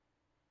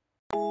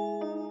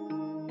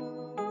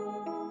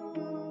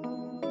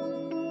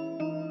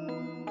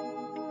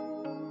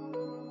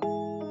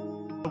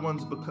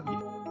ones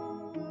become.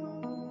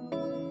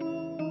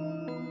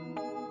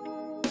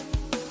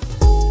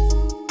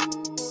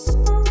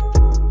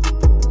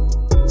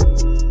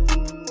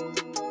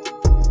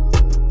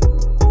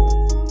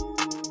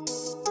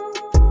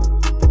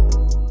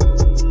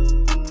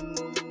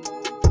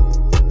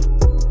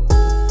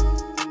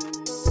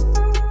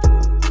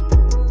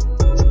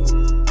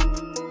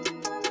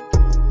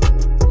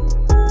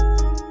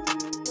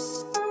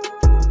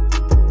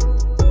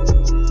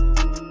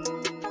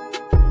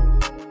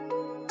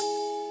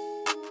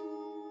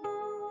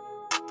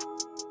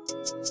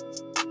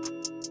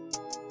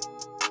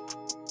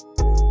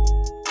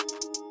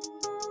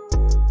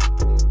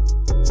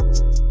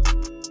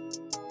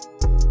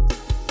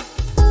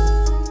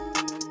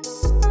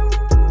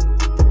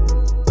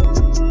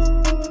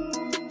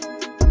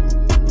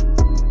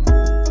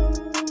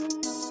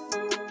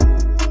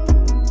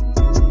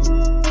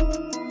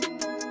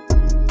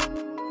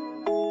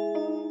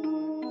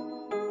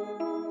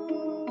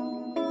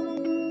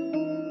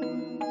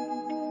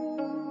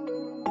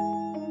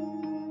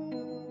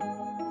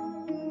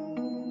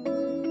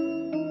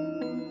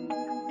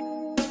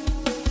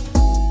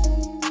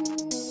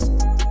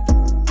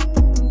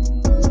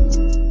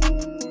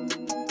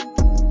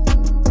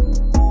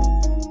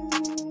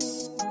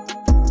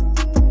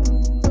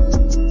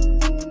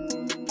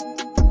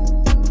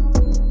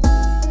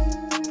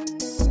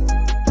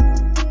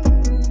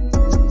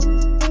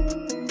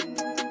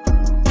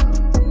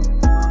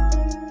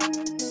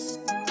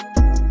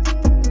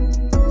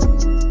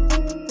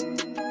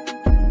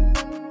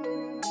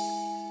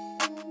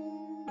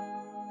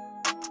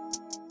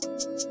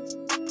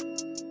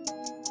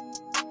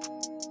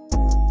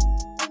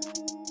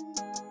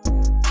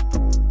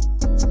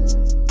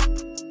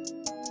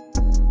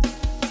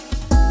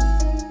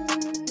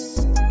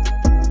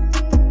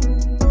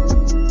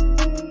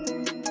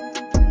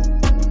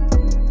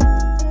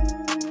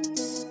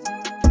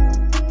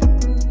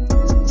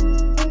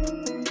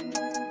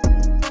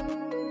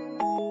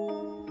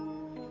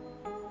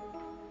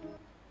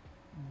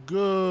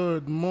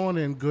 Good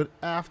morning, good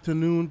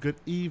afternoon, good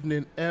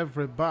evening,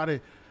 everybody.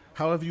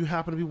 However you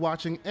happen to be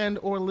watching and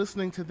or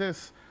listening to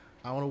this,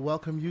 I want to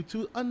welcome you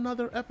to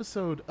another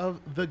episode of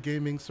the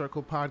Gaming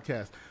Circle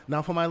Podcast.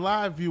 Now, for my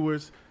live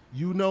viewers,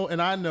 you know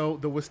and I know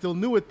that we're still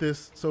new at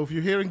this, so if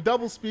you're hearing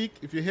doublespeak,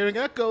 if you're hearing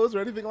echoes or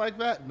anything like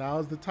that,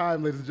 now's the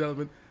time, ladies and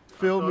gentlemen.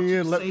 Fill me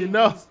in, let me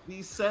know.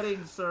 These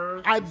settings,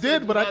 sir. I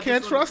did, but I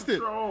can't trust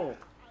it.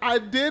 I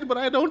did, but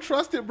I don't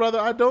trust it, brother.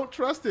 I don't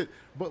trust it.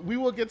 But we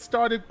will get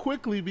started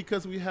quickly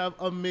because we have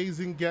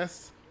amazing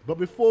guests. But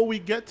before we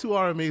get to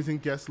our amazing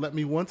guests, let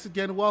me once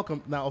again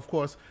welcome. Now, of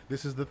course,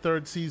 this is the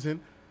third season,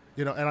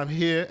 and I'm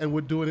here and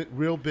we're doing it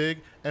real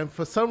big. And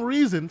for some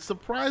reason,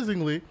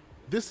 surprisingly,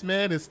 this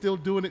man is still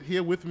doing it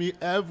here with me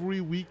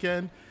every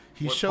weekend.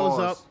 He shows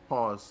up.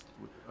 Pause.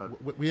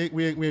 We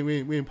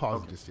ain't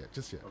pausing okay.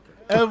 just yet. Okay.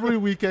 Every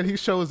weekend he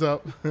shows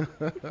up.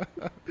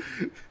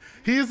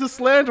 He is the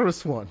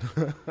slanderous one.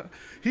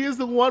 He is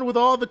the one with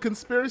all the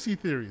conspiracy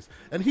theories.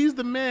 And he's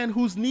the man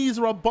whose knees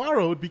are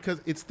borrowed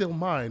because it's still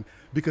mine,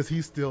 because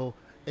he's still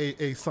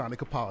a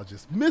Sonic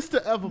apologist.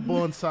 Mr.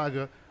 Everborn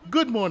Saga,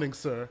 good morning,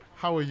 sir.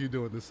 How are you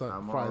doing this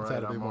Friday,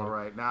 Saturday morning? I'm all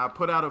right. Now, I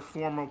put out a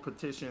formal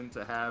petition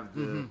to have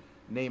the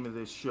name of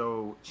this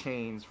show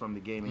changed from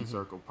the Gaming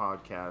Circle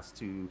Podcast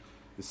to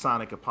the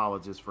Sonic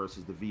Apologist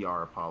versus the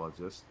VR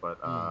Apologist, but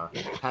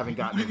haven't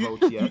gotten the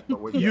votes yet.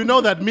 But you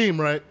know that meme,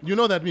 right? You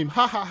know that meme.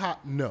 Ha ha ha.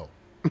 No.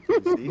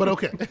 But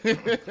okay.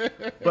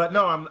 But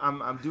no,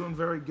 I'm doing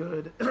very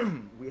good.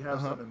 We have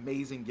some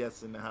amazing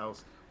guests in the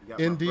house. We got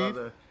my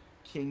brother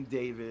King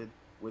David,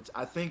 which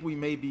I think we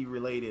may be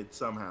related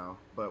somehow,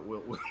 but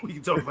we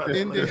can talk about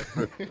that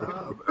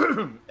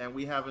later. And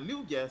we have a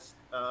new guest,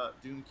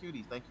 Doom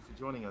Cutie. Thank you for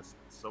joining us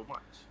so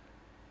much.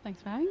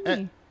 Thanks for having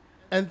me.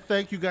 And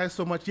thank you guys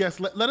so much. Yes,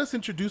 let us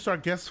introduce our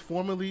guests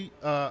formally.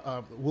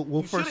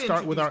 We'll first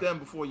start with our. them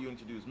before you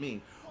introduce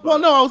me. Well,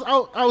 no,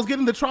 I was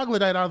getting the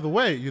troglodyte out of the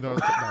way,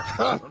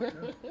 Okay.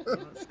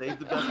 Save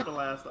the best for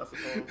last, I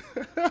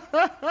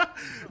suppose.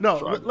 No,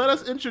 let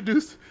us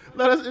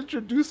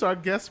introduce our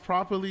guests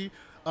properly.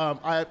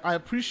 I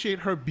appreciate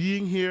her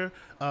being here.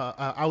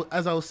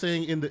 As I was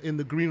saying in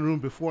the green room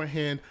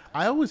beforehand,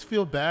 I always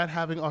feel bad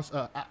having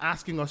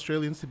asking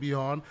Australians to be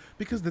on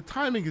because the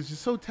timing is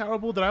just so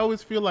terrible that I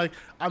always feel like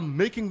I'm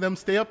making them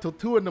stay up till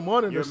 2 a.m.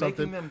 or something. You're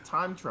making them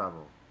time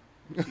travel.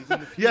 She's in the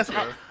future. Yes,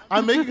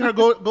 I'm making her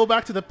go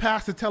back to the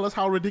past to tell us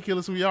how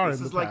ridiculous we are. This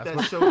in is the like past.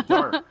 that show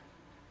Dark.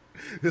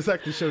 It's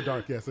like the show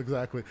Dark. Yes,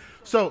 exactly.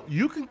 So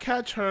you can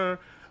catch her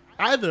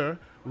either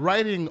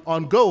writing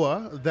on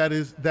Goa, that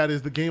is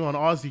the Game on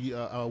Aussie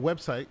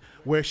website,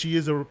 where she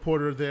is a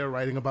reporter there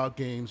writing about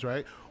games,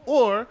 right?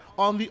 Or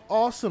on the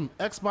awesome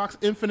Xbox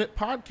Infinite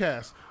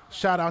podcast.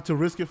 Shout out to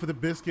Risk It for the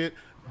Biscuit,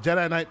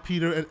 Jedi Knight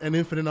Peter, and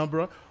Infinite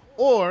Umbra.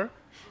 Or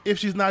if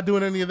she's not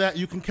doing any of that,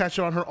 you can catch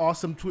her on her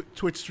awesome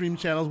Twitch stream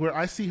channels where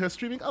I see her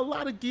streaming a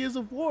lot of Gears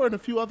of War and a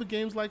few other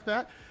games like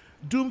that.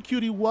 Doom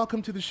Cutie,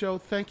 welcome to the show.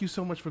 Thank you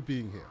so much for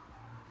being here.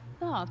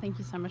 Oh, thank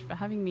you so much for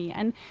having me.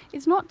 And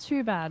it's not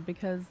too bad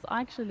because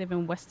I actually live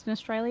in Western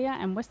Australia,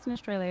 and Western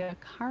Australia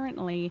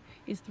currently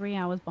is 3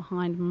 hours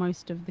behind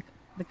most of the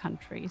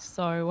country.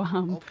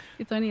 So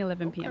it's only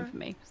 11 p.m. for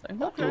me. So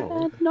not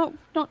too bad.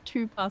 Not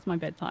too past my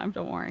bedtime.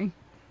 Don't worry.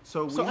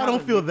 So I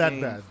don't feel that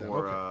bad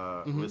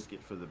for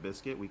Biscuit for the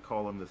Biscuit. We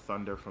call him the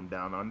Thunder from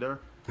Down Under.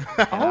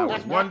 And I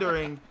was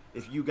wondering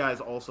if you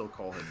guys also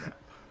call him that.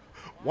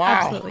 Wow.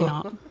 Absolutely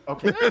not.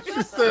 Okay.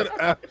 She said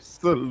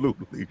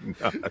absolutely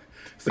not.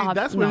 See,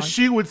 that's when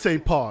she would say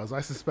pause,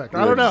 I suspect.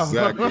 I don't know.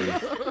 Exactly.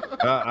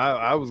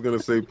 I was going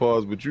to say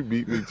pause, but you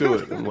beat me to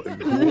it. I'm like,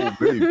 oh,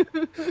 baby.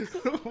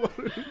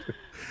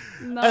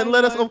 No, and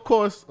let us, of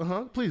course,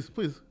 please.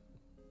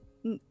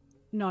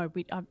 No,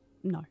 we don't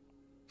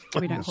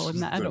call him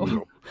that at all.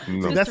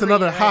 No. That's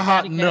another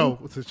haha no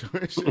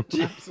situation.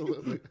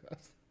 Absolutely.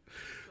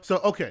 So,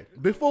 okay,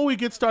 before we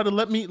get started,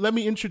 let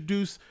me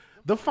introduce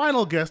the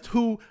final guest,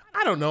 who,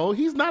 I don't know,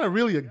 he's not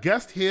really a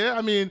guest here.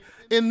 I mean,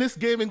 in this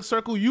gaming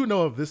circle, you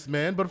know of this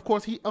man, but of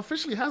course, he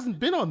officially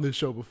hasn't been on this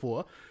show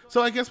before.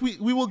 So I guess we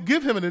will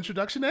give him an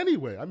introduction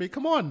anyway. I mean,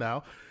 come on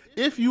now.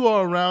 If you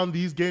are around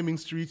these gaming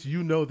streets,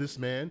 you know this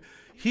man.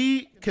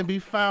 He can be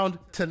found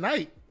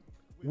tonight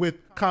with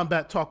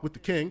Combat Talk with the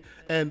King.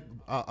 And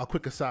a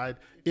quick aside,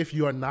 if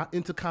you are not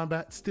into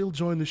combat, still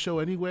join the show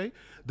anyway.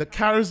 The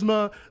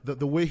charisma,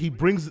 the way he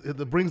brings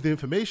the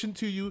information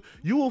to you,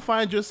 you will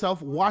find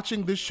yourself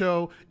watching this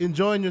show,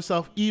 enjoying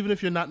yourself, even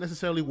if you're not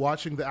necessarily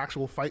watching the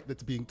actual fight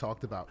that's being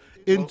talked about.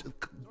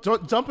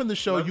 Jump in the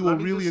show, you will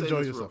really enjoy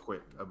yourself. Real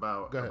quick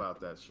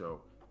about that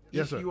show.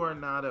 Yes, if sir. you are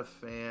not a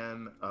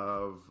fan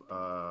of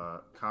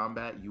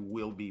combat, you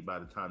will be by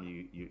the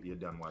time you're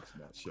done watching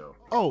that show.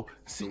 Oh,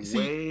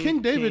 see,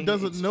 King David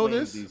doesn't know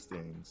this. These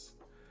things,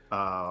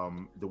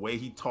 the way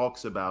he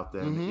talks about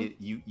them,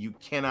 you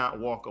cannot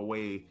walk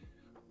away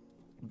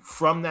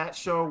from that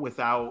show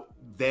without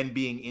then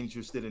being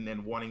interested and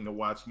then wanting to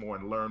watch more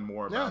and learn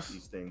more about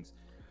these things.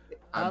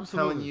 I'm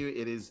telling you,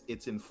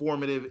 it's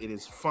informative. It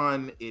is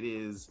fun. It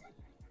is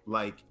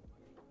like.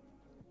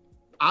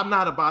 I'm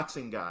not a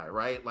boxing guy,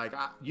 right? Like,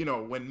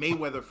 when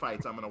Mayweather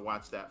fights, I'm going to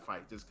watch that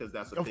fight just because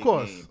that's a big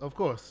name. Of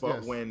course.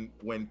 But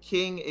when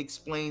King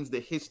explains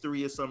the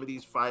history of some of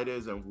these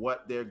fighters and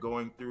what they're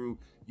going through,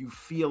 you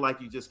feel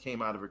like you just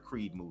came out of a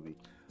Creed movie.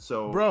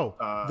 So, bro,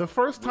 the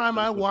first time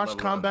I watched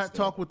Combat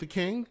Talk with the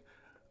King,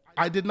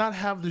 I did not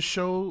have the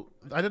show.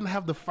 I didn't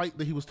have the fight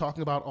that he was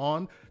talking about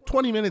on.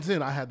 20 minutes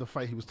in, I had the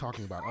fight he was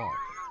talking about on.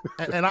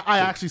 and I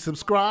actually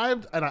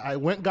subscribed, and I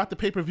went and got the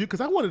pay-per-view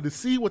because I wanted to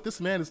see what this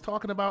man is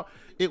talking about.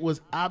 It was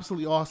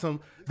absolutely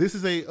awesome. This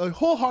is a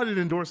wholehearted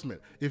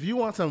endorsement. If you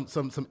want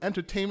some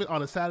entertainment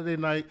on a Saturday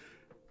night,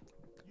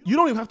 you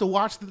don't even have to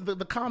watch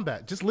the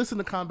combat. Just listen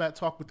to Combat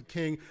Talk with the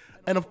King.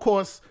 And of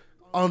course,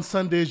 on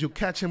Sundays, you'll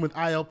catch him with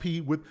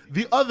ILP, with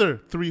the other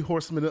three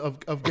horsemen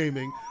of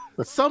gaming.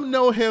 Some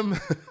know him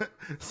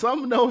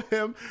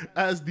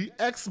as the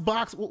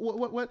Xbox.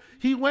 What?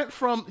 He went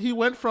from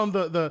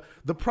the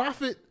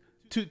prophet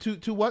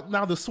to what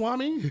now? The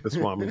Swami. The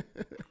Swami.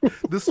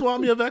 The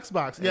Swami of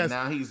Xbox. And yes.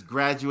 Now he's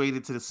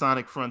graduated to the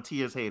Sonic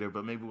Frontiers hater,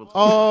 but maybe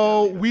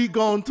we'll. We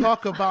gonna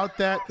talk about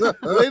that,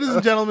 ladies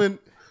and gentlemen.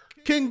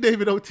 King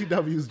David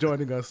OTW is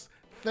joining us.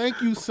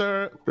 Thank you,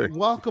 sir.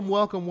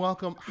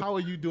 Welcome. How are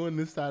you doing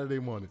this Saturday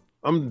morning?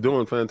 I'm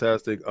doing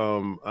fantastic.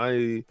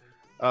 I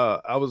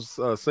was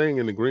saying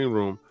in the green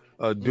room,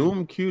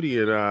 Doom Cutie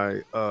and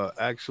I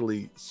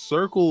actually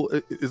circle.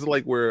 It's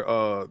like we're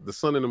the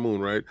sun and the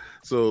moon, right?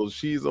 So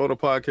she's on a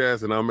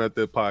podcast and I'm at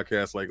the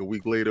podcast like a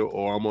week later,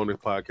 or I'm on the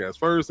podcast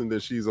first and then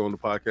she's on the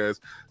podcast.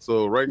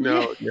 So right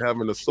now you're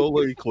having a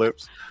solar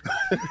eclipse.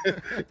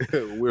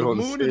 We're on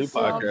the same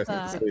podcast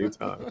at the same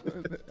time.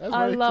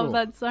 I love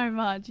that so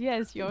much.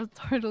 Yes, you're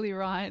totally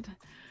right.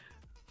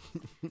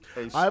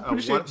 Hey, I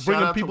appreciate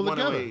bringing people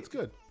together. It's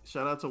good.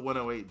 Shout out to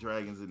 108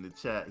 Dragons in the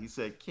chat. He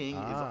said King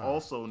is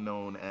also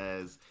known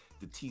as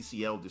the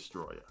TCL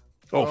Destroyer.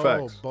 Oh,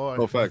 facts. Boy.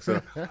 Oh, facts.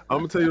 I'm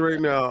going to tell you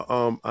right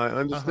now, I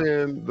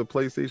understand the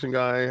PlayStation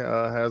guy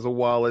has a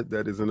wallet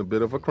that is in a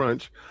bit of a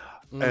crunch.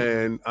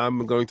 And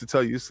I'm going to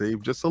tell you,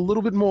 save just a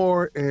little bit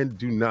more and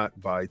do not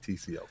buy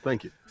TCL.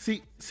 Thank you.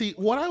 See,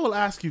 what I will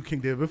ask you, King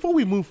David, before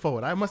we move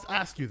forward, I must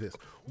ask you this.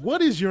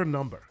 What is your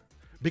number?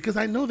 Because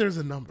I know there's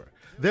a number.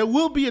 There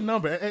will be a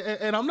number,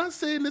 and I'm not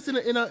saying this in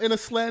a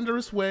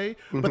slanderous way,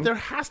 but there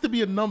has to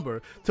be a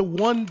number to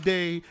one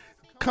day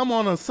come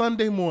on a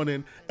Sunday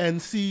morning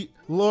and see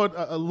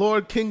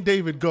Lord King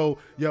David go,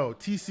 yo,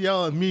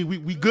 TCL and me,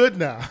 we good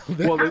now.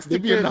 There has to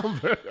be a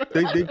number.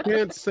 They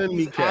can't send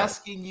me cash.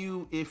 asking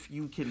you if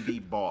you can be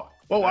bought.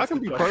 Oh, I can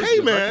be purchased. Hey,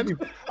 man,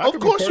 of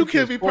course you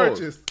can be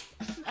purchased.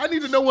 I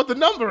need to know what the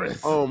number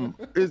is.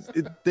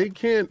 They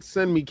can't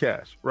send me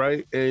cash,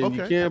 right? And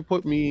you can't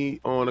put me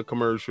on a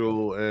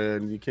commercial,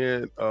 and you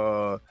can't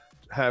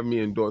have me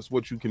endorse.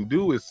 What you can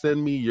do is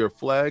send me your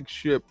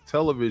flagship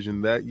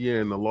television that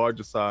year in the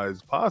largest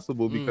size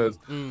possible, because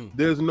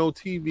there's no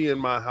TV in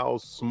my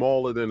house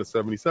smaller than a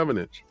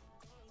 77-inch.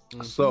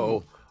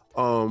 So,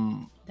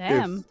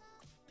 damn.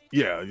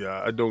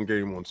 Yeah. I don't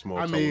game on small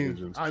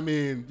televisions. I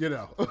mean, you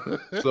know.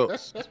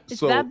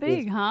 It's that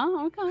big,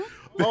 huh? Okay.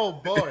 Oh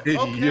boy.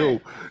 Okay.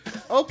 Yo.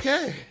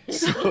 Okay.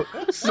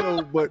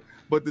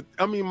 But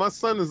I mean, my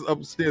son is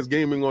upstairs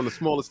gaming on the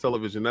smallest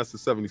television. That's the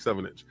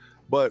 77-inch.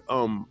 But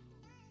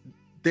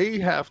they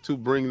have to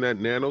bring that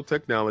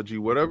nanotechnology,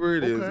 whatever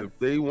it is, if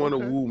they want to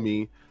woo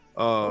me.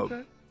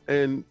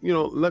 And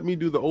let me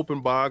do the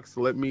open box.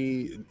 Let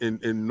me,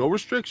 in no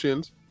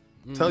restrictions,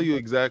 tell you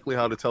exactly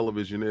how the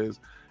television is,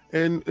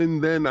 and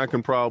then I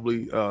can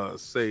probably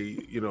say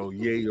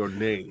yay or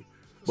nay.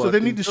 But so they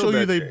need to show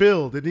you their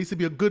build. It needs to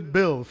be a good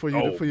build for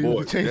you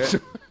to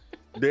change.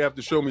 They have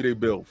to show me their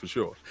build for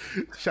sure.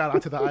 Shout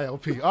out to the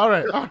ILP. All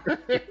right.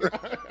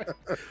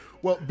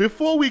 Well,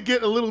 before we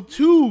get a little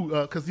too,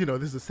 because this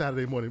is a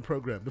Saturday morning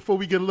program. Before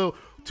we get a little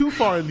too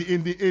far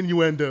in the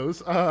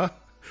innuendos,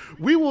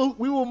 we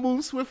will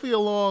move swiftly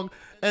along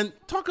and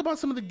talk about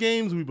some of the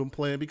games we've been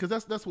playing, because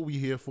that's what we're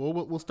here for.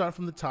 We'll start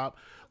from the top.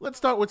 Let's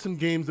start with some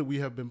games that we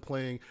have been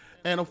playing,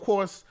 and of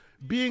course,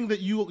 being that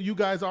you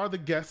guys are the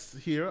guests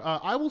here,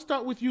 I will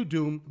start with you,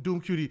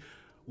 Doom Cutie.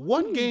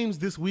 What games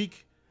this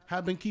week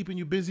have been keeping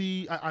you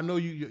busy? I know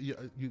you.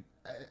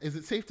 Is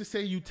it safe to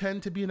say you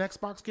tend to be an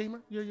Xbox gamer?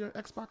 You're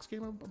an Xbox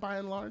gamer by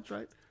and large,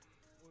 right?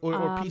 Or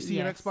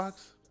PC and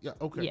Xbox? Yeah.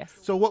 Okay. Yes.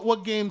 So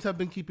what games have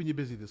been keeping you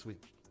busy this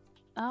week?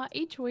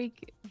 Each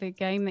week, the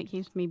game that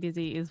keeps me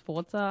busy is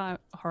Forza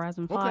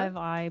Horizon 5.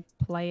 I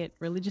play it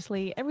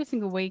religiously every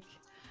single week.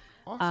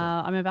 Awesome.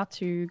 I'm about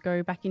to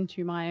go back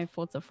into my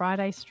Forza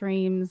Friday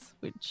streams,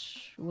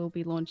 which will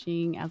be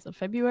launching as of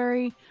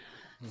February.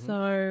 Mm-hmm.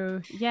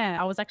 So,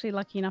 yeah, I was actually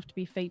lucky enough to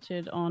be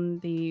featured on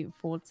the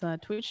Forza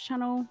Twitch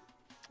channel,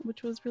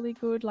 which was really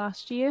good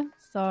last year.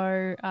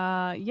 So,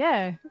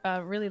 I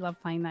really love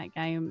playing that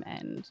game,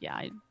 and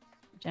I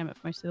jam it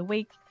for most of the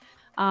week.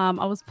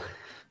 I was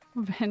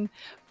been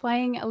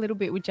playing a little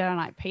bit with Jedi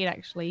Knight Pete,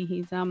 actually.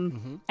 He's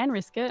and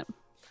Risk It,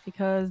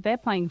 because they're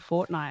playing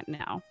Fortnite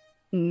now.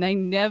 And they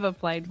never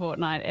played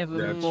Fortnite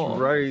ever before.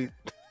 That's right.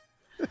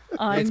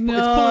 I know. It's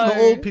pulling the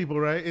old people,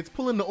 right? It's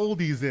pulling the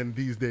oldies in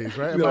these days,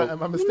 right?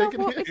 Am I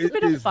mistaken here? It's a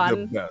bit of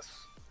fun. The best.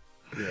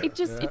 Yeah.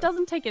 It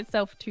doesn't take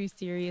itself too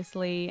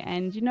seriously,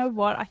 and you know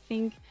what? I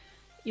think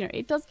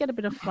it does get a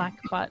bit of flack,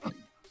 but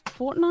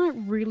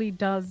Fortnite really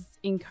does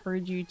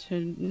encourage you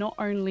to not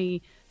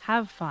only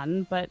have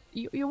fun, but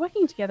you're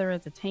working together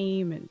as a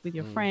team and with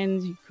your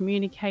friends, you're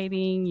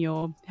communicating,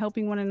 you're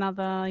helping one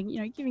another,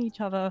 giving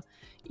each other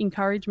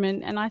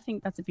encouragement, and I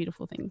think that's a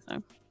beautiful thing.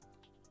 So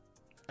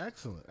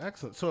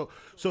excellent. So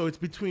it's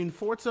between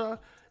Forza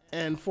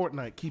and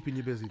Fortnite keeping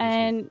you busy this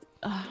week.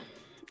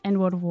 And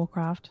World of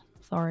Warcraft.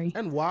 Sorry.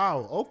 And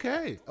WoW.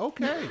 Okay. All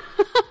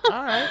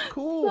right.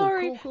 Cool.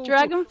 Sorry. Cool.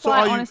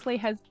 Dragonflight honestly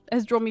has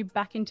drawn me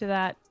back into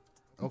that.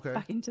 Okay.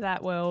 Back into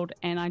that world,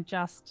 and I'm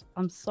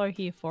so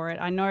here for it.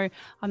 I'm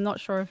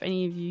not sure if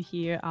any of you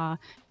here are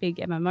big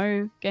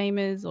MMO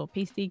gamers or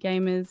PC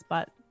gamers,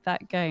 but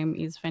that game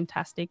is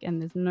fantastic,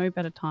 and there's no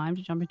better time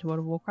to jump into World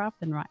of Warcraft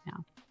than right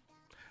now.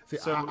 See,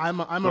 so I'm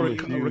a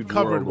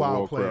recovered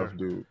WoW player,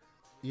 dude.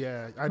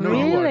 Yeah, I know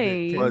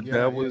really? you are. But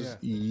that was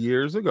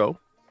years ago.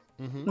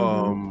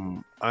 Mm-hmm.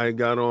 I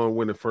got on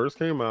when it first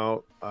came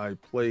out. I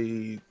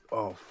played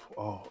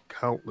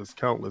countless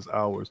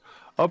hours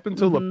up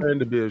until the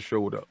Panda Bears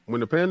showed up. When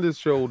the Pandas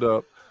showed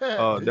up,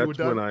 that's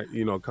when I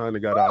kind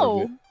of got out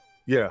of it.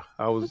 Yeah,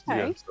 I was.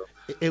 Okay. Yeah,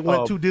 so, it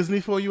went too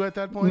Disney for you at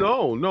that point.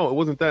 No, it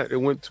wasn't that. It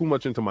went too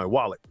much into my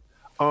wallet.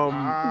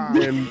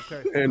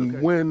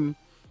 When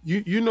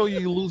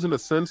you're losing a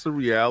sense of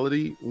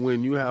reality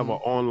when you have an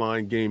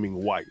online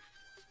gaming wife,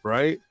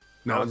 right?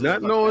 Now,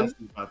 not knowing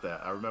about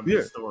that, I remember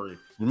the story.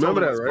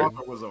 Remember that,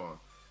 right? Was on.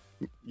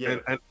 Yeah,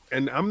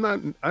 and I'm not.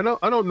 I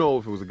don't know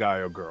if it was a guy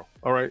or girl.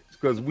 All right,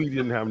 because we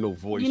didn't have no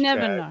voice. You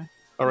never chat. know.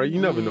 All right, you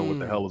never know what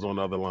the hell is on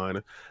the other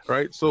line.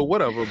 Right, so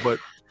whatever. But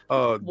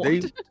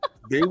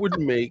they would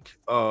make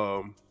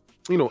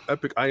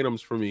epic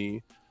items for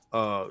me.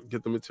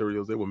 Get the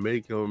materials. They would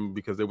make them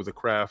because there was a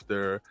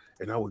crafter,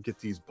 and I would get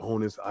these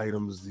bonus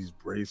items, these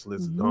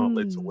bracelets,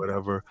 gauntlets, or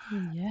whatever.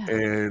 Yeah.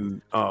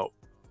 And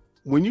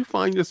when you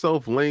find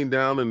yourself laying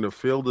down in the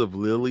field of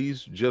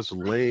lilies, just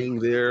laying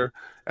there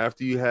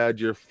after you had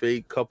your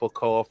fake cup of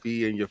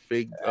coffee and your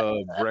fake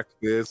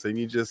breakfast, and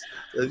you just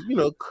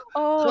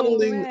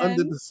cuddling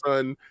under the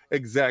sun.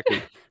 Exactly.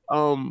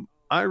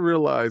 I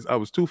realized I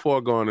was too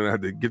far gone and I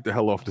had to get the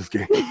hell off this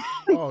game.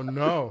 Oh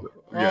no!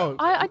 Yeah. Oh,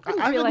 I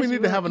think we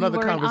need to have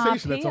another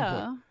conversation at some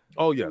point.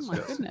 Oh yes, oh, my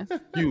goodness.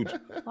 Huge.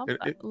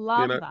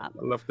 Love that.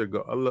 I left there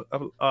go.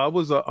 I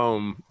was a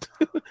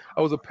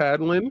I was a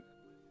paladin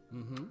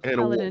and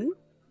Paladin.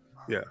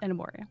 And a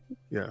warrior.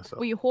 Yeah. So.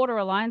 Were you Horde or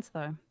Alliance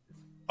though?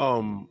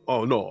 Oh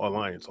no,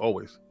 Alliance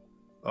always.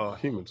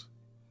 Humans.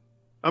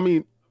 I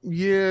mean.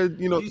 Yeah,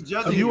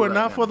 you are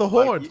not for the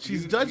Horde.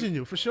 She's judging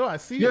you for sure. I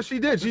see. Yeah, she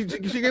did. She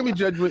gave me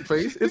judgment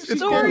face. It's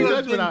sorry.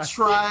 Been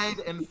tried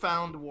and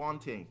found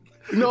wanting.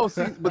 No,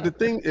 see, but the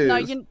thing is,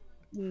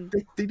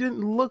 they didn't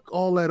look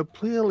all that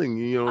appealing.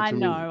 I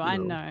know.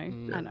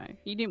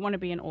 You didn't want to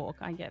be an orc.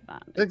 I get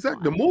that.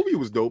 Exactly. The movie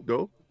was dope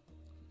though.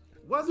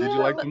 Did you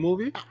like the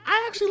movie?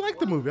 I actually liked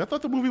the movie. I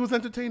thought the movie was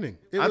entertaining.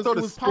 It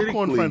was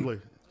popcorn aesthetically-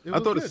 friendly. I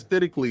thought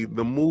aesthetically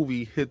the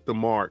movie hit the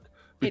mark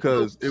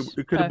because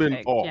it could have been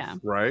perfect, off, yeah.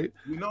 right?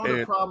 You know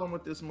the problem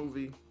with this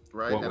movie,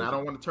 right? What And was I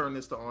don't want to turn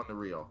this to On the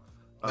Real.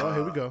 Oh,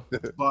 here we go.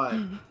 But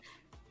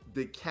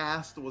the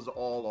cast was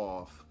all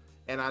off.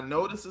 And I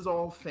know this is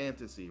all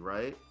fantasy,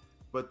 right?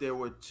 But there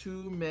were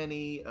too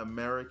many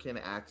American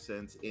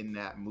accents in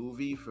that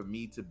movie for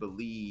me to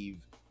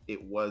believe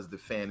it was the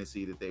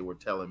fantasy that they were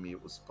telling me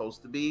it was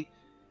supposed to be.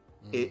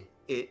 It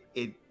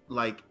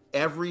like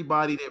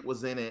everybody that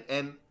was in it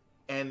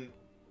and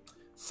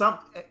some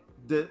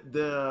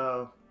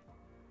the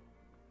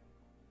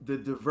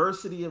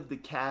diversity of the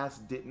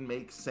cast didn't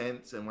make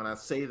sense. And when I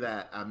say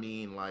that, I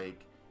mean,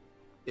 like,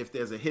 if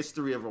there's a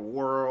history of a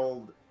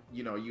world,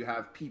 you know, you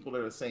have people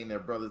that are saying they're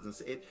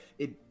brothers, and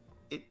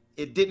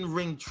it didn't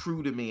ring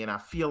true to me. And I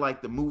feel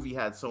like the movie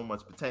had so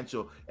much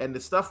potential, and the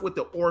stuff with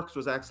the orcs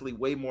was actually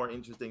way more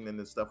interesting than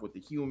the stuff with the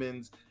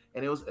humans.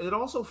 And it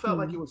also felt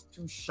like it was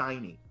too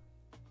shiny.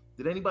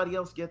 Did anybody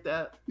else get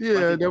that? Yeah,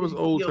 like that was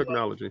old like,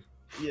 technology.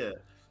 yeah.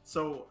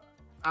 So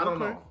I don't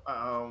know.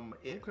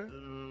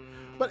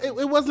 But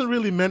it wasn't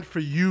really meant for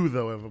you,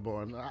 though,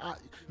 Everborn.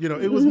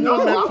 It was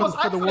more meant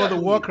for the World of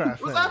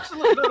Warcraft. It was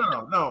absolutely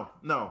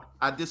no.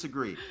 I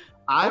disagree.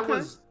 I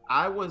was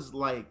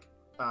like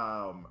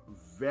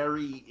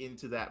very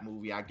into that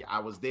movie. I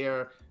was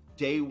there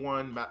day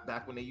one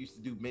back when they used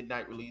to do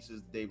midnight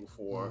releases the day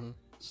before.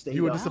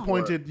 You were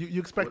disappointed. You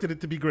expected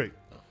it to be great.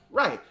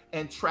 Right,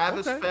 and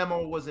Travis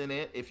Fimmel was in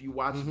it. If you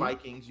watch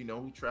Vikings, you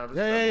know who Travis.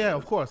 Fimmel Yeah. is.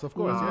 Of course.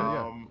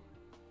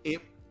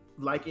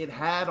 It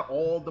had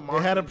all the.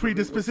 It had a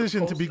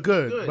predisposition to be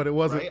good, but it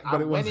wasn't. Right?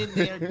 But it went wasn't.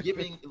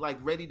 in there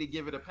ready to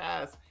give it a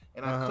pass,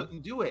 and I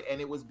couldn't do it.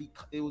 And it was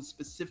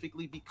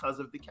specifically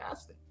because of the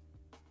casting.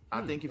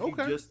 I think if you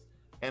just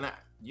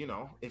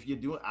if you're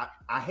doing,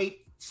 I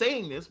hate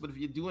saying this, but if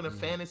you're doing a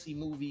fantasy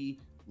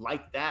movie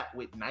like that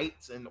with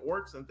knights and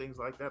orcs and things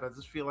like that, I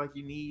just feel like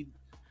you need.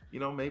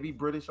 Maybe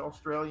British,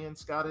 Australian,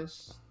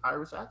 Scottish,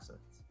 Irish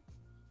accents.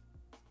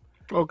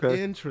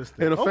 Okay.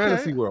 Interesting. In a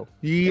fantasy world.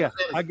 Yeah.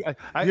 Yeah.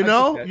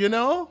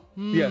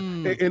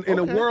 In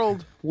a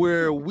world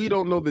where we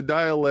don't know the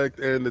dialect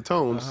and the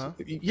tones.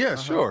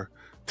 Sure.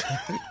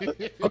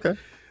 Okay.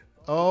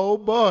 Oh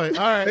boy. All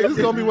right. This is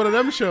going to be one of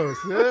them shows.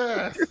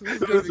 Yes. This is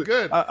going to be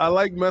good. I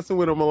like messing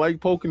with them. I like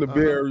poking the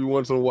bear every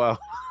once in a while.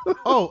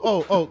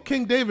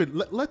 King David,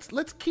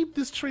 let's keep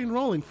this train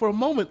rolling. For a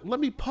moment, let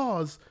me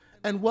pause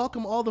and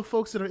welcome all the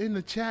folks that are in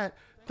the chat.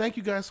 Thank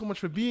you guys so much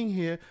for being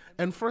here.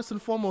 And first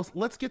and foremost,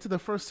 let's get to the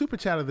first super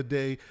chat of the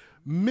day.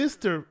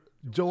 Mr.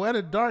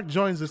 Joanna Dark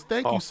joins us.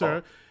 Thank you,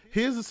 sir.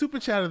 Here's the super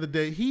chat of the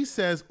day. He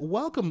says,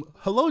 welcome.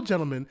 Hello,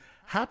 gentlemen.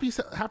 Happy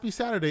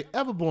Saturday.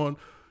 Everborn,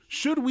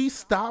 should we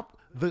stop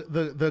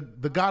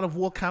the God of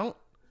War count?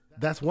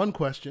 That's one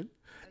question.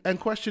 And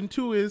question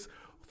two is,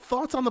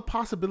 thoughts on the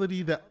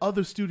possibility that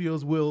other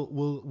studios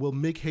will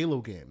make Halo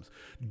games.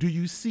 Do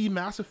you see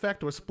Mass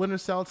Effect or Splinter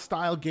Cell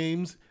style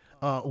games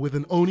with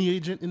an Oni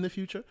agent in the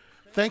future?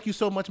 Thank you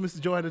so much,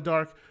 Mr. Joanna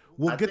Dark.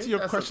 We'll get to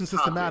your question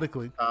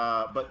systematically.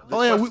 But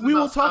we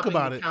will talk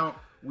about it.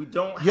 We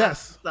don't have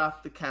to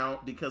stop the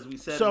count because we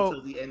said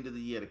until the end of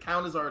the year. The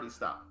count is already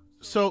stopped.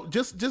 So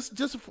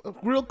just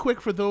real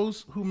quick for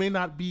those who may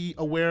not be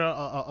aware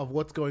of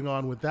what's going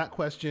on with that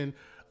question.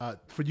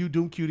 For you,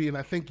 Doom Cutie, and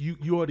I think you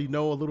already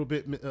know a little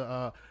bit,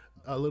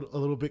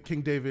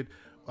 King David.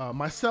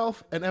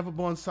 Myself and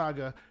Everborn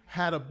Saga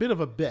had a bit of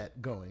a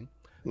bet going.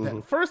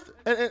 That first,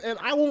 and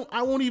I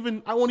won't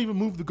even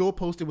move the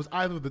goalpost. It was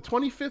either the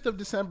 25th of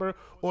December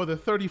or the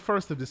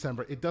 31st of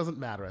December. It doesn't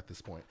matter at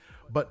this point.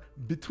 But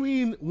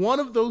between one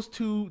of those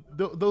two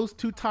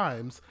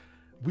times,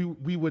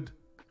 we would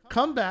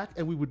come back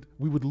and we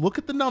would look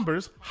at the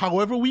numbers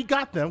however we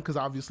got them, because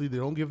obviously they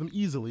don't give them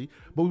easily,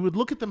 but we would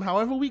look at them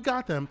however we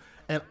got them.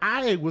 And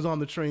I was on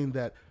the train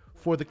that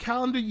for the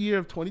calendar year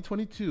of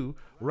 2022,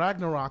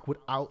 Ragnarok would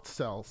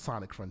outsell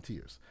Sonic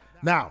Frontiers.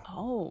 Now,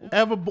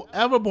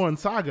 Everborn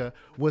Saga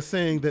was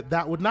saying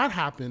that would not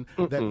happen,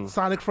 that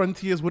Sonic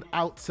Frontiers would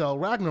outsell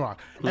Ragnarok.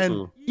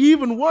 And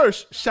even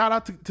worse, shout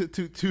out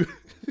to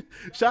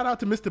shout out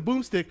to Mr.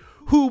 Boomstick,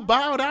 who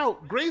bowed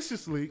out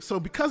graciously. So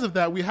because of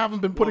that, we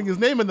haven't been putting his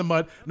name in the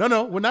mud.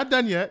 No, we're not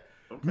done yet.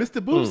 Okay.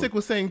 Mr. Boomstick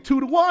was saying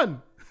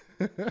 2-1.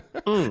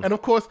 And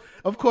of course,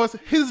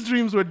 his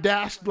dreams were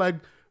dashed like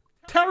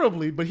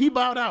terribly, but he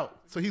bowed out.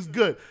 So he's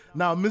good.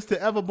 Now, Mr.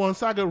 Everborn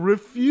Saga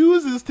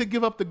refuses to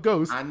give up the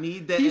ghost. I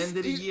need the end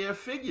of the year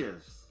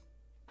figures.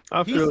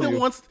 He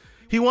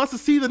wants to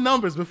see the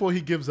numbers before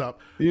he gives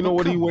up. You know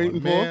what he's waiting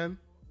for? Man.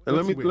 And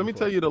let me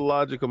tell you the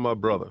logic of my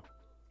brother.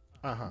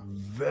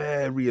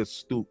 Very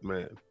astute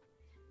man.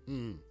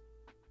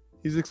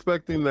 He's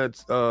expecting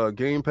that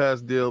Game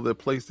Pass deal, the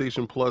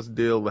PlayStation Plus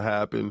deal to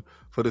happen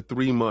for the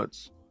 3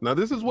 months. Now,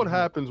 this is what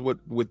happens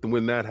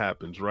when that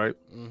happens, right?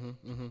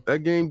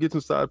 That game gets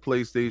inside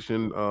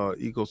PlayStation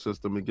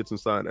ecosystem. It gets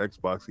inside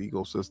Xbox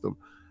ecosystem.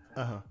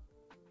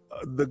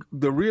 The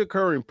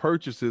reoccurring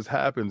purchases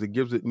happens. It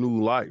gives it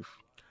new life.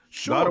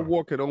 Sure. God of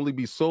War can only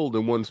be sold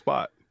in one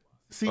spot.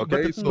 See,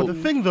 okay, but the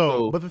thing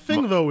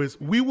though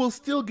is we will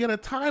still get a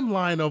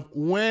timeline of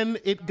when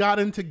it got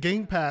into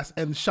Game Pass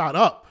and shot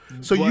up.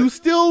 So you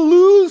still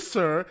lose,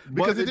 sir,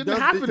 because it didn't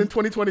happen in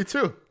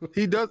 2022.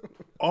 He does.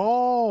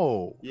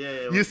 Oh,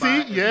 yeah. You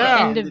see,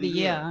 end of the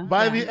year.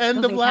 By the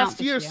end of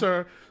last year,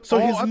 sir. So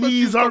his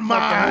knees are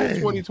mine.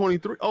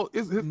 2023. Oh,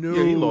 no.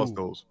 Yeah, he lost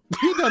those.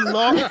 He done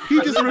lost.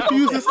 He just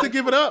refuses to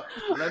give it up.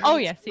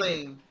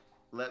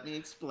 Let me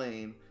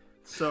explain.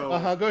 So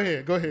go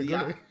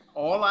ahead.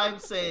 All I'm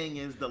saying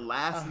is the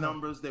last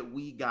numbers that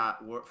we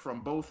got were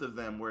from both of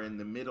them were in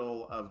the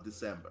middle of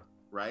December,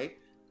 right?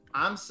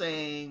 I'm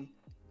saying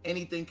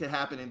anything could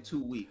happen in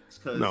 2 weeks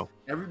because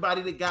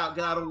everybody that got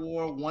God of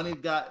War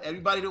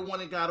everybody that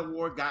wanted God of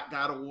War got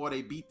God of War.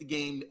 They beat the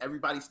game.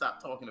 Everybody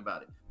stopped talking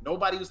about it.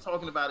 Nobody was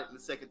talking about it in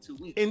the second 2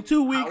 weeks. In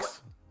 2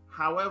 weeks.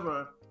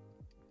 However,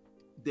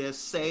 there's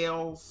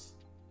sales.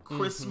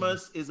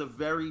 Christmas is a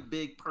very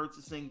big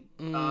purchasing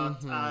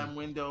time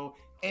window.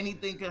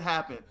 Anything could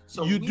happen.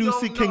 So you do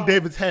see King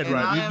David's head,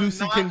 right? You do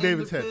see King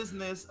David's head.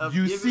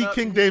 You see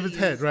King David's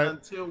head, right?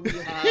 Until we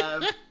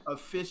have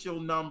official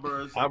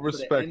numbers. I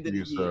respect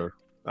you, sir.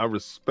 I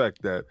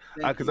respect that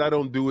because I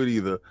don't do it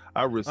either.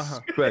 I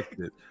respect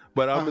it,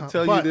 but I'm gonna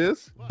tell you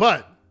this.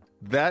 But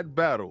that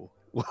battle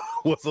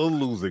was a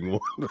losing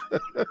one.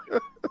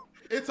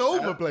 It's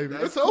over, baby.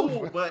 It's cool,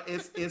 over. But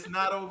it's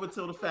not over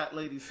till the fat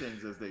lady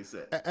sings, as they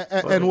say.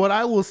 And what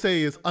I will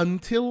say is,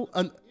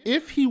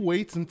 if he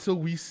waits until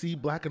we see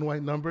black and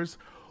white numbers,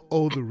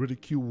 the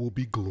ridicule will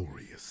be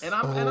glorious. And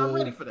I'm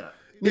ready for that.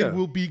 It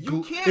will be.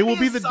 It will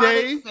be the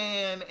day.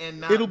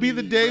 It'll be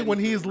the day when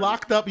he's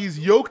locked up. He's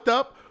yoked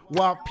up.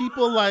 While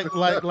people like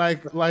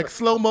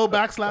slow-mo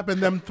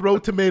backslapping them throw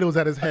tomatoes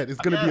at his head. It's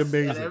gonna be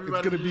amazing.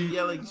 It's gonna be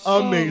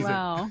amazing.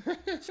 Wow.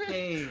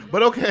 Shame.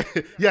 But okay,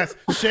 yes,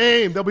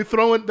 shame. They'll be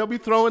throwing the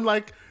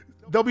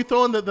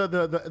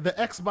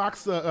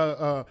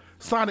Xbox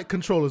Sonic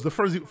controllers, the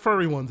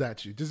furry ones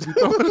at you. Just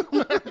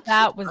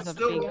that was a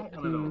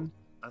big.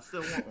 I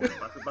still want one.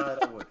 If I could buy it,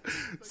 I would.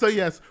 So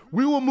yes,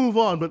 we will move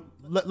on, but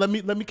let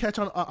me catch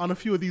on a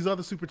few of these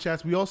other super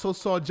chats. We also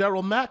saw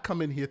Gerald Mack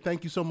come in here.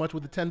 Thank you so much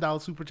with the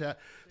 $10 super chat,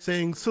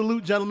 saying,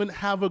 "Salute, gentlemen.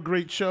 Have a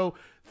great show.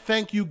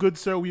 Thank you, good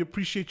sir. We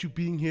appreciate you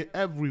being here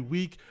every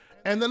week."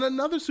 And then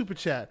another super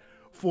chat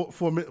from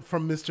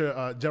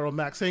Mr. Gerald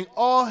Mack saying,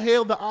 "All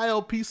hail the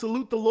ILP.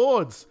 Salute the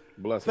Lords."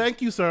 Bless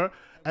Thank you, sir.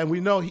 And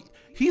we know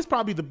he's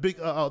probably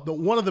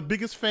one of the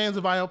biggest fans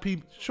of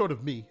ILP, short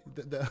of me,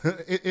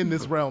 in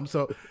this realm.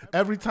 So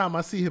every time I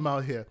see him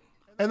out here.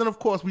 And then, of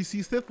course, we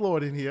see Sith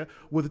Lord in here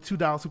with a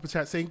 $2 super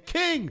chat saying,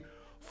 "King,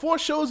 4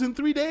 shows in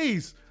 3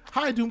 days.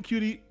 Hi, Doom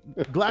Cutie.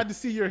 Glad to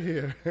see you're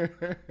here."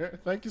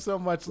 Thank you so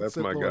much. That's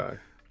Sith my Lord. guy.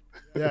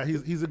 Yeah,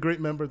 he's a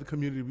great member of the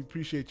community. We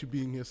appreciate you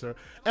being here, sir.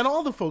 And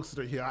all the folks that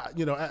are here.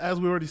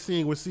 As we're already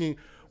seeing, we're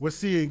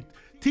seeing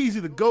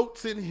Teasy the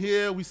Goat's in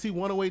here. We see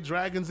 108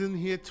 Dragons in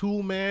here.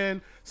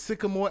 Toolman,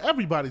 Sycamore,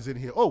 everybody's in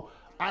here. Oh,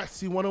 I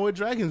see 108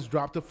 Dragons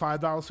dropped a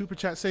 $5 super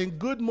chat saying,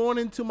 "Good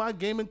morning to my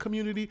gaming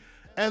community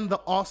and the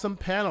awesome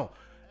panel."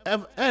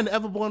 And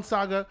Everborn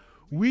Saga,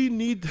 we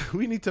need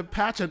to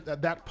patch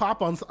that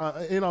pop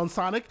on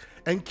Sonic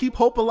and keep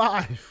hope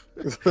alive.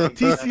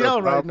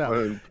 TCL right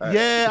now.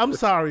 Yeah, I'm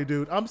sorry,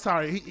 dude. I'm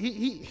sorry.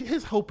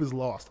 His hope is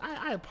lost.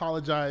 I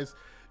apologize.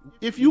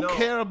 If you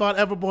care about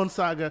Everborn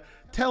Saga,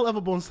 tell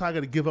Everborn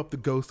Saga to give up the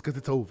ghost because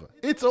it's over.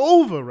 It's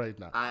over right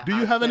now. Do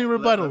you have any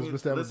rebuttals,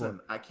 Mr. Everborn? Listen,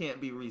 I can't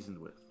be reasoned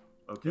with.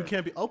 Okay. You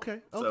can't be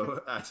okay.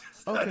 So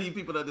I need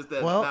people to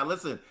understand. Well, now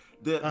listen,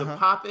 the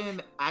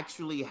pop-in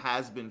actually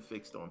has been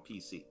fixed on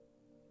PC.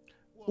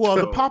 Well,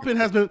 the pop-in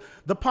has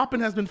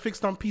been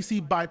fixed on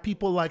PC by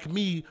people like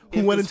me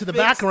who went into the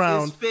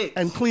background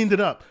and cleaned it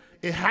up.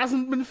 It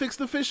hasn't been fixed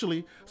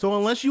officially, so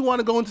unless you want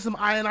to go into some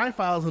INI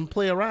files and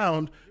play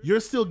around, you're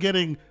still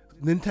getting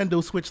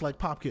Nintendo Switch like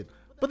Popkid.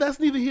 But that's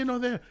neither here nor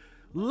there.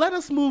 Let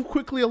us move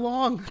quickly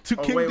along to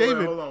King David.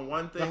 Wait, hold on.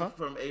 One thing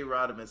from A.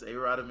 Rodimus. A.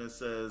 Rodimus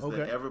says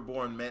that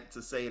Everborn meant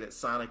to say that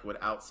Sonic would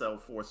outsell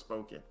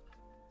Forspoken.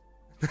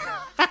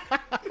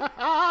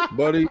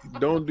 Buddy,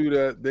 don't do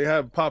that. They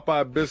have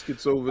Popeye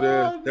biscuits over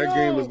there. That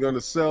game is going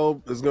to sell.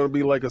 It's going to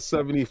be like a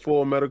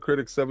 74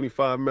 Metacritic,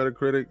 75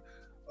 Metacritic.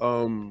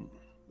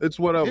 It's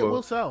whatever. It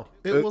will sell.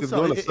 It will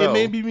sell. It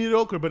may be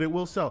mediocre, but it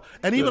will sell.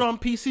 And even on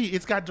PC,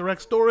 it's got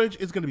direct storage.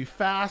 It's going to be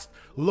fast.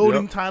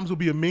 Loading times will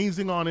be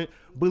amazing on it.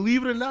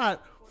 Believe it or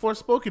not,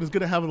 Forspoken is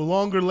going to have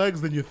longer legs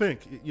than you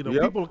think.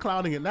 People are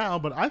clowning it now,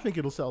 but I think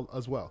it'll sell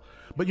as well.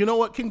 But you know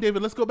what, King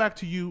David, let's go back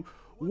to you.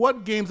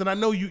 What games, and I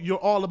know you're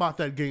all about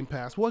that Game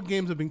Pass, what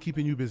games have been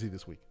keeping you busy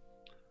this week?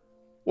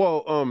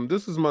 Well,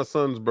 this is my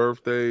son's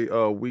birthday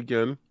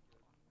weekend.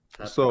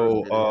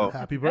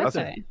 Happy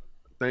birthday.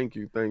 Thank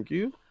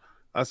you.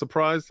 I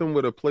surprised him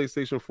with a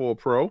PlayStation 4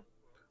 Pro.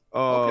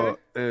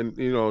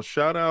 And,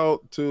 shout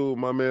out to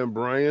my man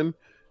Brian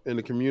in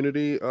the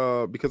community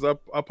because I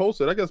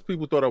posted. I guess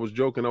people thought I was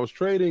joking. I was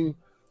trading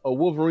a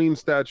Wolverine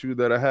statue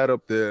that I had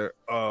up there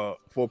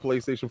for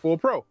PlayStation 4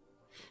 Pro.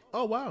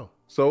 Oh wow!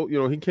 So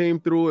he came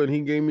through and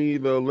he gave me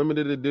the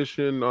limited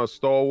edition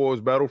Star Wars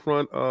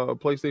Battlefront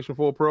PlayStation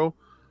 4 Pro,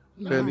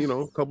 and Nice.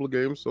 a couple of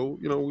games. So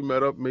we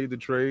met up, made the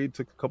trade,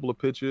 took a couple of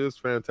pictures,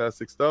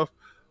 fantastic stuff.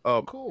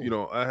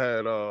 Cool. I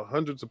had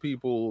hundreds of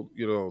people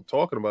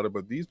talking about it,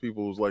 but these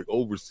people was like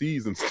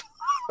overseas and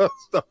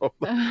stuff.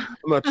 I'm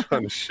not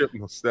trying to ship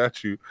no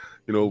statue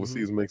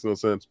overseas. Makes no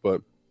sense.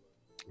 But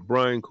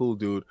Brian, cool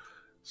dude.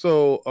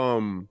 So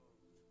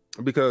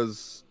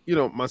because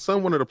my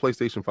son wanted a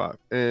PlayStation 5,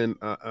 and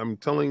I'm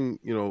telling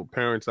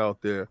parents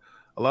out there,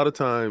 a lot of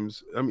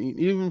times, I mean,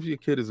 even if your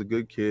kid is a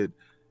good kid,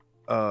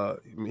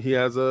 he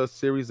has a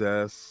Series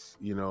S,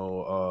 he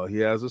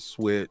has a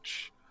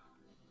Switch.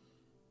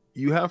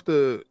 You have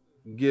to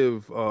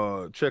give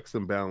checks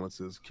and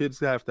balances. Kids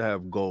have to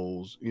have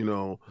goals.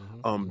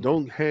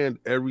 Don't hand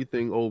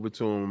everything over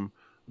to them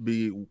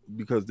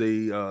because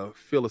they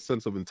feel a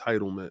sense of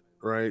entitlement,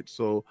 right?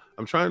 So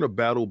I'm trying to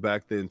battle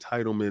back the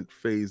entitlement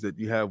phase that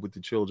you have with the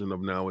children of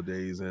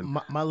nowadays. And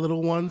my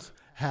little ones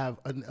have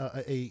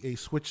a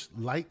Switch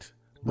Lite.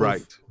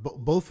 Right.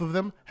 Both of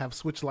them have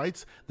Switch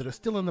Lights that are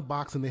still in the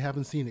box, and they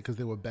haven't seen it because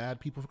they were bad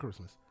people for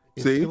Christmas.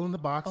 It's still in the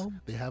box.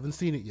 They haven't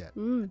seen it yet.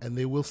 And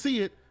they will see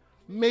it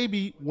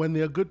maybe when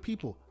they're good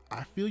people.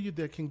 I feel you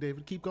there, King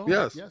David. Keep going.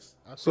 Yes.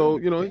 So,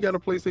 he got a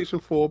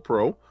PlayStation 4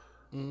 Pro.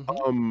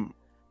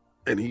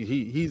 And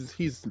he's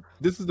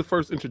this is the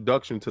first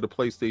introduction to the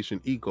PlayStation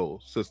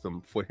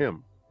ecosystem for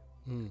him.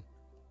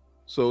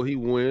 So he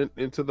went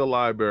into the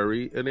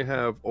library, and they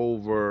have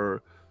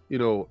over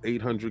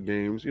 800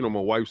 games. My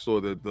wife saw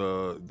that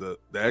the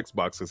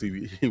Xbox, because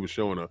he was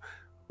showing her,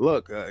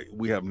 look,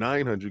 we have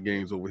 900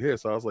 games over here.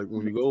 So I was like,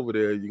 when you go over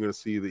there, you're gonna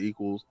see the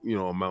equal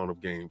amount of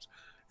games.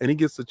 And he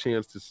gets a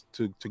chance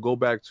to go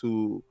back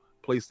to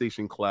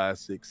PlayStation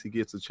Classics. He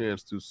gets a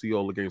chance to see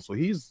all the games. So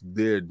he's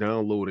there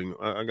downloading.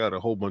 I got a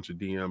whole bunch of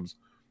DMs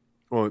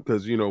on,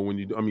 because your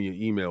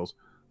emails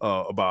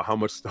about how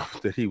much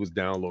stuff that he was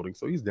downloading.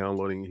 So he's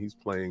downloading, he's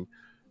playing,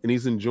 and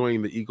he's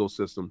enjoying the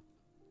ecosystem.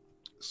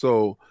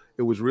 So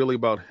it was really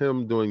about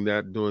him getting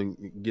that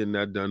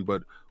done.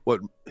 But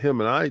what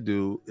him and I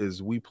do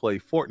is we play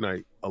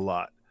Fortnite a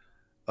lot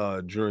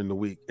during the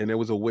week, and it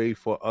was a way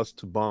for us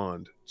to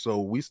bond. So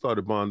we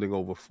started bonding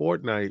over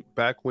Fortnite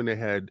back when they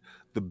had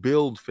the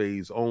build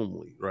phase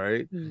only,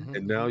 right?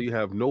 And now you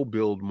have no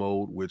build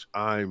mode, which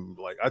I'm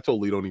like, I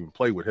totally don't even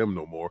play with him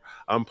no more.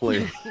 I'm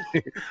playing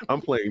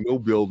I'm playing no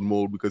build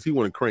mode because he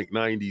want to crank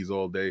 90s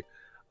all day.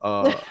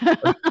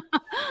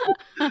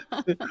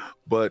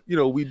 But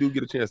we do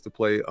get a chance to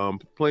play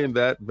playing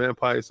that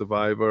Vampire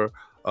Survivor,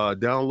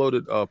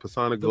 downloaded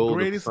Persona Gold, the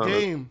greatest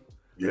game.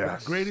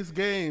 Yes. The greatest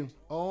game.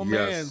 Oh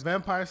man,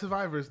 Vampire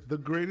Survivors, the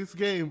greatest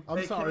game.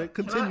 I'm sorry.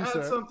 Continue, can I add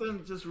sir.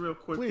 something just real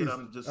quick? Please. That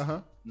I'm just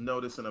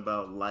noticing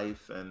about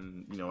life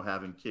and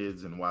having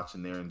kids and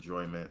watching their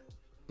enjoyment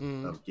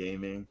of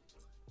gaming.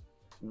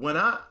 When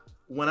I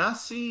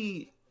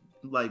see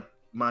like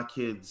my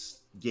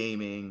kids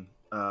gaming,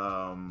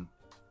 I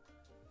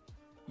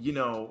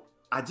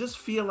just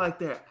feel like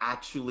they're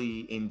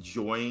actually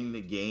enjoying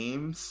the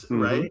games,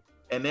 right?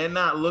 And they're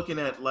not looking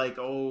at like,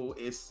 oh,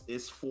 it's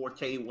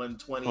 4K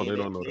 120. Oh,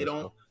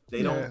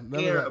 they don't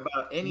care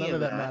about any of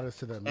that. Matters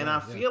to them. And I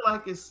feel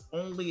like it's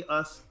only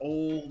us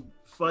old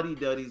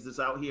fuddy-duddies that's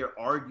out here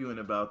arguing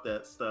about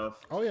that stuff.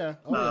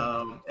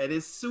 And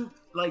it's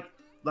like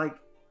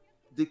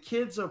the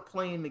kids are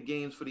playing the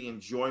games for the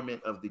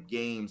enjoyment of the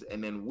games,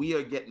 and then we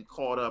are getting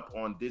caught up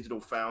on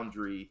Digital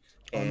Foundry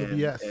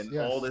and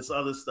all this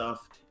other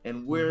stuff,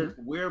 and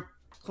we're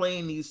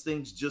playing these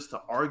things just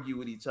to argue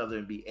with each other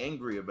and be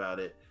angry about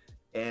it.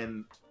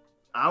 And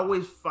I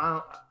always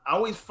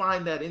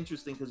find that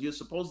interesting, because you're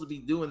supposed to be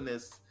doing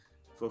this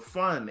for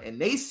fun, and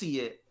they see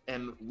it.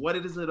 And what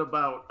is it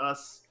about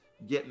us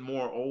getting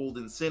more old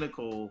and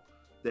cynical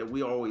that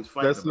we always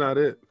fight? That's about? not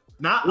it.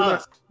 Not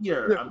us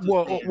here.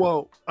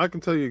 Well, I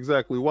can tell you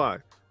exactly why.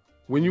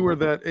 When you were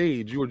that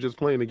age, you were just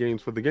playing the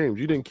games for the games.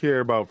 You didn't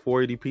care about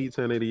 480p,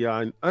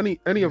 1080i,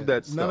 any of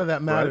that stuff. None of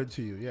that mattered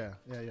to you. Yeah.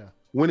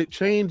 When it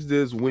changed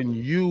is when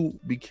you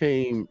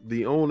became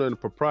the owner and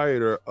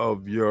proprietor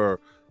of your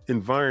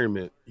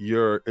environment,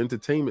 your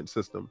entertainment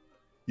system.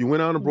 You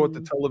went out and brought the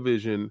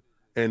television,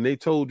 and they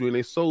told you, and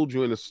they sold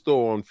you in a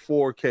store on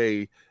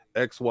 4K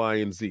X, Y,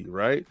 and Z,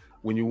 right?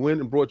 When you went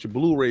and brought your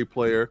Blu-ray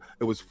player,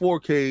 it was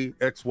 4K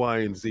X, Y,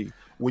 and Z.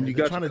 When you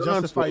got your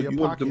console, you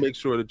wanted to make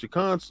sure that your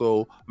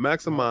console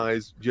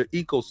maximized your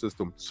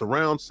ecosystem,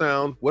 surround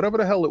sound, whatever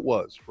the hell it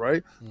was,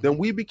 right? Then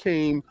we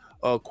became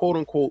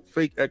quote-unquote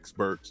fake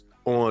experts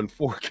on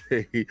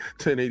 4K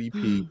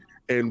 1080p,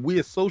 and we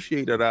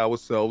associated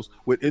ourselves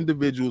with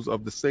individuals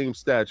of the same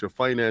stature,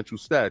 financial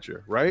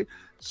stature, right?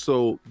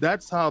 So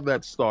that's how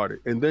that started.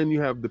 And then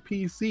you have the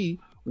PC,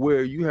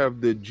 where you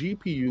have the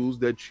GPUs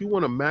that you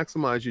want to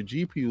maximize your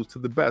GPUs to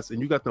the best,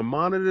 and you got the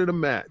monitor to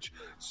match.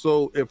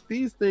 So if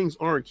these things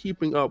aren't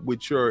keeping up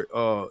with your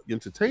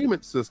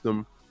entertainment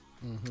system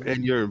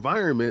and your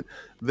environment,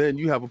 then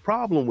you have a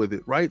problem with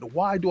it, right?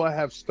 Why do I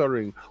have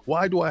stuttering?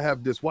 Why do I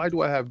have this? Why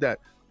do I have that?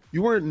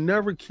 You weren't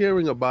never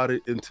caring about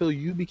it until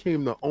you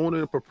became the owner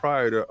and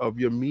proprietor of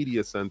your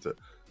media center.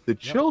 The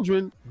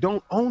children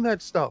don't own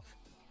that stuff.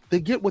 They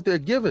get what they're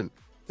given,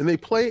 and they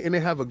play, and they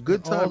have a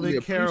good time. All they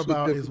care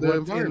about is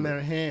what's in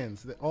their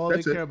hands. All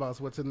they care about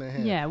is what's in their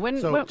hands. Yeah,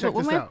 when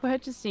we're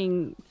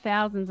purchasing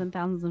thousands and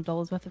thousands of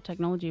dollars worth of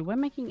technology, we're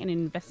making an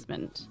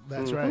investment.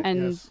 That's right.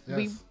 And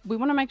we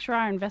want to make sure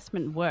our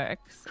investment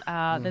works.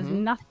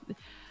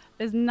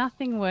 There's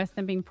nothing worse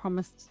than being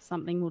promised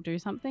something will do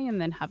something and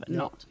then have it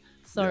not.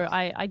 So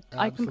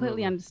I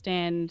completely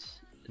understand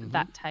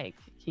that take,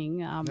 King.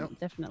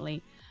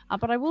 Definitely.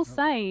 But I will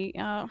say,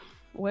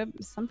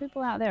 some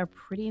people out there are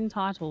pretty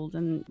entitled,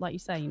 and like you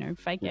say, you know,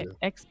 fake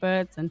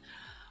experts and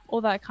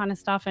all that kind of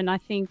stuff. And I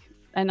think,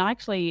 and I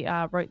actually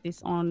wrote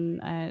this on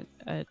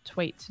a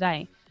tweet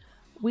today.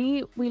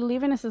 We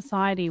live in a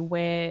society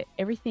where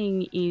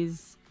everything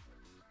is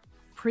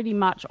pretty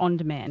much on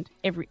demand,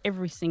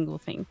 every single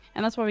thing,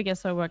 and that's why we get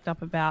so worked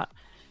up about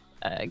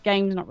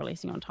games not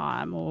releasing on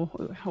time or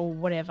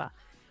whatever.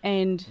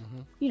 And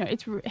you know,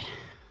 it's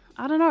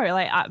I don't know,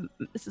 like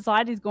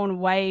society's gone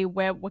away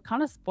where we're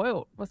kind of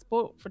spoiled. We're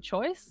spoiled for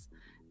choice,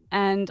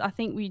 and I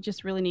think we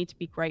just really need to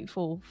be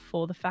grateful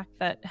for the fact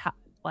that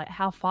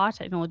how far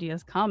technology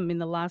has come in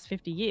the last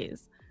 50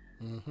 years.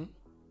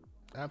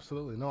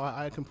 Absolutely. No,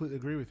 I completely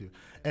agree with you.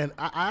 And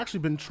I actually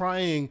been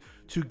trying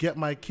to get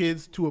my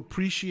kids to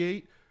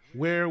appreciate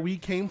where we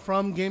came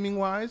from gaming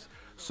wise.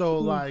 So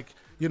like,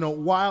 you know,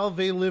 while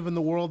they live in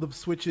the world of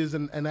Switches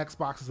and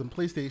Xboxes and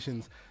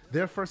PlayStations,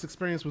 their first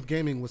experience with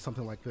gaming was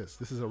something like this.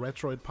 This is a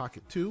Retroid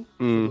Pocket 2,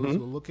 for those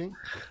who are looking.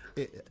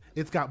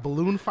 It's got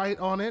Balloon Fight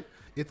on it.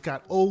 It's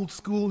got old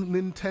school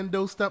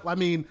Nintendo stuff. I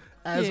mean,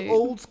 as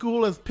old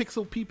school as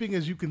pixel peeping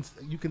as you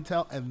can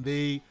tell, and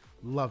they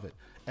love it.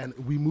 And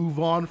we move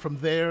on from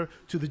there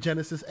to the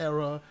Genesis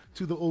era,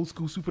 to the old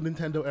school Super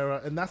Nintendo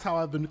era, and that's how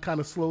I've been kind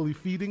of slowly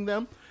feeding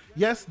them.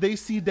 Yes, they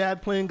see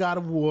Dad playing God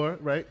of War,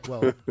 right?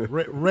 Well,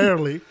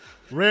 rarely,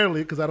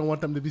 because I don't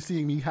want them to be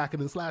seeing me hacking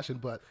and slashing,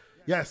 but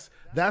yes,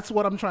 that's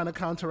what I'm trying to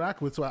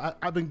counteract with. So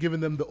I've been giving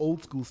them the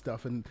old school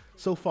stuff, and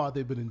so far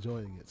they've been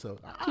enjoying it. So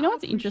you know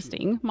what's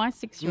interesting? My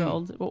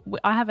 6-year-old,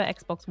 I have an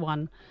Xbox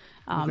One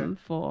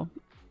for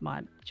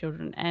my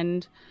children,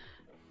 and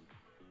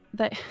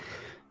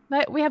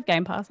we have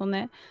Game Pass on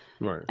there,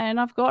 right? And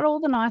I've got all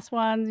the nice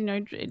ones, you know,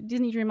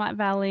 Disney Dreamlight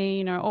Valley,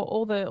 you know,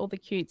 all the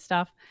cute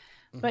stuff.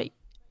 But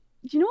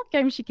do you know what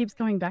game she keeps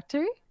going back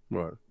to?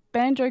 What?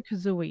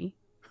 Banjo-Kazooie.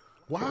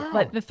 Wow!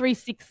 Like the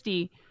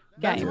 360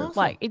 game. Awesome.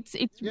 Like it's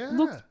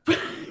looks.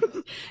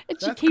 And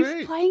she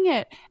keeps playing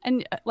it,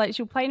 and like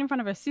she'll play it in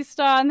front of her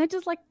sister, and they're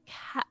just like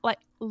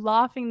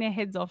laughing their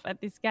heads off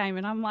at this game,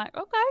 and I'm like,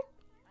 okay,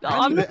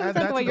 I'm not going to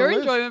take away your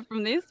enjoyment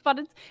from this, but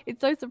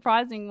it's so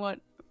surprising what,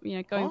 you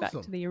know, going back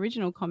to the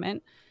original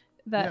comment,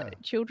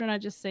 that children are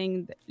just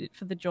seeing it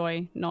for the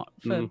joy, not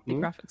for the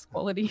graphics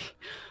quality.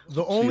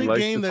 The only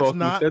game that's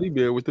not teddy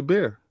bear with the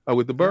bear,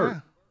 with the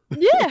bird.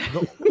 Yeah.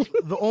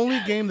 The only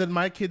game that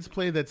my kids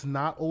play that's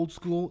not old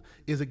school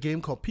is a game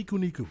called Piku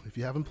Niku. If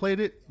you haven't played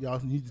it, y'all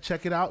need to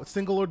check it out.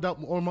 Single or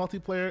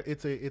multiplayer.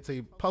 It's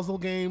a puzzle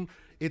game.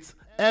 It's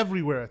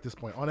everywhere at this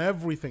point, on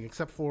everything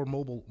except for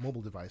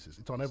mobile devices.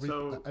 It's on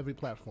every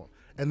platform,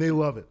 and they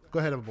love it. Go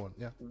ahead, everyone.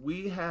 Yeah.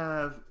 We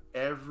have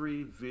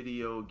every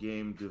video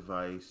game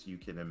device you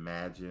can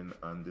imagine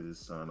under the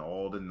sun.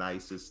 All the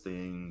nicest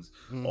things,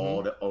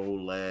 all the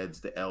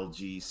OLEDs, the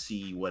LG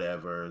C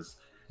whatevers.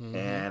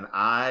 And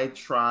I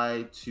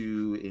try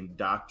to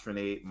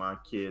indoctrinate my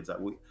kids.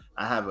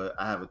 I have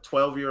a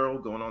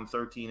 12-year-old going on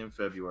 13 in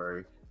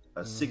February,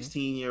 a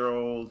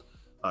 16-year-old,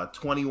 a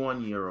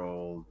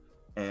 21-year-old,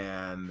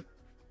 and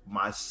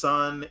my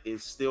son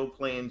is still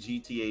playing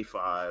GTA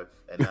 5,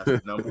 and that's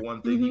the number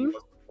one thing he wants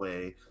to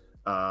play.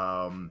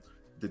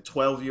 The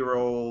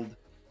 12-year-old,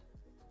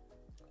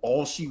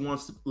 all she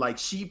wants to, like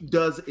she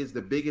does, is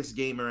the biggest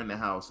gamer in the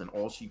house, and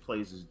all she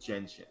plays is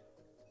Genshin.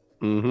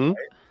 Right?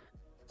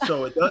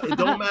 So it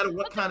don't matter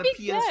what kind of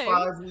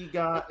PS5 we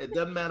got. It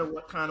doesn't matter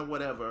what kind of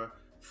whatever.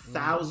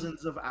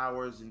 Thousands of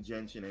hours in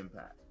Genshin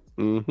Impact.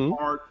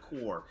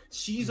 Hardcore.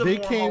 She's a more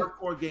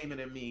hardcore gamer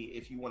than me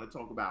if you want to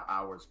talk about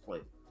hours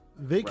played.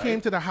 They came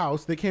to the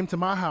house. They came to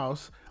my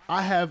house.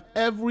 I have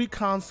every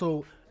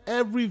console,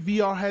 every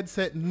VR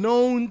headset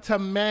known to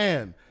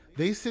man.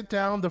 They sit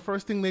down. The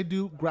first thing they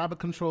do, grab a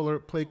controller,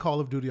 play Call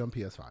of Duty on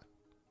PS5.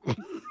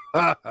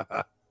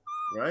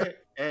 Right?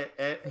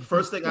 And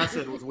first thing I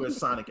said was, "Where's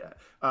Sonic at?"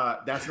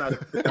 That's not.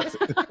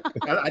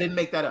 I didn't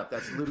make that up.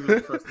 That's literally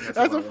the first thing.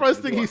 That's the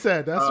first thing he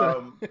said. That's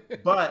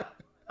right. But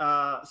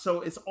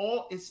so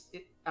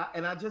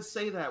and I just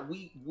say that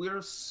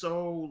we're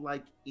so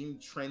like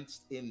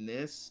entrenched in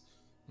this,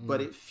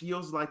 but it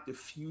feels like the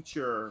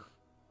future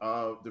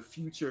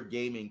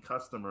gaming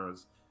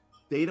customers,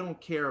 they don't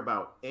care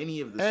about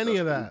any of this.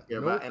 That.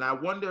 And I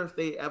wonder if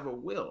they ever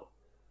will,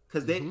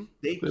 because they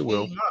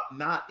came up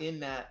not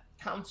in that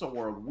console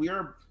world.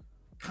 We're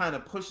kind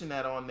of pushing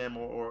that on them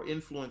or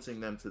influencing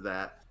them to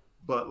that,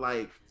 but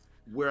like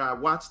where I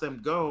watch them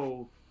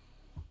go,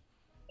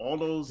 all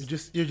those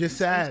you're just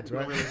sad,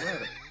 right? Really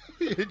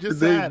It's just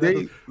sad.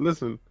 They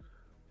listen.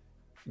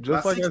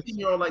 Just my like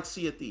 16-year-old like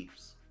Sea of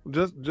Thieves.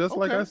 Just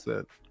like I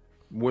said,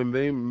 when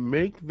they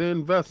make the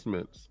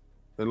investments,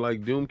 and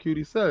like Doom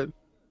Cutie said,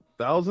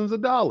 thousands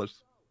of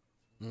dollars.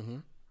 Mm-hmm.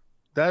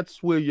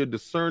 That's where your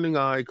discerning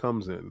eye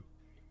comes in.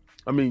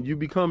 I mean, you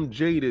become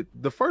jaded.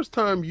 The first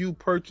time you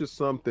purchase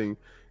something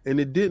and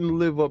it didn't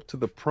live up to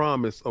the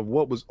promise of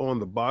what was on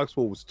the box,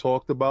 what was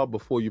talked about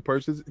before you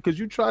purchase it, because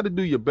you try to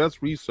do your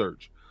best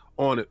research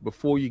on it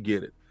before you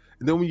get it.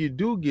 And then when you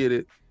do get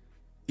it,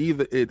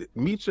 either it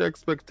meets your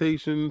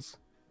expectations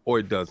or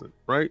it doesn't,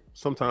 right?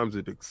 Sometimes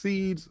it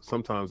exceeds,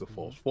 sometimes it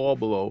falls far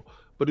below,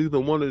 but either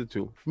one of the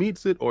two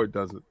meets it or it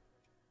doesn't.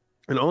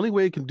 And the only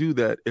way it can do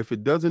that if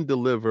it doesn't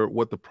deliver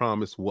what the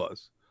promise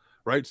was,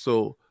 right?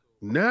 So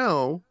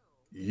now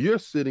you're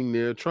sitting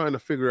there trying to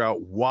figure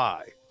out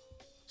why.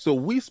 So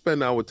we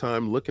spend our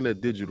time looking at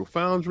Digital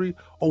Foundry.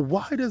 Oh,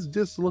 why does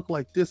this look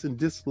like this and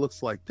this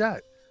looks like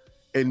that?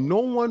 And no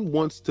one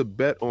wants to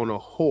bet on a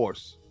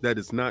horse that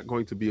is not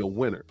going to be a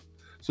winner.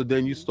 So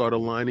then you start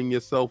aligning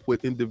yourself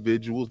with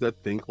individuals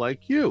that think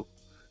like you.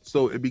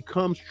 So it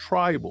becomes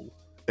tribal.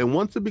 And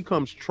once it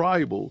becomes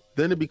tribal,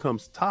 then it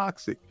becomes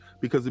toxic,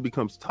 because it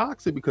becomes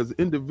toxic because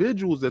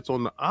individuals that's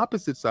on the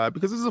opposite side,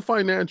 because it's a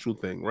financial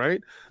thing,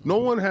 right? No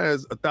one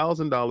has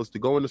 $1,000 to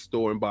go in the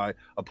store and buy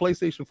a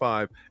PlayStation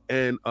 5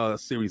 and a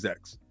Series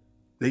X.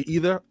 They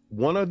either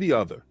one or the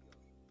other.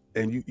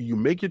 And you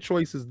make your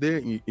choices there,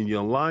 and you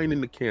align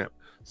in the camp.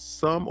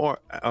 Some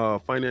are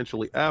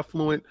financially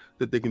affluent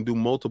that they can do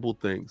multiple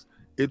things.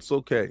 It's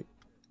okay.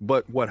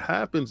 But what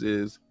happens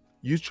is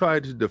you try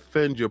to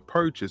defend your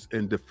purchase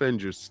and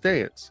defend your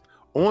stance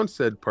on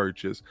said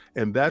purchase,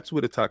 and that's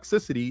where the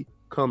toxicity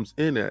comes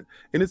in at.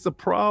 And it's a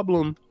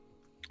problem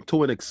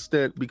to an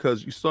extent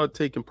because you start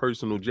taking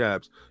personal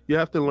jabs. You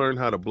have to learn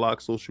how to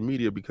block social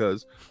media,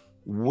 because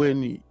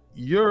when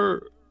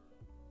you're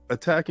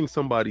attacking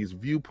somebody's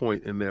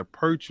viewpoint in their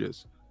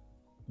purchase,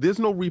 there's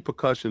no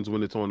repercussions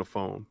when it's on the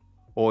phone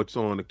or it's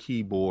on a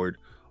keyboard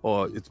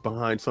or it's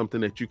behind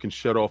something that you can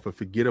shut off and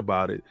forget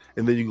about it.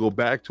 And then you go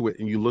back to it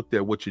and you looked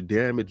at what your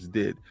damage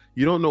did.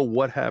 You don't know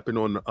what happened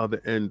on the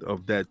other end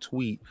of that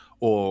tweet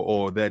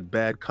or that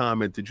bad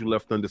comment that you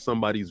left under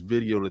somebody's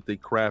video that they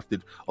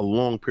crafted a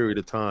long period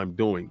of time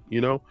doing,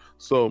 you know?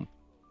 So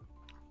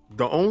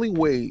the only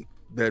way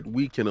that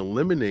we can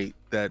eliminate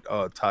that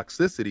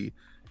toxicity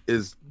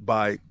is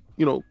by,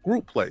 you know,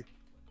 group play,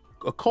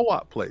 a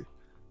co-op play,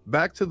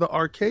 back to the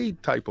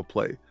arcade type of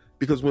play.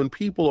 Because when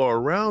people are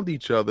around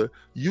each other,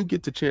 you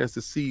get the chance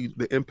to see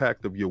the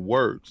impact of your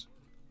words.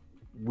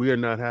 We are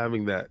not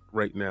having that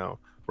right now.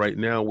 Right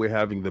now, we're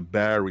having the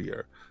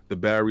barrier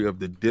of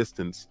the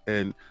distance.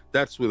 And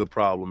that's where the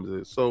problem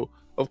is. So,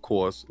 of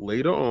course,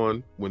 later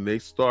on, when they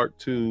start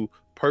to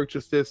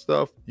purchase their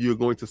stuff, you're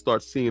going to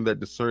start seeing that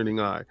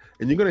discerning eye.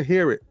 And you're going to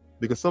hear it,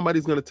 because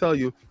somebody's going to tell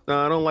you,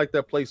 nah, I don't like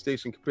that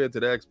PlayStation compared to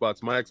the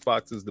Xbox. My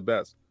Xbox is the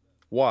best.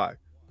 Why?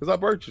 Because I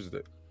purchased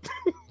it.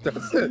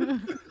 That's it.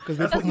 Because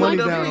they put money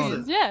down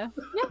on it. Yeah.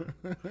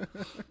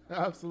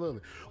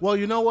 Absolutely. Well,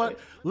 you know what?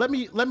 Let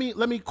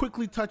me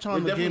quickly touch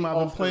on the game I've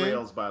been playing. The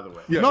rails, by the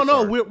way. Yeah,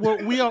 no,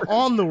 we are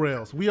on the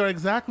rails. We are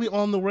exactly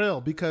on the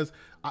rail, because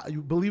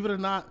you believe it or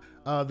not,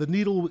 the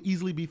needle will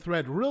easily be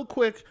thread. Real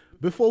quick,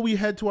 before we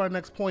head to our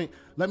next point,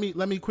 let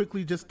me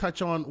quickly just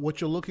touch on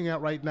what you're looking at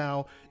right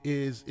now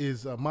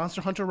is Monster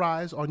Hunter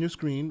Rise on your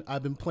screen.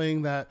 I've been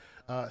playing that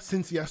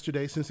since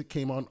yesterday, since it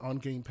came on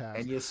Game Pass.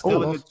 And you're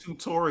still in the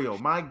tutorial.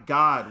 My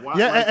God. Why,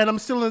 and I'm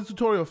still in the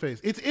tutorial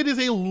phase. It is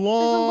a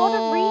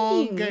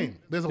long game.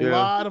 There's a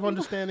lot of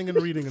understanding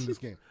and reading in this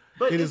game.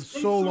 But it is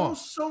so long.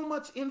 So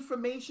much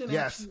information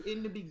at you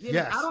in the beginning.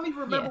 Yes. I don't even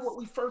remember what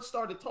we first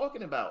started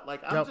talking about.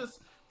 Like, I'm just...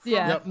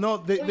 No,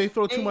 they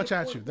throw too much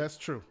at you. That's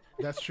true.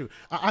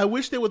 I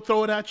wish they would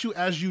throw it at you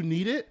as you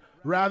need it,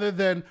 rather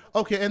than,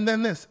 okay, and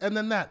then this, and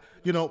then that,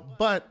 you know,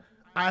 but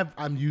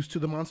I'm used to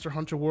the Monster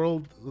Hunter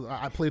world.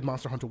 I played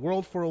Monster Hunter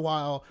World for a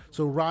while,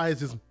 so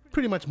Rise is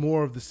pretty much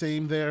more of the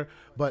same there,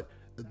 but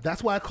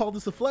that's why I call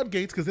this the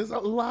Floodgates, because there's a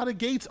lot of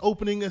gates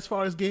opening as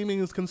far as gaming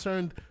is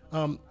concerned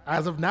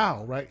as of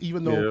now, right?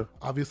 Even though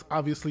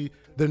obviously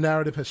the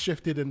narrative has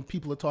shifted and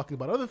people are talking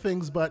about other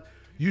things, but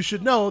you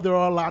should know there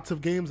are lots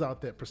of games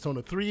out there.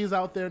 Persona 3 is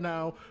out there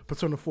now.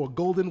 Persona 4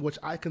 Golden, which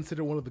I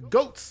consider one of the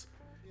GOATs,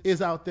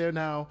 is out there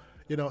now.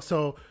 You know,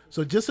 so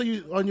just so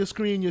you on your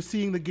screen you're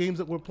seeing the games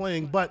that we're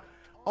playing, but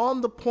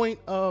on the point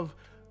of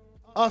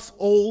us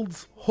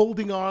olds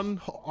holding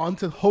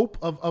onto hope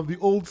of the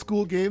old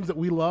school games that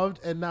we loved,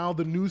 and now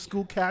the new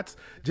school cats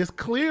just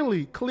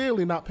clearly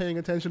not paying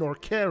attention or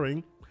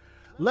caring.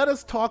 Let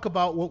us talk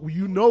about what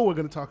we're going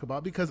to talk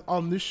about, because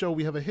on this show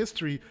we have a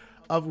history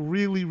of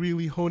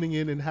really honing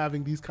in and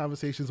having these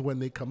conversations when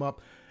they come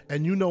up.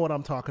 And you know what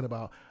I'm talking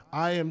about.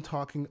 I am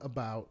talking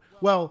about,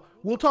 well,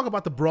 we'll talk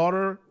about the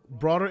broader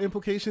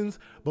implications,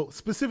 but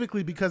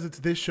specifically because it's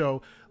this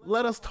show,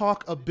 let us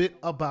talk a bit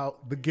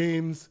about the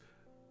games,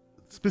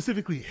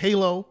 specifically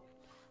Halo,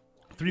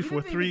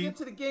 343. Get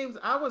to the games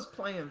I was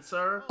playing,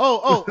 sir.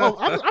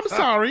 I'm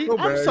sorry.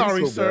 I'm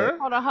sorry, sir.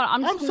 Hold on.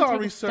 I'm just going to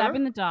take a stab sir.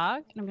 in the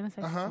dark, and I'm going to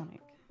say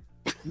Sonic.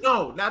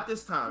 No, not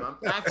this time. I'm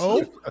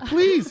actually.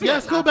 Please,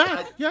 yes, go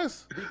back.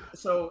 Yes.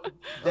 So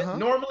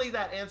normally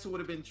that answer would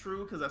have been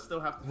true because I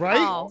still have to.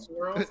 Right.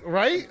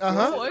 Right.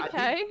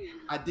 Okay.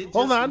 I did.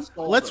 Hold on.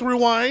 Let's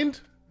rewind.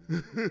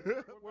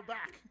 We're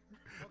back.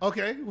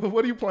 Okay.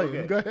 What are you playing?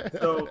 Okay. Go ahead.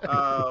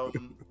 So,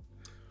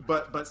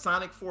 but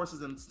Sonic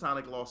Forces and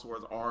Sonic Lost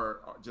Worlds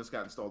are just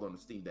got installed on the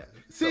Steam Deck.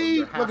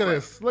 See, look at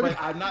this. But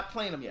I'm not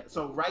playing them yet.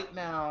 So right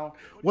now,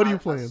 what are you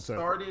playing, sir? I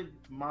started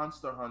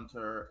Monster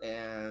Hunter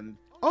and.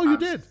 Oh, you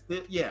did?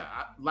 Yeah,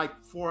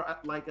 for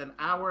an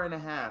hour and a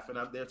half, and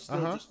they're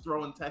still just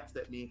throwing text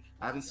at me.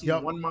 I haven't seen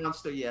one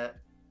monster yet.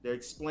 They're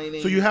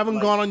explaining. So you haven't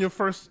gone on your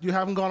first. You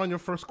haven't gone on your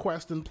first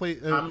quest and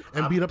played and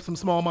beat up some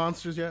small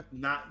monsters yet.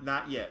 Not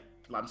yet.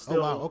 I'm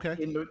still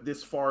in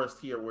this forest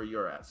here where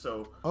you're at.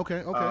 So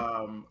okay.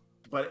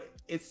 But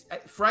it's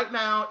right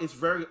now. It's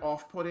very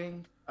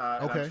off-putting.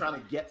 And I'm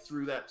trying to get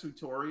through that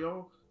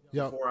tutorial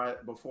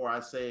before I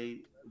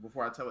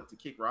tell it to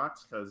kick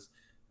rocks because.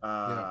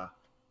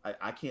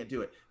 I can't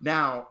do it.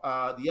 Now,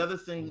 the other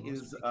thing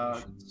is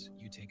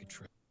you take a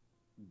trip.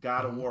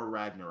 God of War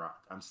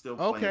Ragnarok. I'm still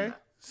playing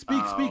that.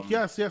 Speak.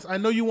 Yes. I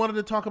know you wanted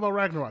to talk about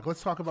Ragnarok.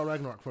 Let's talk about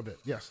Ragnarok for a bit.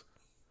 Yes.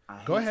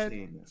 Go ahead.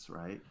 Saying this,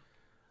 right?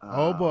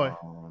 Oh boy.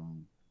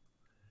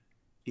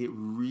 It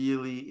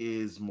really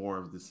is more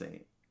of the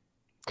same.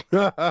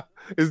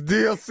 It's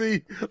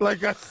DLC,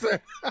 like I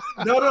said.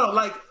 No,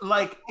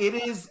 like it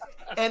is,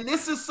 and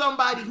this is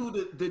somebody who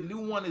the new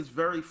one is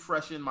very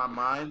fresh in my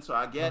mind. So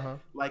I get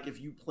like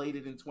if you played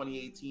it in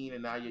 2018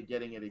 and now you're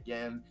getting it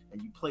again,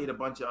 and you played a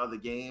bunch of other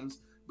games.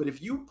 But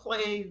if you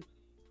played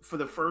for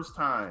the first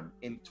time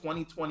in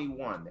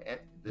 2021,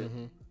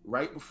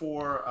 right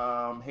before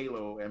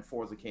Halo and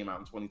Forza came out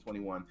in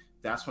 2021,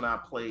 that's when I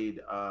played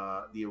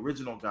the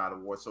original God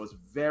of War. So it's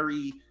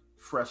very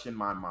fresh in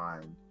my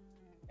mind.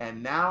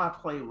 And now I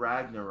play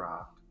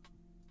Ragnarok.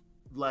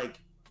 Like,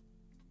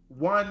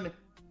 one,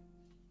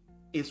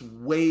 it's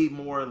way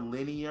more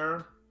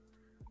linear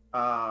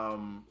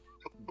than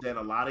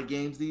a lot of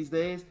games these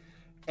days.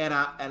 And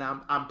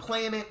I'm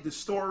playing it. The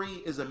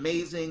story is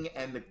amazing,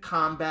 and the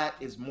combat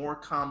is more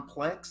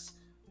complex,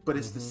 but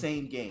it's the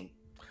same game.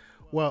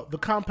 Well, the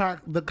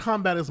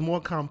combat is more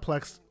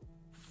complex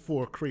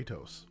for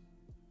Kratos.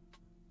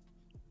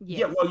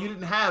 Yes. Yeah, well, you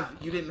didn't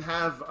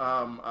have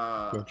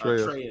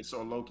Atreus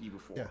or Loki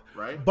before,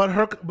 right?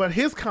 But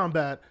his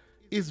combat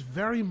is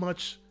very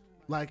much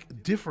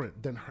like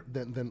different than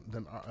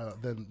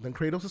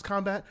Kratos'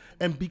 combat,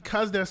 and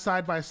because they're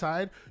side by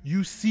side,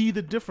 you see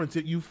the difference.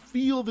 You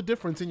feel the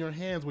difference in your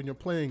hands when you're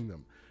playing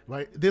them,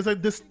 right? There's a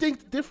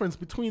distinct difference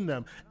between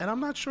them, and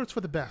I'm not sure it's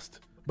for the best.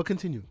 But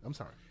continue. I'm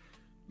sorry.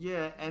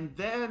 Yeah, and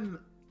then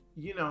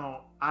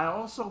I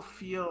also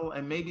feel,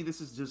 and maybe this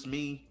is just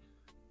me.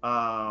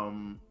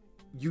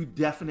 You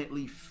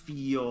definitely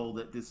feel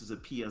that this is a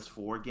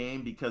PS4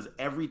 game because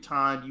every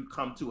time you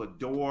come to a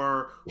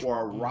door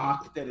or a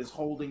rock that is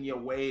holding your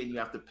way and you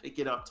have to pick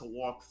it up to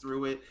walk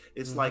through it,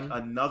 it's like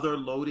another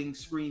loading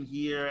screen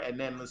here, and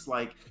then it's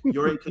like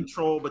you're in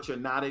control but you're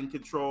not in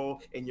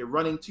control and you're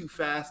running too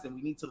fast and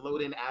we need to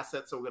load in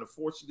assets, so we're going to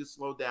force you to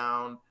slow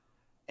down.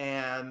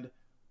 And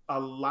a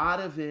lot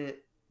of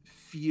it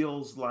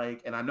feels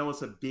like, and I know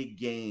it's a big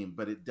game,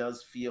 but it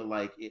does feel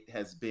like it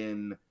has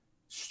been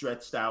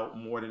stretched out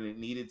more than it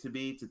needed to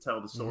be to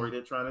tell the story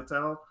they're trying to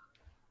tell.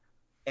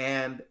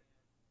 And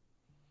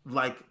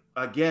like,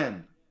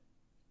 again,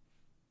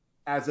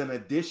 as an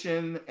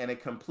addition and a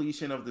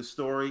completion of the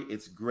story,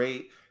 it's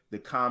great. The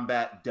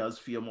combat does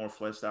feel more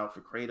fleshed out for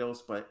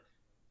Kratos, but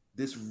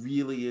this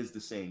really is the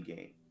same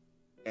game.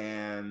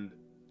 And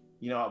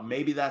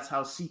maybe that's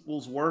how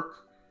sequels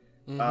work,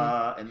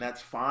 and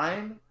that's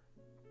fine,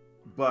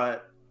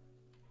 but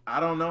I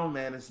don't know,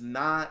 man. It's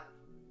not.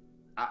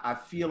 I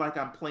feel like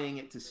I'm playing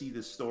it to see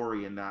the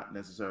story and not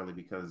necessarily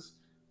because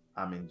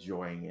I'm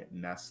enjoying it.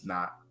 And that's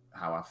not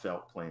how I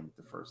felt playing it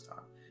the first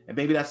time. And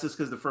maybe that's just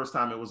because the first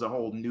time it was a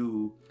whole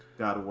new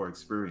God of War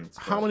experience.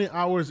 How many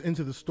hours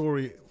into the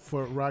story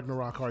for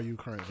Ragnarok are you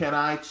currently? Can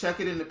I check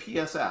it in the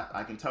PS app?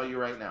 I can tell you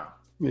right now.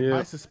 Yeah.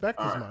 I suspect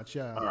as much.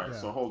 Yeah. All right. Yeah.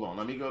 So hold on.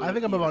 Let me go to I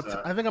think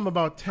I'm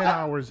about 10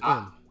 hours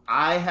in.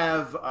 I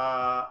have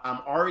I'm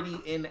already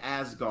in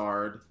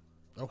Asgard.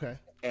 Okay.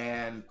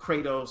 And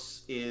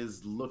Kratos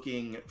is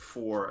looking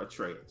for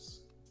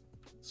Atreus.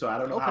 So I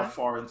don't know how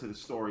far into the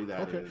story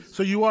that is.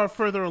 So you are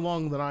further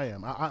along than I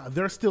am.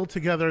 They're still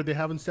together. They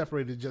haven't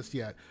separated just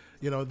yet.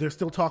 They're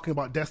still talking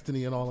about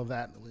destiny and all of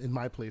that in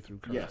my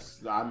playthrough currently.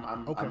 Yes,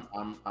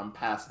 I'm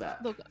past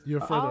that. Look, you're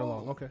further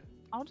along. Okay.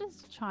 I'll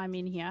just chime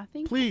in here. I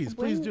think please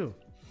do.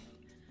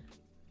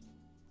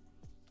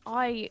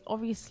 I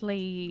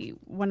obviously,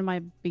 one of my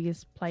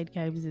biggest played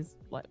games is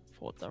like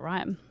Forza,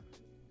 right?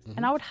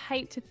 And I would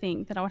hate to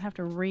think that I would have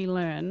to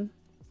relearn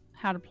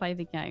how to play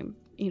the game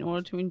in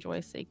order to enjoy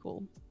a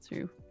sequel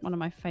to one of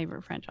my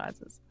favorite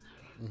franchises.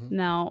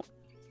 Now,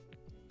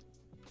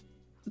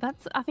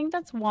 I think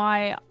that's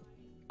why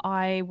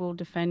I will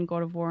defend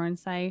God of War and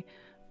say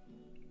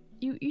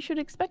you should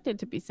expect it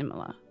to be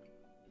similar,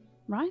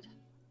 right?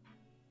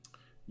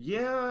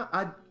 Yeah,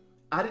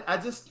 I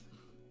just.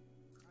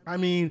 I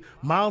mean,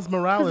 Miles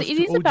Morales it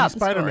to is OG about the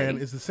Spider-Man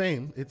story. is the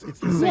same. It's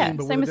the same,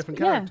 but with a different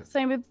character.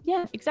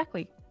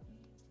 Exactly.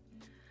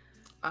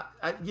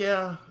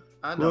 Yeah,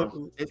 I know.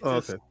 Well, It's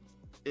okay. just,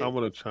 I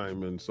want to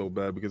chime in so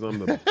bad because I'm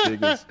the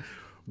biggest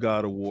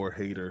God of War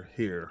hater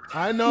here.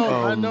 I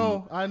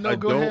know.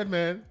 Go ahead,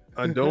 man.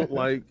 I don't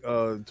like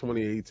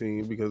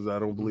 2018 because I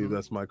don't believe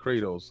that's my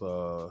Kratos.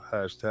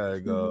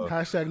 Hashtag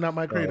Hashtag not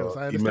my Kratos.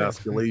 I understand.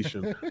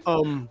 Emasculation.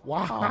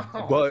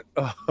 Wow. But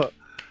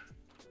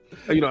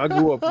I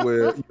grew up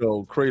where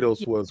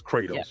Kratos was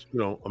Kratos.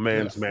 Yeah. A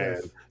man's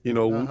man. Yes.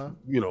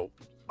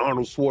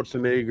 Arnold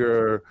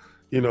Schwarzenegger.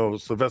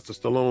 Sylvester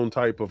Stallone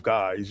type of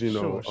guys.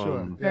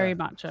 Sure. Very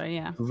macho.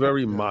 Yeah.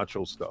 Very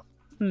macho stuff.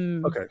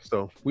 Okay,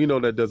 so we know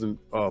that doesn't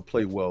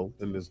play well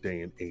in this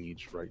day and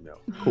age right now.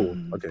 Cool.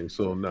 Okay,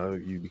 so now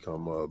you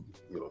become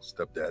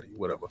stepdaddy,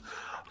 whatever.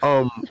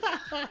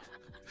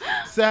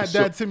 Sad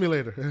Dad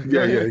Simulator.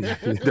 Yeah.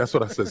 That's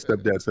what I said,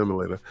 stepdad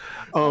simulator.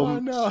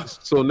 No.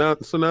 So now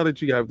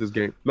that you have this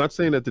game, not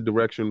saying that the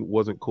direction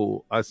wasn't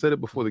cool. I said it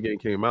before the game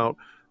came out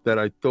that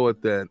I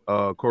thought that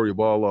Cory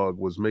Barlog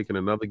was making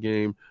another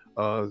game.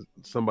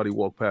 Somebody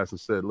walked past and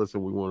said,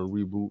 listen, we want to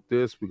reboot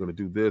this, we're going to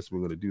do this, we're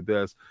going to do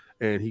this,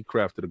 and he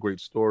crafted a great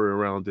story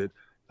around it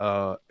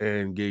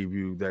and gave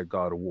you that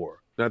God of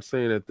War. Not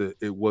saying that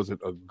it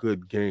wasn't a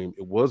good game.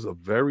 It was a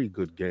very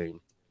good game.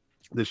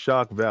 The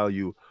shock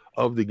value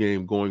of the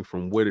game going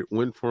from what it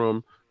went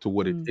from to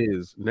what it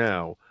is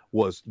now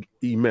was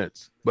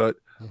immense. But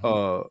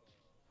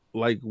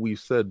like we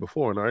said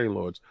before in Iron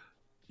Lords,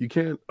 you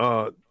can't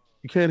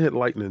hit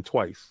lightning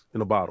twice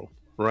in a bottle,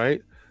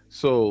 right?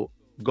 So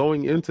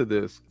going into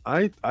this,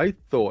 I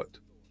thought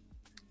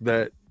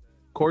that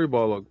Cory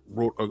Barlog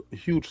wrote a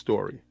huge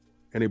story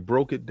and it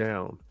broke it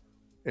down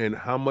and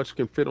how much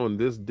can fit on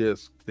this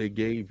disc they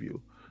gave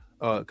you.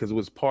 Because it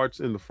was parts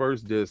in the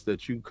first disc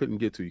that you couldn't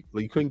get to.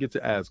 Like, you couldn't get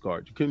to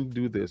Asgard. You couldn't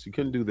do this. You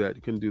couldn't do that.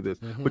 You couldn't do this.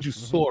 But you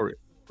saw it,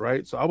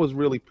 right? So I was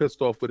really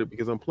pissed off with it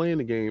because I'm playing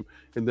the game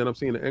and then I'm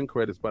seeing the end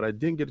credits, but I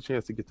didn't get a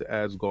chance to get to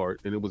Asgard.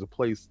 And it was a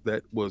place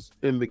that was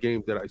in the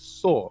game that I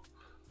saw.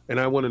 And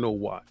I want to know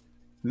why.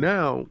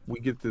 Now we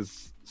get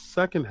this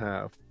second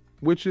half,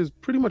 which is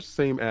pretty much the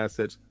same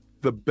assets.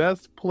 The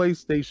best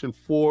PlayStation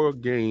 4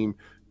 game,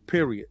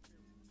 period.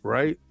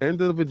 Right?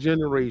 End of a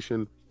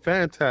generation,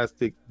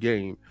 fantastic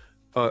game.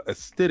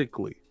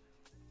 Aesthetically,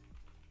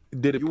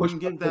 did it? You wouldn't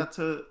give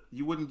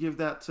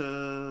that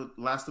to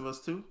Last of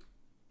Us 2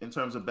 in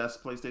terms of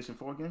best PlayStation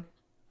 4 game.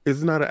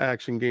 It's not an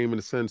action game in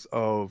the sense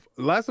of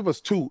Last of Us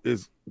 2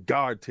 is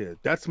God tier.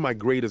 That's my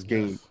greatest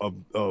game of.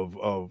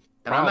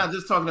 And I'm not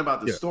just talking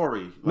about the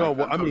story. Like,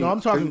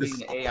 I'm talking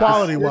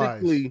quality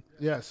wise.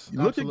 Yes.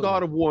 Look at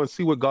God of War and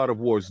see what God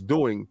of War is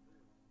doing.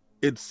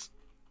 It's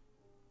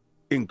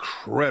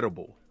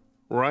incredible,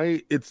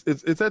 right? It's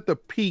at the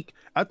peak.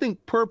 I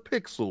think per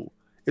pixel,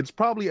 it's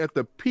probably at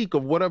the peak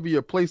of whatever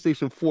your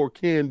PlayStation 4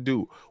 can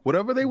do.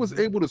 Whatever they was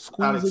able to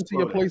squeeze into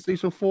your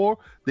PlayStation 4,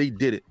 they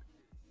did it,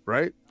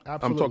 right?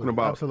 Absolutely. I'm talking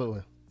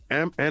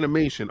about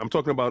animation. I'm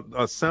talking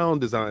about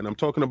sound design. I'm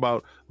talking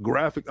about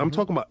graphic. I'm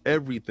talking about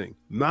everything.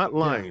 Not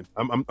lying.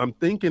 Yeah. I'm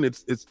thinking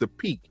it's the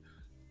peak.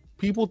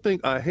 People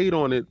think I hate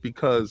on it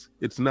because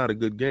it's not a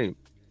good game.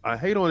 I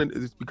hate on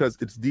it because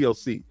it's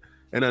DLC.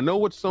 And I know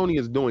what Sony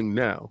is doing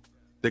now.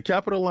 They're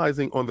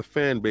capitalizing on the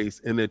fan base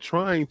and they're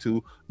trying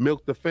to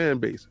milk the fan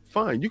base.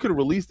 Fine, you could have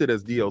released it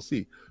as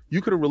DLC.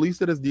 You could have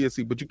released it as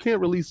DLC, but you can't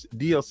release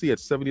DLC at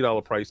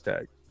 $70 price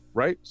tag,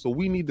 right? So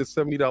we need the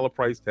 $70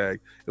 price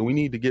tag and we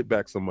need to get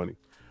back some money.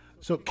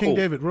 So King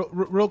David,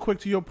 real quick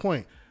to your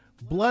point,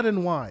 Blood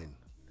and Wine,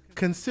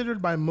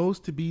 considered by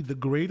most to be the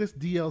greatest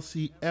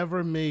DLC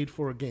ever made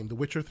for a game, The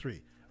Witcher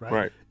 3,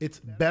 right? It's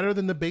better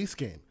than the base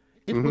game.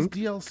 It was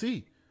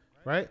DLC.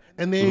 Right?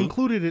 And they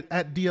included it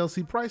at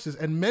DLC prices.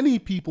 And many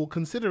people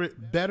consider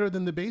it better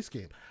than the base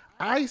game.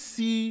 I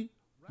see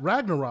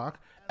Ragnarok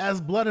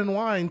as Blood and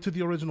Wine to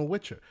the original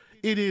Witcher.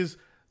 It is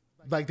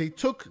like they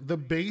took the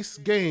base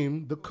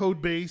game, the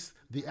code base,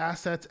 the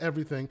assets,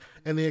 everything,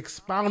 and they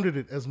expounded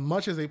it as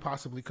much as they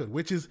possibly could,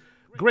 which is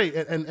great.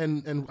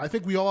 And I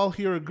think we all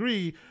here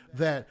agree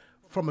that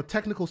from a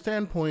technical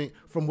standpoint,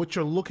 from what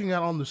you're looking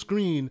at on the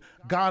screen,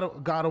 God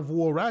of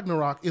War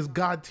Ragnarok is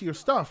God tier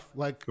stuff.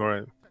 Like,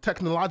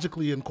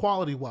 technologically and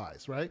quality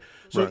wise, right?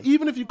 So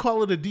even if you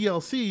call it a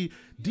DLC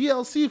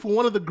for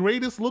one of the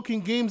greatest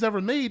looking games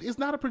ever made is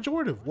not a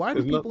pejorative. Why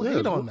do people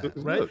hate on that,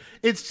 right?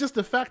 It's just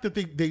the fact that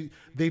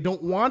they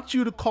don't want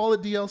you to call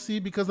it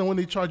DLC because then when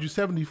they charge you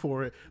 $70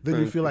 for it, then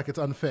you feel like it's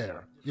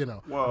unfair,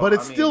 Well, but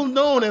it's still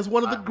known as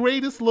one of the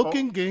greatest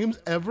looking games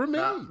ever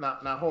made.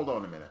 Now hold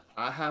on a minute.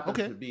 I happen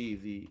to be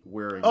the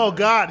wearing. Oh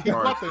God, he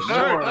brought the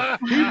shirt.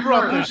 He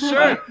brought the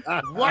shirt.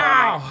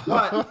 Wow.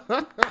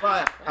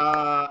 But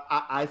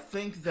I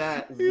think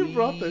that he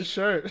brought the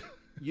shirt.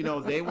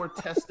 They were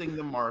testing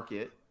the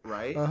market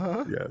right?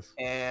 Yes.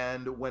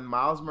 And when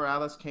Miles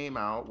Morales came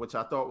out, which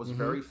I thought was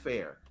very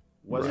fair,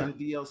 wasn't a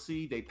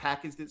DLC. They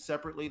packaged it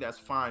separately. That's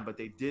fine, but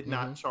they did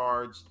not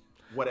charge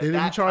what at They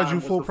didn't that charge time you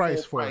was full the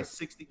price for it.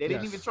 60. They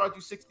didn't even charge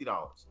you $60.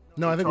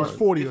 No, they I think it was charged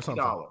 40 $50, or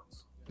something.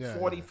 Yeah,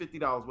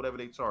 $50, whatever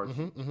they charged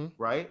you,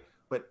 right?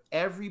 But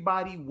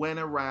everybody went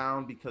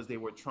around because they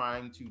were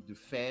trying to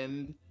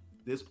defend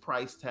this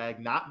price tag,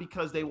 not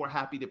because they were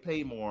happy to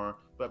pay more,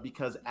 but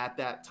because at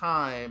that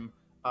time,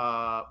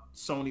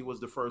 Sony was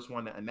the first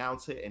one to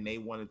announce it, and they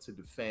wanted to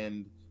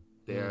defend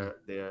their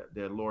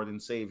Lord and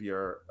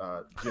Savior,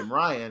 Jim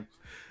Ryan.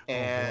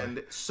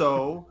 And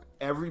so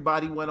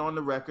everybody went on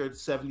the record,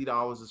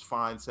 $70 is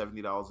fine,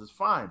 $70 is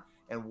fine.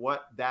 And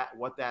what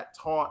that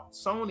taught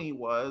Sony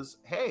was,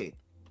 hey,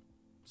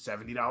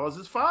 $70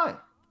 is fine.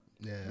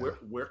 Yeah.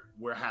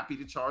 We're happy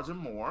to charge them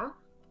more.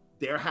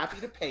 They're happy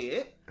to pay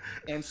it.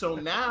 And so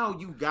now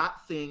you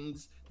got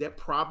things that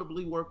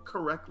probably were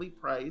correctly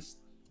priced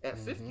at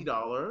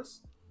 $50.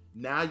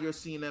 Now you're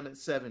seeing them at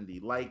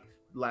 70, like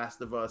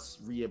Last of Us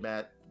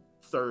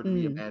third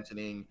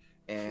reimagining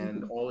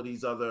and all of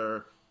these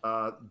other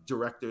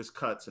director's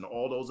cuts and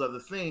all those other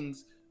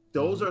things.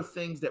 Those are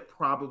things that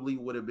probably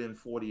would have been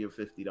 $40 or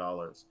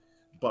 $50.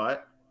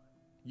 But,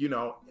 you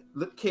know,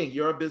 look, King,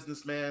 you're a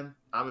businessman.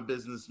 I'm a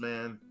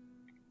businessman.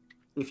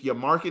 If your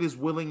market is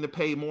willing to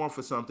pay more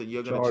for something,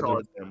 you're going to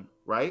charge them,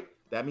 right?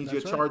 That means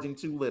you're charging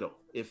too little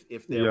if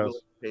they're willing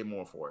to pay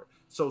more for it.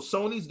 So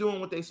Sony's doing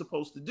what they're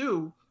supposed to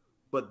do,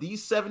 but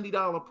these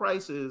 $70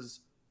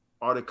 prices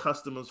are the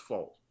customer's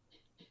fault.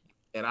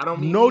 And I don't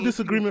mean no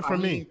disagreement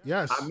from me.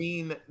 Yes, I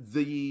mean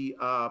the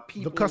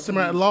people, the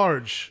customer at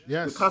large.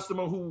 Yes, the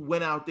customer who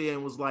went out there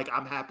and was like,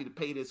 "I'm happy to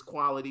pay this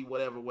quality,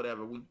 whatever.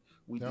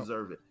 We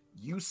deserve it."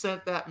 You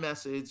sent that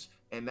message,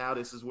 and now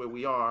this is where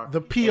we are.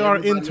 The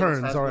PR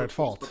interns are at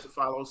fault. But to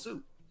follow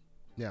suit.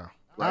 Yeah,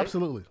 right?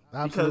 Absolutely.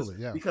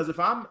 Because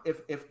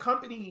if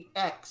company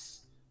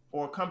X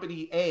or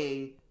company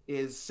A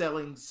is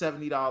selling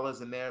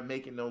 $70 and they're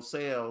making those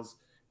sales,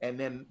 and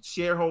then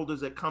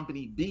shareholders at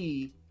company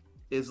B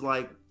is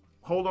like,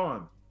 hold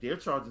on, they're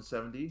charging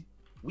 70.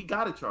 We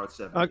got to charge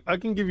 70. I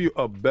can give you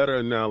a better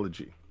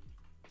analogy.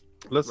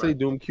 Let's say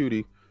Doom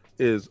Cutie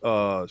is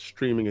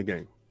streaming a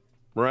game,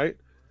 right?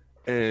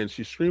 And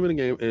she's streaming a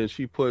game and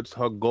she puts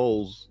her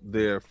goals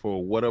there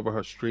for whatever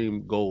her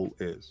stream goal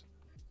is.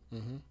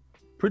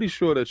 Pretty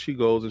sure that she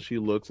goes and she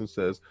looks and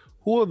says,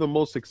 who are the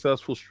most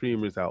successful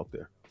streamers out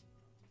there?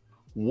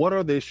 What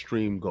are their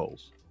stream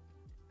goals?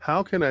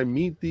 How can I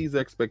meet these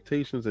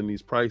expectations and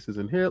these prices?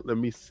 And here, let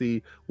me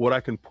see what I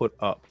can put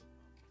up.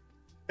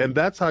 And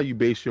that's how you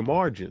base your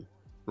margin,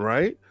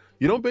 right?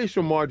 You don't base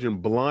your margin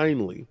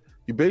blindly.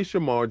 You base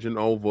your margin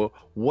over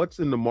what's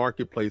in the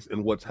marketplace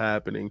and what's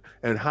happening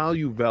and how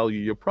you value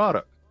your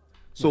product.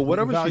 So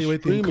whatever she's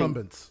streaming, the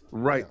incumbents.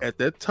 Right, at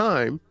that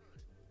time,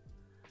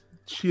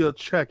 she'll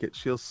check it,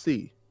 she'll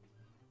see.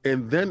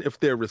 And then if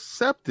they're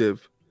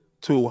receptive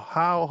to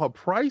how her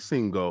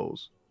pricing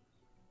goes,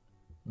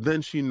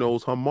 then she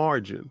knows her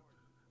margin.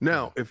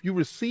 Now, if you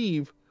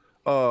receive,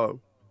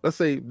 let's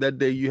say that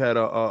day you had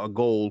a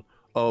goal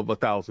of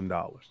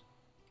 $1,000.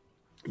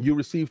 You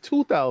receive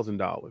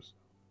 $2,000.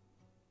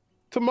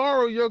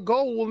 Tomorrow, your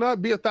goal will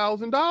not be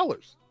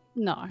 $1,000.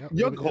 No.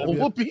 Your goal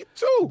will be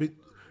two.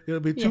 It'll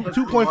be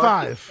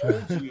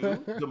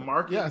 2.5. The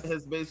market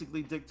has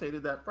basically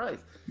dictated that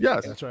price.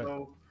 Yes. That's right.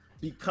 So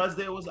because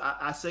there was,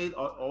 I say it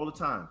all the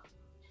time,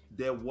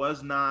 there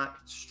was not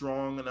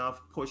strong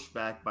enough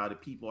pushback by the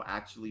people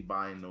actually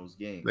buying those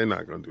games. They're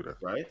not going to do that.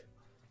 Right?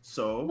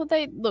 So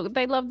well,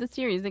 they love the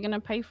series. They're going to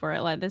pay for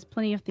it. Like, there's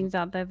plenty of things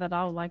out there that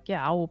I'll like,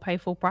 yeah, I will pay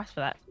full price for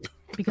that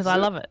because I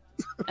love it.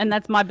 And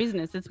that's my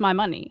business. It's my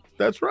money.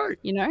 That's right.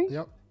 You know?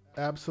 Yep.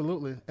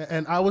 Absolutely.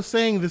 And I was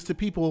saying this to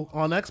people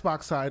on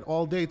Xbox side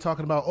all day,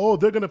 talking about, oh,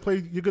 they're going to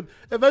play, you could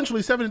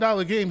eventually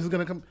 $70 games is going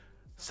to come.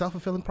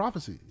 Self-fulfilling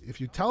prophecy. If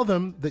you tell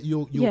them that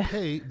you'll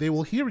pay, they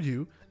will hear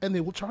you and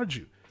they will charge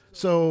you.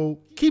 So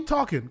keep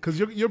talking, because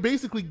you're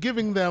basically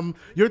giving them,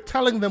 you're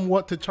telling them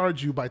what to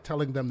charge you by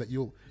telling them that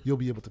you'll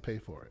be able to pay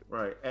for it.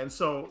 Right. And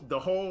so the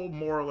whole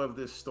moral of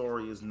this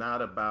story is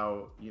not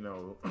about, you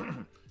know,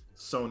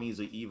 Sony's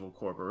an evil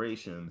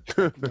corporation.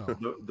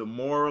 No. The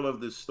moral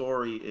of this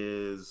story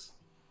is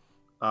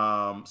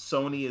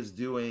Sony is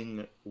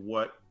doing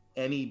what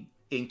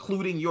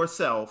including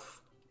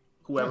yourself,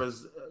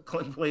 whoever's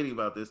complaining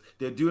about this,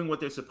 they're doing what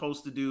they're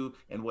supposed to do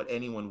and what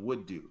anyone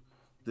would do.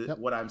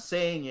 What I'm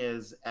saying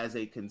is, as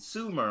a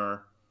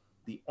consumer,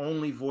 the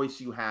only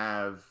voice you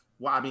have,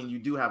 well, I mean, you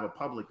do have a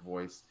public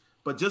voice,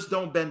 but just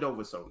don't bend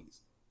over so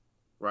easy,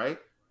 right?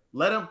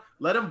 Let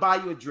them buy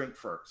you a drink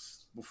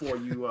first before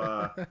you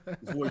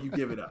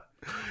give it up.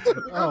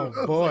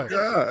 Oh boy,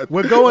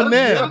 we're going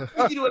there.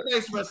 Take you to a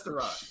nice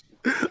restaurant.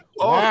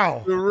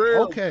 Wow.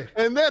 Real. Okay.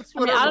 And that's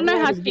what I don't know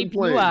how cheap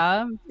you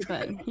are,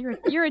 but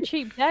you're a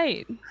cheap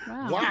date.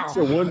 Wow.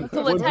 So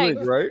one drink,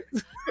 right?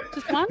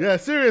 Just one? Yeah,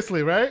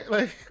 seriously, right?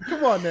 Like,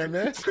 come on,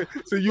 man.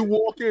 So you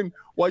walk in,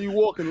 while you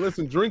walking,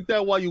 listen, drink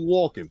that while you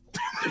walking.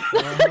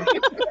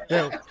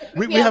 Yeah,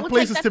 we have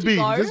places to be.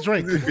 Just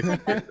drink.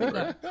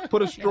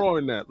 Put a straw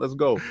in that. Let's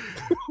go.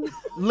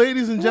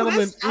 Ladies and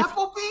gentlemen,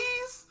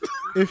 Applebee's.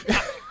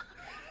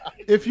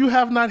 If you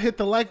have not hit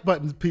the like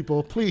button,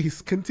 people,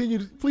 please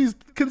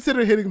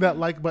consider hitting that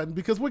like button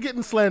because we're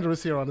getting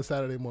slanderous here on a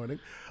Saturday morning.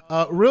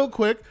 Real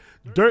quick,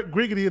 Dirk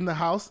Griggity in the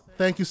house.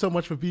 Thank you so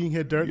much for being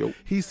here, Dirk. Yo.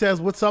 He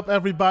says, "What's up,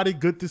 everybody?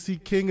 Good to see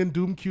King and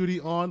Doom Cutie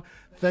on.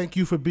 Thank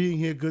you for being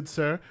here, good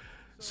sir."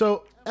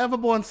 So,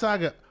 Everborn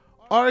Saga,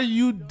 are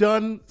you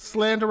done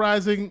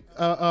slanderizing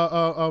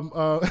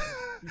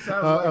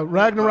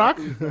Ragnarok?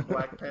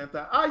 Black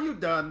Panther. Are you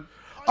done?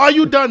 Are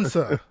you done,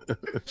 sir?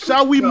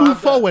 Shall we move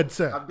forward,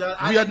 sir? I'm done.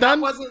 We are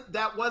done.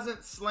 That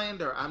wasn't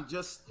slander. I'm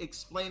just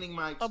explaining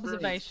my experience.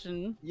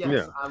 Observation. Yes,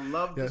 Yeah. I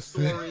love the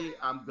story.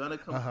 I'm gonna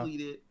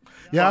complete it.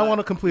 Yeah, I want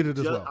to complete it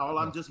as well. All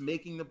I'm just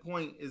making the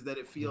point is that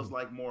it feels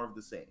like more of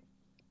the same.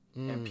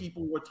 And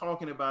people were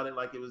talking about it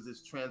like it was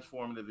this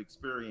transformative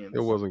experience.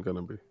 It wasn't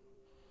gonna be.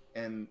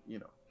 And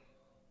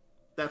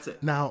that's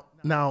it. Now,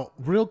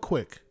 real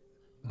quick,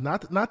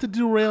 not to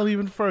derail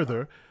even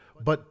further,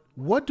 but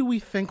what do we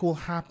think will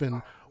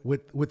happen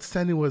with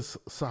Senua's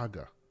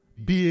saga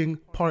being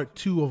part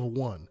 2 of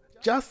 1,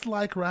 just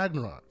like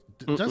Ragnarok,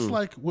 just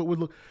like what would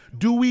look?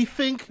 Do we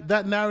think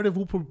that narrative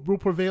will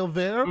prevail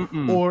there,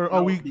 or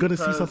are we going to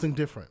see something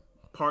different?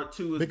 Part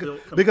 2 is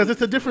built because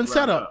it's a different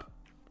setup.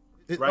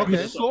 Right? Okay.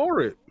 We saw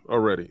it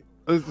already.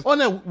 Oh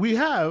no, we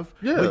have.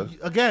 Yeah.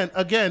 But again,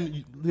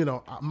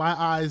 my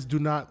eyes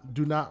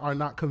are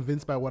not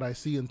convinced by what I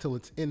see until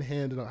it's in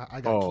hand and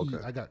I got keys,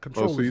 I got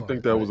controls. Oh, so you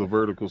think that was a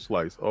vertical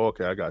slice? Oh,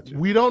 okay, I got you.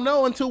 We don't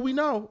know until we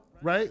know,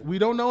 right? We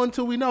don't know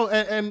until we know,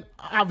 and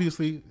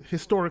obviously,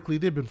 historically,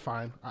 they've been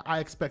fine. I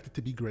expect it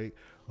to be great,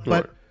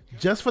 but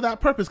just for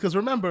that purpose, because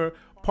remember,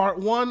 part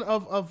 1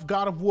 of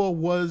God of War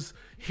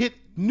hit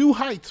new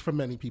heights for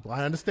many people.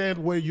 I understand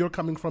where you're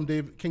coming from,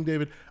 King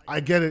David.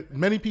 I get it.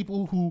 Many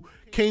people who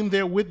came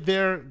there with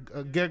their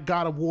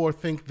God of War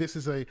think this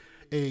is a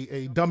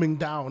dumbing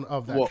down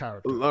of that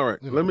character. All right,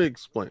 let me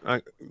explain.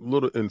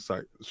 Little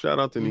insight. Shout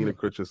out to Nina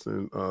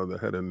Christensen, the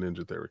head of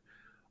Ninja Theory.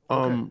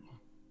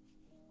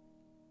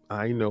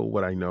 I know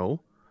what I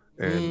know,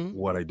 and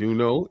what I do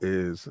know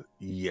is,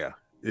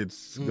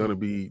 it's gonna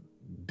be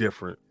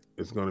different.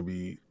 It's gonna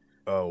be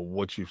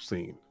what you've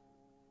seen,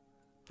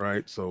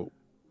 right? So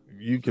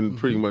you can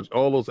pretty much,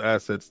 all those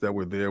assets that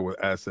were there were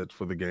assets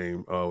for the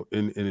game,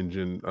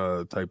 in-engine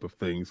type of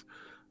things.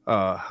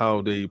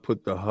 How they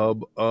put the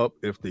hub up,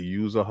 if they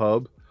use a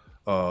hub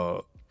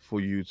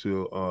for you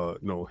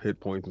to hit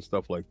points and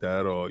stuff like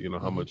that, or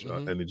how much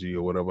energy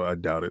or whatever. I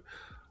doubt it.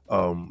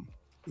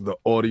 The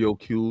audio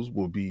cues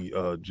will be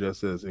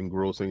just as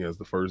engrossing as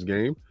the first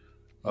game.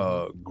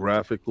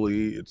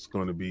 Graphically, it's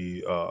going to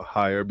be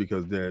higher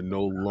because they're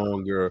no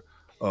longer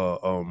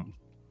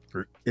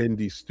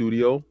indie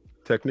studio.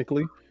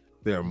 Technically,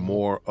 they're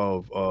more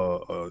of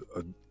a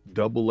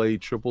AA,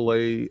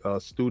 AAA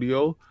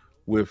studio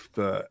with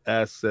the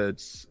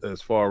assets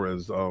as far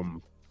as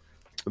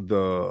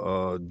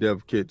the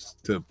dev kits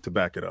to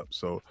back it up.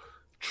 So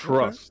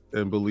trust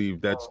and believe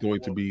that's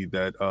going to be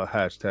that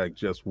hashtag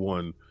just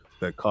one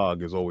that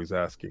COG is always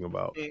asking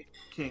about.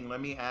 King,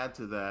 let me add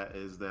to that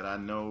is that I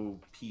know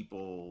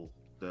people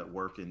that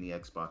work in the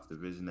Xbox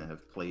division that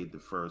have played the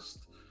first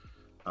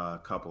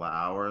couple of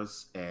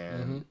hours,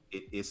 and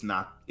there's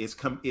no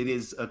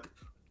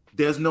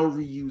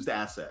reused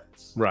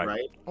assets, right?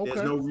 Okay.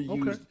 There's no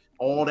reused.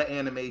 All the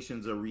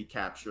animations are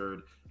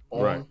recaptured.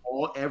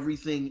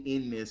 Everything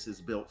in this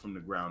is built from the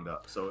ground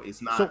up, so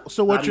it's not.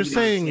 So what you're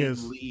saying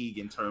is league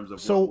in terms of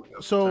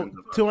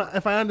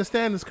if I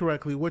understand this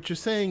correctly, what you're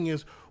saying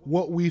is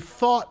what we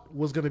thought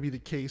was going to be the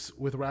case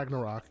with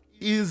Ragnarok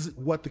is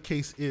what the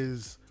case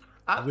is.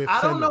 I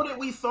don't know that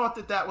we thought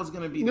that was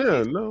going to be the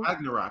case with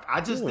Ragnarok.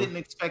 I just didn't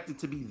expect it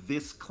to be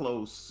this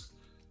close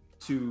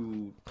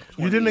to.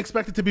 You didn't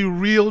expect it to be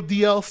real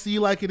DLC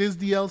like it is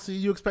DLC.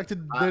 You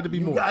expected there to be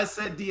more. You guys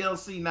said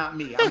DLC, not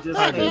me. I'm just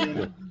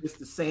saying it's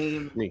the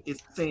same.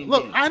 It's the same.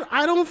 Look, game.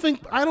 I don't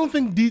think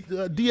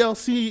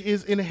DLC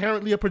is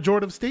inherently a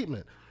pejorative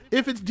statement.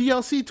 If it's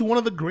DLC to one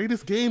of the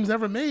greatest games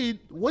ever made,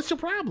 what's your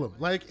problem?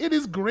 Like, it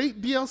is great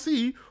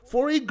DLC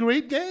for a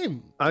great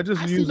game. I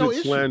just use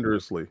it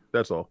slanderously.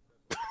 That's all.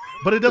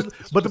 But it doesn't.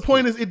 But the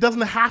point is, it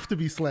doesn't have to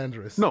be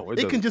slanderous. No,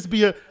 it can just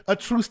be a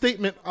true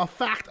statement, a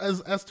fact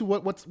as to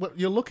what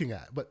you're looking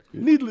at. But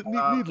needless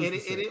to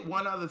say.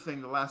 One other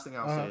thing, the last thing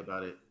I'll say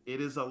about it,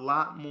 it is a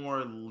lot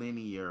more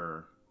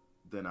linear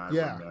than I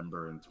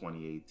remember in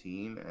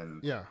 2018,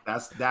 and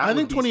I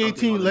think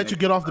 2018 let you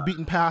get off the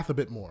beaten path a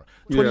bit more.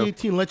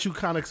 2018 let you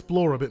kind of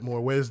explore a bit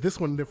more, whereas this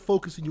one they're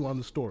focusing you on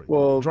the story,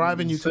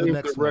 driving you to the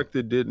next one.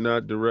 Director did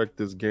not direct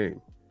this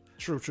game.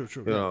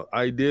 True.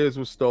 Ideas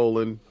were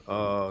stolen.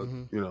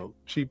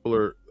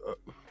 Cheaper.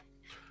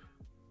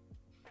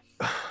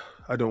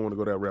 I don't want to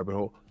go down that rabbit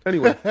hole.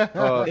 Anyway, he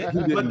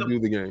didn't do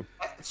the game.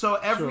 So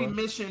every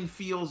mission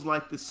feels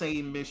like the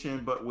same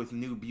mission, but with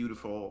new,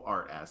 beautiful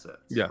art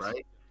assets.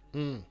 Right.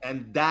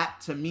 And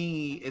that, to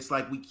me, it's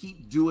like we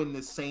keep doing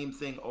the same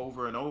thing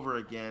over and over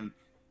again,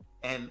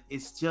 and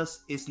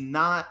it's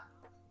not.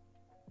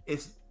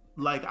 It's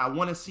like I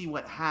want to see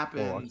what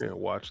happens. Oh, I can't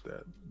watch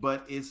that.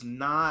 But it's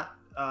not.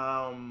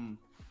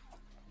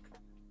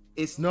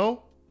 It's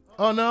no.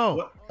 Oh no!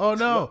 What? Oh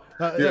no!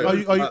 Yeah, are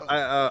you,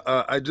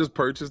 I just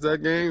purchased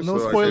that game. No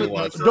so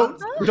spoilers.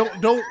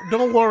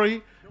 Don't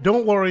worry.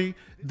 Don't worry.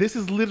 This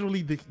is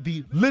literally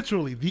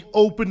the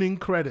opening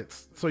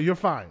credits. So you're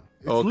fine.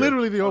 It's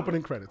literally the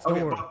opening credits.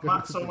 Don't worry.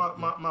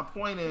 My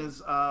point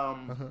is,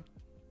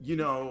 you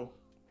know,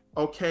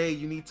 okay,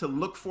 you need to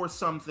look for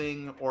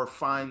something or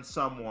find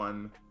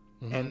someone,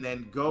 and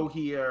then go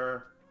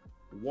here,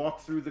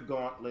 walk through the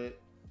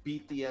gauntlet,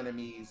 beat the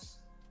enemies,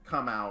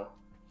 come out.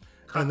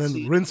 And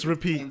then rinse,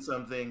 repeat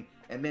something,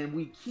 and then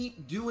we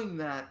keep doing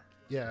that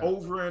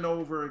over and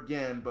over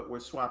again, but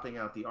we're swapping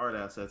out the art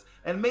assets.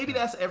 And maybe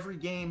that's every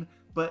game,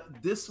 but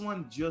this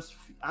one just,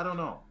 I don't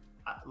know.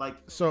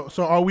 So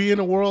are we in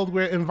a world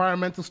where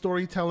environmental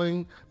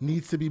storytelling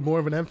needs to be more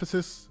of an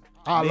emphasis?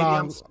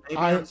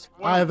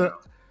 Either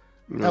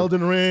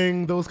Elden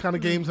Ring, those kind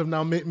of games have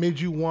now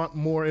made you want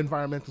more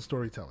environmental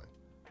storytelling.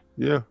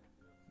 Yeah.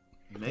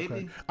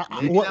 Maybe,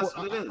 okay. Maybe that's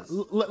what it is.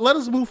 Let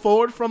us move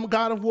forward from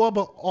God of War,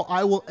 but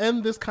I will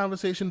end this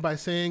conversation by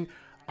saying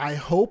I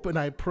hope and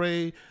I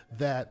pray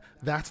that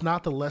that's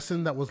not the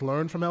lesson that was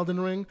learned from Elden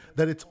Ring,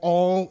 that it's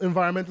all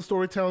environmental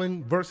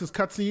storytelling versus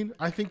cutscene.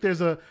 I think there's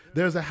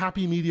a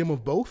happy medium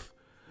of both,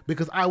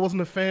 because I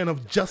wasn't a fan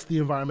of just the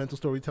environmental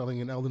storytelling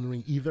in Elden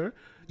Ring either,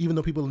 even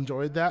though people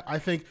enjoyed that. I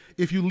think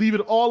if you leave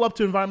it all up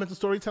to environmental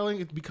storytelling,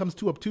 it becomes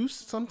too obtuse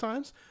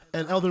sometimes,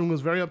 and Elden Ring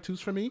was very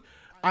obtuse for me.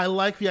 I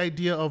like the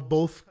idea of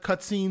both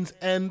cutscenes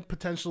and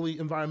potentially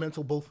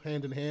environmental, both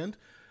hand in hand.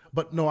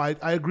 But no, I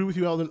agree with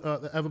you,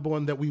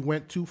 Everborn, that we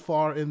went too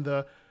far in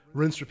the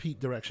rinse repeat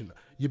direction.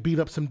 You beat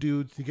up some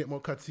dudes, you get more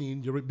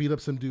cutscene. You beat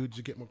up some dudes,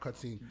 you get more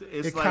cutscene.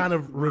 It like kind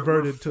of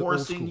reverted to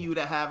old school. Forcing you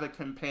to have a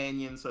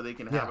companion so they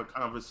can have a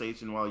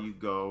conversation while you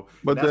go.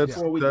 But that's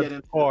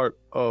part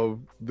of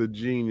the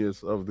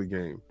genius of the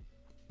game.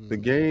 The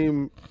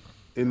game,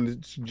 in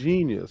its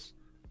genius,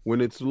 when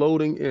it's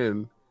loading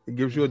in, it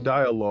gives you a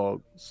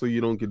dialogue so you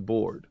don't get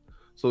bored.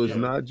 So it's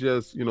not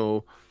just, you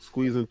know,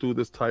 squeezing through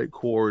this tight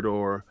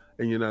corridor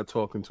and you're not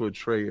talking to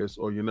Atreus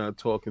or you're not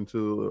talking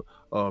to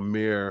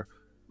Mir.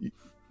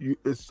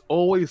 It's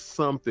always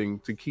something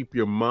to keep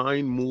your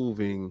mind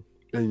moving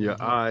and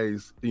your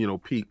eyes, you know,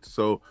 peaked.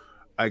 So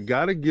I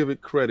got to give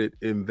it credit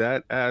in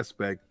that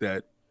aspect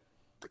that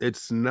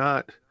it's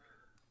not,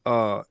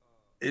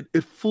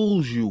 it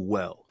fools you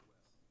well.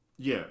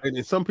 Yeah.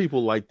 And some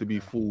people like to be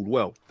fooled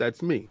well.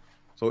 That's me.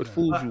 So it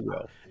fools you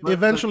well.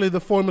 Eventually, the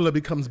formula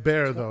becomes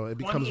bare, though. It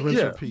becomes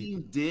rinse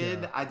repeat.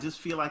 I just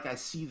feel like I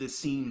see the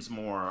seams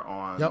more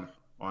on.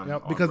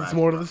 Because it's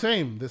more of the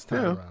same this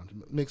time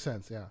around. Makes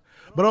sense, yeah.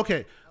 But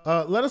okay,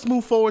 let us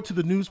move forward to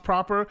the news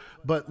proper.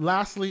 But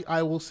lastly,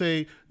 I will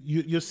say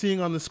you're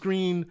seeing on the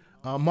screen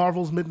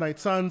Marvel's Midnight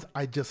Suns.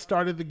 I just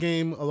started the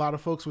game. A lot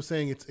of folks were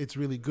saying it's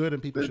really good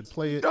and people should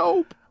play it.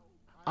 Dope.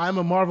 I'm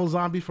a Marvel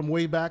zombie from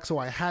way back, so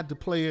I had to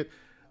play it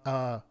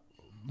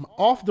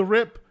off the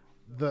rip.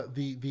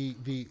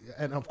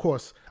 And of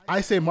course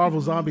I say Marvel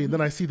zombie and then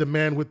I see the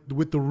man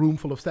with the room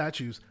full of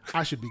statues.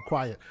 I should be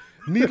quiet.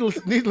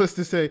 Needless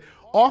to say,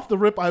 off the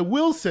rip, I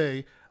will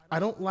say I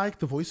don't like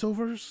the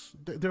voiceovers.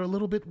 They're a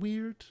little bit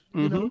weird,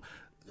 you know.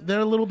 They're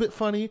a little bit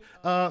funny.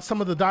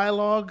 Some of the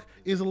dialogue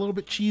is a little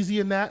bit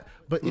cheesy in that,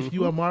 but if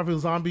you are Marvel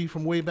zombie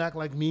from way back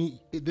like me,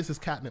 this is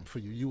catnip for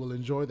you. You will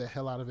enjoy the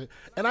hell out of it.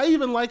 And I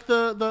even like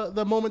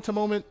the moment to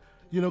moment,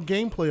 you know,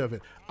 gameplay of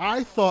it.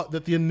 I thought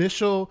that the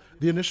initial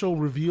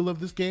reveal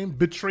of this game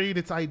betrayed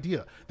its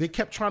idea. They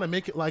kept trying to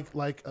make it like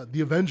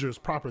the Avengers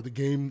proper, the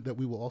game that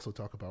we will also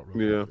talk about.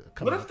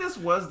 What if this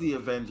was the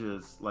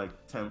Avengers like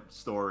temp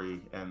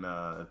story and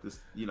this,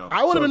 you know,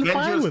 I would have been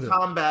fine with it.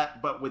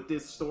 Combat, but with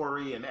this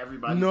story and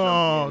everybody.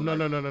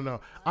 No.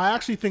 I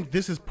actually think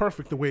this is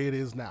perfect the way it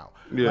is now.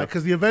 Yeah,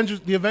 because the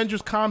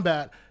Avengers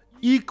combat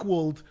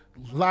equaled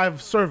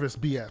live service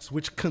BS,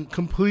 which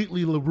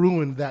completely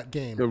ruined that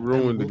game. It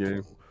ruined the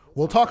game.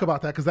 We'll talk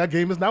about that because that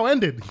game is now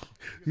ended.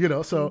 You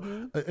know, so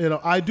you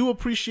know, I do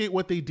appreciate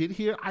what they did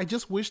here. I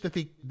just wish that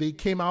they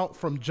came out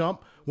from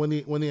jump when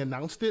they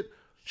announced it,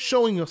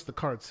 showing us the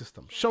card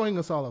system, showing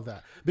us all of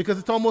that, because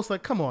it's almost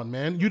like, come on,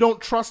 man, you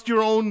don't trust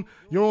your own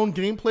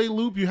gameplay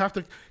loop. You have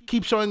to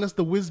keep showing us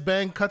the whiz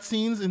bang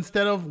cutscenes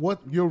instead of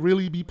what you'll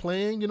really be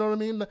playing. You know what I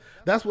mean?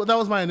 That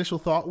was my initial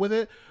thought with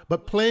it.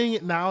 But playing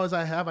it now as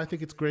I have, I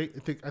think it's great.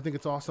 I think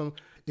it's awesome.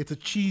 It's a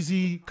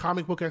cheesy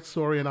comic book-esque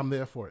story, and I'm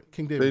there for it.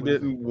 King David. They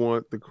didn't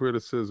want the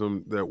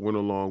criticism that went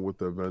along with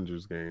the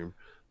Avengers game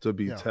to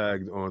be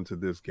tagged onto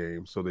this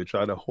game, so they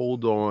try to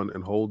hold on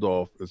and hold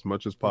off as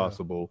much as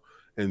possible.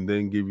 And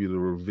then give you the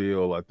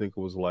reveal. I think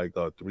it was like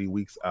 3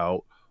 weeks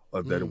out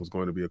that it was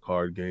going to be a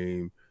card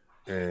game,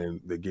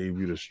 and they gave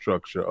you the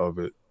structure of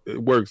it.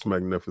 It works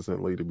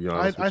magnificently, to be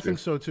honest. I think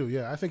so too.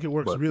 Yeah, I think it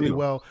works really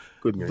well.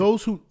 Good game.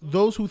 Those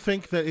who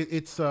think that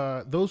it's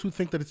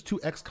too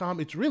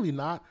XCOM, it's really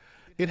not.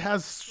 it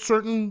has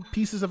certain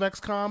pieces of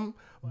XCOM,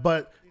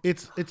 but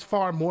it's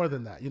far more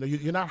than that. You know,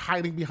 you're not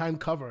hiding behind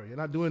cover. You're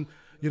not doing,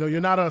 you know,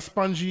 you're not a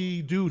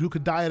spongy dude who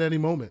could die at any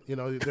moment. You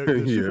know, they're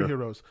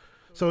superheroes.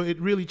 So it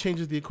really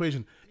changes the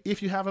equation.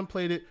 If you haven't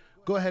played it,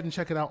 go ahead and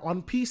check it out.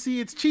 On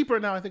PC, it's cheaper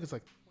now. I think it's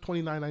like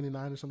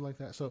 $29.99 or something like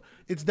that. So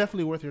it's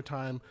definitely worth your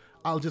time.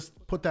 I'll just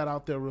put that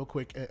out there real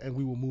quick, and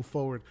we will move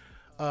forward.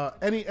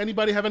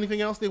 Anybody have anything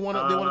else they want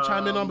to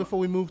chime in on before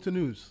we move to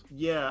news?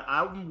 Yeah,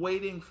 I'm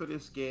waiting for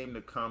this game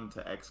to come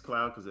to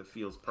xCloud because it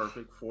feels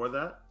perfect for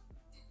that.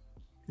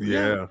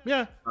 Yeah.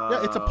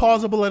 It's a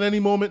pausable at any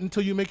moment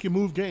until you make your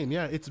move game.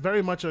 Yeah, it's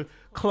very much a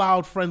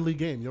cloud friendly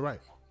game. You're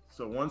right.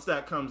 So once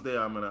that comes there,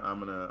 I'm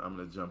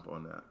gonna jump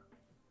on that.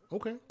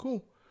 Okay,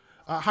 cool.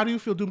 How do you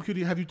feel, Doom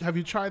Cutie? Have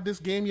you tried this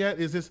game yet?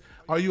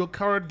 Are you a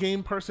card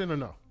game person or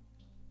no?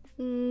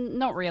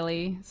 Not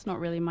really. It's not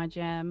really my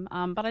jam.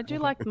 But I do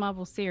like the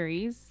Marvel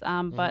series.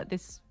 But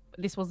this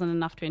wasn't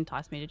enough to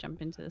entice me to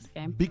jump into this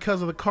game.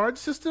 Because of the card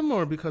system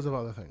or because of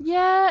other things?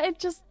 Yeah,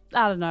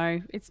 I don't know.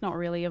 It's not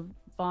really a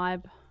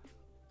vibe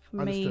for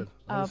me.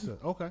 Understood.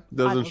 Okay.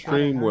 Doesn't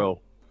stream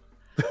well.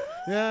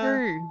 Yeah,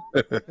 True.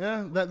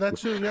 Yeah,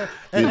 that's true. Yeah,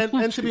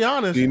 and to be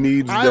honest, he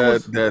needs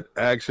that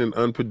action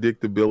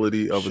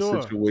unpredictability of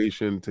a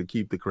situation to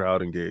keep the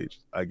crowd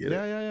engaged. I get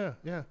it.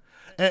 Yeah.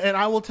 And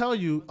I will tell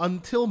you,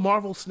 until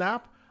Marvel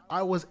Snap,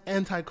 I was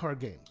anti-card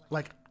game,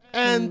 like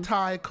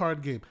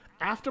anti-card game.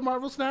 After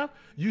Marvel Snap,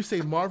 you say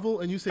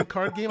Marvel and you say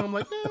card game, I'm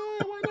like,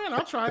 why not?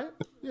 I'll try it.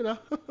 You know.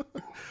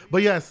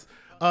 But yes,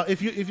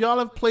 if y'all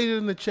have played it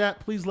in the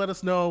chat, please let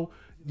us know.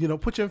 You know,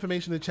 put your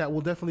information in the chat. We'll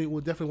definitely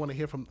want to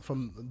hear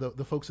from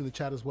the folks in the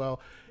chat as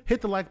well.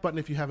 Hit the like button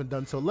if you haven't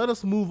done so. Let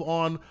us move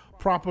on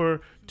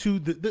proper to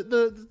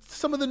the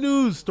some of the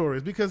news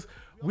stories, because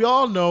we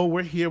all know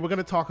we're here. We're going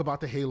to talk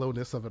about the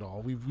Halo-ness of it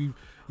all. We've you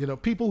know,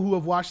 people who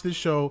have watched this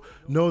show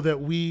know that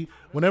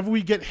whenever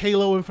we get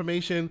Halo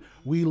information,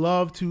 we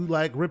love to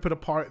like rip it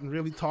apart and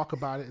really talk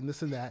about it and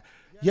this and that.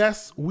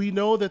 Yes, we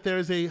know that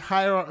there's a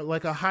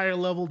higher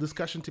level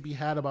discussion to be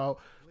had about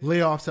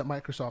layoffs at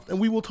Microsoft, and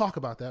we will talk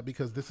about that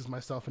because this is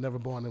myself and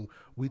Everborn, and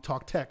we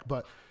talk tech.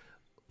 But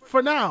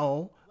for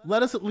now,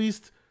 let us at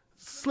least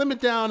slim it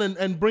down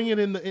and bring it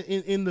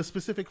in the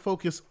specific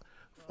focus,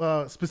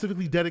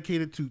 specifically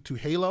dedicated to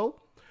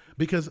Halo,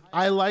 because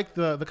I like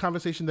the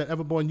conversation that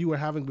Everborn you were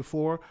having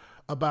before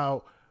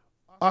about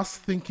us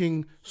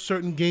thinking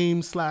certain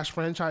games /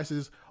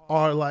 franchises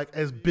are like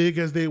as big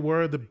as they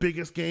were, the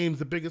biggest games,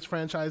 the biggest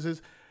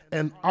franchises.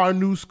 And our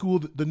new school,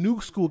 the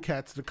new school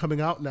cats that are coming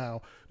out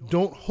now,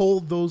 don't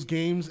hold those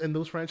games and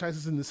those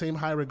franchises in the same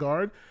high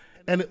regard.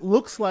 And it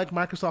looks like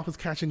Microsoft is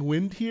catching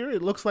wind here.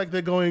 It looks like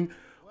they're going,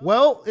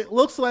 well, it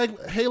looks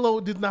like Halo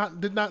did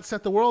not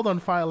set the world on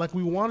fire like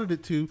we wanted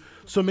it to,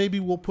 so maybe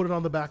we'll put it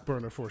on the back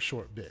burner for a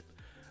short bit.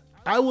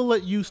 I will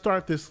let you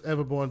start this,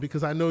 Everborn,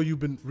 because I know you've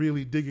been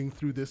really digging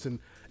through this and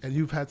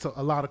you've had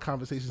a lot of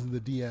conversations in the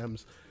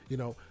DMs. You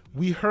know,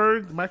 we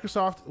heard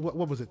Microsoft,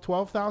 what was it,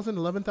 12,000,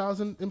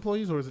 11,000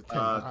 employees, or is it 10?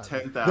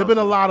 10,000. There have been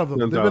a lot of them.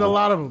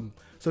 10,000.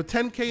 So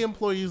 10K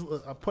employees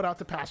put out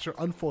to pasture,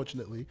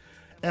 unfortunately.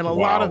 And a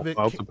lot of it...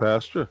 Out to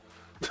pasture?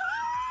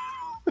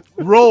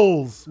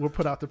 Roles were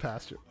put out to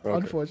pasture,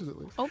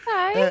 unfortunately.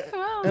 Okay.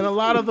 And a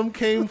lot of them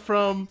came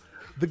from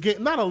the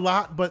game. Not a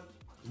lot, but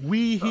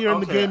we here in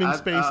the gaming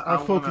space are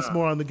focused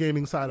more on the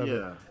gaming side of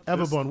it.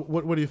 Everborn,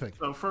 what do you think?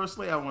 So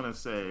firstly, I want to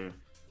say...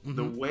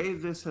 The way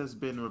this has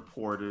been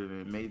reported,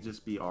 and it may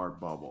just be our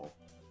bubble,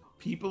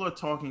 people are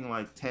talking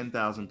like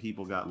 10,000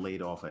 people got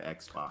laid off at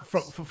Xbox.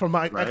 From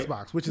my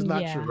Xbox, which is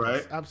not true.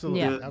 Right?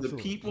 Absolutely. Yeah. The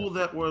people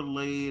that were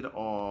laid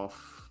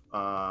off,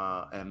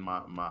 and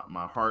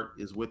my heart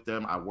is with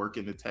them. I work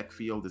in the tech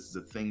field. This is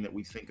a thing that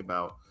we think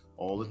about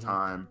all the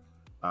time.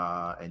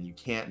 And you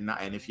can't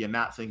not, and if you're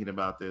not thinking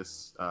about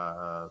this,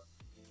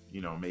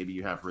 you know, maybe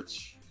you have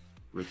rich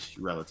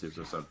relatives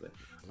or something.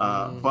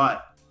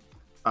 But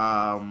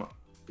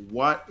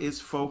what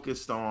is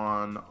focused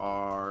on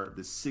are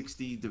the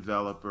 60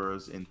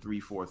 developers in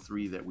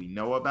 343 that we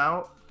know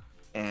about,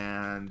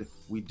 and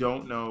we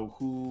don't know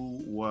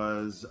who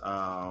was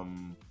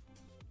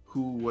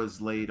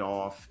laid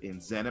off in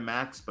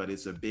ZeniMax, but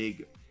it's a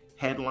big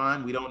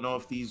headline. We don't know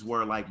if these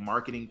were like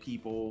marketing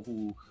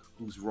people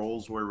whose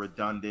roles were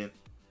redundant.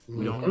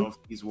 We don't know if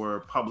these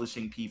were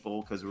publishing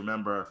people, because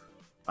remember,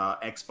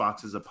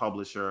 Xbox is a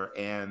publisher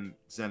and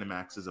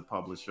ZeniMax is a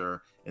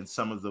publisher, and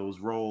some of those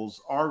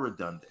roles are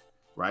redundant,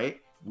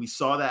 right? We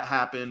saw that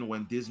happen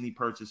when Disney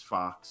purchased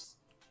Fox.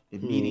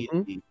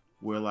 Immediately,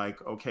 we're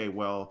like, okay,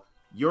 well,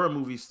 you're a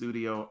movie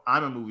studio,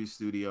 I'm a movie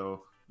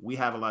studio, we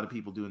have a lot of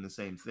people doing the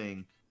same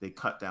thing. They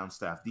cut down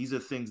staff. These are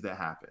things that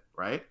happen,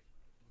 right?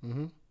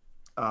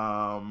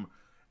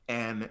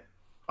 And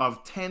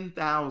of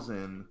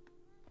 10,000,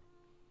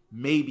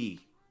 maybe,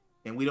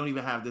 and we don't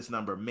even have this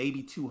number,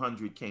 maybe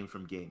 200 came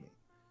from gaming.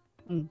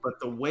 But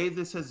the way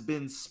this has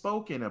been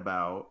spoken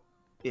about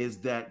is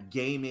that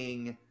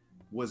gaming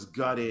was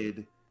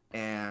gutted,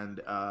 and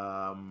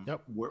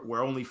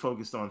we're only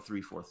focused on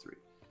 343.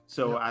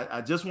 So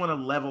I just want to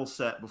level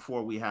set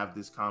before we have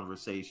this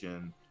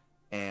conversation,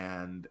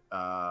 and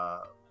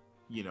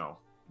you know,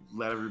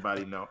 let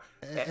everybody know.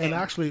 And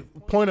actually,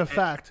 point of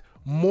fact,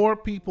 more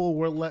people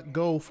were let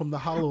go from the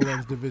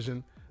HoloLens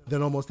division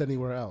than almost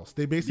anywhere else.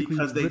 They basically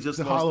because they just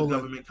lost the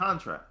government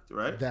contract,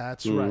 right?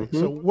 That's right.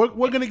 So we're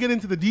going to get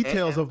into the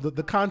details of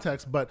the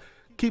context, but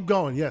keep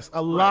going. Yes,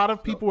 a lot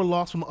of people were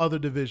lost from other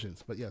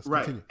divisions, but yes,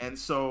 continue. And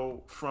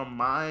so from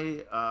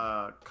my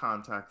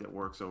contact that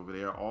works over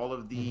there, all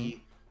of the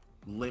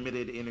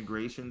limited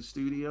integration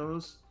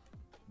studios,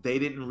 they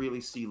didn't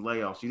really see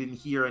layoffs. You didn't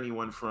hear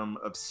anyone from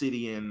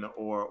Obsidian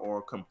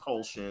or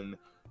Compulsion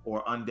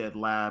or Undead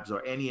Labs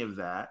or any of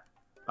that.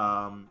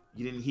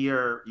 You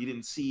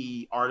didn't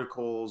see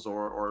articles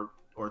or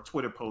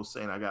Twitter posts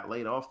saying I got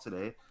laid off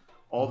today.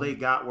 All they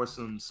got were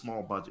some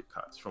small budget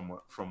cuts from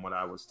what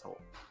I was told,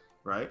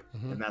 right?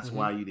 And that's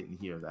why you didn't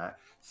hear that.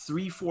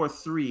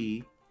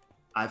 343,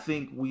 I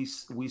think we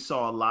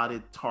saw a lot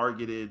of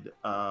targeted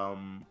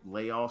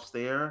layoffs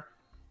there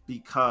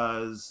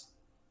because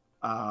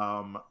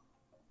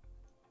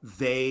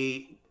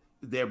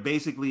they're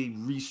basically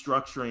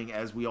restructuring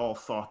as we all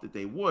thought that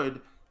they would.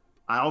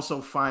 I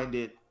also find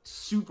it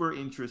super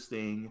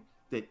interesting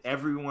that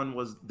everyone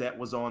that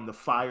was on the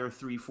Fire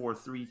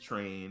 343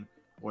 train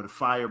or the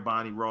Fire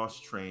Bonnie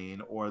Ross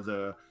train or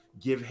the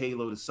Give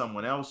Halo to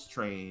Someone Else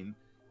train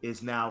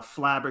is now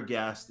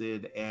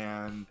flabbergasted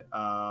and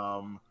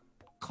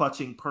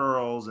clutching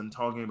pearls and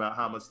talking about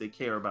how much they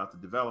care about the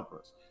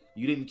developers.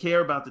 You didn't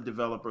care about the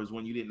developers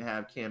when you didn't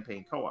have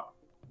campaign co-op,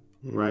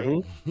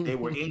 right? They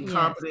were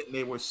incompetent and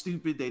they were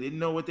stupid. They didn't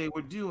know what they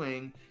were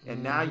doing.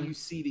 And now you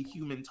see the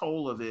human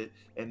toll of it.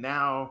 And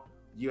now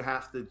you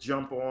have to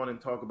jump on and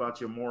talk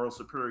about your moral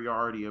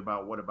superiority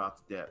about what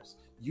about the devs.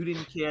 You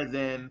didn't care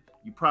then.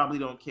 You probably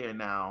don't care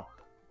now.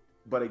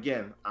 But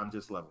again, I'm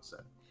just level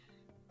set.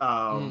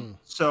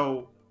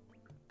 So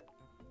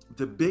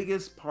the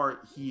biggest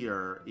part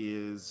here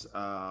is,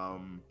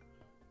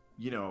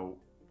 you know,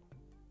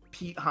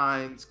 Pete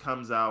Hines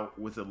comes out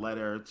with a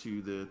letter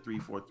to the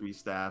 343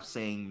 staff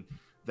saying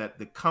that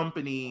the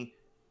company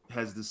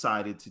has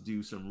decided to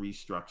do some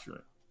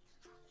restructuring.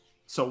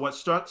 So what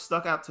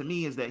stuck out to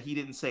me is that he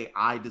didn't say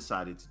I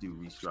decided to do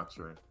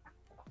restructuring.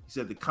 He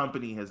said the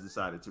company has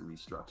decided to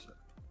restructure,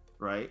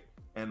 right?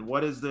 And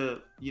what is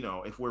the, you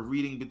know, if we're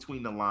reading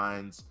between the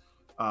lines,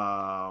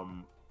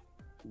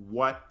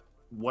 what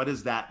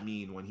does that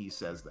mean when he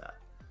says that?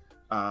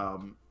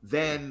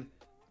 Then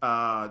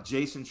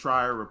Jason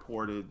Schreier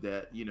reported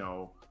that, you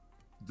know,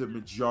 the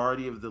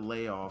majority of the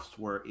layoffs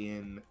were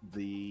in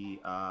the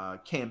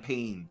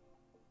campaign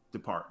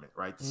department,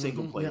 right? The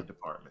single player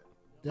department,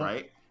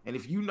 right? And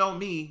if you know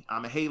me,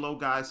 I'm a Halo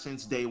guy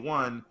since day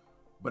one,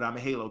 but I'm a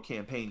Halo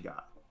campaign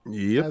guy.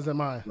 Yep. As am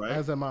I. Right?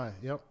 As am I.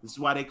 Yep. This is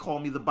why they call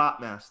me the bot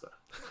master.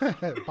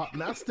 Bot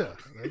master.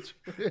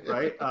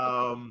 Right?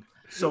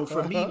 So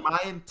for me, my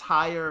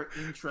entire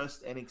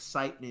interest and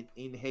excitement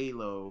in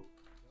Halo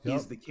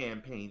is the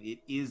campaign. It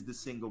is the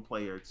single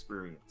player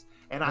experience.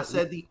 And I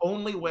said the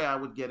only way I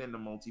would get into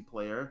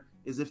multiplayer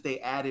is if they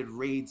added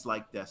raids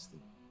like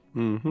Destiny.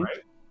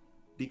 Right?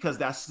 Because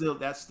that still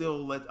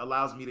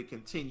allows me to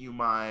continue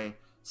my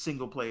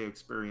single player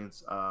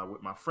experience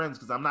with my friends,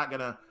 because I'm not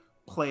gonna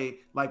play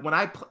like when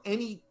I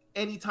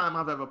any time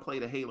I've ever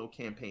played a Halo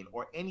campaign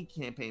or any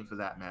campaign for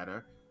that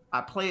matter,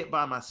 I play it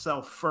by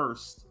myself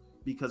first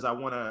because I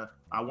wanna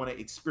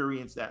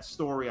experience that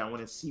story. I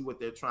want to see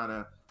what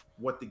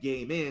the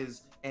game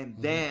is, and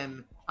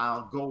then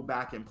I'll go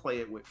back and play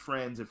it with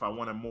friends if I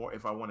want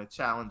to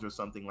challenge or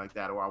something like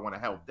that, or I want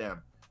to help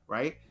them,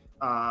 right?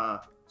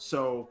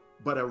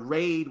 But a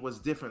raid was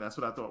different. That's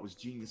what I thought was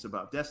genius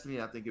about Destiny.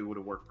 I think it would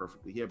have worked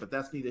perfectly here, but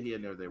that's neither here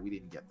nor there. We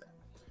didn't get that.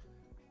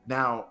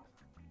 Now,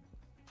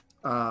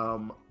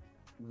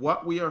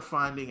 what we are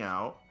finding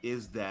out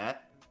is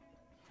that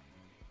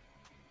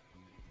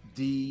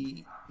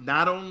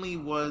not only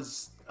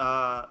was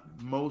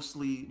most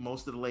of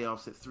the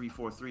layoffs at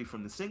 343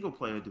 from the single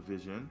player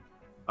division,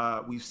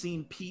 we've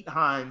seen Pete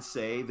Hines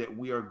say that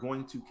we are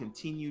going to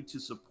continue to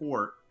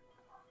support,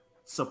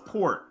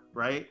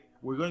 right?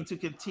 We're going to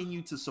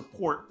continue to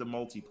support the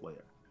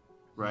multiplayer,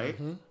 right?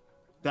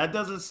 That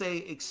doesn't say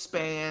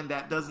expand.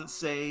 That doesn't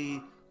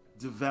say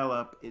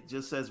develop. It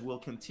just says we'll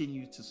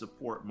continue to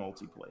support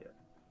multiplayer,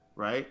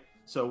 right?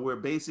 So we're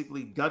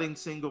basically gutting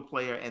single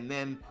player. And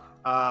then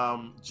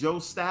Joe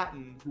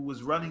Staten, who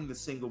was running the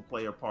single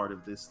player part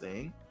of this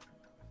thing,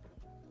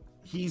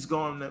 he's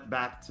going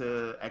back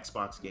to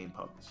Xbox Game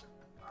Publishing,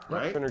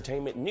 right?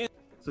 Entertainment news.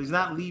 So he's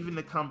not leaving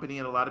the company,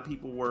 and a lot of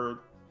people were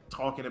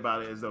talking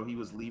about it as though he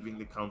was leaving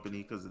the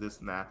company because of this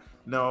and that.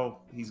 No,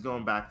 he's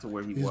going back to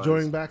where he was. He's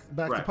joining back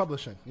to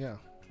publishing. Yeah.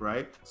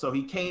 Right. So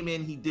he came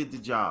in, he did the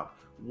job.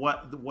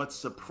 What's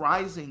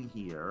surprising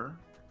here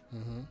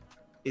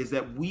is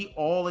that we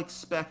all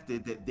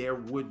expected that there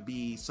would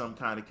be some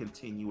kind of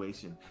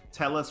continuation.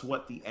 Tell us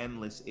what the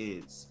endless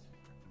is.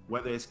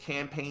 Whether it's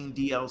campaign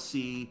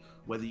DLC,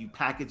 whether you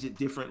package it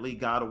differently,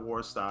 God of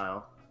War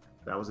style.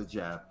 That was a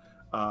jab.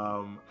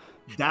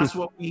 That's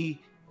what we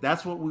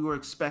That's what we were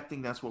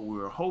expecting. That's what we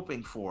were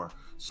hoping for.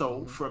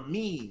 So for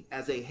me,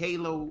 as a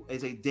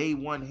day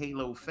one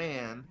Halo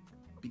fan,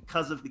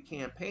 because of the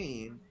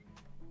campaign,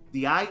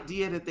 the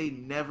idea that they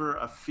never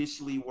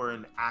officially were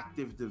in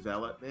active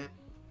development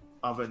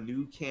of a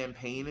new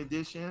campaign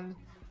edition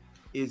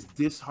is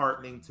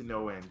disheartening to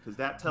no end, because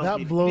that tells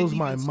me that blows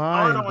my mind,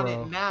 start on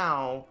bro. it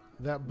now.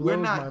 That blows we're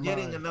my not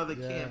getting mind. another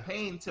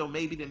campaign till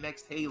maybe the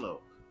next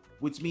Halo,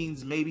 which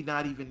means maybe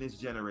not even this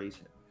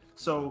generation.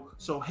 So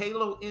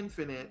Halo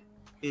Infinite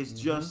is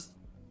just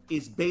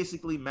is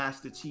basically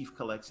Master Chief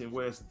Collection,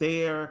 where it's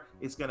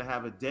gonna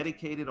have a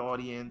dedicated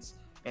audience,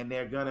 and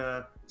they're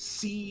gonna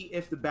see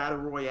if the battle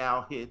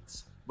royale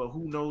hits, but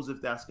who knows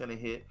if that's gonna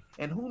hit,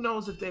 and who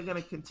knows if they're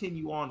gonna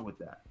continue on with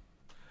that.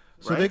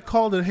 So they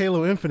called it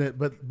Halo Infinite,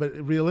 but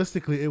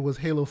realistically, it was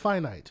Halo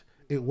Finite.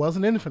 It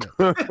wasn't infinite,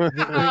 right?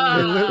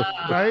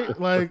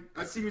 Like,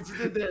 I see what you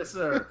did there,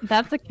 sir.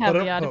 That's a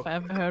caveat if I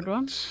ever heard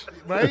one.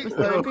 Right?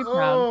 Like,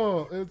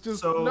 it's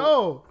just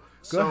no.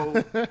 So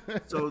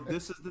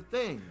this is the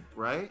thing,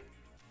 right?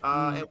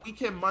 And we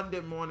can Monday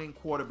morning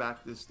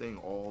quarterback this thing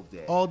all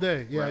day. All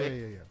day, yeah, right?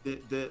 yeah.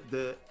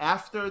 The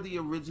after the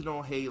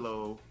original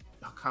Halo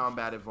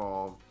Combat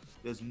Evolved,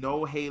 there's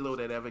no Halo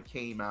that ever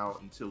came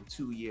out until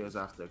 2 years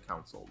after a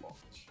console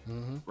launch,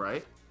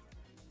 right?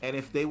 And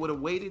if they would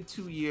have waited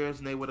 2 years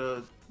and they would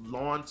have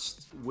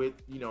launched with,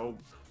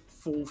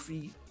 full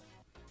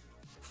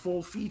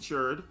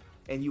featured,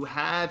 and you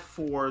had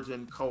Forge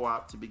and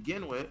co-op to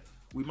begin with,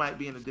 we might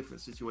be in a different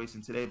situation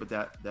today. But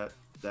that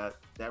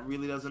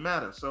really doesn't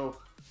matter. So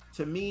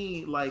to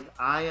me, like,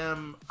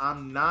 I'm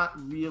not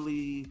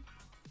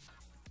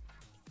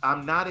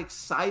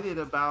excited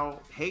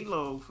about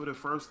Halo for the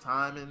first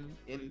time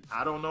in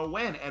I don't know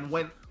when. And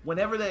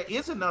whenever there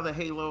is another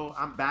Halo,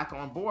 I'm back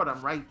on board.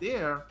 I'm right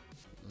there.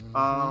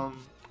 But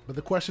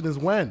the question is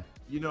when.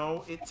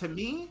 It to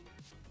me.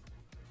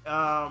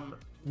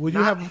 Will you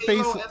have a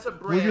face?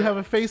 Will you have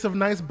a face of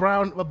nice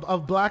brown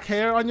of black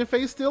hair on your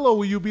face still, or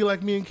will you be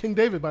like me and King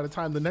David by the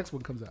time the next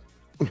one comes out?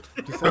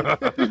 Just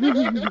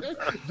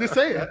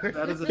say it.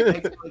 That is an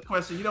excellent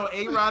question.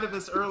 A-Rod of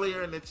us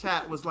earlier in the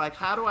chat was like,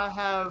 how do I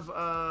have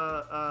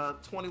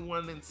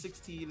 21 and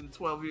 16 and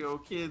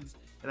 12-year-old kids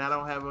and I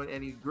don't have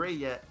any gray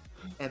yet?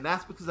 And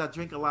that's because I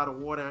drink a lot of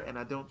water and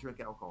I don't drink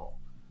alcohol.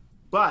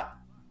 But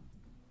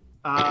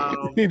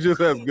he just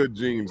has good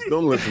genes.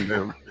 Don't listen to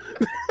him.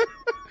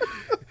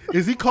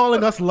 Is he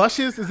calling us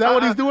luscious? Is that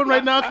what he's doing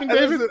right now, King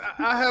David?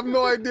 I have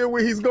no idea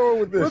where he's going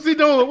with this. What's he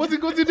doing?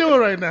 What's he doing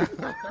right now?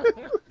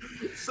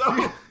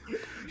 So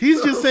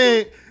he's just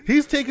saying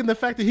he's taking the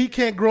fact that he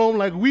can't grow them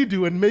like we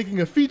do and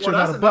making a feature,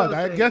 not a bug.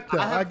 I get that.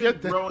 I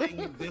get that.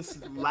 Growing this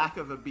lack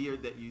of a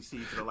beard that you see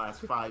for the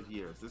last 5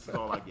 years. This is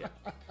all I get.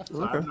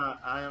 So okay.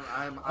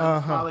 I'm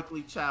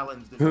follically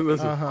challenged.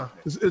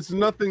 It's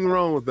nothing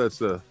wrong with that,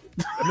 sir.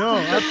 No,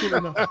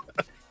 absolutely not.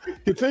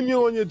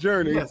 Continue on your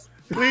journey. Yes.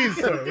 Please,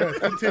 sir. Yes,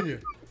 continue.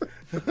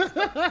 By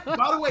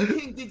the way,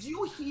 King, did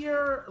you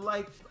hear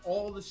like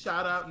all the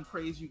shout out and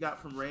praise you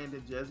got from Rand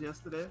and Jez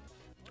yesterday?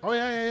 Oh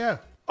yeah.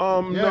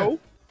 No.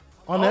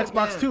 On the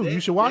Xbox too.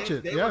 You should watch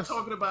it. They were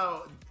talking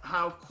about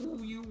how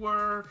cool you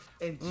were,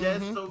 and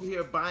Jez over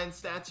here buying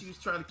statues,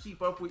 trying to keep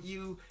up with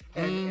you,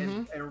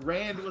 and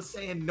Rand was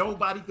saying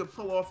nobody could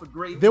pull off a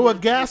great. They were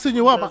gassing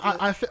you up.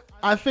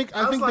 I think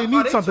they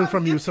need something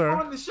from you, sir.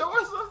 On the show or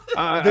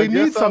something? They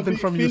need something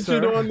from you,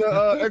 sir. Featured on the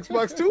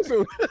Xbox too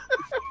soon.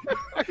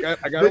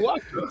 I gotta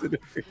watch it today.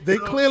 They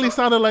clearly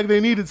sounded like they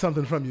needed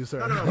something from you, sir.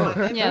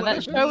 Yeah,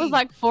 that show was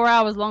like 4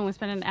 hours long. We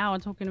spent an hour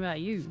talking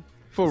about you.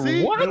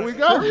 See, what? There we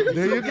go.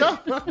 There you go.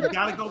 You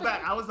gotta go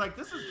back. I was like,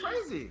 this is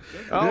crazy.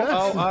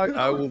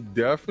 I will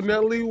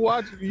definitely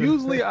watch.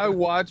 Usually I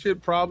watch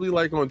it probably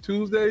like on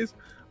Tuesdays.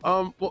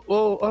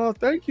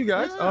 Thank you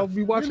guys. I'll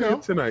be watching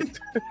it tonight.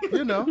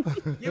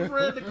 Give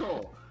Red the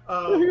call.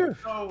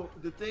 So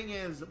the thing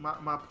is,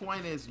 my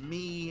point is,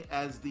 me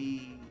as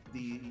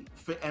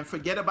and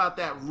forget about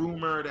that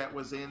rumor that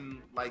was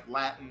in like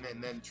Latin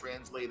and then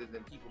translated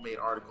and people made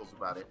articles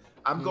about it.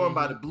 I'm going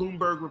by the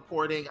Bloomberg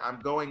reporting. I'm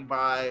going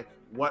by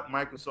what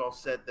Microsoft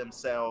said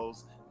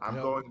themselves. I'm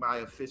going by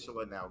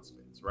official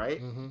announcements,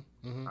 right?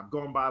 I'm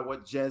going by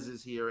what Jez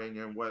is hearing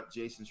and what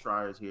Jason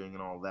Schreier is hearing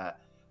and all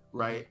that,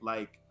 right?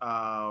 Like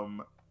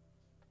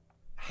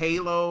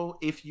Halo,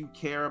 if you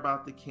care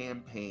about the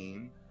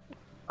campaign,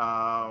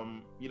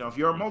 if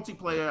you're a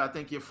multiplayer, I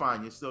think you're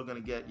fine. You're still gonna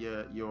get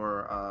your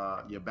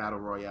battle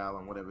royale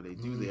and whatever they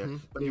do there.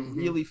 But it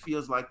really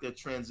feels like they're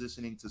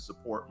transitioning to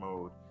support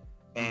mode.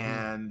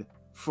 And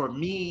for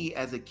me,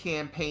 as a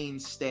campaign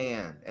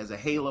stan, as a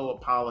Halo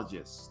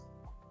apologist,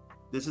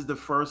 this is the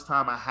first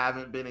time I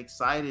haven't been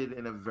excited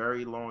in a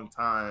very long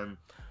time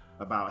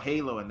about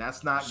Halo, and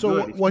that's not good.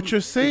 So what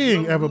you're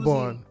saying,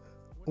 Everborn,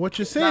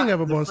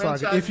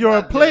 Saga, if you're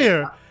a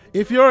player,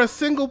 if you're a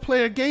single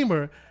player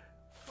gamer,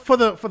 for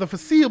the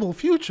foreseeable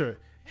future,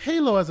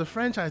 Halo as a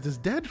franchise is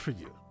dead for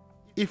you.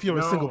 if you're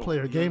a single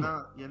player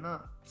gamer. You're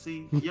not.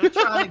 See, you're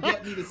trying to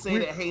get me to say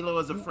that Halo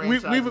is a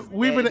franchise.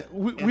 We've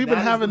been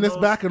having this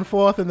back and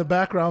forth in the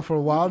background for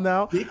a while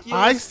now.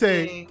 I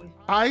say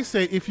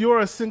if you're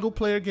a single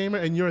player gamer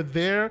and you're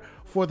there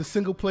for the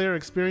single player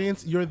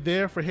experience, you're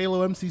there for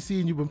Halo MCC,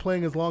 and you've been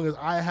playing as long as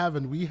I have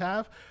and we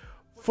have,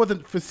 for the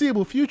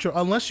foreseeable future,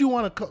 unless you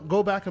want to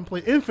go back and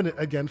play Infinite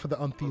again for the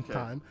umpteenth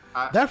time,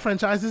 that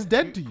franchise is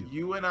dead to you.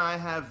 You and I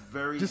have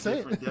very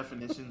different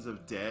definitions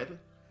of dead,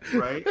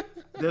 right?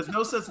 There's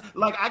no sense.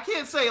 Like, I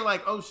can't say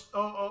like,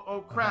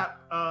 oh crap,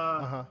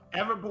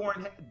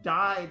 Everborn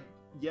died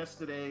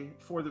yesterday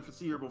for the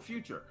foreseeable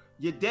future.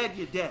 You're dead.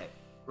 You're dead.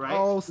 Right?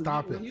 Oh,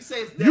 stop it. When you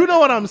say it's dead, you know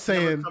what I'm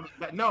saying.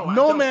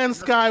 No Man's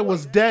Sky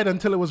was dead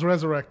until it was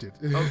resurrected.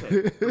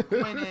 Okay. The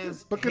point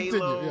is, but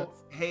Halo,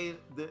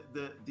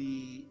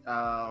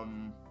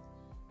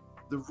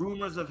 the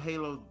rumors of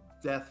Halo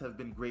death have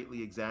been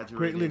greatly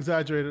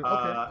exaggerated.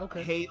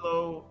 Okay.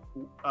 Halo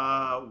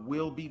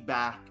will be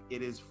back.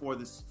 It is for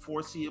the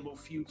foreseeable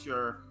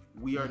future.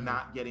 We are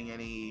not getting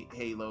any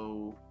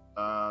Halo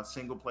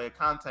single player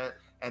content,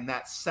 and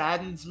that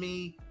saddens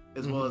me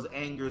as well as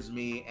angers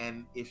me.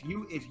 And if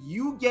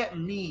you get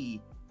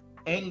me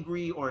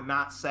angry or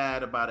not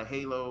sad about a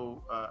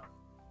Halo,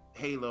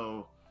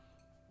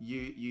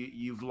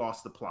 you've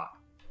lost the plot,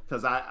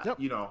 because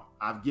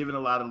I've given a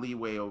lot of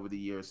leeway over the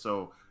years.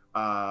 So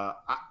I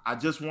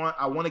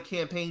want a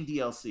campaign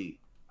DLC.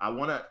 I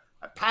want to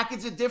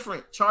package it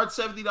different. Charge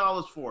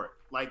 $70 for it.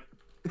 Like,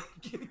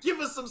 give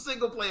us some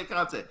single player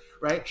content,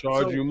 right?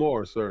 Charge you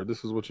more, sir.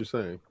 This is what you're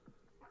saying.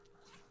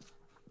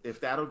 If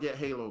that'll get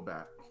Halo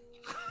back.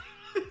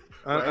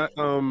 Right?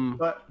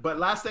 But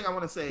last thing I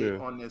want to say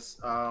on this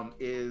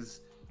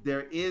is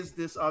there is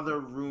this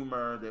other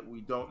rumor that we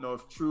don't know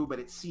if true, but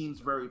it seems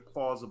very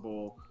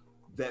plausible,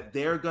 that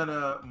they're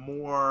gonna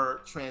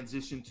more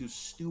transition to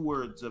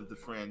stewards of the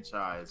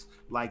franchise,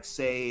 like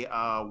say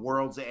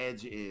World's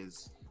Edge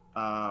is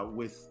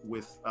with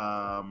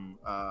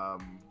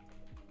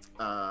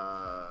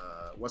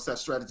what's that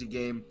strategy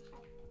game?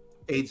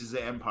 Ages of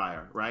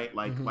Empire, right?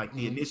 Like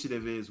the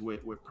initiative is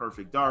with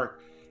Perfect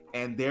Dark.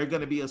 And they're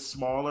going to be a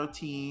smaller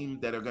team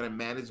that are going to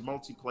manage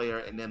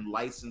multiplayer and then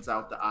license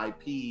out the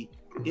IP.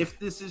 If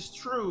this is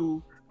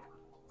true,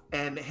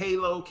 and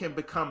Halo can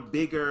become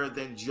bigger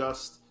than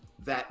just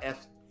that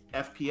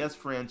FPS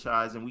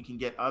franchise, and we can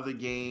get other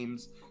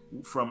games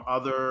from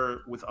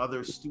other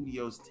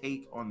studios'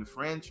 take on the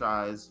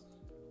franchise,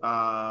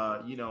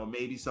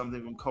 maybe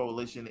something from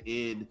Coalition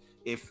id,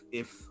 if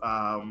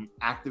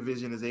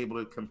Activision is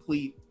able to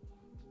complete,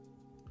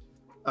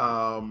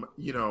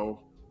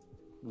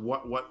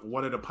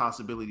 what are the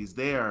possibilities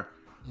there?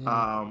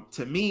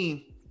 To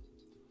me,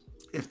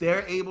 if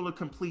they're able to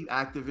complete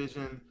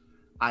Activision,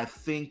 I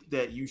think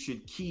that you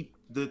should keep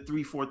the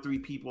 343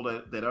 people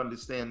that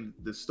understand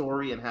the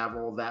story and have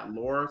all that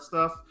lore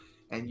stuff,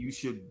 and you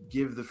should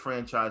give the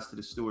franchise to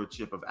the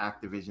stewardship of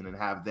Activision and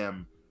have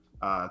them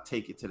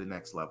take it to the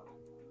next level.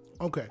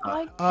 Okay.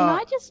 Can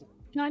I just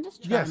chime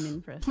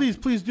in for a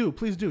second? Please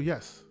do.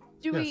 Yes.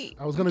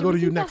 I was going to go to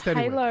you next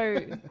Halo,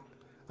 anyway.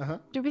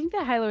 Do we think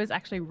that Halo is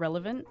actually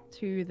relevant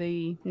to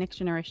the next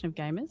generation of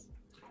gamers?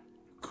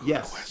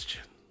 Good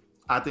question.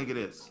 I think it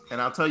is,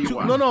 and I'll tell you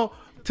why. No,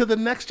 to the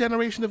next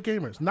generation of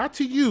gamers, not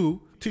to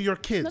you, to your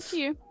kids. Not to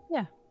you.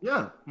 Yeah.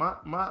 Yeah, my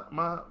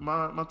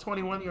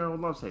 21-year-old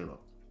loves Halo.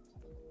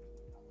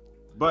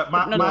 But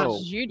not as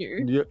much as you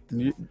do.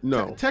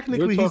 No.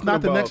 Technically, he's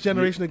not the next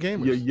generation of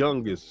gamers. Your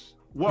youngest.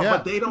 Well,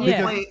 but they don't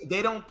play.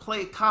 They don't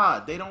play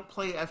COD. They don't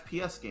play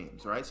FPS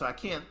games, right? So I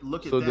can't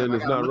look at them. So then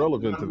it's not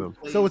relevant to them.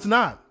 So it's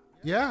not.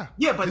 Yeah.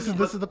 Yeah, but this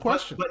is the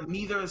question. But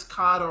neither is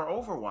COD or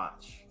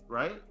Overwatch,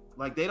 right?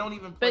 Like, they don't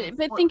even play.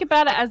 But think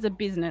about it as a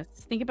business.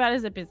 Think about it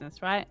as a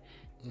business, right?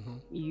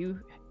 You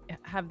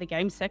have the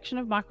game section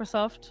of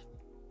Microsoft.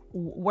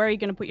 Where are you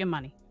going to put your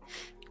money?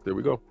 There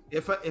we go.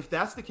 If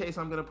that's the case,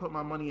 I'm going to put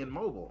my money in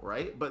mobile,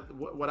 right? But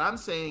what I'm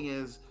saying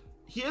is,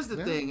 here's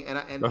the thing,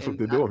 and that's what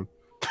they're doing.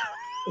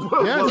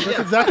 That's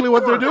exactly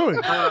what they're doing.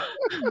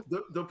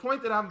 The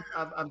point that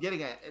I'm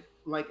getting at,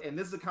 and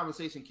this is a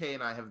conversation Kay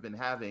and I have been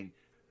having,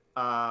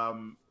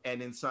 and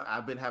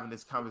I've been having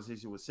this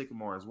conversation with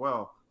Sycamore as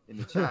well in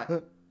the chat.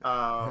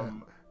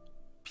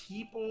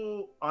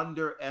 People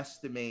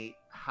underestimate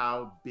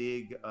how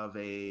big of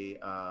a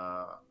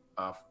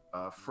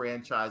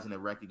franchise and a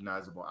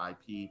recognizable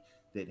IP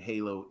that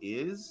Halo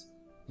is,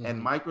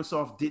 and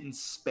Microsoft didn't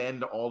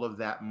spend all of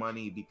that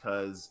money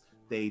because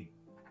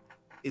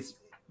it's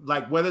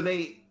like, whether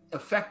they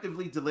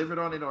effectively delivered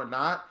on it or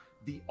not,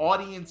 the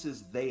audience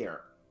is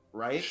there,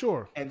 right?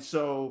 Sure. And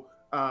so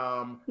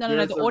no,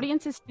 the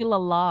audience is still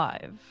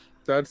alive.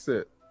 That's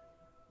it.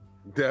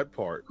 That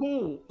part.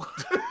 Cool.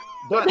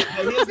 But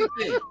here's the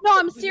thing. No,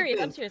 I'm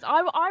serious.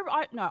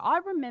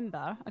 I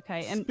remember.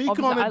 Okay, and speak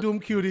on it,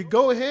 Doom Cutie.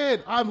 Go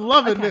ahead. I'm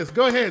loving this.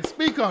 Go ahead.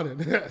 Speak on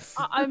it. Yes.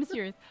 I'm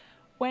serious.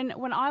 When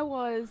I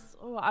was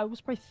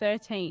probably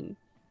 13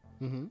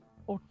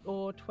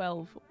 or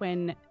 12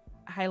 when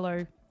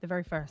Halo, the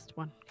very first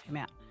one, came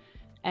out,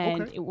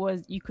 and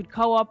you could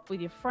co-op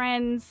with your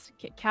friends,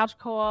 couch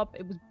co-op.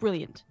 It was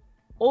brilliant.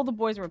 All the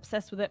boys were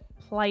obsessed with it,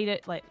 played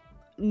it like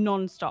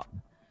non-stop.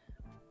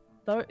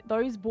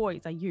 Those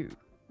boys are you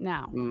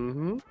now.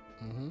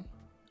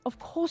 Of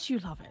course you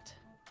love it.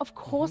 Of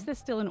course there's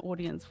still an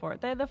audience for it.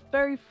 They're the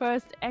very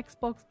first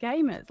Xbox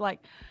gamers. Like,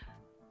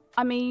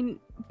 I mean,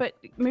 but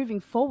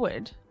moving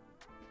forward,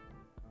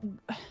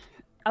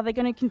 are they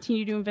going to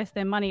continue to invest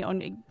their money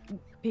on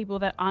people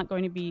that aren't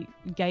going to be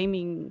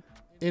gaming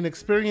in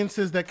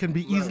experiences that can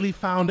be easily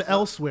found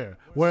elsewhere?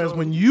 Whereas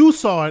when you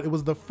saw it, it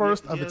was the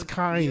first of its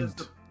kind.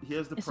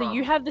 Here's the problem. So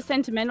you have the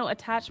sentimental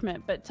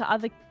attachment, but to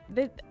other,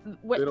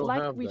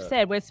 like we've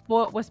said, we're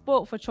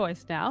sport for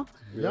choice now.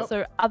 Yep.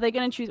 So are they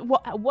going to choose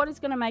what is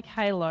going to make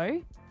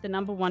Halo the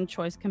number one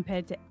choice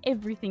compared to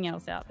everything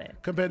else out there?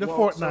 Compared to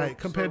Fortnite,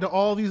 compared to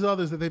all these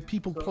others that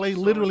people play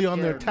literally on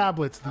their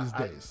tablets these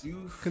days. I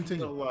do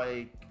feel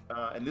like,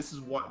 and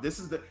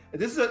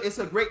it's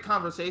a great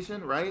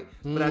conversation, right?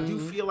 But I do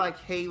feel like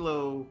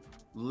Halo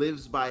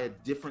lives by a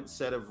different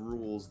set of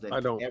rules than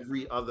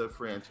every other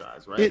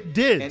franchise, right? It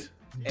did.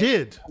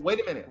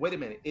 Wait a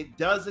minute. It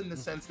does in the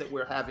sense that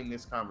we're having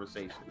this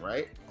conversation,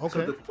 right? Okay.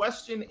 So the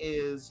question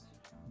is,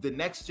 the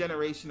next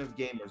generation of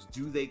gamers,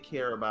 do they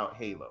care about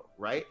Halo,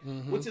 right?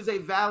 Which is a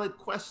valid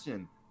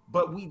question,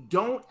 but we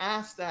don't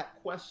ask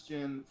that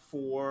question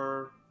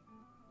for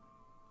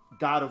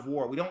God of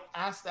War. We don't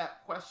ask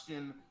that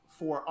question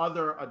for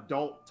other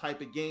adult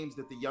type of games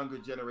that the younger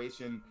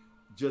generation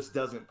just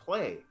doesn't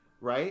play,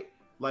 right?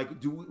 Like,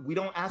 we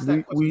don't ask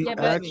that question?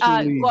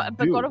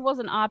 But God of War's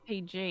an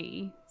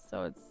RPG,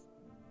 so it's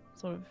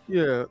sort of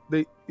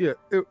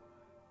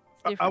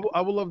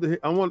I would love to hear.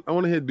 I want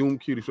to hear Doom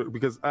Cutie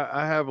because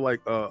I have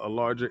like a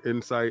larger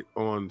insight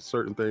on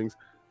certain things.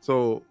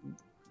 So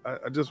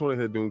I just want to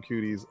hear Doom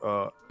Cutie's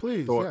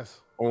please,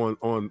 yes,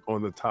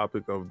 on the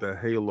topic of the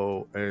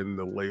Halo and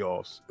the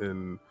layoffs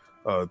in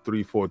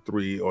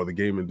 343 or the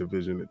gaming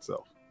division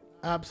itself.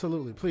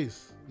 Absolutely,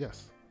 please,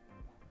 yes.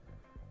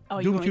 Oh,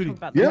 Doom you want Cutie. to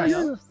talk about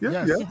that?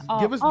 Yes.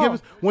 Give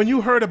us when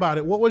you heard about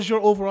it. What was your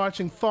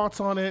overarching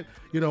thoughts on it?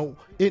 You know,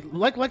 it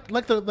like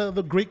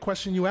the great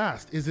question you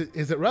asked. Is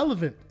it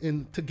relevant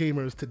to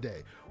gamers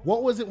today?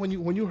 What was it when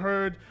you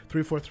heard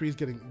 343 is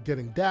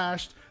getting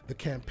dashed? The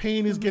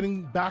campaign is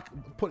getting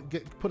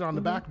put on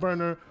the back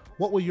burner.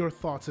 What were your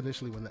thoughts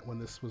initially when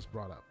this was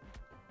brought up?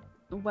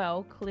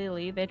 Well,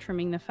 clearly they're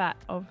trimming the fat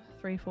of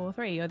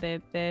 343, or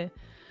they're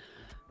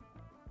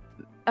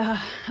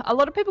a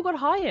lot of people got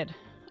hired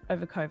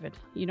over COVID,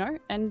 you know,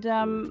 and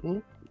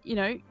you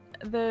know,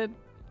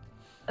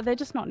 they're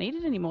just not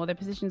needed anymore. Their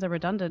positions are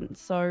redundant,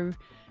 so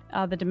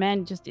the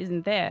demand just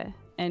isn't there.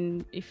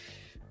 And if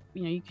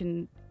you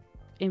can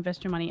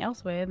invest your money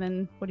elsewhere,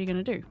 then what are you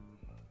going to do?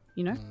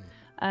 You know.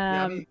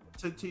 I mean,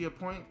 to your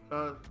point,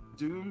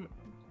 Doom,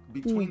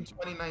 between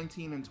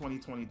 2019 and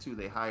 2022,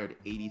 they hired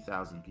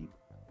 80,000 people.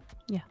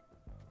 Yeah.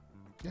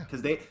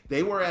 Because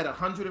they were at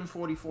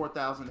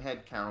 144,000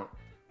 head count,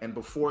 and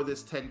before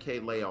this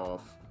 10K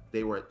layoff,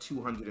 they were at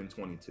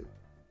 222,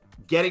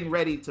 getting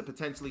ready to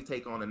potentially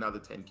take on another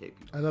 10K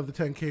people. Another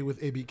 10K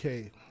with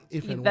ABK,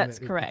 that's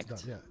correct.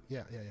 It's done.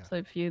 Yeah. So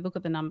if you look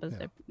at the numbers,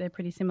 they're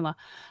pretty similar.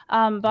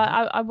 But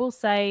I will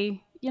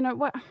say, you know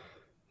what?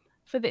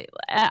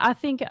 I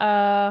think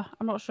I'm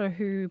not sure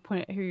who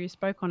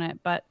spoke on it,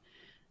 but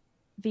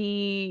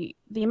the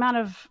amount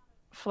of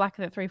flack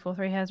that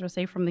 343 has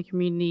received from the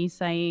community,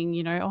 saying,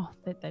 they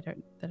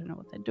don't know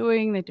what they're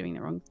doing the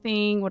wrong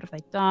thing, what have they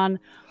done,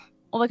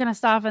 all that kind of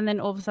stuff, and then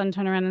all of a sudden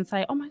turn around and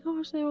say, oh my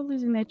gosh, they were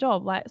losing their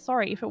job. Like,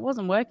 sorry, if it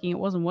wasn't working, it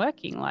wasn't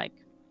working. Like,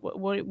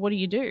 what do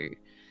you do?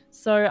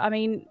 So, I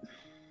mean,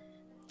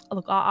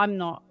 look, I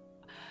don't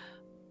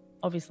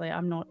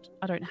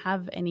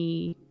have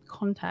any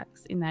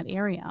contacts in that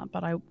area,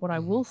 but what I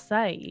will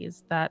say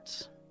is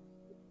that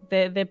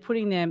they're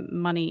putting their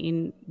money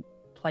in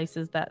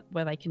places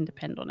where they can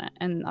depend on it,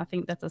 and I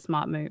think that's a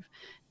smart move.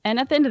 And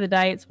at the end of the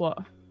day, it's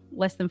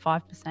less than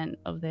 5%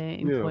 of their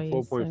employees.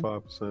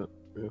 4.5%.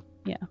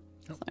 Yeah.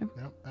 So,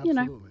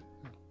 absolutely.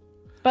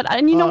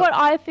 But you know what?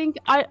 I think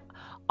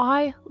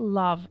I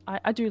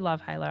do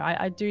love Halo.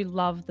 I do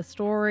love the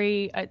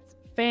story. It's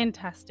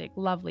fantastic,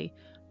 lovely.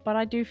 But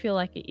I do feel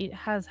like it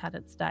has had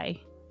its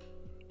day,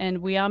 and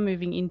we are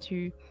moving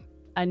into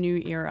a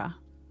new era.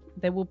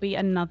 There will be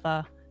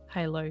another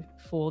Halo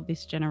for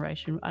this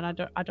generation, and I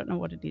don't know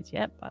what it is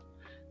yet, but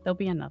there'll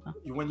be another.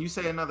 When you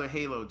say another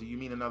Halo, do you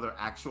mean another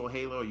actual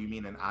Halo, or you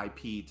mean an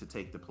IP to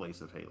take the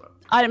place of Halo?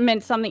 I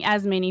meant something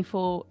as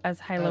meaningful as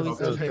Halo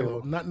as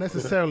Halo, not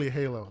necessarily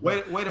Halo.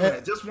 Wait a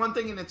minute. Just one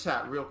thing in the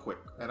chat, real quick,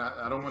 and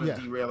I don't want to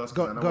derail us,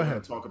 because I know we're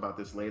going to talk about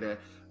this later.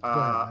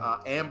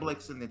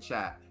 Amblix in the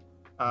chat.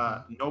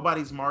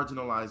 Nobody's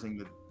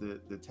marginalizing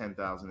the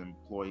 10,000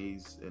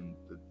 employees and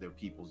their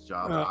people's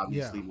jobs.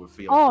 Obviously, we're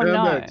feeling. Oh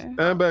no.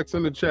 Ambex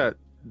in the chat.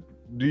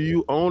 Do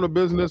you own a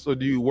business or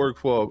do you work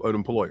for an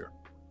employer?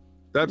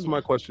 That's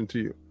my question to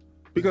you,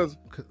 because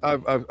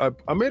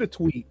I made a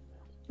tweet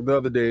the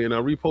other day, and I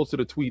reposted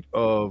a tweet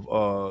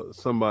of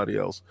somebody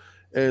else,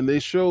 and they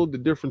showed the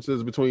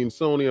differences between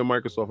Sony and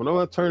Microsoft. And I'm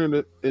not turning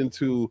it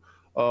into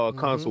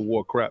console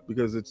war crap,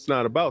 because it's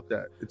not about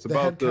that. It's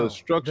about the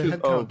structures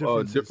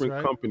of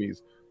different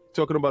companies.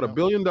 Talking about $1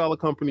 billion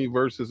company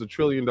versus $1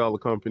 trillion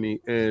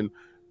company, and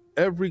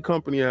every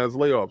company has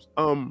layoffs.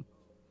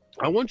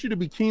 I want you to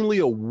be keenly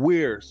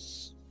aware,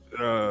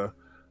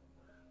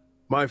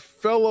 my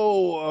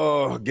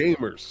fellow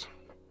gamers,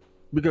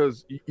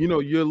 because you know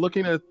you're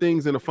looking at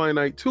things in a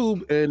finite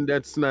tube, and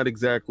that's not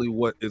exactly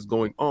what is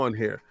going on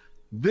here.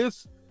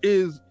 This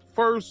is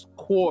first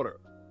quarter.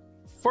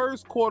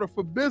 First quarter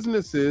for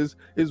businesses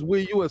is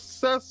where you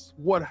assess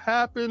what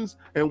happens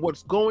and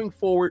what's going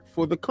forward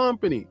for the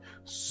company.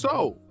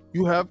 So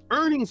you have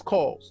earnings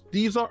calls.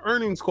 These are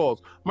earnings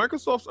calls.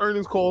 Microsoft's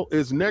earnings call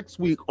is next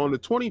week on the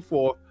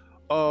 24th,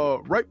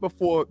 right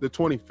before the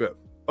 25th.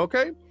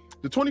 Okay,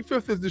 the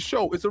 25th is the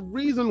show. It's a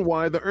reason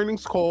why the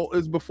earnings call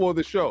is before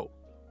the show.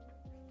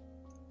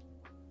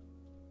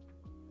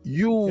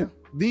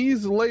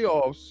 These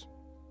layoffs,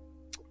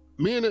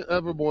 me and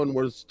Everborn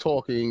was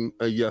talking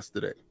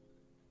yesterday.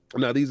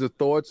 Now, these are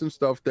thoughts and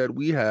stuff that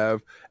we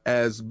have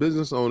as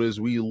business owners.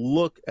 We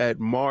look at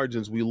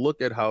margins. We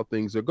look at how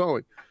things are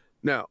going.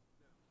 Now,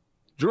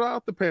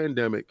 throughout the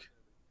pandemic,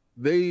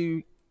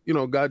 they,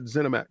 got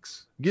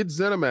ZeniMax. Get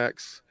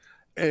ZeniMax,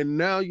 and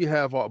now you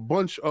have a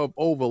bunch of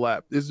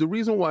overlap. This is the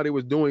reason why they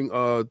was doing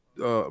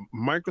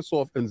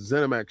Microsoft and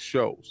ZeniMax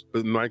shows,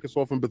 the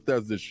Microsoft and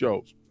Bethesda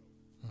shows.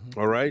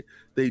 All right?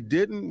 They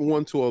didn't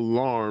want to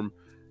alarm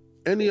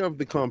any of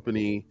the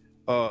companies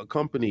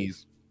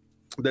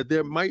that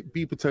there might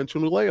be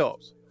potential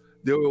layoffs.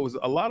 There was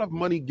a lot of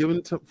money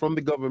given from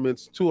the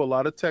governments to a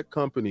lot of tech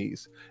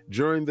companies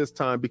during this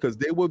time, because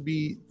they would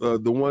be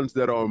the ones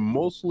that are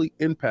mostly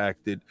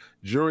impacted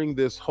during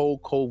this whole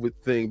COVID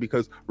thing.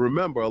 Because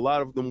remember, a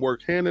lot of them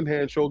work hand in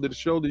hand, shoulder to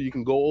shoulder. You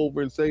can go over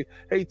and say,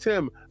 hey,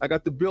 Tim, I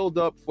got the build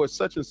up for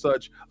such and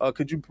such.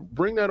 Could you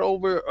bring that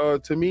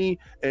over to me?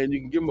 And you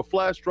can give them a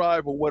flash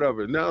drive or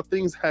whatever. Now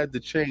things had to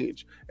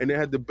change, and they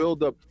had to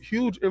build up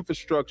huge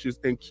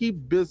infrastructures and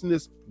keep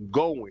business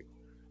going,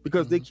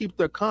 because they keep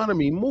the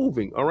economy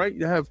moving. All right,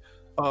 you have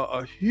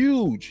a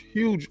huge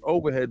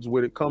overheads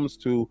when it comes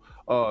to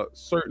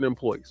certain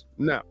employees.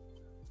 Now,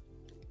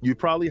 you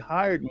probably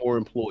hired more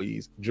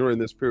employees during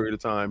this period of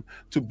time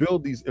to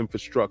build these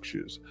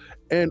infrastructures,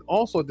 and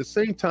also at the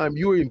same time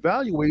you're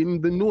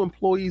evaluating the new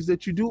employees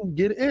that you do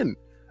get in.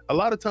 A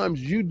lot of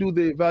times you do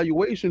the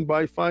evaluation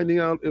by finding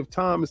out if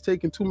Tom is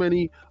taking too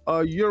many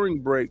urine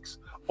breaks,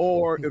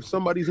 or if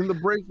somebody's in the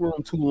break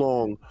room too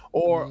long,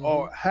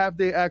 or have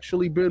they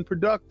actually been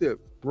productive,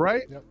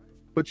 right?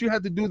 But you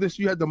had to do this,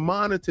 you had to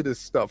monitor this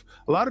stuff.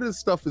 A lot of this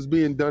stuff is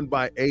being done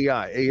by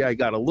AI. AI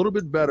got a little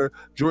bit better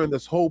during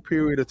this whole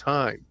period of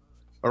time.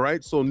 All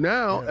right, so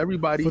now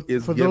everybody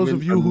is for those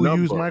of you who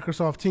use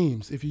Microsoft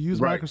Teams. If you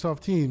use Microsoft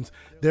Teams,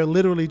 they're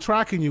literally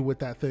tracking you with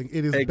that thing.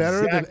 It is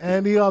better than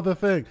any other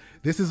thing.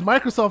 This is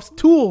Microsoft's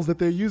tools that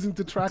they're using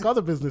to track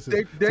other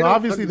businesses. So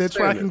obviously they're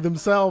tracking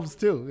themselves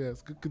too.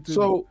 Yes. Continue.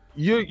 So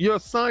you're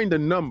assigned a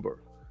number.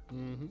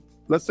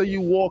 Let's say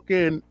you walk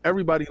in,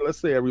 let's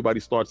say everybody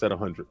starts at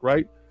 100,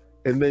 right?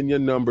 And then your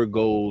number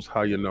goes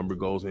how your number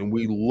goes, and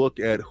we look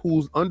at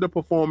who's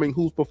underperforming,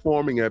 who's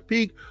performing at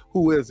peak,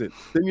 who isn't.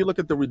 Then you look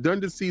at the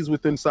redundancies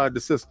inside the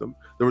system.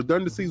 The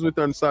redundancies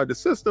inside the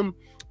system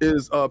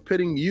is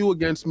pitting you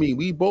against me.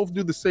 We both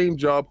do the same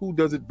job. Who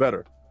does it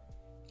better?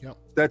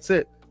 That's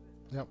it.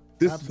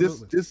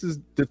 This is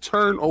the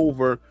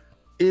turnover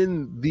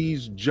in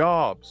these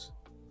jobs.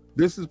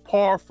 This is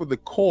par for the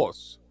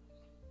course,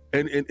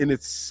 and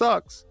it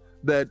sucks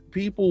that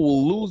people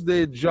will lose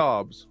their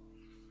jobs.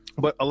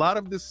 But a lot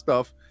of this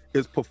stuff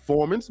is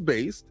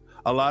performance-based.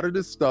 A lot of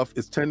this stuff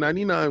is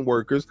 1099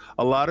 workers.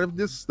 A lot of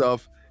this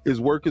stuff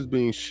is workers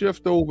being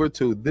shifted over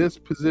to this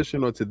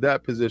position or to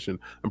that position.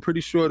 I'm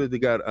pretty sure that they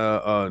got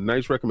a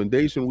nice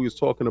recommendation. We was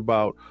talking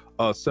about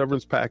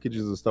severance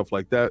packages and stuff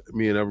like that,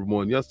 me and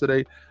everyone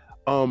yesterday.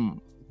 There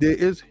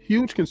is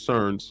huge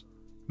concerns,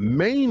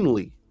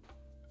 mainly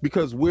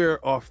because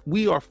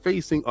we are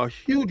facing a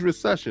huge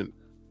recession.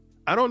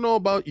 I don't know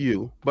about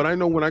you, but I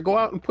know when I go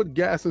out and put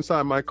gas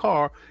inside my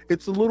car,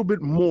 it's a little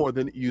bit more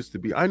than it used to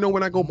be. I know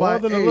when I go buy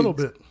eggs, a little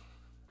bit.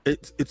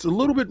 It's a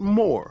little bit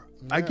more.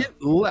 I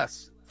get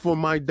less for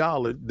my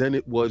dollar than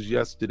it was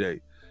yesterday.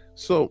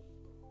 So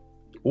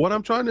what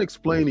I'm trying to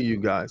explain to you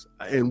guys,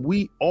 and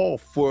we all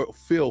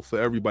feel for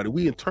everybody,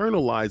 we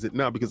internalize it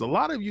now, because a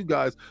lot of you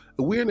guys,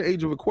 we're in the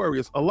age of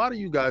Aquarius, a lot of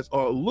you guys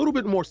are a little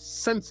bit more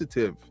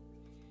sensitive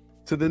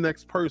to the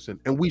next person,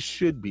 and we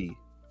should be.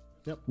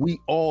 We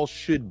all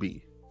should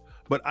be.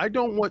 But I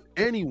don't want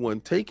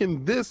anyone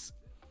taking this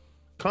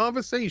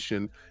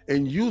conversation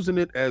and using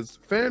it as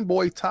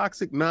fanboy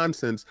toxic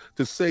nonsense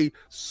to say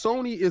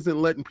Sony isn't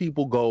letting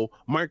people go,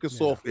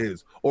 Microsoft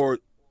is, or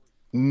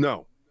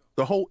no.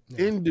 The whole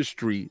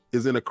industry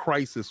is in a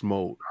crisis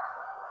mode.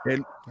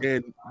 And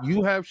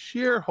you have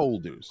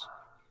shareholders.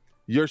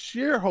 Your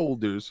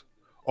shareholders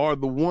are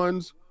the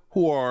ones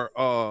who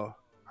are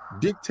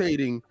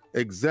dictating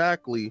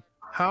exactly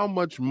how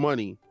much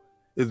money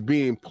is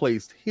being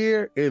placed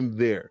here and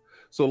there.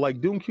 So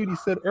like Doom Cutie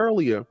said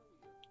earlier,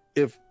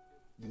 if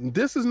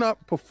this is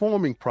not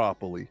performing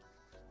properly,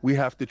 we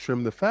have to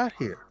trim the fat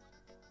here.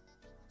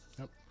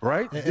 Yep.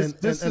 Right? And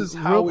this is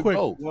real how quick, it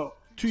goes. Well,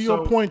 to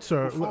your point,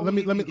 sir, let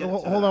me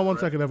hold on one right?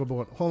 second,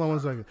 Everborn. Hold on one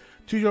second.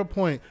 To your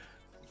point,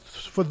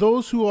 for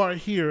those who are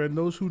here and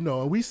those who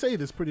know, and we say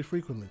this pretty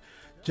frequently,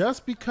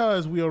 just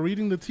because we are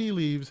reading the tea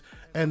leaves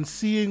and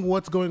seeing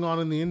what's going on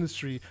in the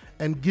industry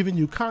and giving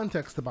you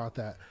context about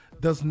that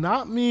does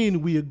not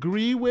mean we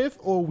agree with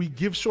or we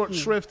give short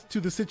shrift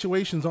to the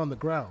situations on the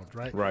ground,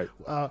 right? Right.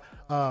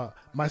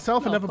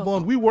 Myself and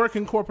Everborn, we work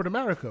in corporate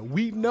America.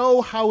 We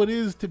know how it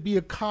is to be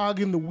a cog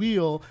in the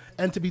wheel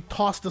and to be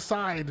tossed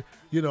aside.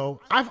 You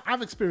know,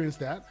 I've experienced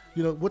that.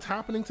 You know, what's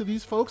happening to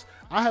these folks,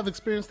 I have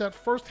experienced that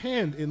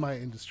firsthand in my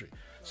industry.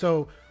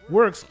 So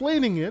we're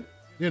explaining it,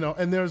 you know,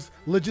 and there's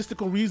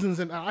logistical reasons,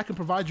 and I can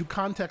provide you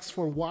context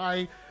for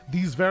why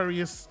these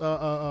various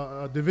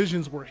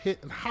divisions were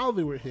hit and how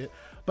they were hit.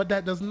 But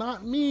that does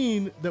not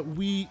mean that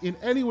we, in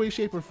any way,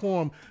 shape, or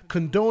form,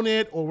 condone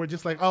it, or we're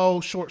just like, oh,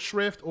 short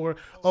shrift, or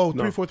oh,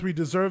 343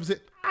 deserves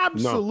it.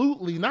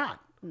 Absolutely not.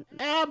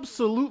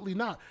 Absolutely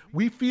not.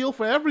 We feel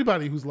for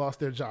everybody who's lost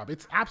their job.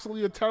 It's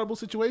absolutely a terrible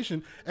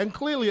situation. And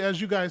clearly, as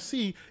you guys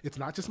see, it's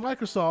not just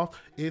Microsoft,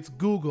 it's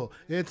Google,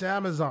 it's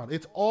Amazon,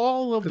 it's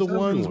all of the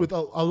ones with a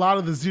lot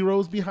of the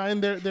zeros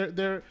behind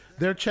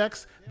their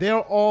checks. They're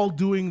all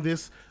doing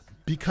this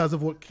because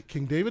of what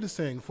King David is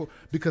saying,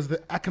 because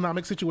the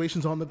economic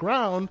situations on the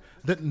ground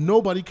that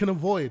nobody can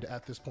avoid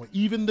at this point.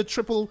 Even the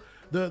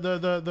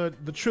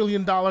 $1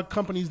 trillion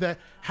companies that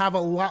have a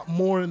lot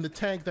more in the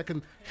tank that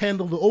can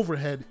handle the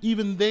overhead,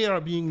 even they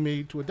are being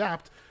made to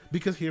adapt,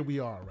 because here we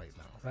are right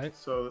now, right?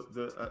 So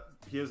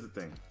here's the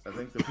thing. I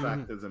think the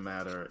fact of the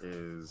matter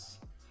is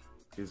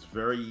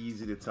very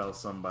easy to tell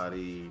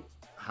somebody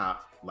how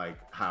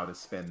to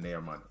spend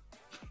their money.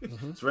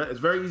 It's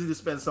very easy to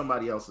spend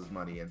somebody else's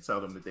money and tell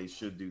them that they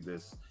should do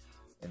this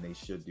and they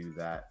should do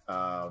that.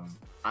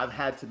 I've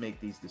had to make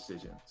these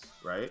decisions,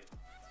 right?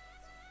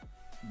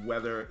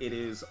 Whether it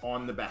is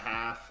on the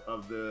behalf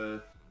of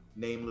the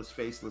nameless,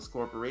 faceless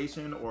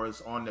corporation, or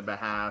it's on the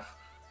behalf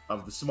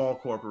of the small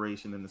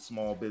corporation and the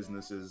small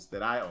businesses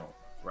that I own,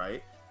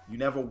 right? You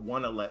never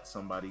want to let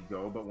somebody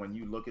go, but when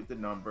you look at the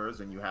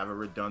numbers and you have a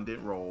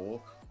redundant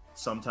role,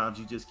 sometimes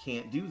you just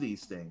can't do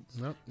these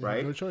things,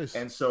 right? No choice.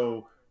 And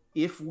so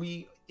if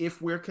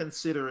we're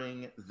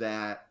considering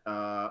that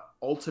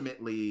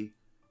ultimately,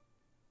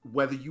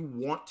 whether you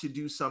want to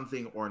do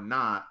something or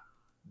not,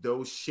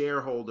 those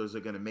shareholders are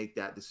going to make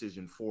that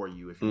decision for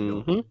you if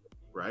you don't,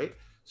 right?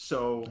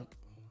 So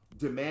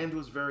demand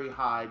was very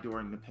high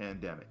during the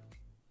pandemic,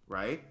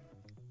 right?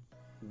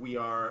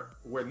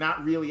 We're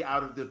not really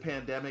out of the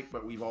pandemic,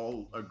 but we've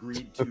all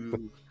agreed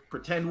to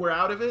pretend we're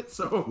out of it.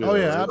 So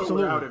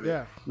absolutely, we're out of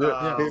it.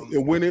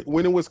 And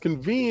when it was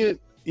convenient,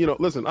 you know,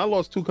 listen, I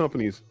lost 2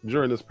 companies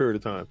during this period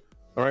of time.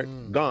 All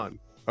right, gone.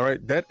 All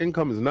right, that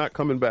income is not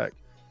coming back.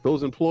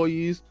 Those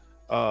employees,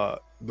 the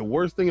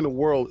worst thing in the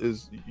world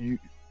is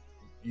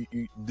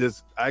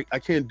I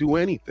can't do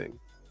anything.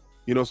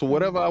 You know, so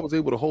whatever I was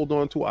able to hold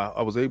on to,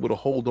 I was able to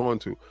hold on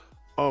to.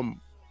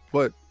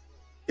 But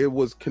it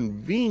was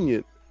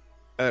convenient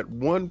at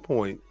one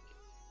point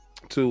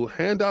to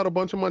hand out a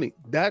bunch of money.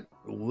 That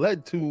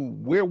led to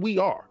where we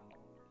are.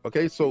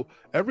 Okay, so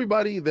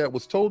everybody that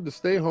was told to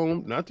stay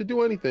home, not to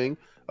do anything,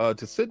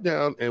 to sit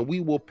down and we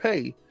will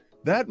pay,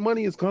 that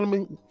money is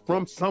coming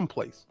from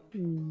someplace.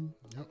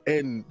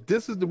 And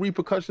this is the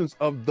repercussions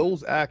of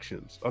those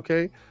actions,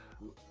 okay?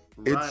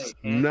 It's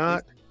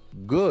not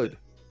good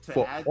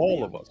for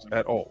all of us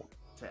at all.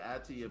 To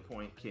add to your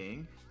point,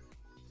 King,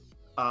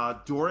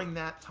 during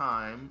that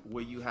time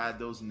where you had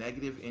those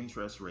negative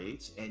interest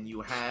rates and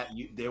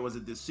there was a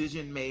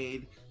decision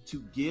made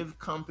to give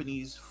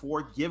companies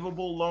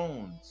forgivable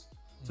loans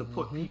to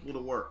put people to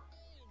work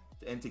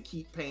and to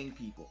keep paying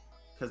people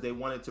because they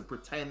wanted to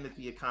pretend that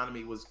the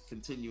economy was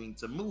continuing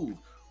to move.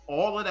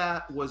 All of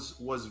that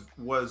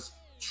was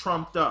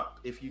trumped up,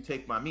 if you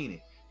take my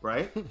meaning,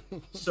 right?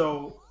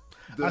 So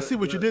I see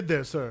what you did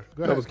there, sir.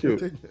 Go ahead. That was cute.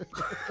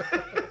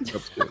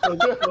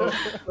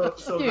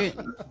 So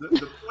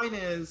the point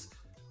is,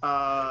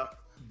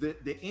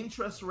 the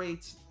interest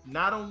rates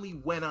not only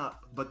went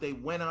up, but they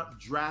went up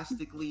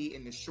drastically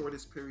in the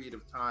shortest period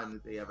of time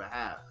that they ever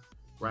have,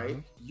 right?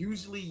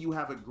 Usually you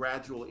have a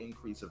gradual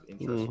increase of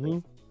interest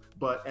rates,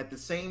 but at the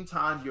same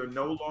time, you're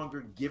no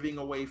longer giving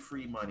away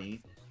free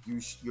money.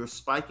 You're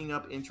spiking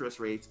up interest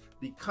rates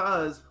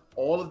because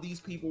all of these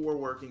people were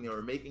working, they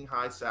were making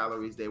high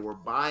salaries, they were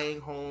buying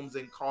homes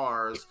and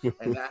cars,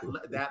 and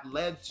that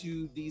led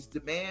to these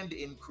demand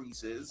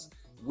increases,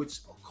 which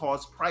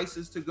caused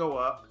prices to go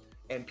up,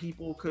 and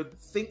people could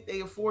think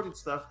they afforded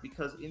stuff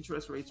because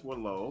interest rates were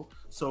low.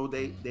 So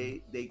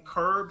they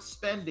curbed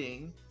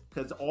spending,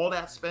 because all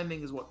that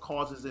spending is what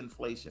causes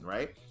inflation,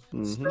 right?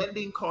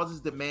 Spending causes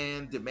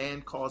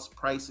demand causes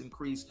price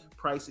increase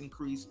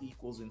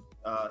equals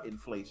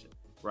inflation,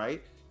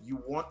 right?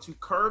 You want to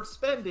curb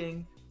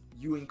spending,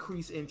 you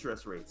increase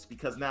interest rates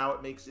because now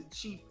it makes it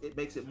cheap. It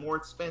makes it more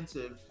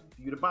expensive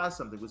for you to buy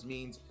something, which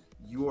means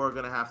you are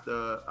going to have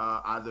to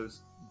either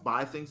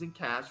buy things in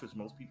cash, which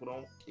most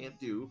people can't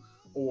do,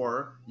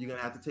 or you're going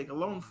to have to take a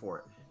loan for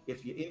it.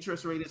 If your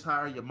interest rate is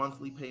higher, your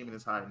monthly payment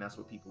is higher, and that's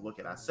what people look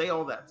at. I say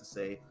all that to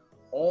say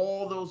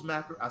all those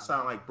I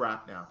sound like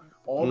Brack now.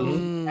 All those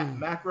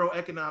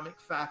macroeconomic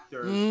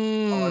factors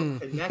are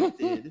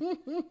connected,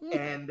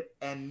 and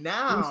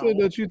now you said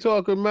that you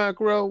talking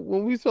macro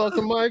when we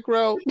talking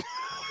micro.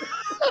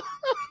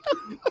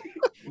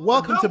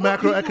 Welcome to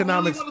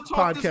Macroeconomics really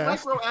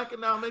Podcast.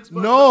 Macroeconomics,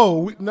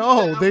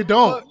 No, they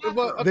don't.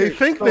 Okay, they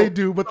think they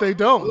do, but they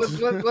don't.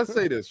 Let's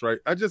say this, right?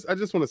 I just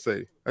want to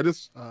say,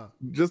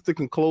 just to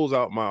close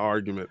out my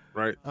argument,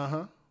 right?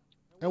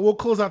 And we'll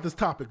close out this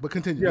topic, but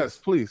continue. Yes,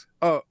 please.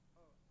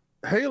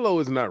 Halo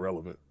is not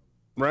relevant,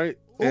 right?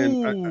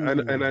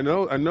 And I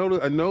know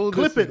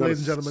Clip this it, ladies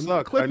and gentlemen.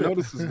 Suck. I know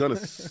this is gonna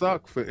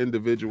suck for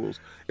individuals.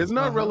 It's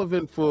not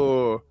relevant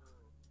for.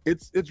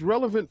 It's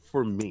relevant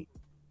for me.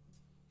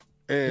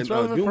 And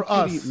Doom for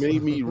us.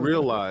 made me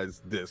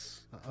realize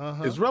this.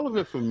 It's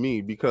relevant for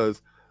me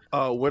because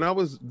when I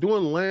was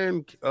doing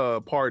LAN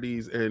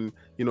parties, and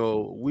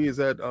we was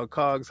at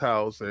Cog's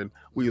house, and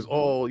we was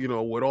all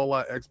with all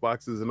our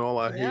Xboxes and all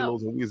our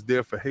Halos, and we was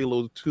there for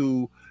Halo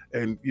 2,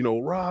 and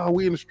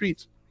we in the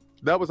streets.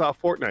 That was our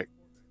Fortnite.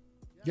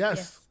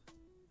 Yes.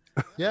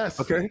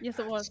 Okay. Yes,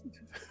 it was.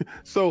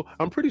 So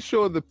I'm pretty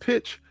sure the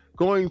pitch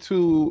going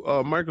to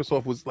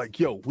Microsoft was like,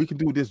 yo, we can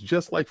do this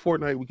just like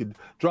Fortnite. We could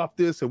drop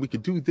this, and we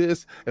could do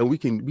this, and we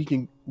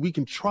can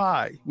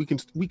try. We can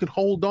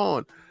hold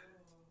on.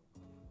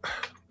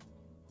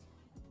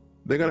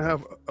 They're gonna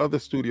have other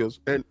studios,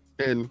 and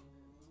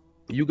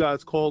you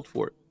guys called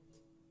for it.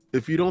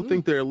 If you don't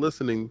think they're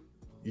listening,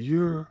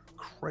 you're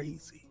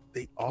crazy.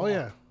 They are. Oh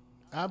yeah,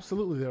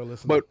 absolutely, they're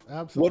listening. But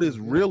absolutely, what is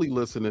really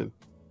listening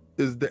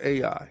is the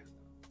AI,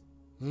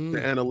 the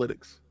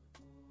analytics.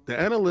 The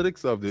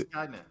analytics of it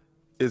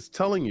is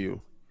telling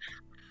you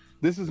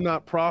this is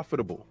not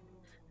profitable.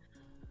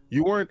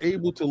 You weren't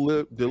able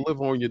to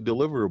deliver on your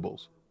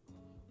deliverables.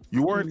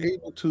 You weren't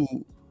able to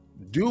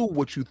do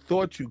what you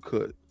thought you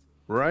could,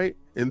 right?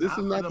 And this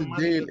is not the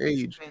day and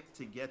age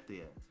to get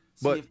there.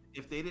 But See,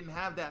 if they didn't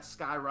have that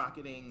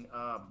skyrocketing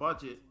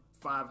budget,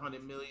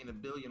 500 million, a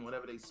billion,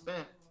 whatever they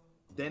spent,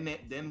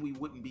 then we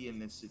wouldn't be in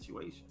this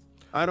situation.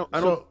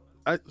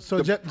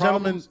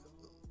 Gentlemen,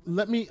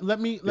 let me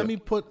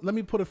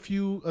put a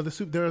few of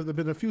the there have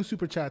been a few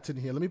super chats in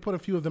here. Let me put a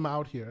few of them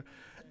out here,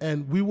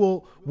 and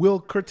we'll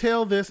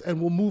curtail this and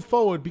we'll move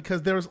forward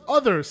because there's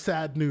other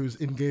sad news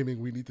in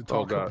gaming we need to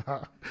talk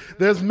about.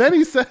 There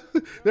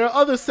are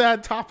other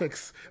sad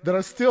topics that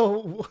are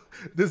still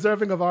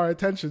deserving of our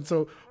attention.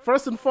 So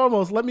first and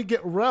foremost, let me get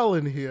Rel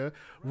in here.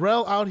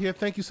 Rel out here,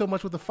 thank you so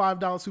much with the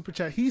 $5 super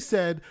chat. He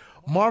said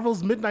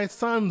Marvel's Midnight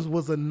Suns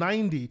was a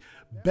 90,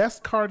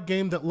 best card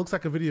game that looks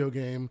like a video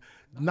game,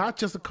 not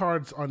just the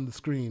cards on the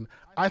screen.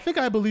 I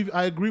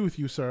agree with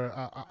you,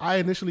 sir. I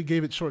initially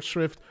gave it short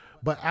shrift,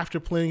 but after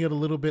playing it a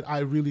little bit, I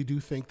really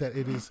do think that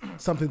it is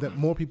something that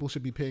more people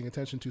should be paying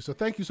attention to. So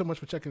thank you so much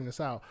for checking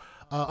this out.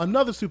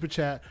 Another super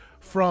chat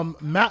from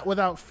Matt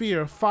Without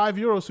Fear,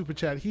 €5 super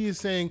chat. He is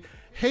saying,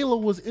 Halo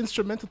was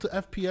instrumental to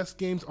FPS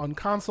games on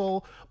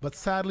console, but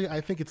sadly,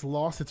 I think it's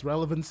lost its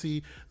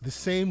relevancy the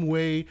same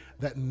way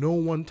that no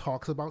one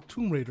talks about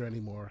Tomb Raider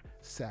anymore.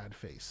 Sad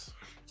face.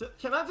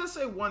 Can I just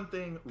say one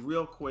thing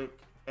real quick?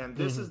 And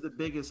this is the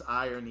biggest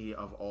irony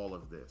of all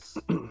of this.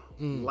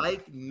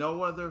 Like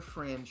no other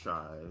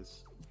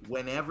franchise,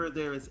 whenever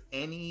there is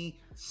any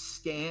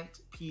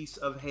scant piece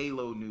of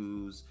Halo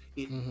news,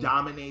 it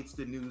dominates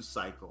the news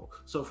cycle.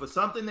 So for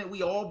something that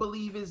we all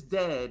believe is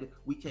dead,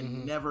 we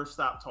can never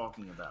stop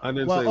talking about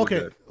it. Hold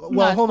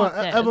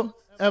on.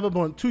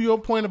 Everborn, to your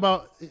point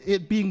about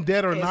it being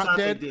dead or not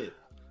dead, look,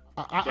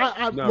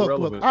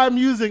 I am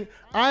using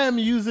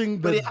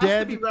the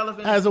dead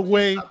as a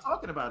way.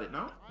 Talking about it,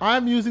 no?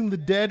 I'm using the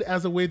dead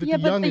as a way that the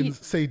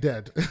youngins say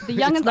dead. The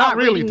youngins aren't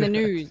reading the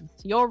news.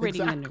 You're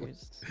reading the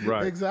news.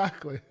 Right.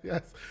 Exactly.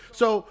 Yes.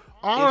 So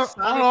our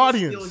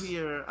audience. Still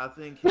here, I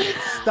think.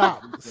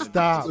 Stop.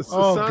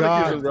 Oh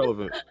God. Is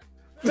irrelevant.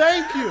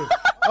 Thank you.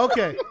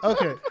 Okay.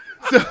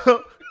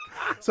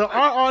 So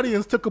our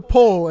audience took a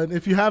poll, and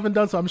if you haven't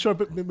done so, I'm sure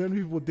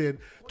many people did.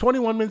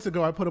 21 minutes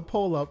ago, I put a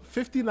poll up.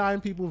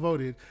 59 people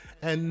voted,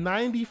 and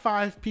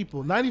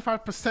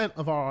 95%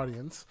 of our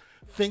audience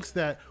thinks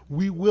that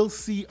we will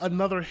see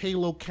another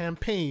Halo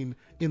campaign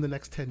in the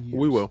next 10 years.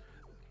 We will.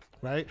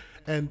 Right?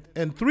 And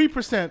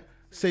 3%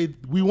 say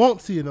we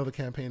won't see another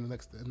campaign in the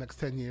next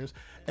 10 years,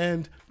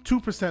 and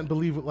 2%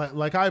 believe,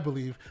 like I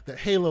believe, that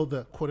Halo,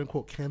 the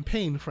quote-unquote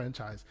campaign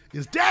franchise,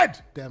 is dead.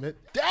 Damn it,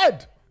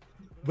 dead.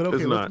 But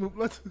okay,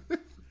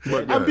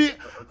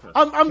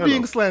 I'm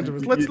being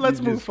slanderous.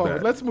 Let's move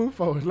forward. Let's move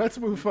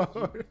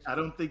forward. I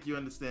don't think you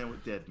understand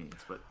what dead means,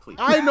 but please.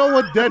 I know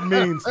what dead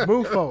means.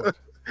 Move forward.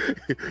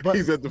 But,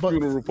 he's at the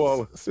funeral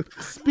parlor.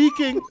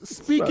 Speaking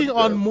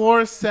on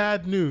more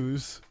sad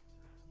news,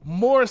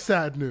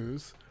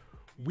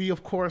 we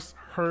of course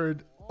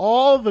heard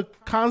all the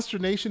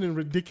consternation and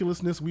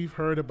ridiculousness we've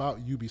heard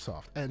about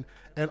Ubisoft. And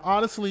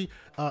honestly,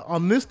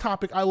 on this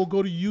topic, I will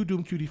go to you,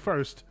 Doom Cutie,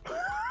 first.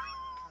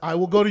 I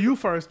will go to you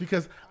first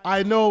because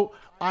I know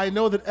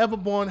that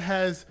Everborn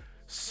has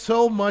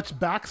so much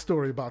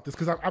backstory about this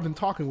because I've been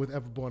talking with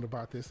Everborn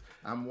about this.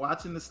 I'm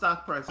watching the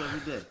stock price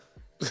every day.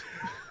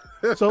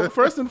 So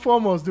first and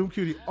foremost, Doom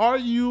Cutie, are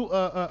you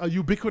a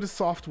ubiquitous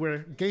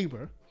software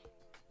gamer?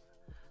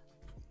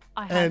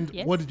 I have, And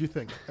yes. what did you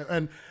think?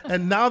 And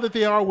now that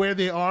they are where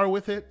they are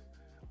with it,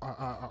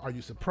 are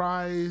you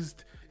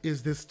surprised?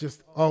 Is this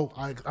just,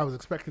 I was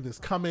expecting this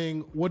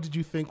coming? What did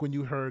you think when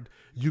you heard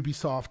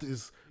Ubisoft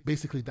is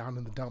basically down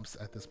in the dumps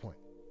at this point?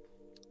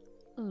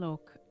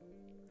 Look,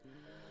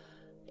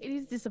 it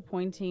is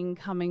disappointing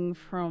coming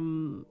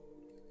from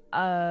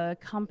a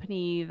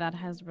company that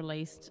has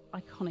released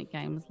iconic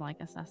games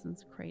like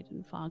Assassin's Creed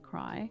and Far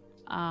Cry.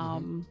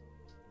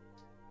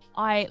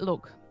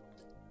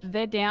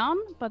 They're down,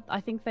 but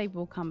I think they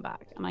will come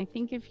back. And I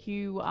think if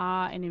you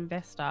are an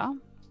investor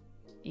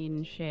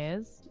in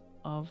shares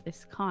of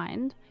this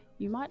kind,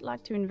 you might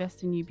like to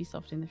invest in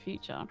Ubisoft in the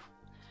future.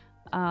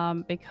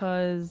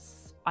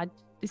 Because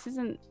this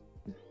isn't,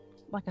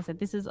 like I said,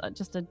 this is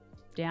just a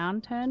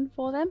downturn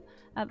for them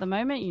at the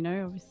moment.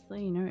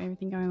 Obviously,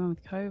 everything going on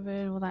with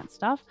COVID, all that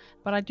stuff.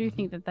 But I do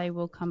think that they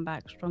will come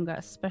back stronger,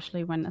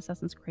 especially when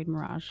Assassin's Creed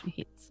Mirage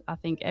hits. I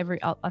think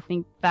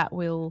that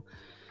will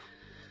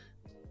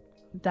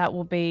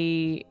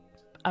be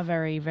a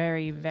very,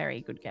 very, very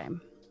good game.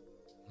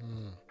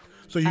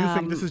 So you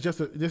think this is just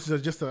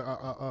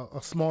a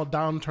small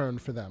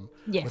downturn for them?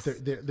 Yes,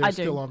 but they're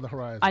still on the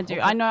horizon. I do.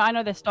 Okay. I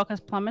know their stock has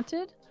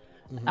plummeted.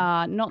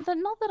 Not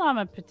that I'm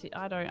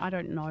I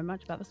don't know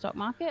much about the stock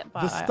market,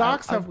 but the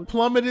stocks have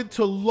plummeted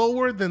to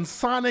lower than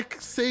Sonic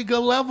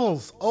Sega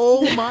levels.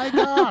 Oh my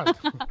God!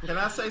 Can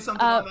I say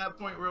something on that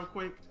point real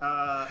quick?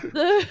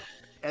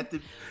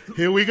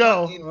 Here we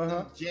go.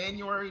 In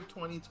January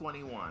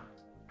 2021.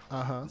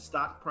 The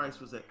stock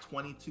price was at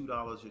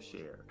 $22 a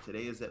share.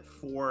 Today is at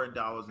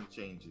 $4 and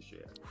change a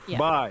share. Yeah.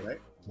 Buy. Right?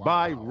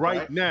 Buy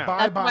right now.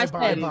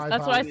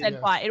 That's what I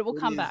said. Buy. It will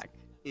come back.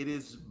 It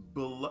is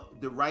below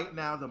right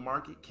now. The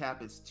market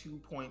cap is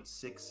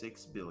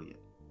 2.66 billion.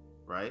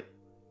 Right.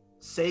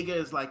 Sega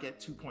is like at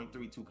 2.3,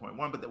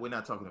 2.1, but we're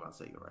not talking about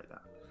Sega right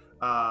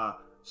now.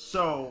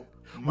 So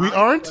we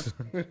aren't.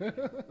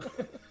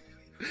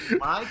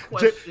 My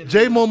question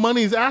J Mo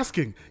Money's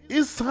asking,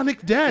 is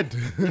Sonic dead?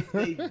 If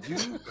they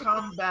do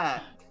come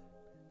back,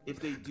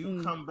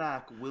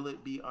 will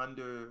it be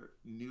under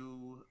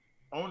new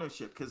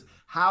ownership? Because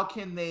how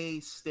can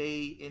they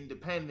stay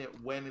independent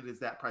when it is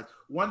that price?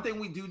 One thing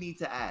we do need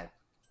to add,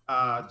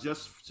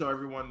 just so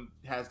everyone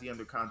has the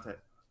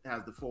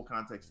full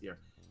context here.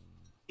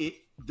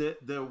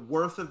 The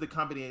worth of the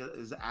company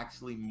is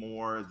actually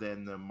more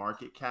than the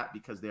market cap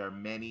because there are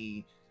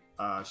many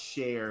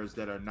shares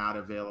that are not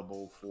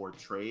available for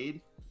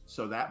trade,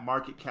 so that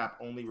market cap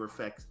only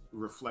reflects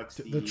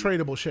the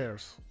tradable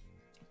shares.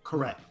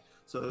 Correct.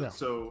 So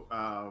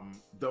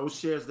those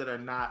shares that are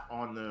not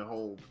on the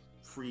whole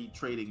free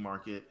trading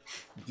market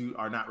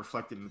are not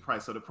reflected in the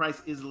price. So the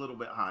price is a little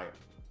bit higher.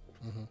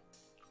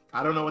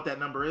 I don't know what that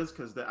number is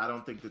because I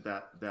don't think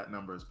that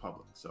number is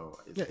public. So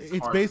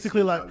it's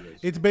basically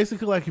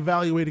like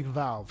evaluating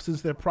Valve.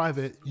 Since they're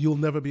private, you'll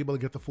never be able to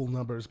get the full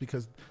numbers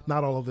because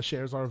not all of the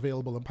shares are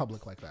available in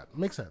public like that.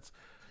 Makes sense.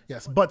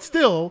 Yes, but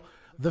still,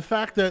 the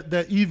fact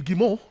that Yves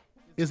Guillemot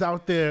is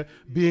out there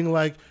being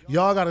like,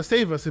 y'all got to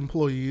save us,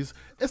 employees,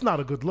 it's not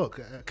a good look.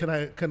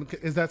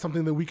 Is that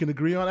something that we can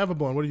agree on?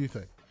 Everborn, what do you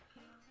think?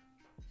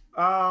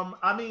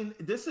 I mean,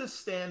 this is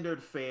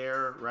standard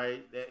fare,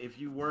 right? If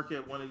you work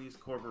at one of these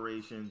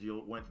corporations,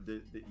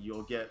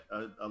 you'll get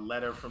a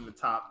letter from the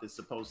top that's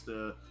supposed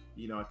to,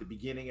 at the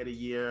beginning of the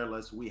year,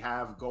 we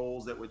have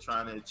goals that we're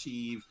trying to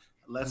achieve.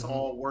 Let's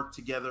all work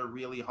together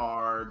really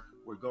hard.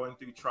 We're going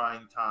through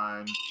trying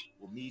times.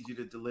 We'll need you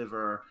to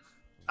deliver.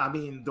 I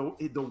mean,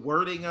 the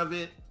wording of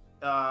it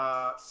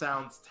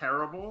sounds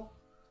terrible.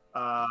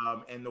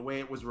 And the way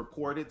it was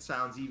reported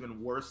sounds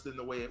even worse than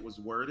the way it was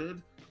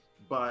worded.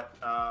 But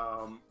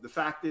the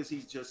fact is,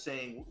 he's just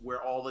saying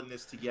we're all in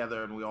this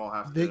together, and we all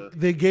have to.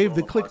 They gave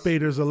the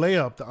clickbaiters a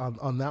layup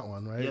on that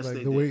one, right? Yes,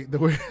 they did.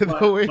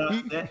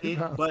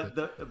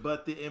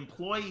 But the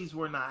employees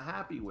were not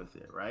happy with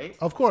it, right?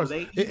 Of course.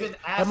 So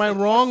am I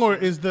wrong, or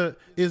is the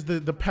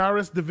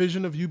Paris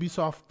division of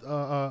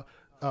Ubisoft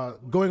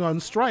going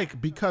on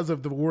strike because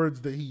of the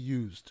words that he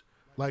used?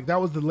 Like that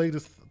was the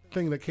latest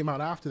thing that came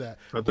out after that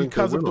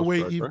because of the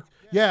way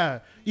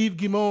Yves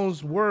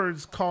Guillemot's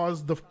words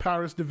caused the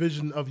Paris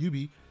division of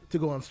Ubi to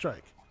go on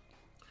strike.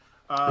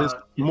 It's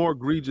more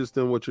egregious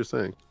than what you're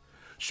saying.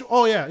 Sure.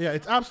 Oh yeah,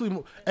 it's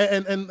absolutely.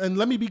 And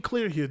let me be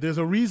clear here. There's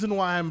a reason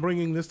why I'm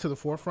bringing this to the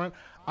forefront.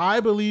 I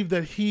believe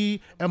that he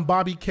and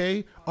Bobby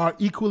K are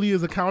equally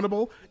as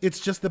accountable. It's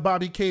just that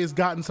Bobby K has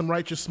gotten some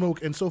righteous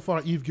smoke, and so far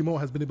Yves Guillemot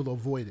has been able to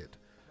avoid it.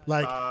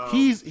 Like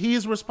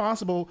he's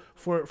responsible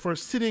for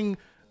sitting.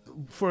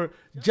 For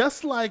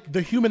just like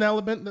the human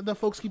element that the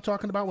folks keep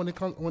talking about when they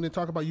talk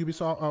about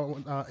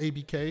Ubisoft,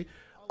 ABK,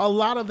 a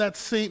lot of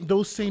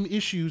those same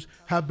issues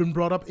have been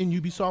brought up in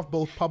Ubisoft,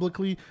 both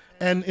publicly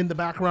and in the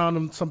background.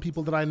 And some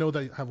people that I know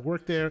that have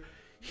worked there,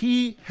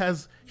 he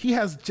has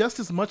just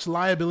as much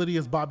liability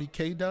as Bobby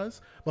K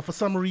does, but for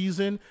some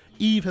reason,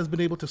 Yves has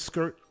been able to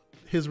skirt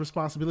his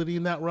responsibility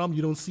in that realm.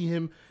 You don't see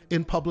him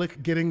in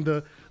public getting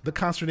the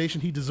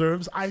consternation he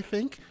deserves, I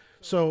think.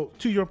 So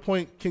to your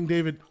point, King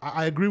David,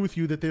 I agree with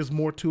you that there's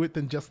more to it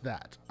than just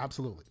that.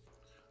 Absolutely.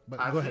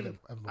 But go ahead.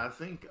 I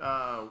think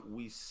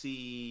we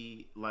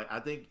see, I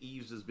think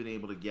Yves has been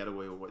able to get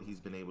away with what he's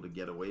been able to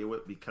get away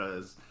with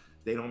because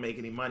they don't make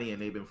any money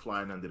and they've been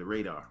flying under the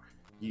radar.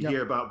 You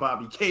hear about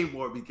Bobby K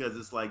more because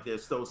it's like they're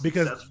so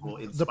successful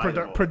in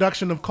the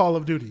production of Call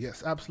of Duty.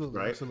 Yes, absolutely.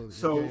 Right. Absolutely.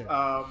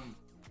 So,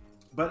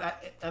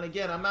 and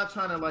again, I'm not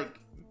trying to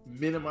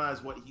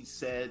minimize what he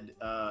said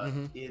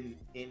in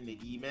the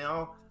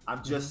email.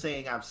 I'm just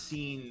saying I've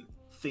seen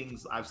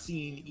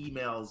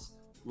emails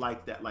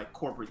like that, like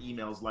corporate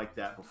emails like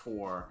that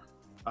before.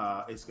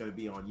 It's going to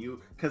be on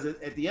you because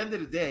at the end of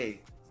the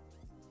day,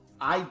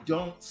 I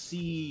don't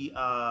see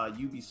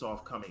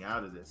Ubisoft coming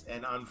out of this,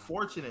 and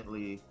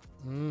unfortunately,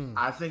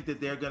 I think that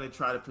they're going to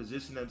try to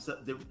position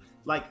themselves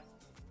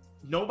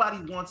nobody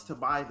wants to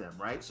buy them,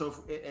 right? So,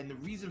 and the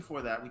reason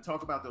for that, we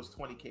talk about those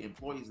 20K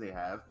employees they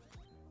have.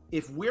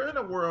 If we're in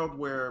a world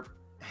where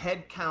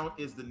headcount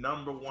is the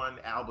number 1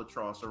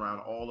 albatross around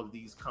all of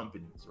these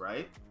companies,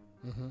 right?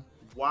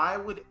 Why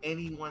would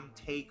anyone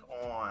take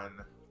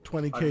on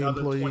 20K another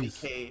employees?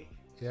 20K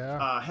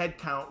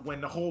headcount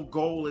when the whole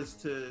goal is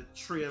to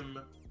trim,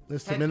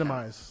 is to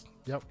minimize.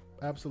 Yep,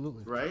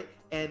 absolutely. Right?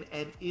 And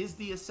is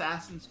the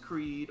Assassin's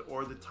Creed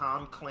or the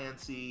Tom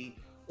Clancy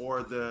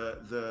or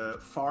the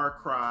Far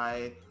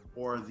Cry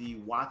or the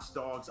Watch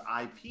Dogs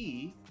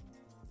IP,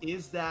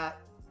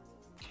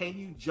 can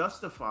you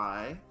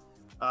justify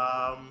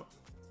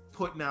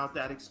putting out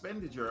that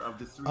expenditure of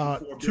the 3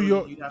 to 4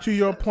 billion? To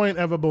your point,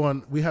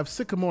 Everborn, we have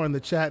Sycamore in the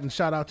chat, and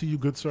shout out to you,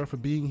 good sir, for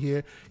being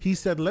here. He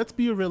said, let's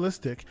be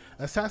realistic.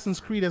 Assassin's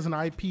Creed as an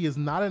IP is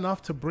not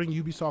enough to bring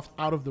Ubisoft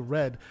out of the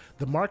red.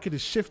 The market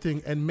is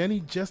shifting, and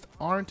many just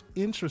aren't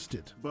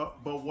interested.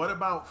 But what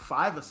about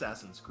 5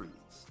 Assassin's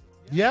Creeds?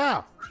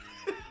 Yeah.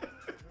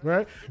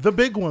 Right? The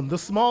big one, the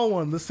small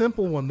one, the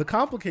simple one, the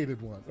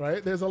complicated one,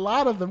 right? There's a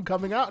lot of them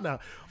coming out now.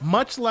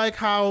 Much like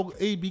how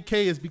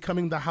ABK is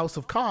becoming the House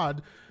of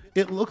COD,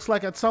 it looks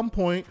like at some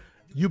point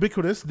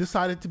Ubiquitous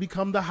decided to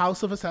become the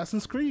House of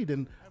Assassin's Creed,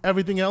 and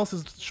everything else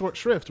is short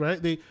shrift,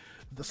 right?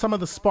 Some of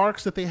the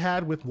sparks that they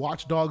had with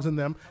Watch Dogs in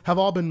them have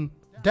all been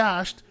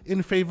dashed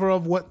in favor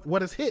of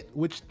what is hit,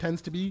 which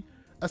tends to be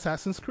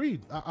Assassin's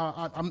Creed.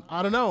 I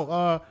don't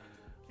know.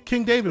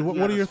 King David,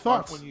 what are your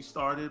thoughts? When you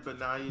started,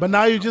 but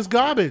now you're just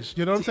garbage.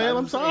 You know what I'm saying?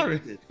 I'm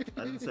sorry.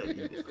 I didn't say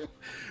you did.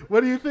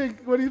 What do you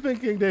think? What do you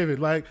think, King David?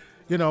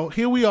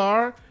 Here we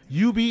are.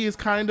 UB is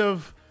kind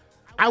of,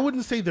 I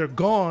wouldn't say they're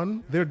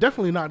gone. They're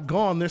definitely not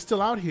gone. They're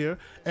still out here.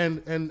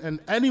 And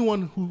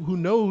anyone who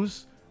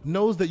knows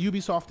that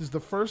Ubisoft is the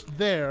first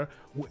there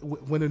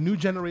when a new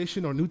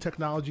generation or new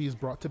technology is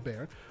brought to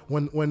bear.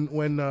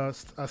 When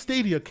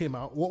Stadia came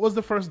out, what was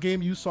the first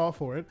game you saw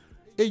for it?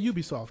 A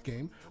Ubisoft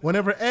game.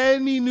 Whenever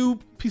any new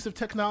piece of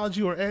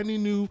technology or any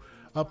new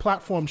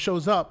platform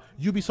shows up,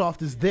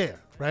 Ubisoft is there,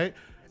 right?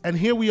 And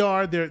here we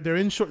are. They're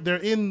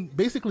in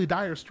basically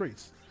dire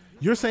straits.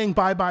 You're saying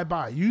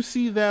bye. You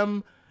see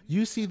them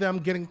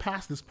getting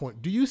past this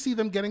point. Do you see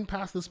them getting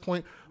past this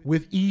point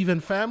with Yves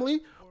and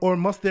family, or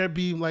must there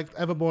be, like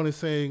Everborn is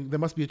saying, there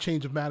must be a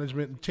change of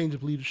management, change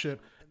of leadership,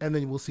 and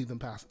then we'll see them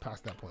past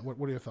that point?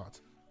 What are your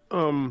thoughts?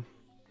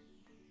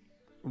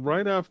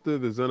 Right after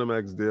the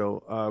ZeniMax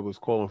deal, I was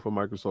calling for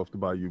Microsoft to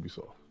buy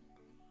Ubisoft.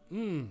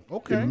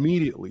 Okay.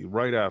 Immediately,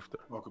 right after.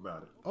 Talk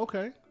about it.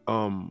 Okay.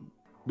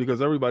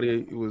 Because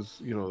everybody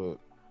was,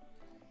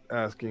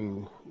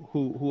 asking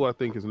who I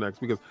think is next,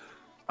 because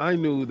I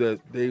knew that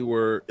they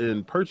were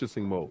in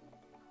purchasing mode.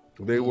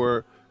 They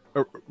were.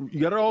 You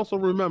got to also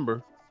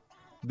remember,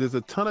 there's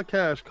a ton of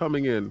cash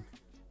coming in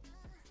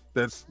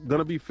that's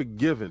gonna be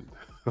forgiven.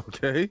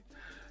 Okay.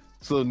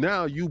 So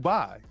now you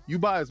buy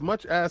as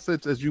much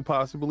assets as you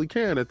possibly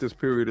can at this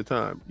period of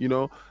time.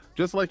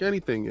 Just like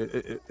anything,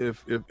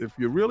 if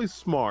you're really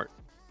smart,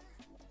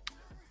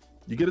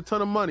 you get a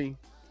ton of money,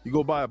 you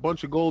go buy a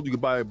bunch of gold, you can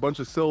buy a bunch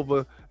of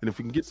silver, and if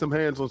you can get some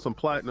hands on some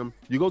platinum,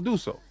 you go do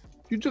so.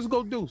 You just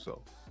go do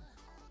so,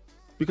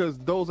 because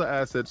those are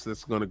assets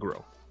that's going to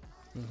grow.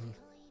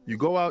 You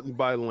go out and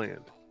buy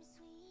land.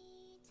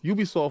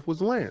 Ubisoft was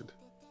land,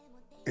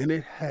 and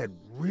it had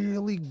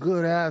really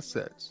good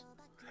assets.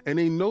 And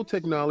they know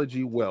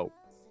technology well,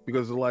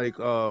 because like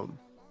Everborn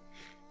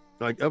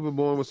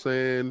was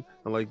saying,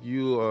 and like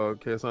you,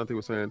 Kasante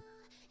was saying,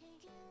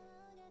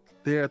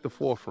 they're at the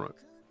forefront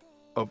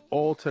of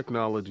all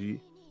technology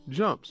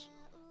jumps.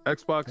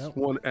 Xbox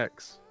One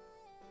X,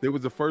 they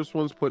was the first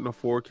ones putting a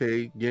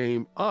 4K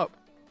game up,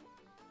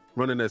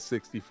 running at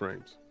 60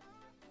 frames.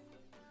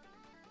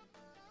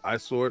 I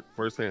saw it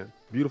firsthand.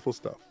 Beautiful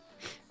stuff.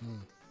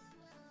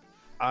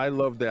 I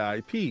love the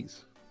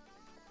IPs.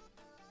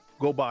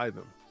 Go buy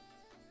them.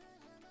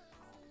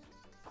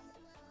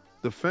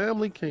 The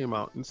family came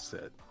out and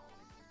said,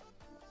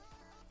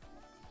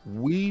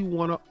 we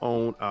want to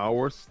own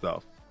our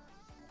stuff.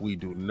 We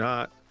do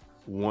not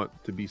want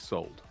to be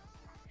sold.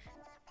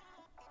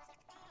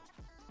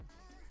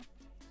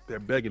 They're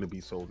begging to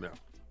be sold now.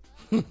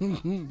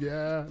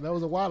 Yeah, that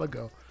was a while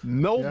ago.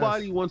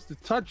 Nobody wants to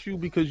touch you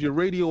because you're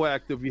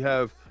radioactive. You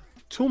have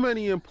too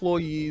many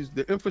employees.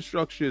 The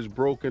infrastructure is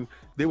broken.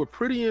 They were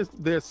prettying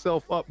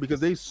themselves up because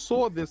they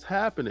saw this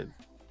happening.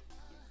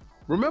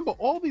 Remember,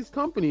 all these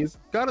companies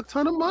got a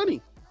ton of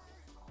money.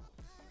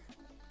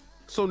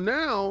 So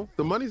now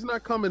the money's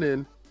not coming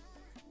in.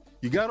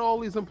 You got all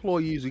these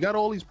employees. You got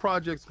all these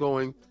projects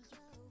going.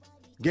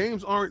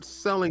 Games aren't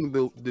selling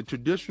the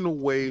traditional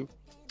way.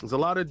 There's a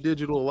lot of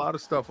digital, a lot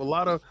of stuff, a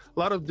lot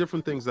of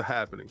different things are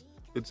happening.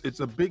 It's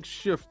a big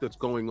shift that's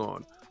going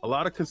on. A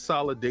lot of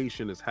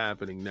consolidation is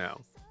happening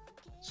now.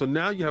 So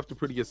now you have to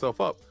pretty yourself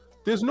up.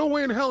 There's no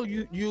way in hell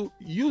you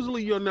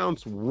usually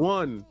announce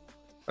one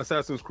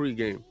Assassin's Creed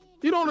game.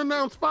 You don't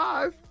announce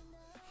 5.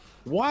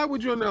 Why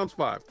would you announce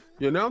 5?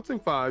 You're announcing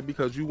 5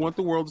 because you want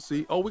the world to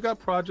see, oh, we got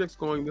projects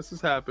going, this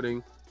is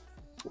happening,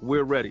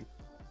 we're ready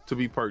to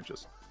be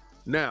purchased.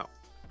 Now,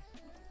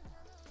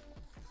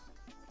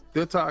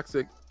 they're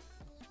toxic.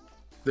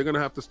 They're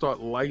gonna have to start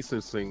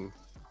licensing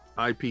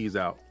IPs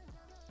out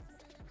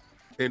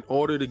in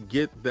order to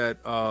get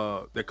that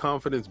the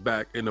confidence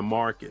back in the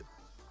market.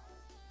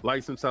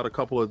 License out a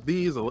couple of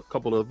these, a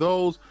couple of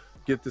those,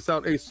 get this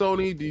out. Hey,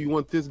 Sony, do you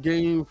want this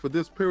game for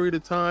this period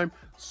of time?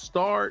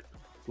 Start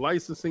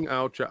licensing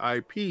out your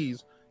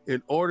IPs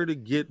in order to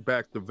get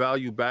back the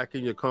value back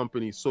in your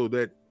company so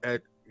that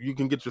you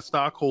can get your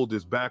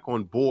stockholders back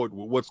on board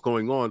with what's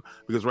going on,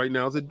 because right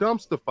now it's a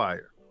dumpster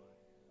fire.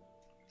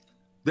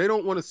 They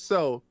don't want to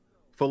sell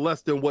for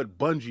less than what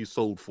Bungie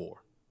sold for.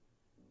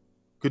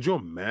 Could you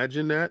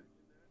imagine that?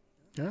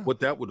 Yeah. What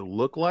that would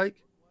look like?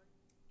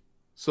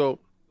 So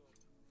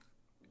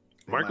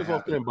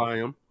Microsoft can't buy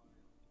them.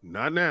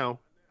 Not now.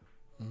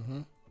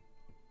 Mm-hmm.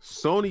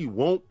 Sony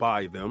won't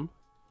buy them.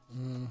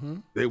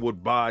 Mm-hmm. They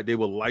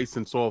will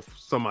license off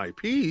some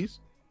IPs.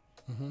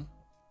 Mm-hmm.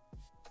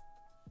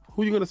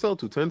 Who are you going to sell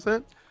to?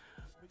 Tencent?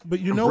 But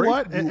you know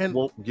what? And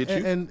won't get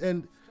you.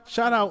 And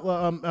shout out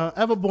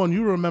Everborn.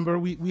 You remember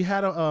we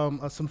had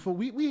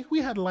we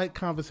had light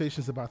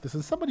conversations about this,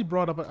 and somebody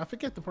brought up, I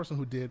forget the person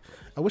who did.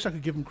 I wish I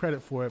could give him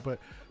credit for it, but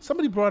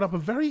somebody brought up a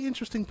very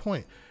interesting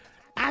point.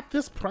 At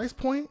this price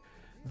point,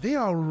 they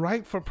are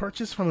ripe for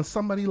purchase from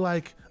somebody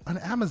like an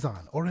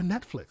Amazon or a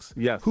Netflix,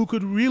 yes, who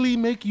could really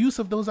make use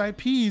of those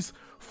IPs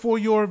for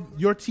your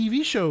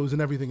TV shows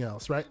and everything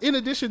else, right? In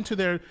addition to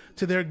their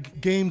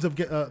games of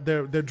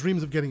their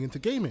dreams of getting into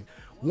gaming.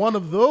 One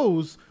of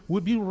those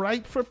would be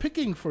ripe for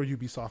picking for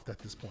Ubisoft at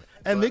this point,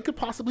 and they could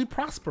possibly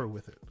prosper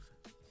with it.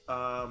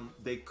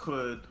 They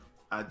could.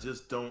 I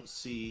just don't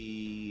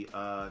see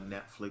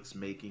Netflix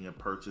making a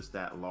purchase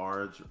that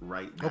large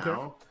right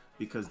now,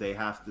 because they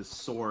have to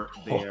sort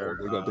their.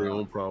 They got their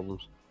own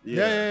problems.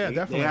 Yeah,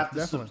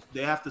 definitely.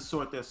 They have to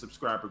sort their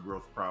subscriber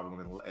growth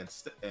problem and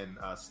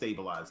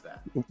stabilize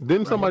that.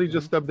 Didn't somebody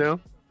just step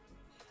down?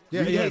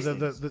 Yeah,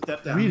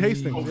 the Reed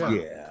Hastings.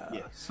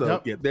 Yeah.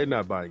 So they're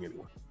not buying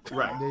anyone.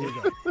 Right. There you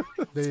go.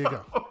 There you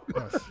go.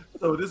 Yes.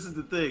 So this is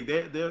the thing.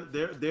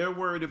 They're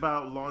worried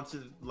about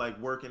launching, like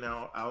working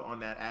out on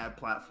that ad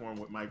platform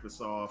with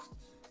Microsoft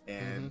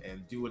and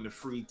doing the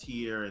free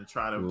tier and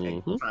try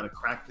to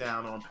crack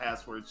down on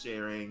password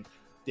sharing.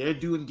 They're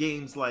doing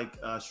games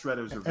like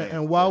Shredder's Revenge.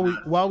 And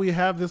while we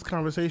have this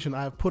conversation,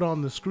 I've put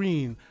on the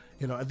screen,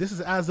 this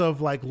is as of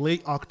like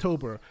late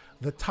October,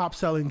 the top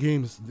selling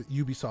games that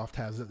Ubisoft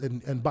has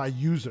and by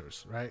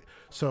users, right?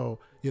 So,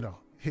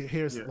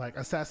 here's like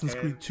Assassin's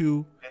Creed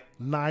 2,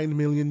 9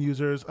 million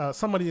users.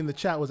 Somebody in the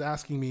chat was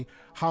asking me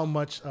how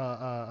much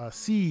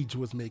Siege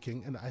was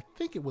making, and I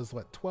think it was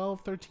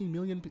 12, 13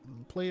 million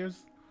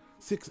players?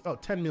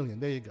 10 million.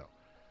 There you go.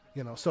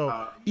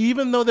 So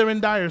even though they're in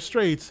dire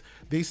straits,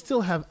 they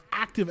still have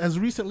active, as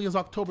recently as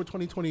October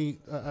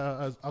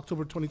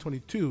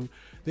 2022,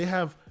 they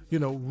have,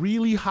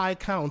 really high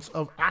counts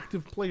of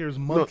active players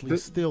monthly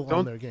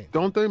on their game.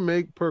 Don't they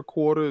make per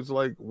quarter is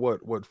like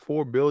what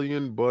 4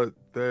 billion, but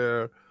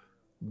their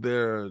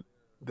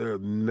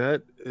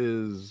net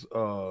is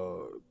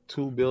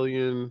 2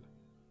 billion.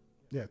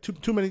 Yeah,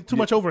 too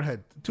much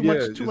overhead, too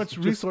much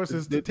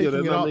resources to taking it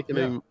out. They're not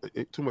making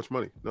too much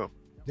money. No.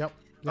 Yep.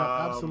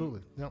 Yeah,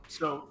 absolutely. Yep.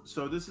 So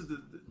this is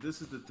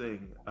the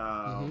thing.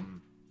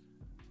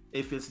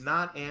 If it's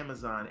not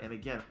Amazon, and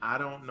again, I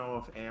don't know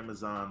if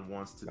Amazon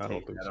wants to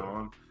take that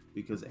on,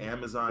 because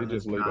Amazon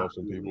just laid off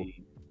some people.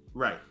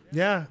 Right.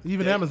 Yeah,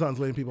 even Amazon's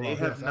laying people off.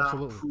 Yes,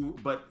 absolutely.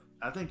 But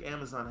I think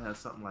Amazon has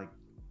something like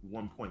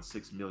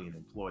 1.6 million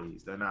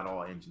employees. They're not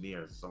all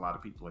engineers. There's a lot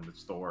of people in the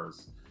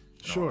stores.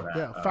 Sure.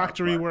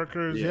 Factory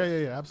workers.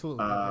 Yeah,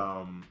 absolutely.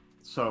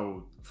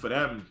 So for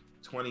them,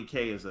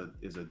 20K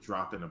is a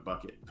drop in a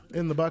bucket.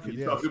 In the bucket,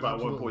 You're talking about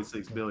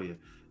 1.6 billion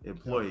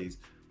employees.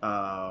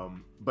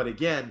 But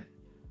again,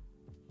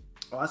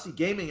 Oh, I see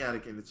Gaming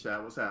Addict in the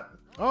chat. What's happening?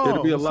 Oh,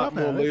 It'll be a what's lot up,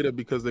 more Addict? later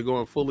because they're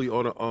going fully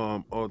on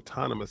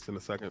autonomous in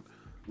a second.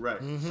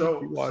 Right. Mhm.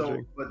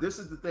 So, but this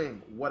is the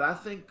thing. What I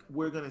think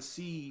we're gonna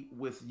see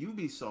with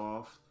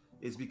Ubisoft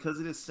is because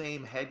of the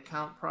same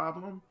headcount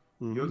problem,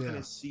 you're Yeah.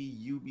 gonna see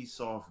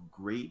Ubisoft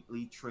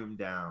greatly trimmed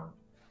down.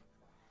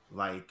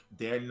 Like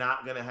they're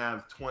not gonna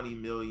have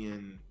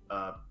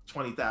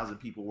 20,000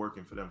 people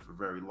working for them for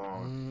very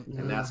long,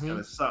 and that's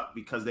gonna suck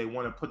because they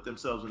want to put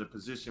themselves in a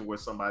position where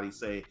somebody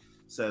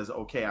says,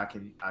 okay, I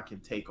can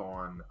take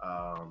on,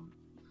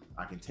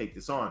 I can take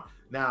this on.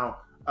 Now,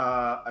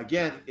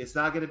 again, it's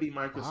not gonna be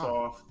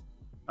Microsoft.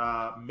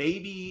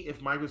 Maybe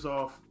if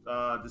Microsoft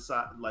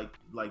decide like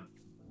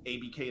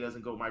ABK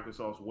doesn't go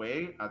Microsoft's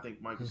way, I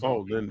think Microsoft.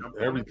 Oh, then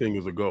everything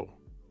is a go.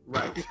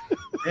 Right.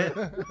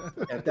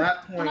 At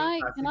that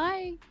point, Can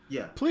I?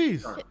 Yeah.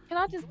 Please. Can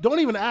I just? Don't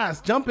even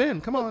ask. Jump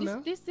in. Come on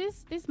now.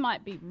 This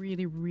might be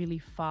really, really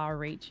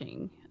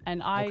far-reaching,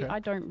 and I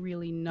don't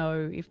really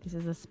know if this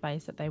is a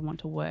space that they want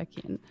to work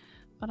in,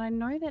 but I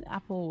know that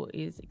Apple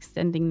is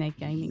extending their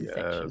gaming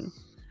section.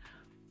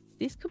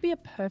 This could be a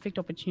perfect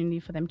opportunity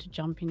for them to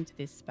jump into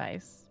this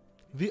space.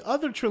 The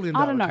other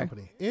trillion-dollar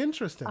company.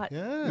 Interesting.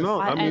 Yes.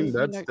 No, I mean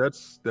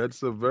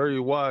that's a very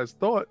wise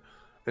thought,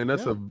 and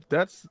that's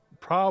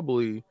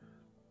probably,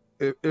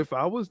 if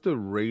I was to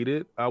rate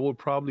it, I would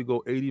probably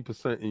go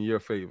 80% in your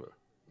favor.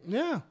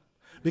 Yeah,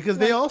 because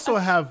they also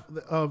have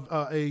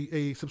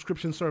a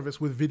subscription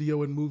service with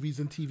video and movies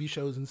and TV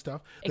shows and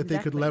stuff that they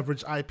could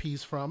leverage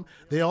IPs from.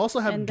 They also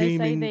have and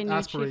gaming they say their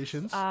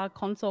aspirations. New chips are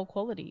console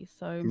quality,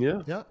 so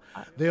yeah.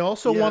 They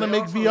also want to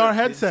make VR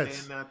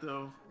headsets.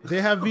 They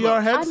have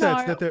VR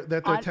headsets that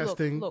they're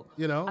testing. Look,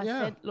 I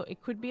said, look,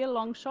 it could be a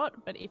long shot,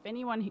 but if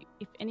anyone who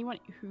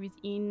is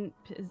in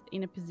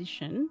a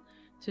position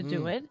to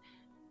do it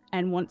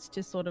and wants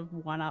to sort of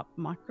one up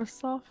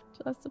Microsoft,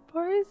 I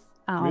suppose.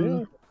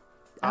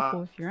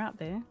 Apple, if you're out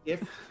there.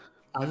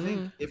 I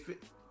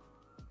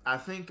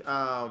think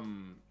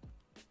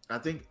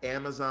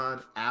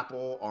Amazon,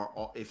 Apple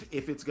are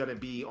if it's gonna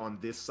be on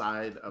this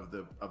side of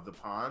the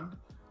pond,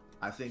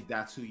 I think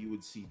that's who you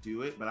would see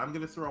do it. But I'm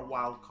gonna throw a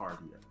wild card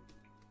here.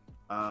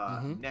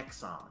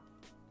 Nexon.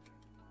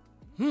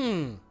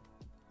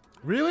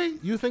 Really?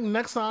 You think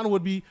Nexon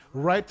would be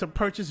right to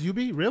purchase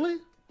Ubi? Really?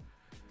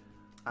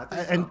 I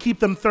think and keep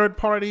them third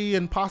party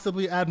and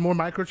possibly add more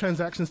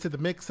microtransactions to the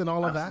mix and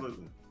all of that?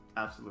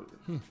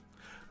 Absolutely.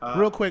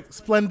 Real quick,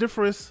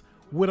 Splendiferous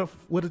with a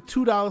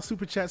 $2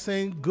 super chat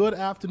saying, "Good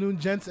afternoon,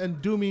 gents and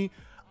Doomy.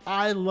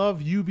 I love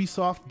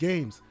Ubisoft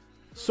games.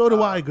 So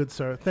do I, good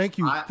sir. Thank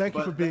you. Thank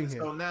you for being here."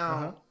 So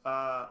now,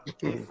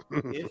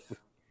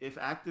 if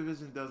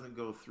Activision doesn't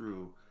go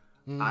through,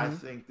 I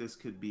think this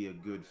could be a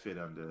good fit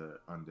under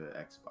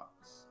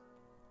Xbox.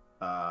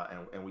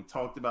 And we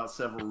talked about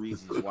several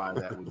reasons why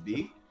that would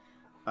be.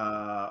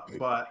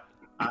 But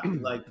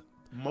like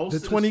most the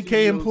of 20K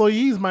studios,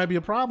 employees might be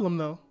a problem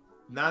though.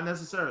 Not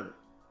necessarily,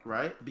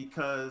 right?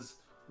 Because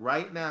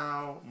right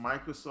now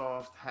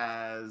Microsoft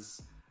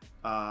has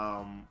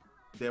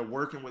they're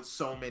working with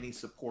so many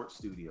support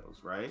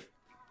studios, right?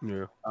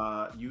 Yeah.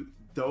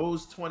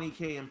 Those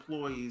 20K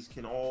employees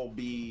can all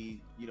be,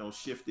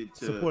 shifted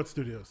to support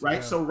studios, right?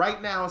 Yeah. So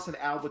right now it's an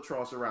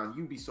albatross around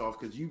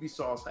Ubisoft because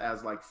Ubisoft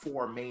has like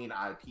 4 main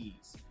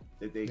IPs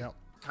that they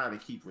kind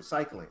of keep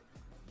recycling.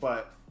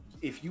 But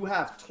if you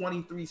have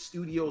 23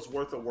 studios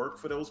worth of work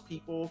for those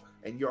people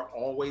and you're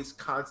always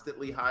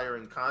constantly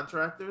hiring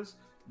contractors,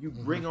 you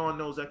bring on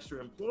those extra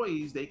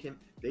employees, they can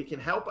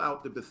help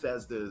out the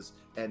Bethesdas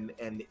and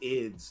the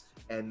IDs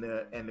and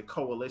the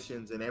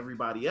coalitions and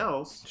everybody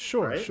else.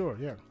 Sure, right? sure,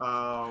 yeah.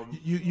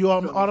 You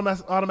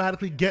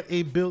automatically get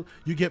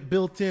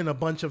built in a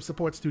bunch of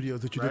support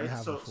studios that you didn't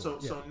have before.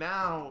 So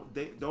now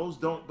those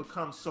don't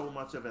become so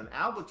much of an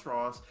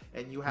albatross,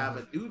 and you have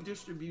a new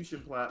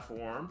distribution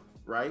platform,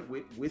 right,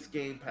 with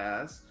Game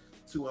Pass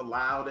to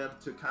allow them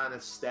to kind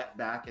of step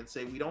back and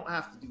say, we don't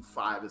have to do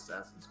 5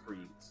 Assassin's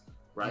Creeds.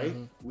 Right,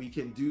 we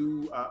can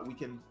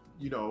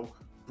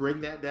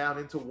bring that down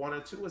into 1 or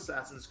 2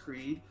 Assassin's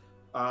Creed,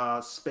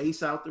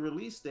 space out the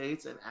release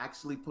dates, and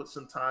actually put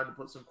some time to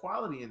put some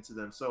quality into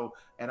them. So,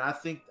 and I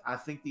think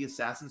the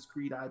Assassin's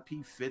Creed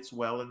IP fits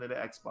well into the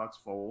Xbox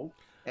fold,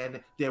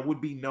 and there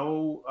would be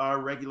no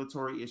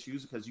regulatory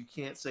issues because you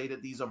can't say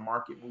that these are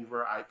market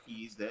mover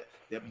IPs that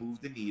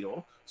move the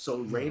needle.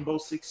 So Rainbow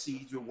Six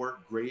Siege would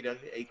work great on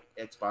the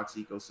Xbox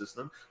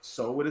ecosystem.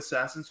 So would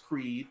Assassin's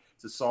Creed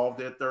to solve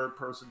their third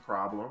person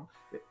problem.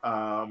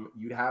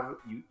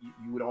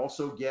 You would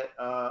also get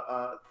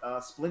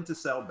Splinter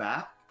Cell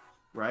back,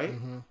 right?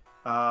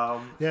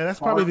 Yeah, that's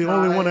probably the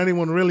only one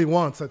anyone really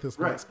wants at this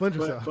point. Right.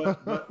 Splinter Cell.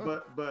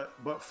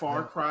 but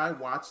Far Cry,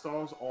 Watch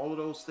Dogs, all of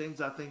those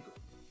things I think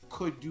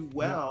could do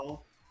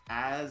well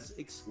as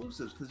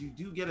exclusives because you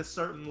do get a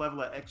certain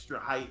level of extra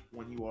hype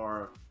when you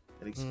are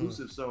an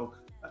exclusive. So,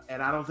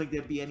 and I don't think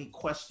there'd be any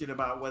question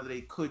about whether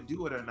they could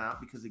do it or not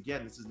because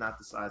again, this is not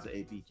the size of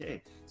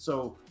APK.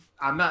 So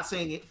I'm not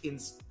saying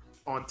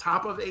on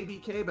top of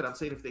ABK, but I'm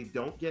saying if they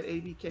don't get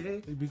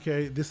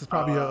ABK, this is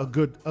probably a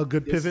good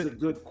pivot. This is a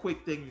good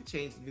quick thing to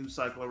change the news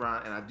cycle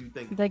around, and I do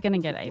think they're gonna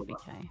get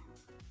ABK.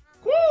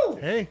 Woo!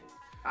 Hey,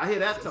 I hear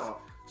that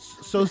talk.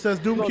 So says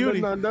Doom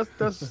Cutie. No,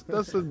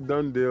 that's a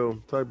done deal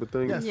type of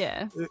thing. Yes.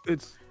 Yeah.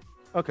 It's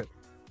okay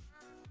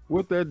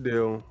with that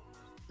deal,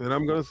 and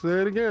I'm gonna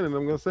say it again, and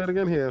I'm gonna say it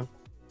again here.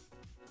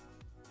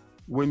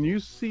 When you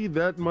see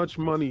that much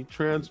money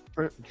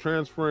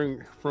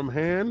transferring from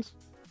hands,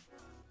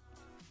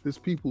 there's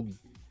people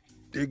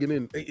digging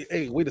in.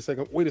 Hey, wait a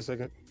second.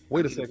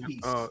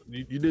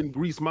 You didn't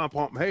grease my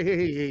palm.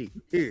 Hey,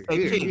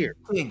 here.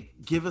 King,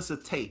 give us a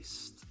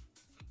taste.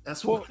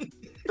 That's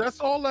that's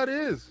all that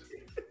is.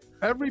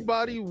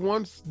 Everybody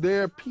wants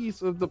their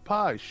piece of the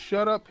pie.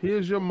 Shut up.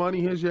 Here's your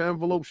money. Here's your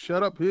envelope.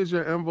 Shut up. Here's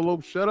your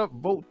envelope. Shut up.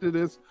 Vote to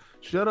this.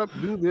 Shut up.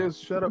 Do this.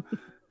 Shut up.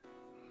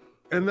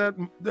 And that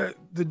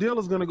the deal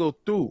is going to go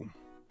through.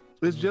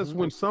 It's just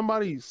when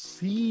somebody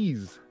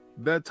sees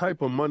that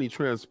type of money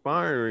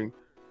transpiring,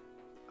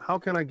 how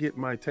can I get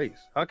my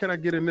taste? How can I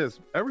get in this?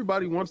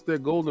 Everybody wants their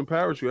golden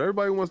parachute.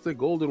 Everybody wants their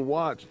golden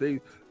watch.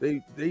 They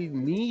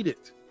need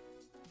it.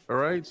 All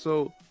right.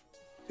 So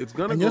it's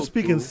gonna. And you're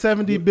speaking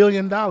 $70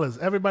 billion.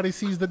 Everybody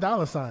sees the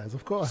dollar signs,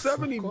 of course.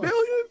 70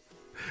 billion.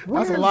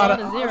 That's a lot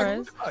of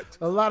zeros.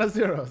 A lot of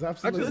zeros.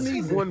 Absolutely. I just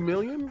need 1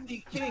 million.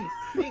 King.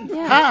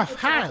 Yeah.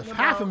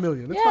 Half a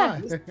million. It's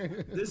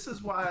fine. This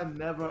is why I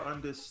never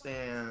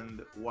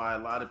understand why a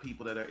lot of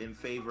people that are in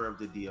favor of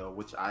the deal,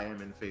 which I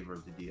am in favor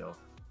of the deal,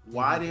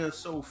 why they're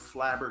so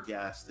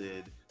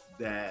flabbergasted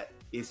that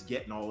it's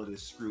getting all of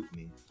this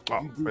scrutiny.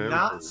 You do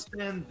not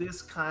spend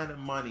this kind of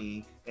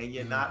money, and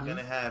you're not going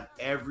to have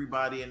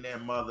everybody and their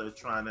mother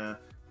trying to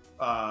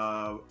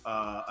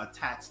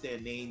attach their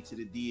name to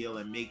the deal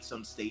and make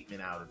some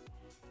statement out of it.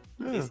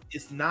 Yeah.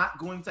 It's not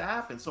going to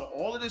happen. So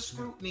all of this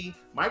scrutiny,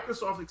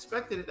 Microsoft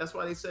expected it. That's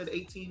why they said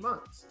 18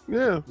 months.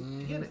 Yeah.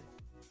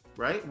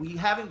 Right? We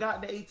haven't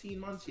gotten to 18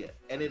 months yet.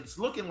 And it's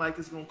looking like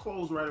it's going to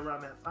close right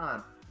around that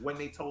time when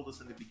they told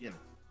us in the beginning.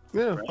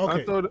 Yeah. Right?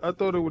 Okay. I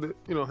thought it would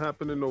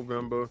happen in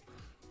November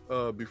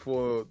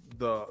before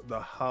the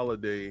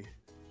holiday.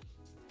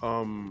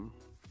 From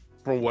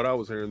what I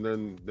was hearing,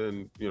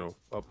 then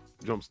up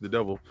jumps the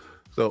devil.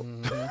 So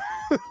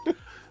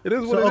it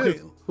is what it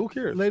is. Who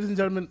cares? Ladies and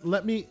gentlemen,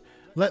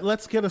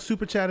 let's get a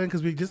super chat in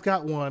because we just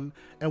got one,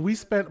 and we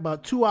spent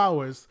about 2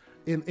 hours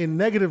in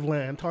negative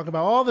land talking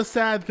about all the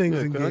sad things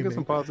in gaming. I get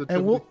some positivity?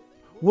 And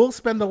we'll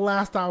spend the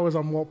last hours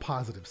on more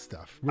positive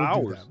stuff.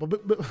 We'll do that.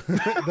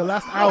 But the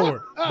last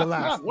hour, the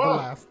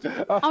last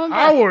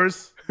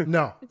hours.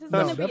 No, this is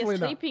going to be a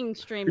sleeping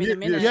stream in a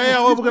minute.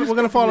 Yeah. Well, we're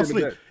gonna fall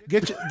asleep.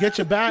 Get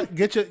your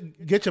blankets.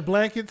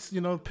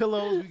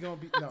 Pillows. We gonna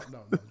be no.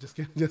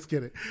 Just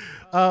get it.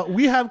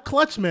 We have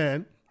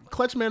Clutchman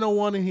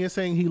 01 in here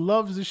saying he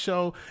loves the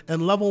show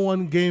and Level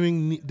 1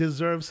 Gaming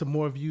deserves some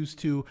more views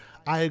too.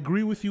 I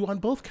agree with you on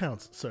both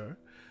counts, sir.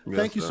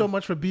 Thank you so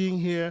much for being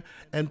here.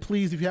 And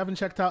please, if you haven't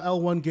checked out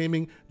L1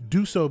 Gaming,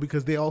 do so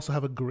because they also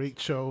have a great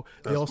show.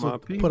 They also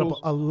put up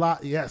a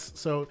lot. Yes.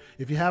 So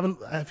if you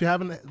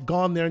haven't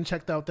gone there and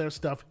checked out their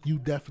stuff, you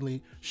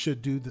definitely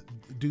should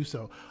do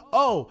so.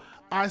 Oh,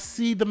 I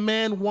see the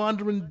man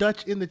Wandering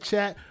Dutch in the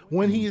chat.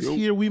 When he is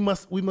here, we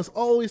must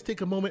always take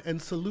a moment and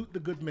salute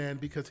the good man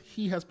because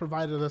he has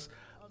provided us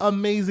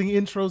amazing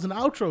intros and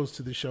outros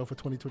to the show for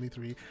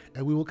 2023,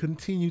 and we will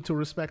continue to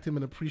respect him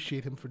and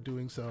appreciate him for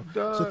doing so.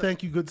 So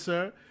thank you, good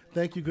sir.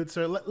 Thank you, good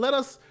sir. Let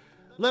us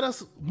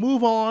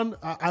move on.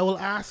 I will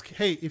ask,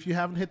 hey, if you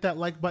haven't hit that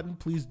like button,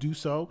 please do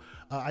so.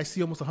 I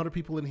see almost 100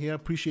 people in here.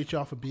 Appreciate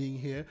y'all for being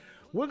here.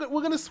 We're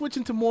gonna switch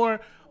into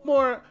more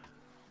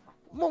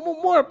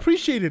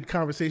appreciated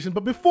conversation,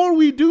 but before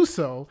we do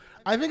so,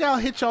 I think I'll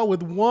hit y'all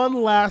with one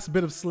last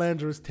bit of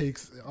slanderous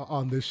takes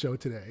on this show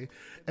today,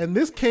 and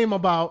this came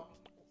about.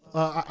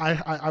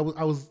 I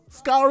was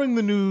scouring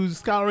the news,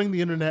 scouring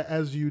the internet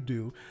as you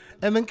do,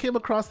 and then came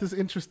across this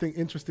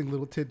interesting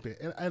little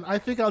tidbit. And I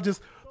think I'll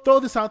just throw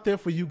this out there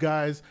for you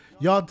guys.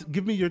 Y'all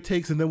give me your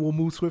takes, and then we'll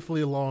move swiftly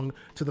along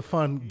to the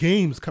fun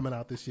games coming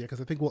out this year, because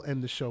I think we'll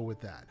end the show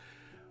with that.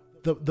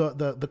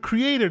 The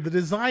creator, the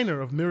designer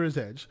of Mirror's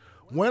Edge,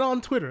 went on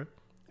Twitter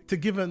to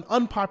give an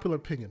unpopular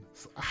opinion,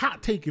 a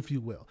hot take, if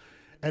you will.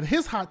 And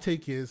his hot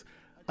take is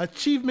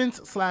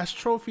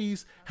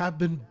achievements/trophies have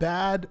been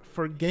bad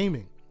for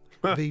gaming.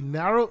 They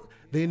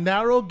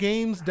narrow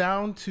games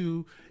down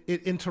to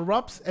it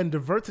interrupts and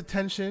diverts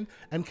attention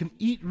and can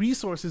eat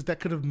resources that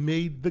could have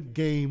made the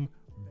game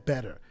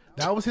better.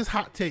 That was his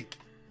hot take.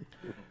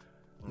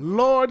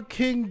 Lord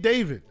King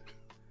David,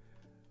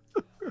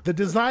 the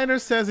designer,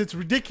 says it's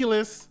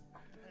ridiculous,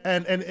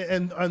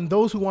 and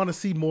those who want to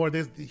see more,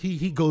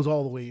 he goes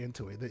all the way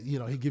into it. That,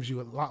 he gives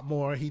you a lot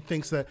more. He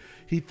thinks that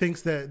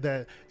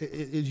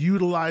it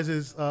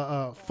utilizes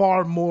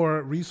far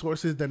more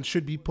resources than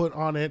should be put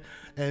on it,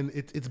 and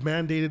it's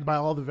mandated by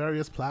all the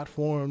various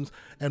platforms,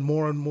 and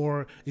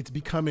more it's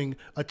becoming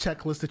a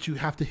checklist that you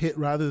have to hit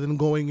rather than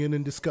going in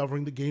and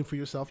discovering the game for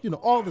yourself.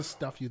 All this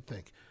stuff you'd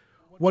think.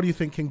 What do you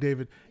think, King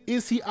David?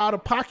 Is he out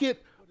of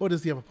pocket, or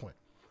does he have a point?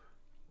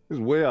 It's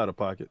way out of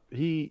pocket.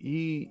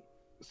 He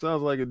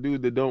sounds like a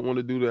dude that don't want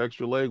to do the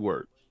extra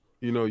legwork.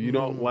 You know, you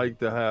don't like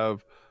to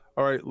have.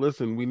 All right,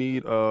 listen, we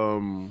need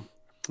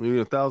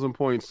 1,000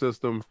 point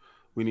system.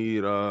 We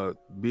need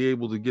be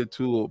able to get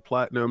to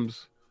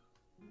platinums.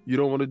 You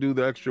don't want to do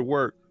the extra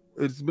work.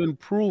 It's been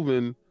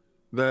proven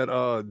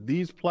that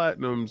these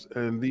platinums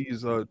and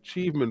these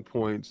achievement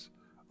points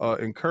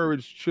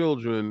encourage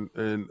children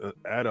and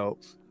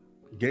adults,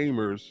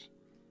 gamers,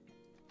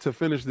 to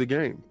finish the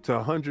game, to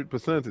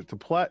 100% it, to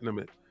platinum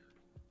it.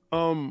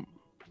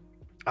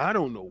 I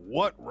don't know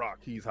what rock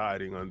he's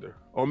hiding under.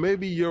 Or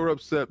maybe you're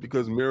upset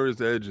because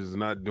Mirror's Edge is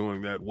not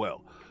doing that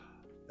well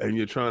and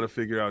you're trying to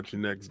figure out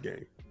your next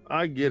game.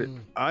 I get it.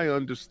 I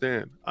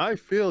understand. I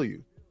feel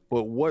you.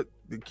 But what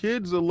the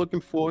kids are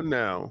looking for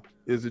now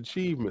is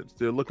achievements.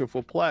 They're looking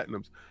for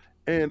platinums.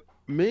 And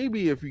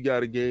maybe if you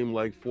got a game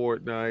like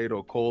Fortnite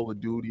or Call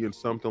of Duty and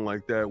something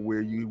like that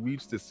where you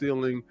reach the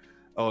ceiling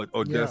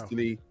or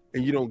Destiny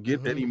and you don't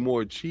get any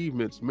more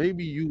achievements,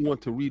 maybe you want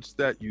to reach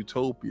that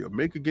utopia.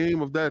 Make a game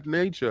of that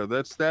nature,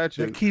 that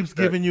stature. That keeps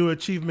giving you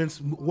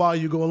achievements while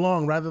you go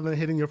along rather than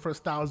hitting your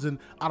first 1,000,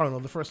 I don't know,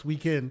 the first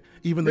weekend,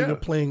 even though you're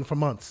playing for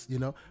months, you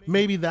know?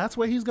 Maybe that's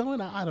where he's going?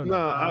 I don't know.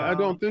 No, I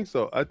don't think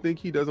so. I think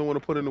he doesn't want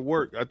to put in the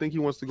work. I think he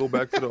wants to go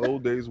back to the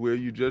old days where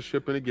you just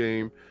ship in a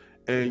game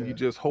and you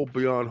just hope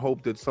beyond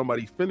hope that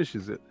somebody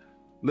finishes it.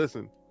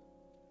 Listen,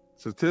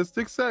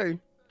 statistics say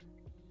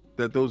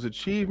that those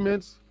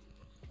achievements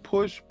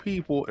push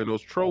people and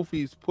those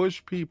trophies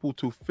push people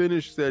to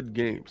finish said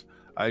games.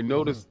 I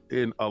noticed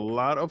in a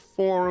lot of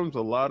forums,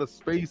 a lot of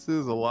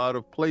spaces, a lot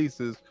of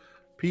places,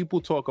 people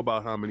talk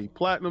about how many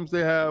platinums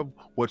they have,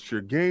 what's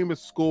your game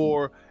is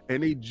score,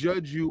 and they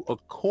judge you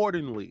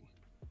accordingly,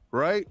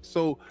 right?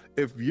 So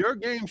if your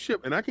game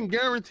ship, and I can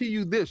guarantee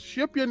you this,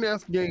 ship your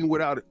next game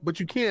without it,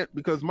 but you can't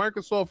because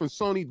Microsoft and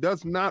Sony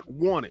does not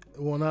want it.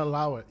 It will not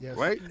allow it, yes.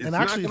 Right? And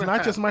actually, it's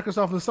not just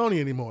Microsoft and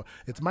Sony anymore.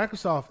 It's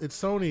Microsoft, it's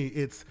Sony,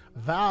 it's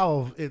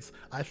Valve, it's,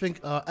 I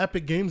think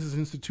Epic Games is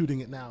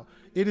instituting it now.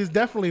 It is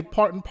definitely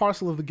part and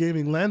parcel of the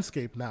gaming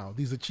landscape now,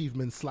 these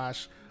achievements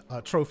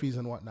 / trophies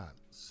and whatnot.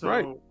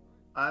 So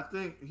I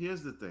think,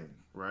 here's the thing,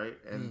 right?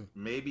 And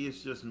maybe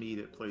it's just me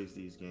that plays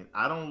these games.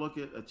 I don't look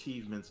at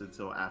achievements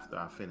until after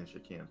I finish a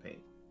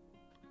campaign,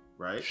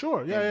 right?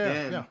 Sure,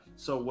 yeah.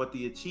 So what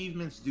the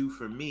achievements do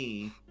for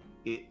me,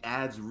 it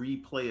adds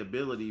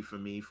replayability for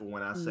me for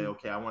when I say,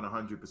 okay, I want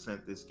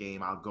 100% this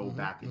game, I'll go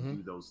back and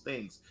do those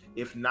things.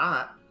 If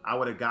not, I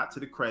would have got to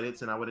the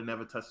credits and I would have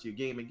never touched your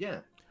game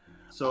again.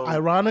 So,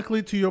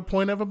 ironically, to your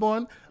point,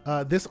 Everborn,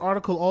 this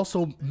article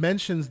also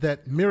mentions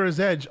that Mirror's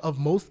Edge of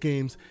most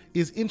games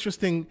is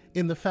interesting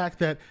in the fact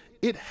that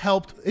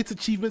its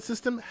achievement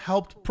system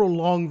helped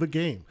prolong the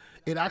game.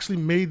 It actually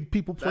made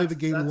people play the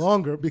game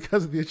longer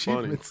because of the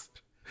achievements.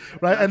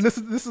 Right, and this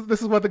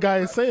is what the guy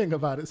is saying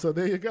about it. So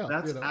there you go.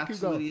 That's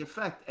actually the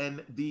effect,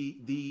 and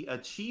the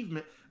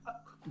achievement.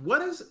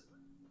 What is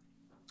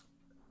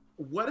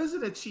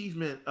an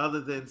achievement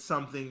other than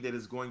something that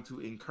is going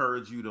to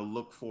encourage you to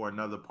look for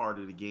another part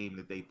of the game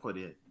that they put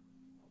in,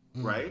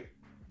 right?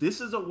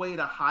 This is a way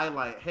to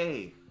highlight,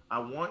 hey, I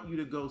want you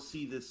to go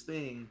see this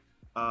thing,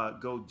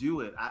 go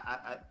do it.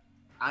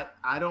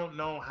 I don't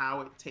know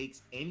how it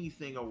takes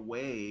anything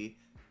away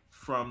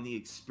from the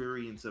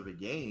experience of a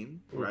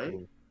game, right?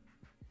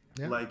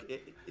 Yeah.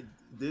 Like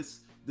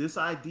this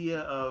idea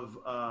of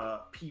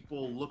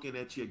people looking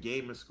at your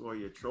gamer score,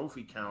 your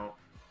trophy count,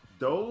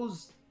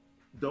 those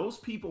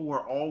people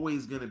were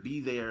always going to be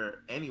there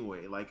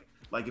anyway. Like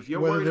if you're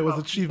whether worried there was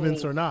about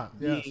achievements or not,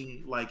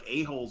 being like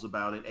a-holes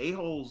about it,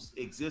 a-holes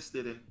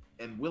existed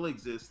and will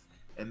exist,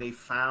 and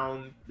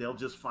they'll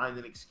just find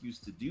an excuse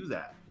to do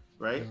that,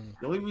 right?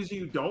 The only reason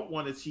you don't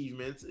want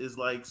achievements is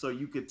like so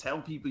you could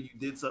tell people you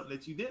did something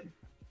that you didn't.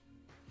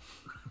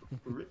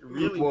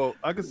 Really? Well,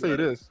 I can say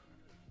this: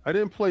 I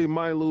didn't play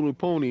My Little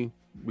Pony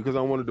because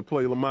I wanted to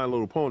play My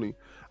Little Pony.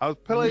 I was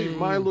playing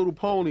My Little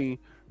Pony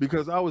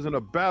because I was in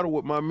a battle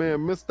with my man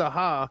Mr.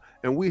 Ha,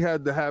 and we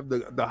had to have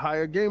the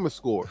higher gamer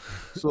score.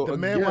 So the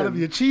man wanted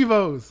the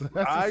Achievos.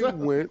 I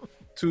went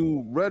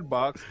to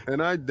Redbox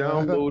and I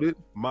downloaded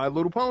My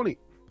Little Pony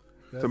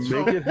to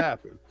make it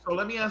happen. So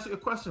let me ask you a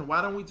question: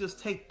 why don't we just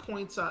take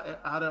points out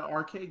of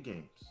arcade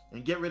games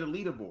and get rid of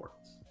leaderboards?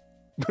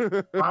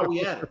 Why are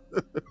we at it?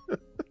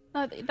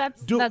 No,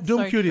 that's Doom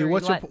so Cutie. true.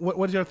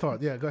 What's your thought?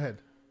 Yeah, go ahead.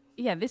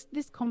 Yeah,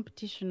 this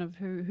competition of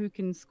who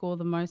can score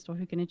the most or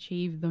who can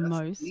achieve the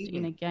most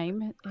in a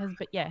game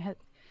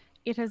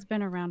it has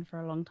been around for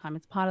a long time.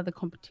 It's part of the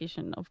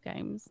competition of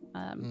games.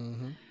 I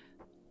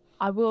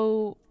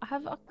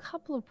have a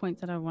couple of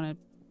points that I want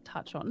to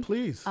touch on.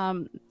 Please.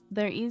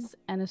 There is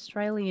an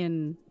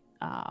Australian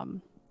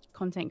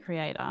content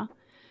creator,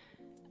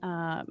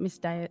 Miss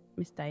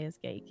Daya's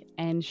Geek,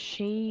 and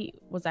she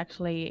was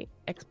actually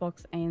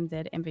Xbox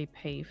ANZ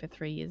MVP for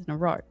 3 years in a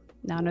row.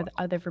 Now I know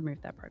that they've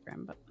removed that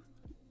program, but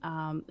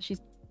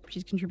she's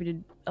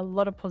contributed a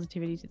lot of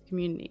positivity to the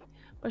community.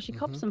 But she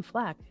copped some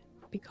flack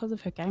because of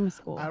her gamer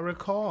score. I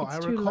recall.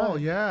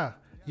 Yeah,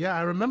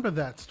 I remember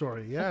that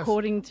story. Yes.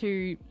 According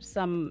to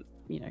some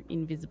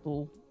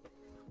invisible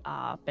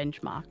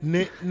benchmark.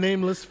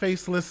 Nameless,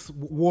 faceless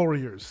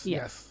warriors. Yeah.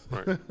 Yes.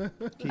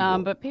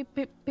 Right. But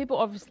people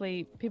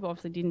obviously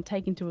didn't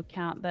take into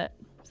account that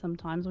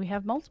sometimes we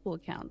have multiple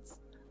accounts.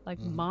 Like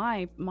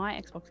my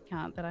Xbox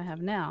account that I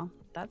have now,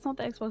 that's not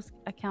the Xbox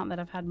account that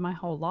I've had my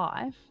whole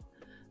life.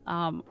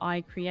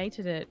 I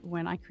created it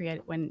when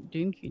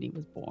Doom Cutie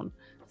was born.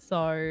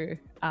 So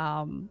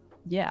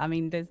yeah, I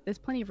mean, there's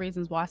plenty of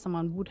reasons why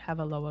someone would have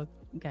a lower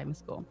gamer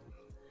score.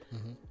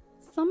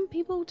 Some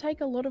people take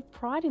a lot of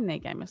pride in their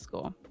gamer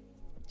score,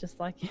 just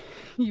like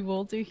you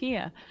all do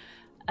here,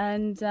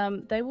 and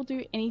they will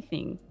do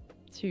anything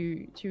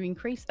to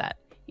increase that,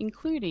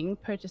 including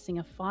purchasing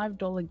a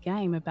 $5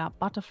 game about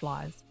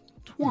butterflies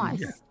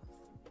twice,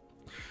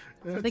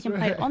 so they can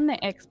play it on their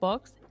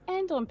Xbox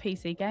and on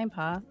PC Game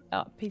Pass,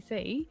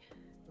 PC,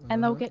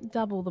 and they'll get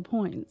double the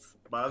points.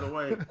 By the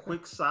way,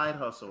 quick side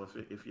hustle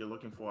if you're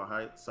looking for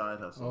a side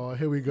hustle. Oh,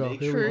 here we go.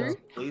 True,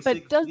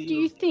 but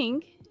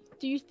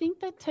do you think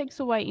that takes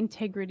away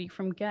integrity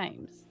from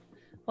games?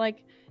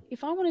 Like,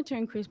 if I wanted to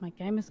increase my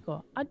gamer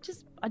score, I'd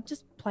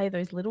just play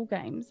those little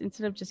games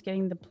instead of just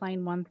getting the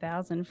plain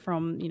 1000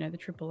 from the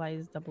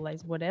AAAs,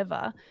 AA's,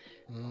 whatever.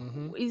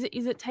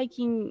 Is it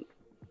taking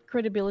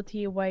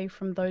credibility away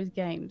from those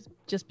games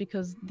just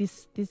because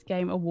this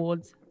game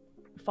awards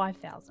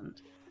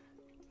 5,000?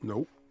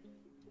 Nope.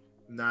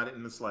 Not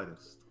in the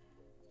slightest.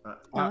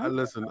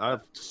 Listen,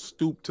 I've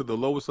stooped to the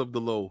lowest of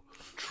the low.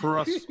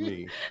 Trust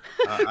me.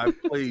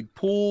 I've played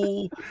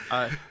pool.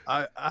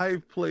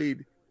 I've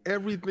played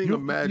everything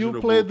imaginable.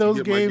 You played those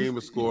to get games. My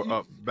gamer score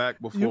up back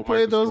before. You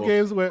played those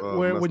games where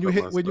when you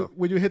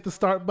hit the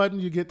start button,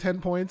 you get 10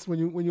 points. When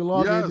you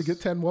log in, you get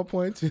 10 more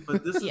points.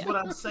 But this is what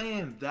I'm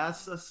saying.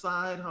 That's a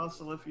side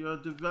hustle. If you're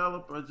a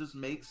developer, just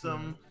make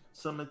some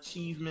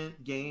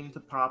achievement game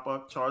to pop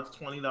up. Charge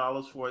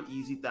 $20 for an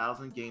easy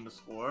 1,000 gamer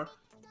score.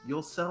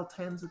 You'll sell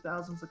tens of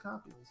thousands of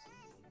copies.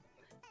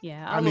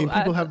 Yeah, I mean,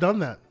 people have done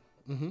that.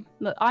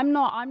 Look, I'm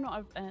not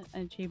an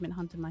achievement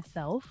hunter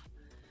myself.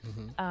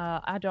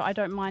 I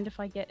don't mind if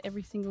I get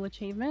every single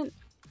achievement.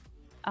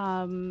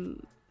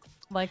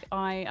 Like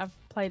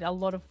I've played a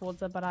lot of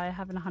Forza, but I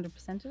haven't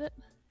 100%ed it.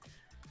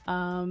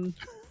 And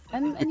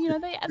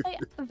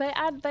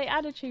they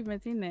add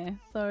achievements in there,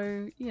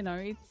 so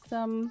it's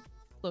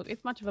look,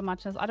 it's much of a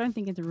muchness. I don't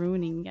think it's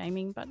ruining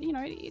gaming, but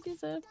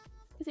it's an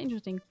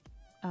interesting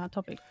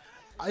topic.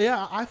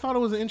 Yeah, I thought it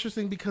was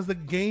interesting because the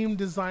game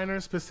designer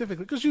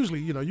specifically, because usually,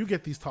 you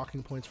get these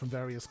talking points from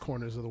various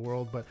corners of the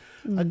world, but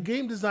a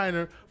game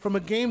designer from a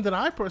game that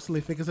I personally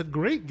think is a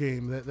great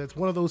game, that's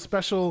one of those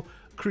special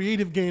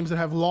creative games that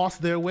have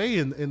lost their way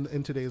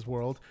in today's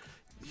world,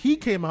 he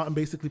came out and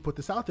basically put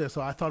this out there. So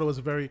I thought it was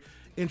a very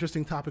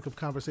interesting topic of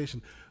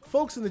conversation.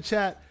 Folks in the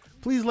chat,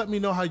 please let me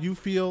know how you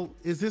feel.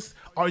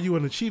 Are you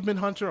an achievement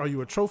hunter? Are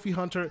you a trophy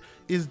hunter?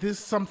 Is this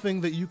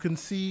something that you can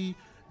see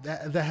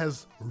that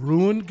has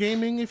ruined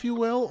gaming, if you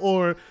will,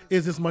 or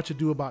is this much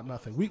ado about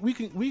nothing? We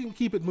can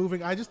keep it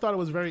moving. I just thought it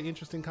was a very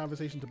interesting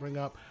conversation to bring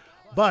up,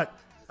 but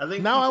I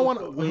think now I want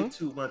to put way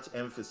too much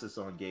emphasis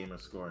on gamer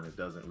score, and it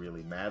doesn't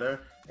really matter.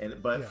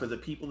 But for the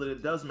people that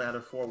it does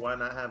matter for, why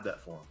not have that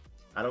for them?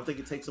 I don't think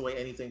it takes away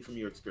anything from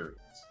your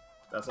experience.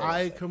 That's all.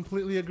 I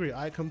completely agree.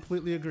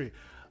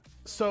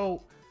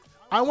 So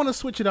I want to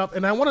switch it up,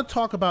 and I want to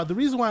talk about the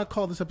reason why I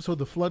call this episode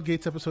the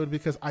Floodgates episode,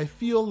 because I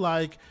feel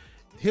like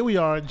here we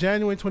are,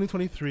 January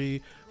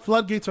 2023.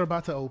 Floodgates are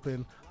about to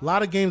open. A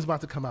lot of games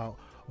about to come out.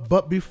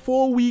 But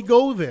before we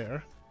go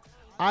there,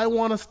 I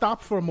want to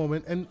stop for a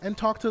moment and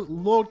talk to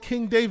Lord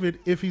King David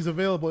if he's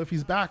available, if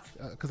he's back,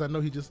 because I know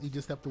he just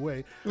stepped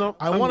away. No,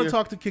 I want to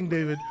talk to King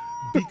David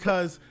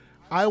because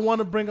I want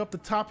to bring up the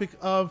topic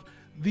of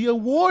the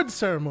award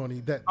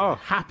ceremony that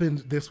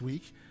happened this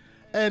week.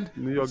 And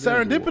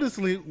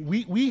serendipitously,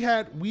 we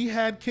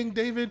had King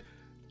David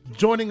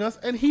joining us,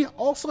 and he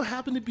also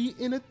happened to be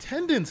in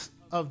attendance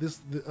of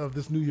this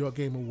New York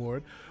Game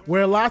Award,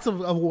 where lots of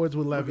awards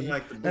were levied.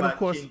 Like the and of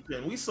course,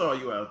 Kingpin. We saw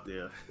you out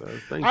there.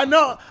 I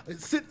know,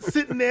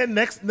 sitting there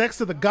next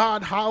to the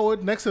God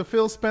Howard, next to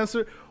Phil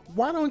Spencer.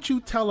 Why don't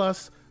you tell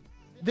us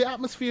the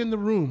atmosphere in the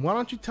room? Why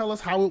don't you tell us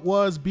how it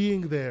was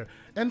being there,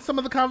 and some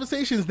of the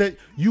conversations that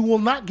you will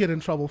not get in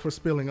trouble for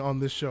spilling on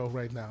this show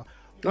right now?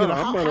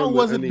 How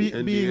was it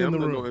being in the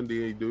room? No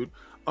NDA, dude.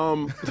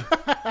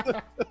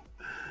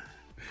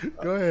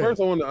 Go ahead.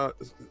 First, I want to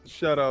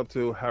shout out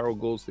to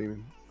Harold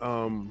Goldstein.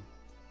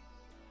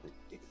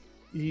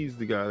 He's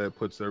the guy that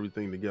puts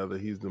everything together.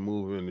 He's the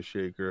mover and the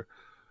shaker.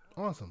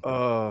 Awesome.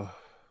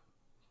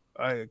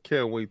 I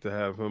can't wait to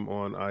have him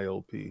on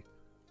ILP.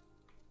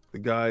 The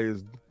guy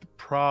is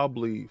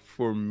probably,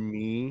 for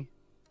me,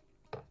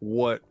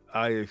 what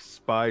I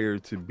aspire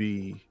to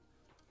be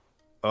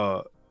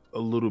a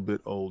little bit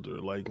older.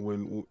 Like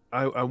when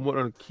I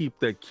want to keep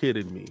that kid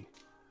in me.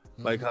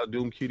 Like how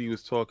Doom Cutie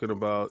was talking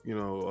about,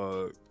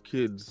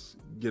 kids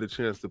get a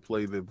chance to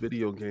play the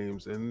video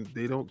games and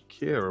they don't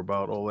care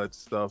about all that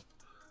stuff.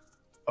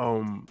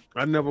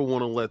 I never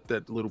want to let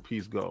that little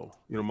piece go.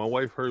 My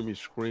wife heard me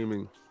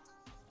screaming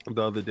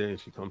the other day and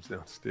she comes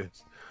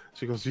downstairs.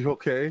 She goes, "You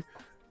okay?"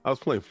 I was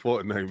playing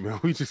Fortnite, man.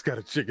 We just got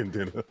a chicken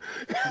dinner.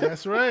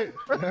 That's right.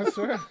 That's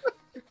right.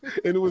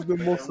 And it was the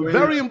most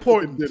very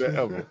important dinner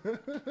ever.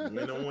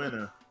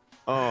 Winner.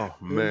 Oh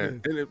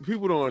man, and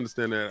people don't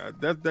understand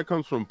that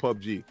comes from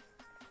PUBG.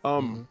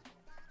 The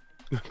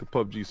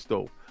PUBG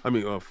stole. I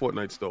mean,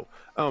 Fortnite stole.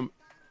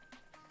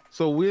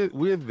 So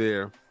we're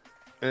there,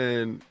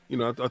 and you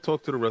know, I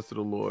talked to the rest of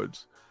the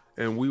lords,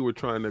 and we were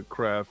trying to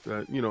craft.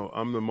 You know,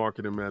 I'm the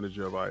marketing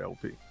manager of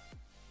ILP.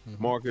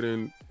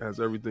 Marketing has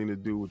everything to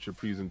do with your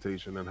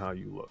presentation and how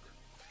you look.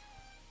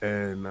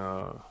 And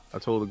I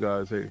told the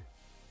guys, hey,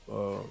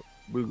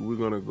 we're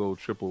gonna go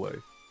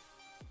AAA.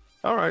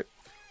 All right,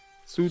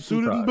 suited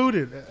and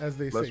booted, as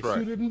they say. Right.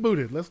 Suited and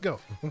booted. Let's go.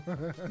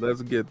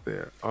 Let's get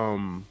there.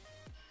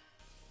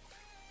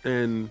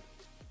 And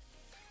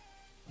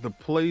the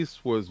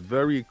place was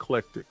very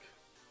eclectic.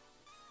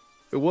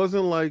 It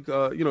wasn't like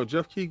you know,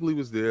 Jeff Keighley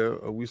was there.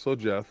 We saw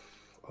Jeff.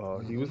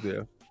 He was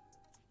there.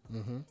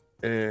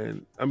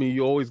 And I mean,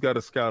 you always got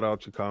to scout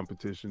out your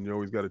competition. You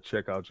always got to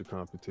check out your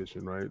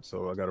competition, right?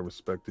 So I got to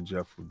respect the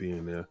Jeff for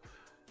being there.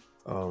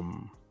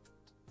 And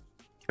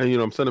you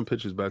know, I'm sending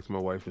pictures back to my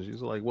wife, and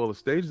she's like, "Well, the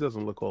stage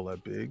doesn't look all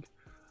that big."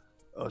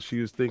 She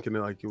was thinking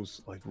like it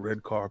was like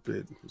red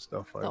carpet and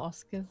stuff like. The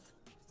Oscars.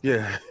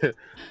 Yeah,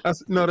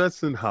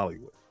 that's in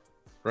Hollywood,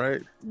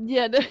 right?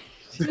 Yeah.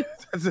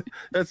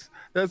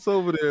 that's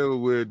over there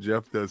where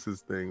Jeff does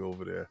his thing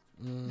over there.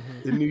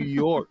 In New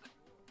York,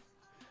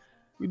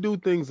 we do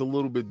things a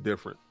little bit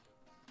different.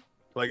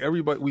 Like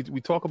everybody,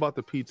 we talk about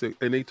the pizza,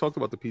 and they talked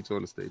about the pizza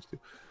on the stage too.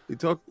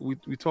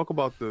 We talk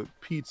about the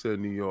pizza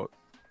in New York.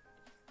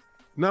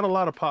 Not a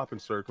lot of pop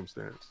and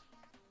circumstance.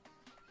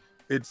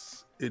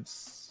 It's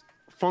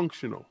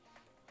functional.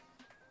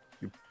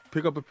 You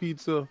pick up a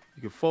pizza,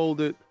 you can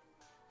fold it,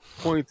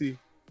 pointy,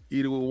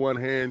 eat it with one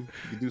hand.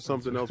 You can do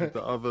something else with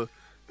the other.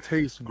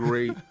 Tastes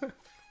great.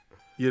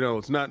 You know,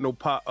 it's not no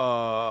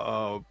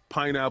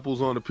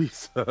pineapples on the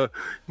pizza.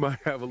 Might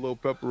have a little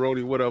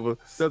pepperoni, whatever.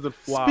 Doesn't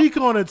flop. Speak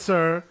on it,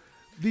 sir.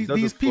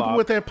 These people flop.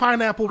 With their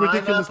pineapple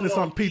ridiculousness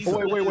on pizza.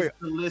 Wait.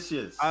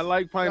 Delicious. I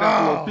like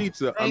pineapple on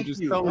pizza. I'm just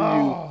telling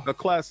you a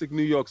classic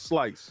New York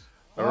slice.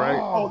 All right.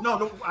 Oh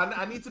no.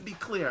 I need to be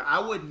clear. I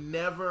would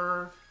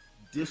never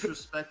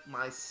disrespect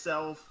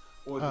myself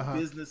or the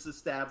business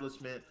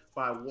establishment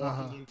by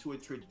walking into a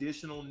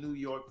traditional New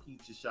York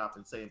pizza shop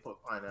and saying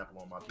put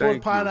pineapple on my pizza.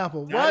 Put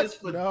pineapple. That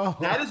What?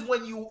 That is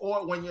when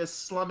you're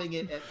slumming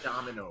it at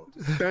Domino's.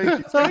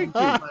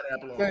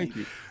 Thank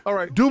you. All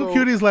right. Doom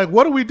Cutie's like,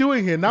 what are we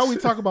doing here? Now we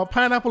talk about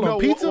pineapple on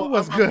pizza? Well,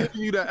 What's I'm good?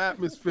 giving you the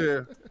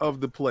atmosphere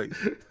of the place.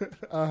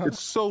 It's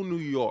so New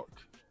York.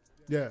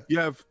 Yeah. You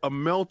have a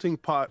melting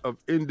pot of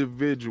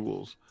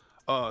individuals,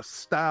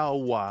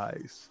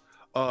 style-wise.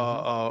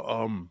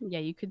 Yeah,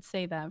 you could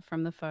see that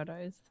from the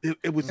photos.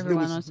 It was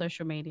on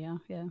social media.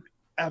 Yeah,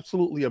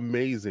 absolutely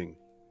amazing.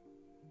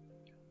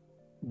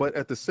 But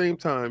at the same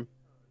time,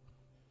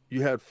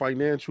 you had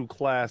financial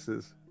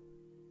classes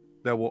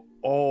that were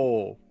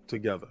all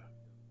together.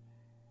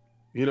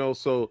 You know,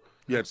 so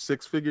you had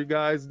six-figure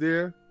guys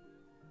there.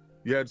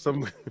 You had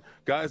some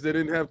guys that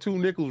didn't have 2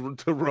 nickels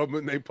to rub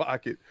in their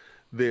pocket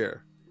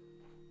there.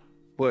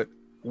 But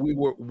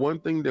one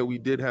thing that we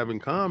did have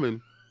in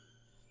common.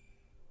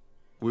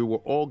 We were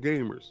all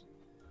gamers.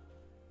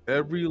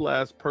 Every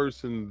last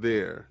person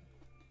there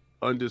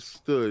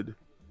understood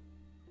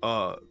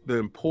the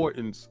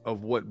importance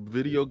of what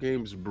video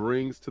games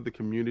brings to the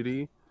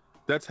community.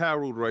 That's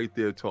Harold right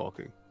there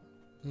talking.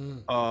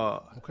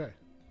 Okay.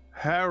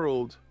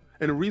 Harold,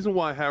 and the reason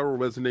why Harold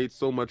resonates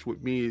so much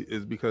with me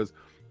is because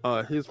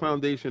his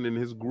foundation and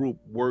his group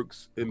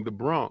works in the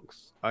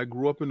Bronx. I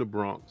grew up in the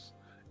Bronx,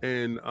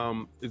 and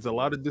there's a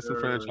lot of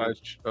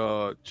disenfranchised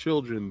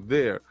children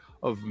there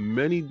of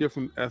many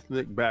different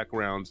ethnic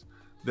backgrounds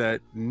that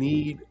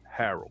need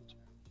Harold,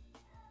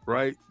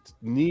 right?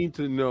 Need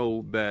to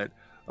know that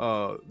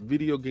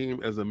video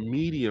game as a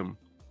medium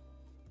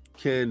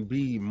can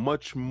be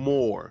much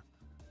more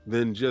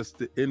than just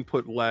the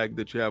input lag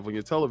that you have on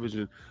your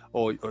television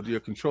or your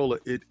controller.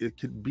 It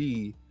can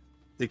be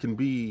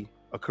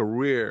a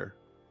career,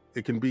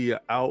 it can be an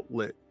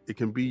outlet, it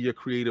can be your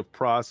creative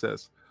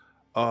process,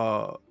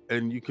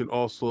 and you can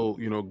also,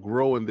 you know,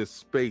 grow in this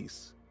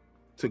space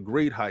to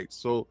great heights.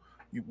 So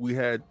we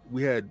had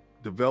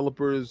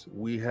developers,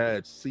 we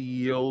had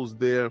CEOs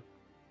there,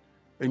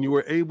 and you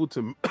were able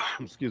to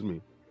excuse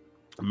me,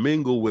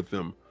 mingle with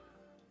them.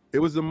 It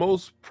was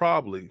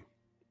probably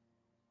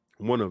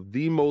one of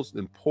the most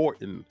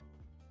important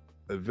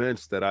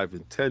events that I've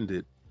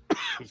attended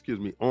excuse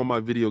me, on my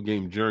video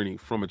game journey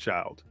from a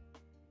child.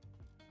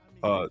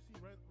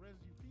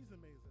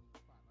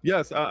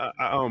 Yes,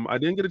 I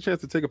didn't get a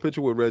chance to take a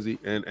picture with Rezi,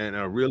 and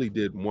I really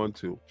did want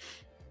to.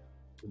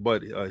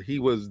 But he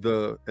was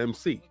the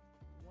MC.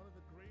 One of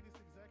the greatest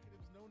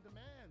executives known to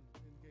man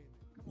in gaming.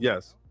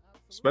 Yes,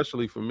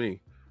 especially for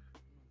me.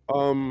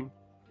 All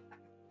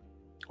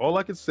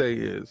I can say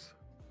is,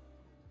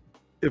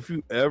 if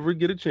you ever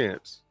get a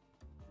chance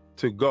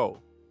to go,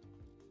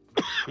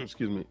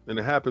 excuse me, and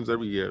it happens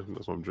every year.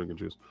 That's why I'm drinking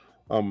juice.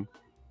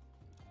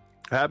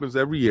 happens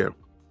every year.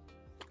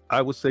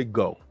 I would say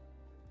go.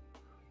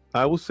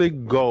 I would say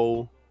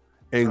go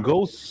and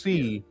go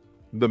see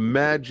the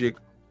magic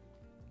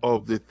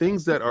of the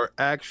things that are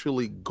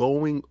actually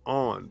going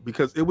on,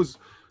 because it was,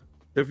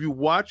 if you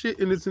watch it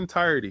in its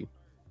entirety,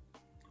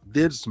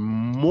 there's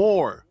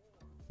more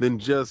than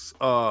just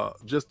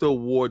the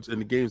awards and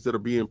the games that are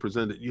being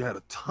presented. You had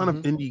a ton of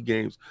indie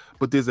games,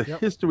 but there's a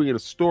history and a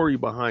story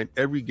behind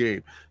every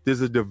game.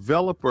 There's a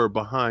developer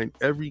behind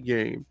every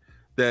game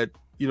that,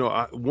 you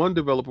know, one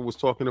developer was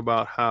talking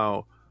about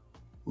how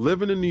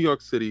living in New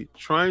York City,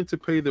 trying to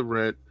pay the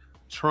rent,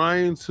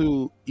 trying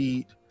to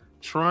eat,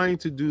 trying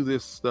to do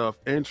this stuff,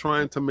 and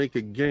trying to make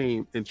a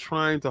game and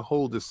trying to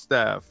hold the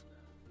staff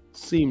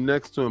seemed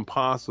next to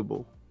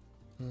impossible.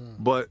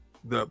 But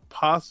the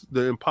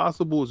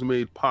impossible is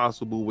made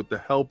possible with the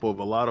help of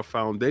a lot of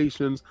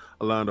foundations,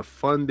 a lot of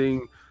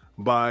funding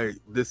by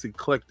this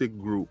eclectic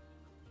group,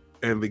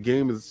 and the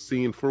game is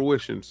seeing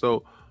fruition.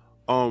 So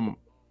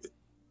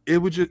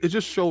it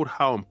just showed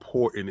how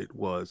important it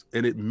was,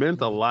 and it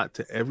meant a lot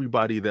to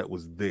everybody that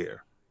was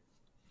there,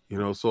 you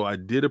know. So I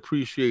did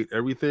appreciate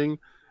everything,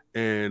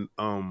 and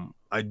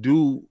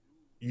you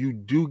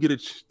do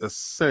get a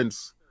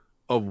sense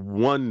of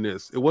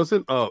oneness. It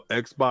wasn't a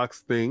Xbox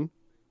thing.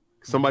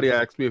 Somebody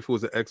asked me if it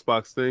was an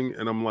Xbox thing,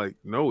 and I'm like,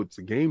 no, it's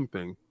a game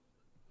thing.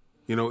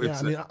 You know, yeah,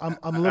 it's I mean,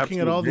 I'm looking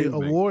at all the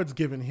awards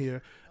given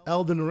here.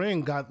 Elden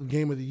Ring got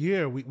Game of the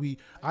Year.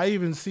 I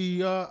even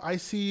see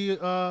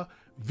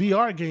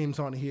VR games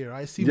on here.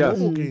 I see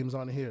mobile games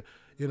on here.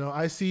 You know,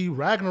 I see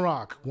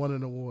Ragnarok won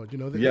an award. You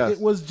know, it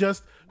was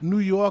just New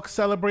York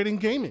celebrating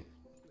gaming.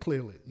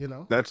 Clearly, you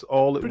know, that's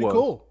all it was. Pretty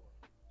cool.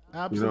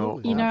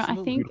 Absolutely. You know,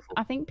 absolutely.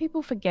 I think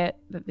people forget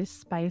that this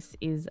space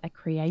is a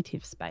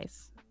creative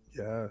space.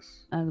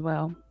 Yes. As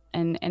well,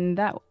 and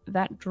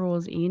that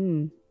draws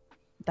in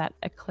that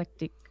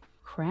eclectic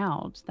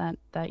crowd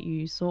that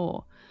you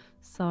saw.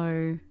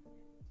 So,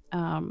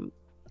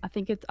 I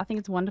think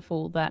it's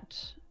wonderful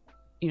that,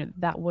 you know,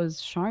 that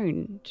was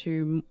shown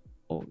to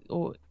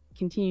or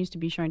continues to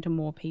be shown to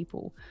more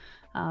people,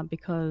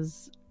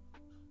 because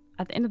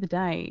at the end of the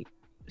day,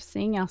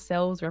 seeing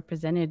ourselves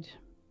represented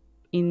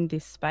in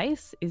this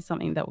space is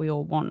something that we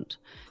all want,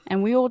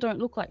 and we all don't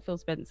look like Phil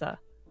Spencer.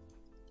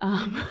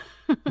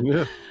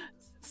 Yeah.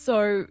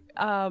 So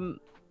I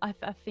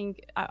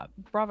think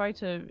bravo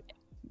to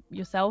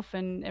yourself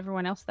and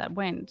everyone else that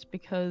went,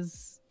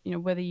 because, you know,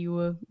 whether you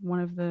were one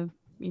of the,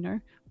 you know,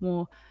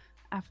 more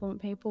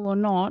affluent people or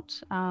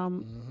not,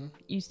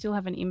 you still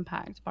have an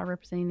impact by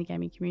representing the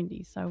gaming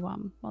community. So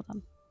well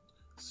done.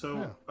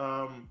 So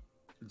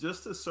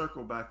just to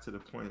circle back to the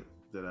point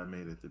that I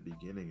made at the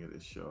beginning of the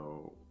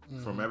show,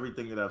 from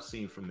everything that I've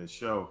seen from this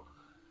show,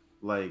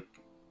 like,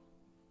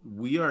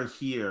 we are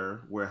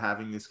here, we're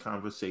having this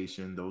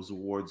conversation, those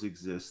awards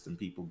exist, and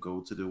people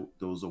go to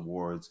those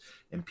awards,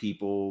 and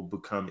people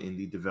become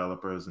indie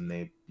developers, and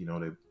they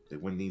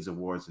win these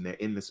awards, and they're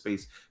in the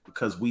space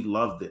because we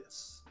love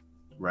this,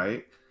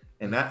 right?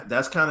 And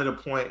that's kind of the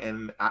point,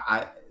 and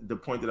the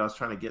point that I was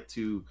trying to get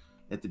to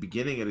at the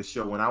beginning of the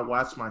show. When I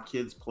watch my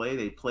kids play,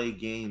 they play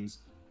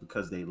games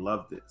because they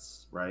love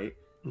this, right?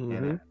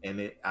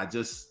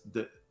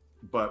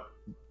 But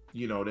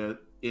you know,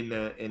 in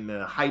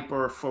the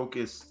hyper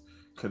focused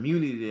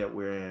community that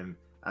we're in,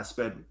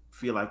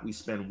 feel like we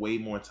spend way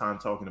more time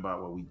talking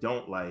about what we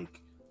don't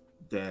like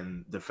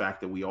than the fact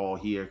that we all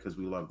here because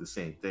we love the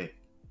same thing.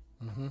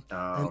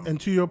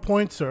 And to your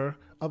point, sir,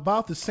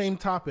 about the same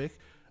topic,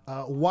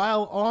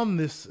 while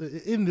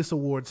in this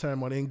award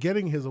ceremony and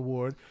getting his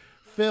award,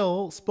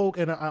 Phil spoke,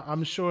 and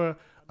I'm sure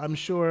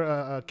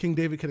King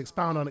David can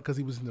expound on it because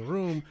he was in the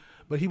room,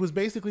 but he was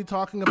basically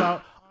talking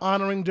about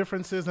honoring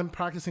differences and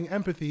practicing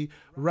empathy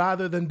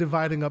rather than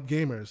dividing up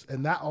gamers.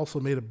 And that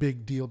also made a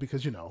big deal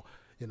because, you know,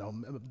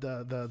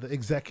 the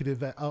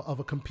executive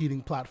of a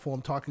competing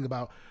platform talking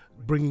about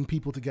bringing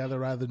people together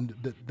rather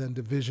than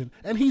division.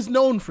 And he's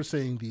known for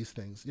saying these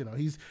things. You know,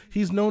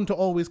 he's known to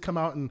always come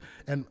out and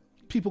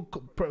people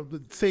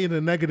say it in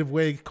a negative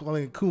way,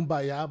 calling it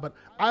kumbaya, but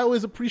I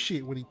always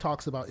appreciate when he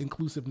talks about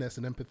inclusiveness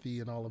and empathy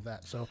and all of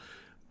that. So,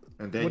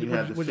 and then you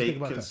have the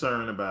fake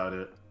concern about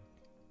it.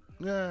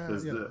 Yeah,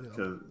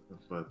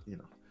 but you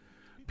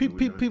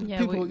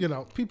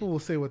know, people will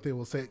say what they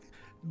will say.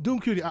 Doom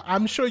Cutie,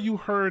 I'm sure you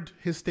heard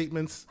his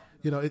statements.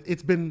 You know,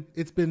 it's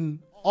been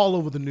all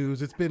over the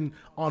news. It's been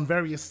on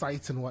various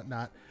sites and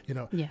whatnot. You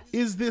know, yes.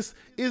 Is this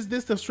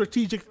a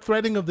strategic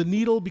threading of the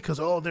needle because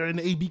they're in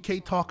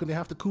ABK talk and they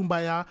have to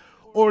kumbaya,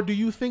 or do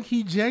you think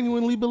he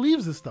genuinely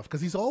believes this stuff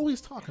because he's always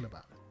talking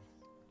about it?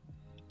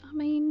 I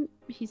mean,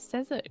 he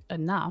says it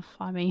enough.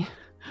 I mean,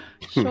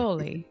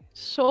 surely.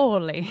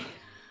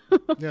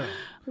 Yeah.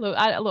 Look,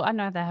 I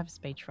know they have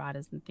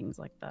speechwriters and things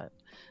like that.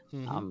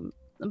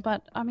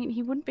 But I mean,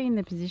 he wouldn't be in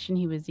the position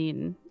he was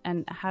in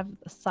and have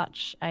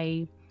such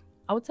a,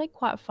 I would say,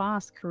 quite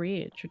fast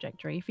career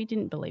trajectory if he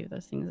didn't believe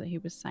those things that he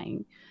was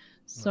saying.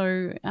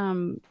 So,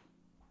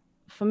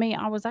 for me,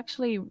 I was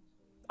actually,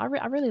 I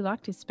really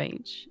liked his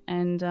speech,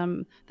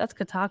 and that's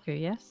Kotaku,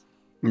 yes.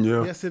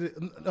 Yeah. Yes, it is.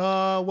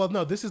 Well,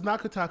 no, this is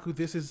not Kotaku.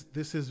 This is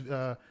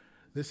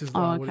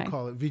what do you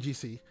call it?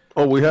 VGC.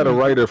 Oh, we had a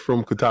writer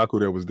from Kotaku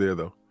that was there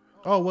though.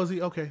 Oh, was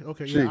he? Okay.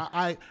 Yeah,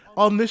 I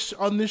on this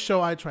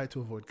show I try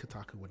to avoid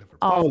Kotaku whenever.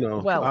 Oh no,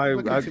 well,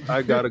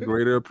 I got a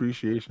greater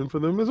appreciation for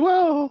them as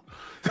well.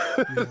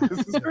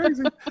 This is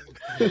crazy.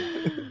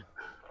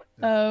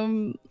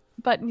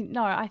 But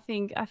no, I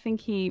think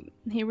he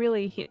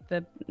really hit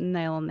the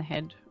nail on the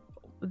head.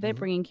 They're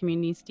bringing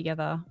communities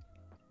together,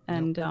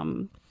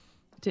 and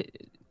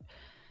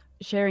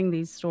sharing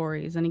these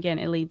stories. And again,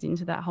 it leads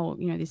into that whole,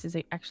 this is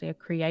actually a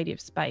creative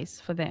space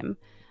for them.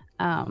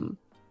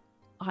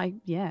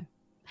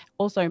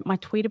 Also, my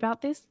tweet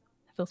about this,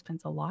 Phil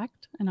Spencer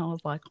liked, and I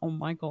was like, oh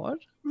my God.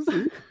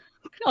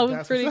 I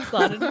was pretty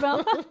excited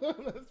about that.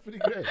 That's pretty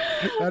great.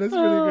 That is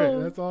pretty great.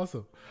 That's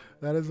awesome.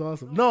 That is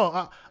awesome.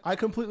 No, I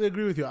completely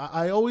agree with you.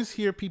 I always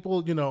hear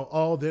people,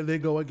 oh, there they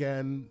go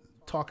again,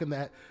 talking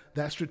that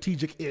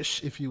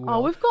strategic-ish, if you will.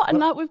 Oh, we've got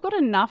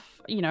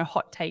enough,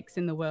 hot takes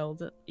in the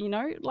world.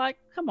 Like,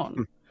 come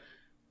on.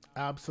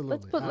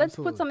 Absolutely. Let's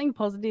put something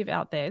positive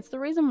out there. It's the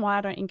reason why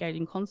I don't engage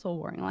in console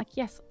warring. Like,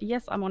 yes,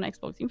 I'm on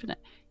Xbox Infinite.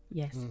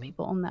 Yes,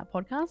 people on that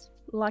podcast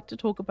like to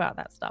talk about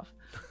that stuff.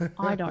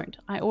 I don't.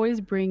 I always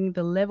bring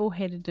the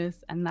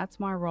level-headedness, and that's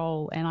my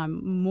role. And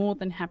I'm more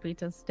than happy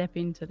to step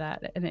into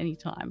that at any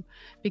time,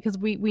 because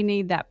we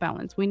need that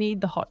balance. We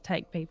need the hot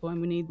take people,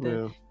 and we need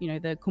the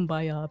the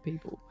kumbaya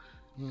people.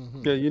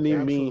 Yeah, you need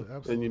me,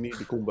 and you need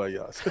the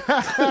kumbayas.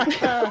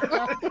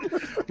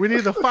 We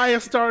need the fire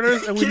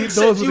starters, and we need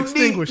those with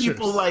extinguishers. Need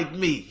people like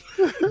me.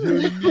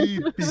 You need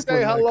people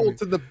Say hello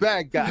to the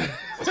bad guy.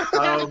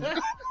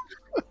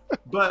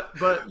 But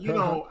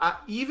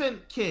even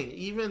King,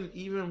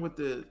 even with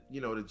the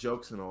the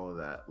jokes and all of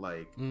that,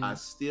 like I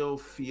still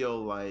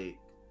feel like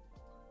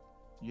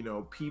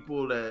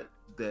people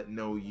that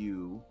know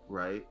you,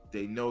 right?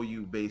 They know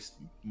you based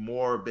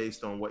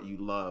on what you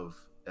love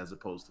as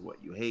opposed to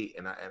what you hate,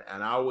 and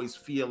I always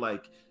feel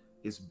like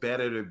it's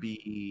better to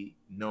be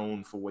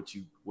known for what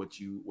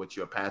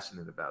you're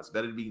passionate about. It's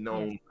better to be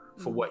known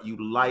for what you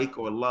like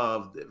or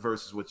love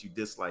versus what you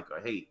dislike or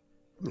hate,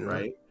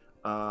 right?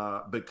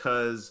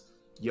 Because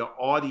your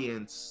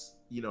audience,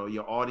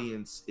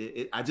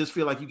 I just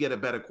feel like you get a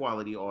better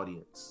quality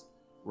audience,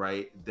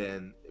 right?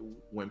 Than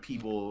when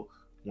people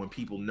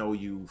know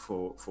you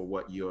for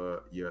what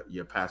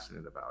you're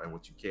passionate about and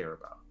what you care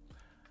about.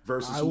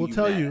 Versus I will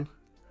tell you,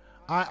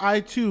 I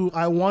too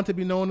want to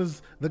be known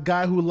as the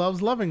guy who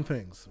loves loving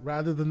things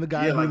rather than the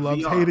guy who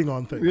loves VR. Hating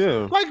on things.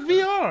 Yeah, like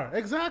VR,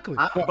 exactly.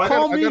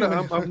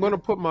 I'm gonna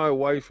put my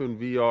wife in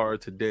VR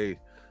today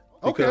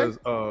because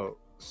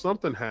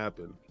something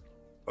happened,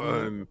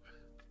 and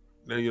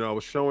then I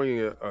was showing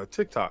a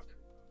TikTok,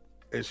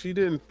 and she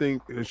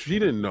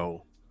didn't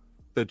know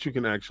that you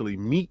can actually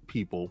meet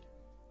people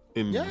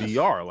in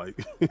VR, like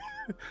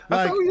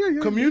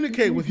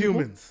communicate with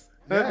humans,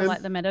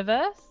 like the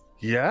metaverse.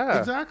 Yeah,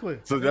 exactly.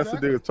 So that's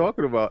what they were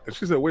talking about. And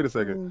she said, "Wait a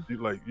second,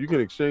 you can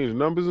exchange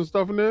numbers and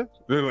stuff in there."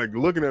 They're like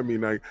looking at me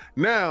like,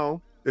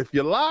 "Now, if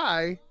you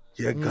lie,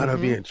 you're gonna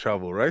be in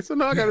trouble, right?" So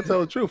now I got to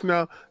tell the truth.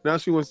 Now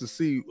she wants to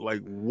see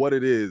like what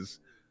it is.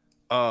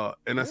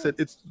 And I said,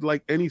 it's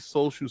like any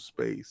social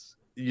space.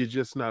 You're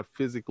just not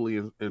physically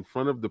in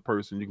front of the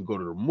person. You can go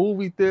to the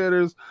movie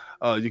theaters.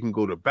 You can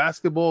go to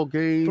basketball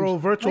games. Throw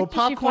virtual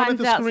popcorn at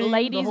the screen.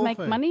 Ladies make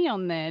money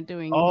on there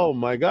doing. Oh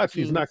my God,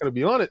 she's not going to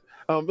be on it.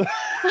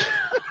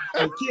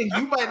 King,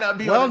 you might not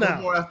be on it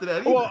anymore after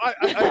that. Either. Well,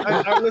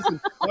 I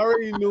listen. I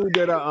already knew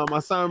that I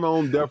signed my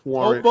own death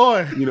warrant.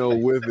 Oh boy,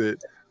 with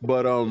it.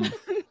 But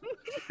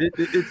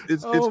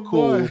it's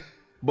cool.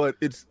 But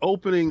it's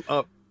opening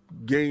up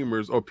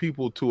gamers or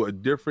people to a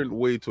different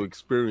way to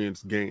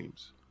experience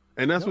games.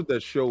 And that's what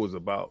that show is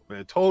about,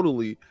 man.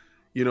 Totally,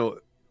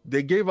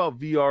 they gave out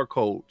VR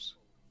codes,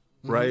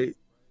 right?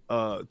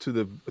 To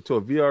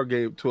a VR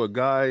game, to a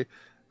guy.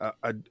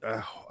 I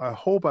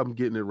hope I'm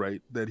getting it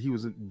right. That he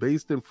was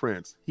based in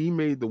France. He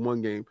made the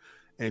one game,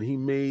 and he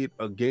made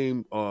a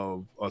game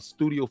of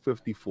Studio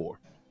 54,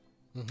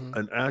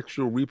 an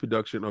actual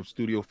reproduction of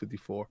Studio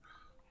 54,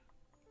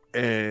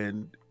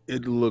 and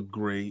it looked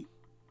great.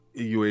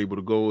 You were able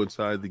to go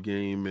inside the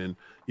game and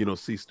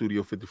see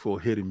Studio 54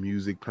 hidden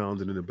music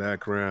pounding in the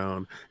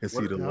background and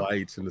see the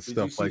lights and the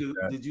stuff like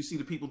that. Did you see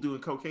the people doing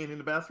cocaine in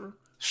the bathroom?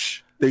 Shh.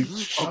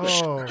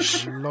 Oh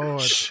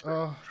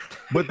Lord.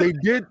 But they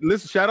did.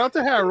 Listen, shout out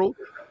to Harold.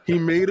 He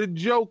made a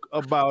joke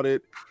about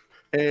it,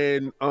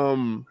 and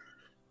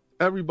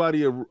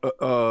everybody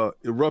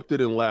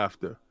erupted in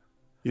laughter.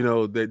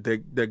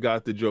 That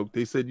got the joke.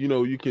 They said,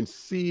 you can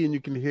see and you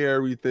can hear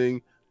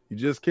everything. You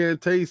just can't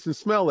taste and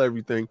smell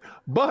everything.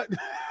 But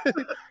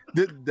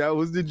that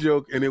was the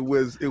joke, and it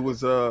was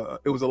a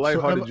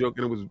lighthearted joke,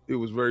 and it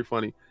was very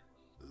funny.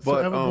 So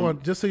but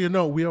everyone, just so you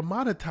know, we are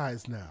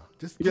monetized now.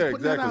 Just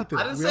put that out there.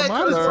 I didn't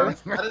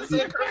say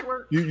a curse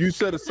word. You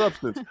said a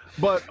substance,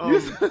 but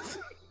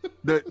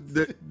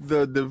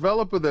the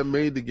developer that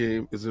made the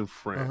game is in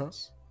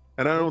France,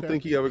 and I don't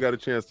think he ever got a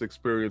chance to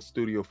experience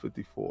Studio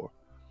 54.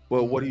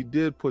 Well, what he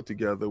did put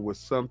together was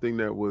something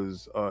that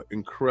was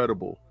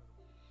incredible.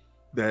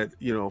 That,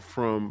 you know,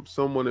 from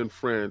someone in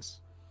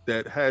France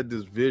that had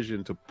this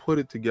vision to put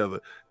it together.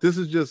 This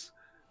is just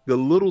the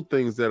little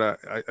things that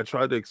I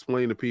try to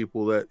explain to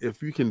people, that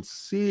if you can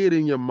see it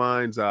in your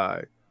mind's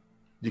eye,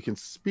 you can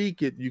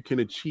speak it, you can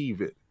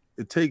achieve it.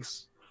 It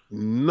takes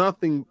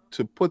nothing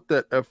to put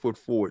that effort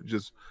forward.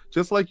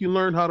 Just like you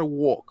learn how to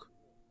walk,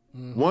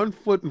 one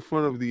foot in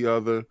front of the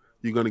other,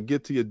 you're going to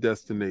get to your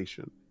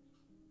destination.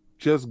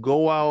 Just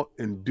go out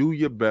and do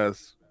your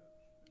best.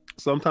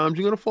 Sometimes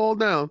you're going to fall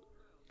down,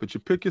 but you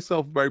pick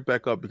yourself right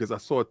back up, because I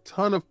saw a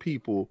ton of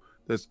people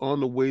that's on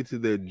the way to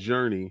their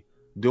journey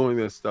doing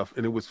their stuff,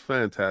 and it was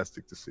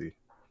fantastic to see.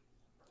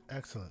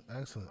 Excellent,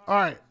 excellent. All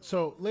right,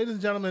 so ladies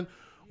and gentlemen,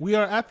 we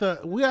are at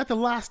the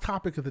last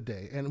topic of the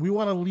day, and we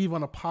want to leave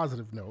on a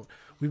positive note.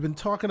 We've been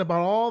talking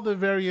about all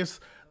the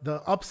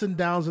ups and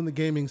downs in the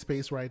gaming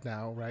space right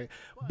now, right?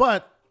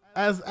 But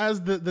as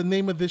the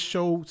name of this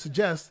show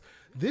suggests,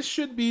 this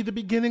should be the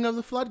beginning of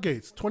the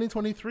floodgates.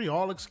 2023,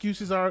 all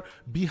excuses are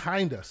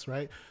behind us,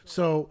 right?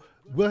 So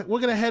we're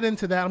going to head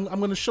into that. I'm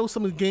going to show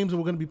some of the games that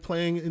we're going to be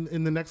playing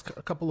in the next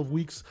couple of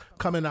weeks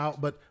coming out,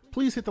 but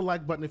please hit the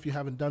like button if you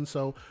haven't done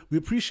so. We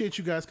appreciate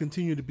you guys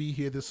continue to be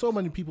here. There's so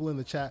many people in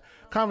the chat.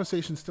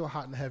 Conversation's still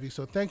hot and heavy,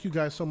 so thank you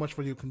guys so much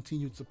for your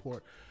continued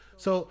support.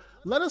 So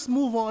let us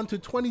move on to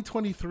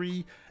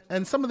 2023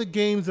 and some of the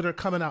games that are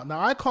coming out. Now,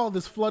 I call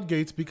this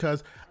Floodgates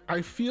because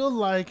I feel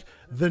like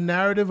the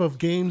narrative of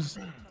games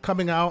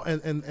coming out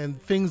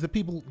and things that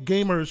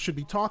gamers should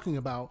be talking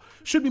about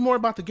should be more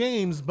about the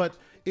games, but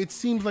it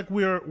seems like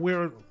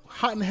we're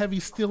hot and heavy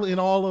still in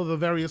all of the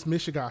various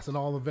Michigas and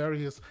all the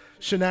various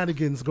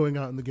shenanigans going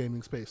on in the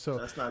gaming space. So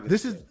that's not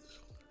this is...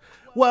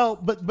 Well,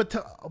 but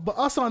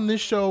us on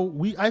this show,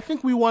 I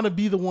think we want to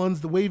be the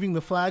ones waving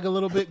the flag a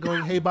little bit,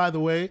 going, hey, by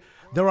the way,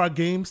 there are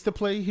games to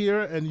play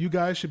here, and you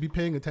guys should be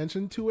paying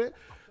attention to it.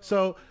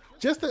 So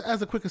just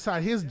as a quick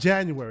aside, here's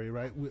January,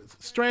 right?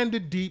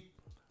 Stranded Deep,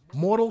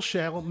 Mortal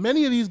Shell.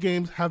 Many of these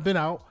games have been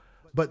out,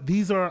 but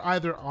these are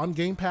either on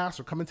Game Pass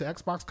or coming to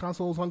Xbox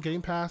consoles on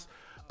Game Pass.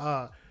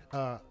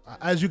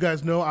 As you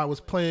guys know,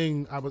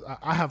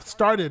 I have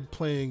started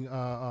playing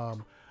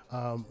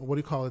what do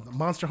you call it?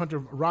 Monster Hunter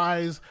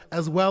Rise,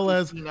 as well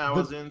as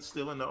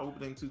still in the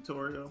opening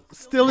tutorial.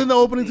 Still in the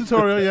opening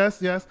tutorial,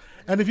 yes.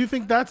 And if you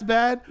think that's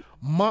bad,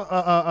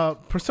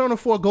 Persona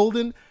 4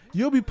 Golden,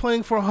 you'll be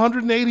playing for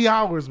 180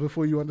 hours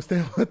before you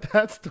understand what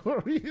that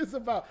story is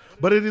about.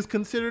 But it is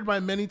considered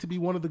by many to be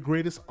one of the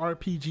greatest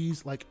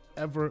RPGs like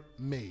ever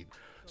made.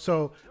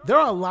 So there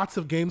are lots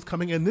of games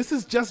coming, and this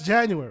is just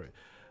January.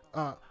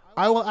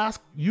 I will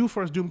ask you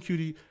first, Doom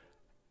Cutie.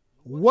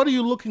 What are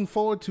you looking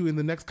forward to in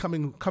the next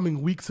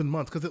coming weeks and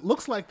months? Because it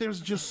looks like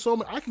there's just so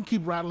many. I can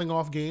keep rattling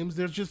off games.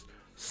 There's just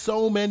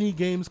so many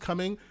games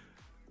coming.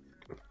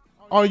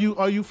 Are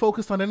you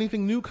focused on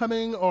anything new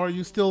coming, or are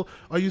you still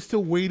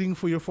waiting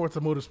for your Forza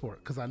Motorsport?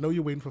 Because I know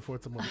you're waiting for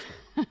Forza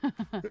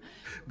Motorsport.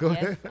 Go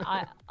ahead.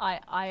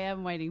 I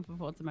am waiting for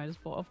Forza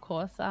Motorsport, of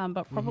course.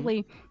 But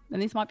probably,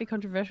 and this might be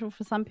controversial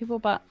for some people,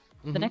 but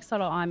the next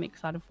title I'm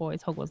excited for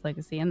is Hogwarts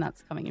Legacy, and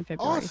that's coming in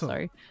February. Awesome.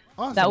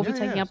 So that will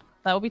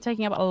be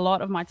taking up a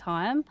lot of my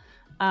time.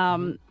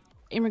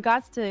 In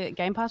regards to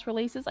Game Pass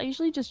releases, I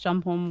usually just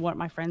jump on what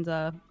my friends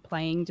are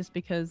playing, just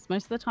because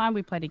most of the time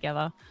we play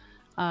together.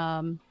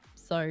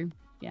 So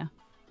yeah.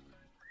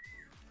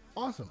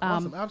 Awesome.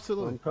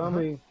 Absolutely. I'm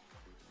coming.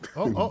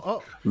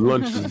 Oh.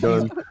 Lunch is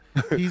done.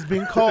 He's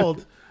being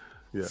called.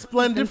 Yeah.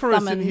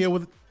 Splendiferous in here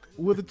with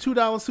a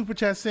 $2 super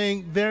chat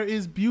saying there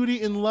is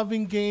beauty in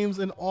loving games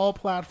in all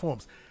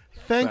platforms.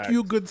 Thank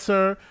you, good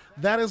sir.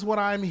 That is what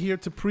I'm here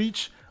to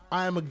preach.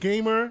 I am a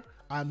gamer.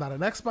 I'm not an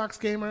Xbox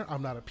gamer.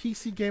 I'm not a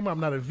PC gamer. I'm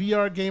not a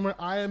VR gamer.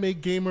 I am a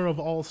gamer of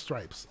all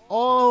stripes.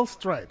 All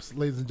stripes,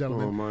 ladies and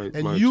gentlemen.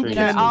 And you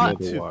can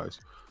be too.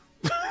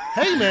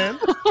 Hey man,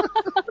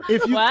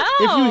 if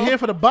you're here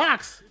for the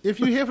box,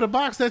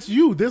 that's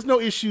you. There's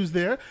no issues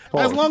there.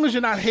 As long as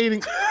you're not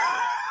hating.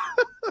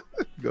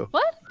 Go.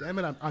 What? Damn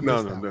it, I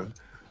missed that one.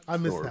 I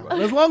missed that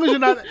one. As long as you're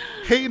not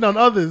hating on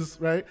others,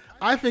 right?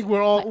 I think we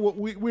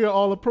are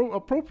all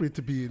appropriate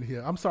to be in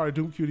here. I'm sorry,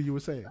 Doom Cutie, you were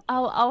saying.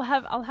 I'll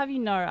have you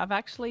know, I've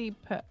actually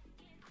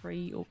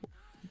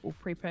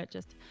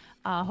pre-purchased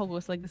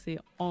Hogwarts Legacy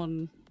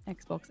on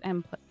Xbox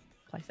and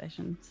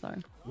PlayStation. So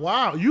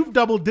wow, you've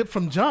double dipped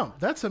from jump.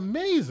 That's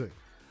amazing.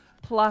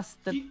 Plus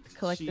the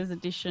collector's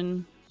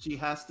edition. She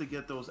has to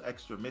get those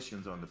extra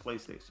missions on the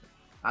PlayStation.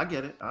 I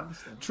get it. I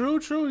understand.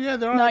 True. Yeah,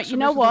 there are. No, you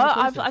know what?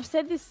 I've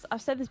said this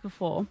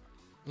before.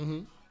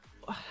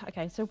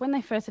 Okay, so when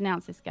they first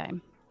announced this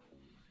game,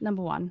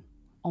 number one,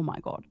 oh my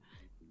god.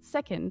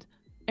 Second,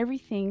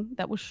 everything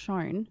that was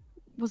shown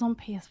was on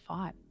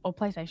PS5 or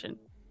PlayStation.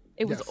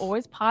 It was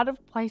always part of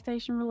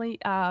PlayStation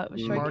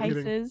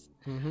showcases.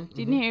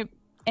 Didn't hear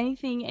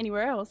anything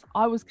anywhere else.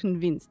 I was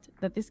convinced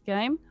that this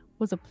game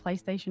was a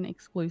PlayStation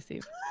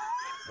exclusive.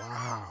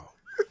 Wow.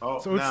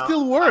 So it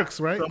still works,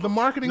 right? The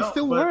marketing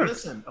still works.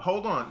 Listen,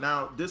 hold on.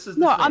 Now, this is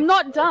I'm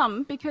not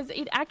dumb, because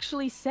it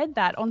actually said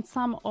that on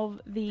some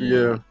of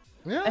the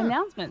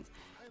announcements.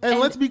 And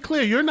let's be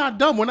clear, you're not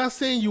dumb. We're not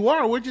saying you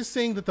are. We're just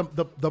saying that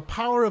the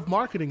power of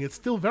marketing is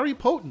still very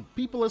potent.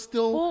 People are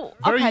still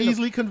very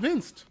easily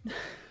convinced.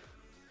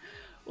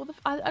 Well,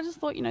 I just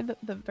thought,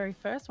 the very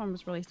first one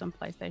was released on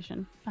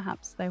PlayStation.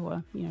 Perhaps they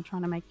were,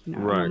 trying to make, an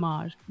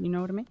homage. You know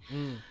what I mean?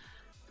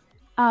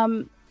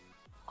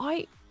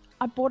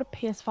 I bought a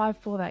PS5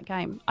 for that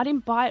game. I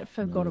didn't buy it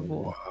for God of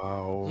War.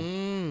 Wow.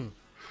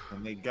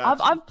 And they got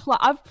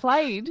I've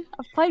played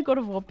God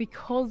of War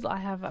because I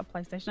have a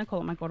PlayStation. I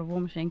call it my God of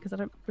War machine because I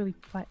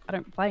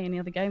don't play any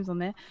other games on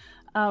there.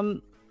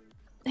 And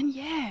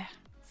yeah,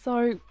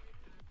 so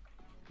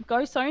go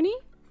Sony.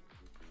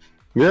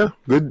 Yeah,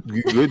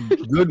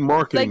 good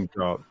marketing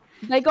job.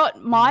 They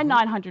got my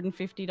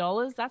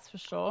 $950. That's for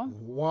sure.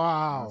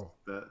 Wow.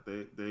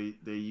 They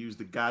use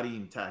the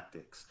Godin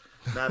tactics.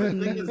 Now the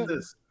thing is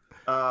this.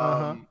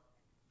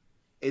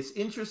 It's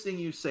interesting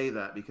you say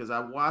that because I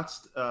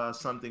watched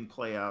something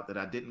play out that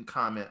I didn't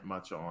comment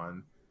much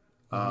on.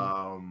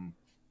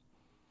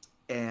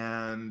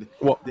 And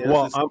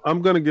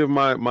I'm gonna give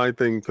my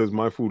thing because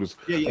my food is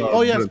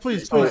oh yes,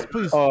 please.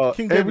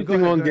 King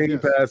everything on Game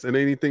Pass and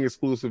anything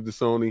exclusive to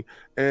Sony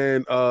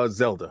and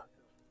Zelda.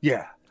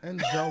 Yeah.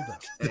 And Zelda.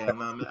 Hey,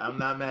 I'm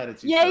not mad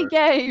at you. Yay, sir.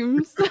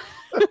 games.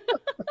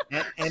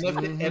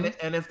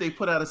 and if they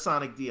put out a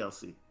Sonic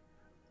DLC.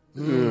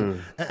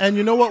 And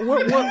you know what?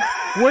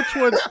 We're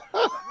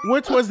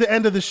towards the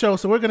end of the show,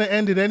 so we're gonna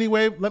end it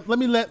anyway. Let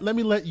me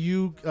let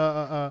you,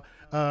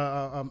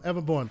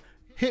 Everborn,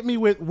 hit me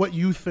with what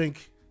you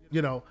think.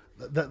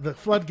 The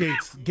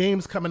Floodgates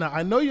games coming out.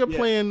 I know you're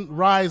playing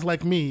Rise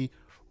like me.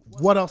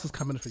 What else is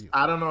coming for you?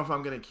 I don't know if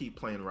I'm gonna keep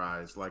playing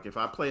Rise. Like if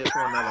I play it for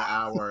another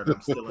hour and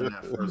I'm still in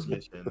that first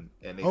mission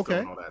and they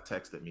throw all that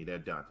text at me, they're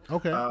done.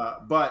 Okay.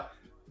 But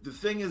the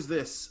thing is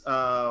this.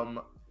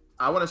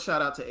 I want to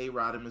shout out to A.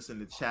 Rodimus in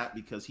the chat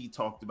because he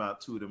talked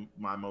about two of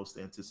my most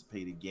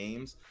anticipated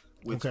games,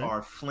 which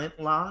are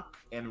Flintlock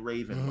and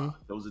Ravenlock.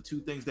 Those are two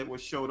things that were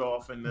showed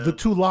off in the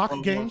two Lock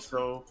games.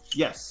 So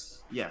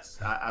yes.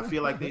 I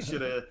feel like they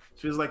should have.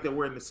 Feels like they're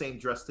wearing the same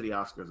dress to the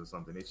Oscars or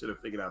something. They should have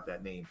figured out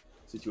that name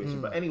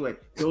situation. But anyway,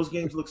 those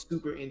games look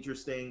super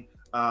interesting.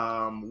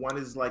 One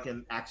is like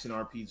an action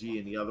RPG,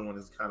 and the other one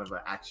is kind of an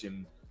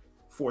action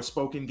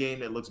Forspoken game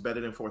that looks better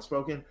than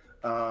Forspoken.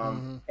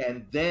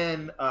 And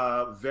then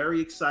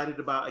very excited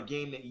about a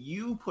game that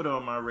you put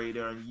on my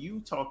radar and you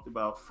talked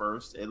about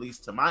first, at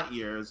least to my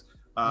ears,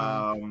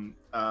 Atomic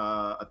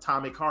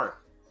Heart.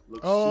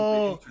 Looks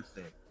super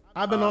interesting.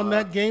 I've been on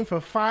that game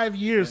for 5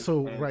 years,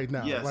 right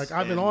now. Yes, like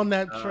I've been on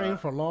that train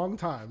for a long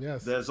time.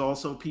 Yes. There's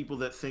also people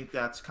that think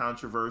that's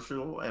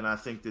controversial, and I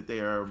think that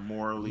they are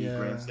morally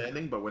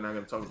grandstanding, but we're not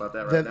going to talk about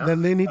that right now.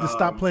 Then they need to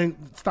stop driving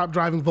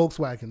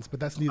Volkswagens, but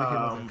that's neither here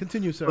nor there.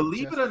 Continue, sir.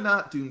 Believe it or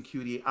not, Doom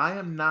Cutie, I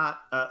am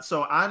not. I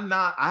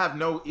have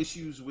no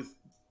issues with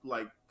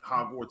like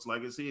Hogwarts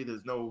Legacy.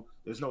 There's no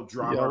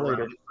drama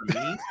around it for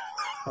me.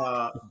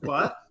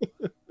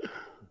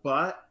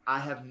 But I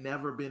have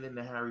never been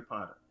into Harry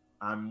Potter.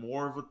 I'm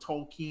more of a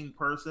Tolkien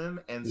person,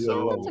 and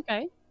so that's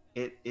okay.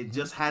 It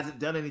just hasn't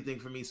done anything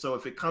for me. So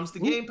if it comes to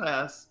Game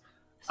Pass,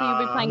 so you'll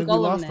be playing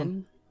Gollum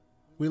then.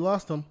 We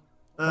lost him.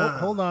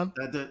 Hold on.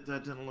 That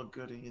didn't look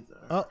good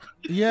either.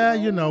 Yeah,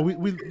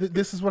 we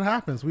this is what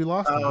happens. We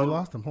lost him. We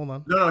lost him. Hold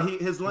on. No,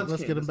 his lunch.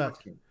 Let's came. get him back.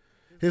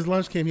 His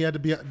lunch came. He had to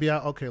be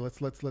out. Okay, let's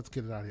get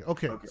it out of here.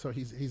 Okay. So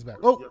he's back.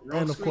 Oh,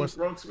 and of course,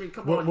 wrong screen.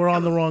 We're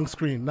on the wrong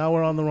screen. Now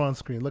we're on the wrong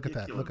screen. Look at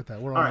that.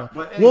 We're on.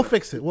 Anyway, we'll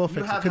fix it.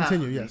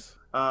 Continue. Yes.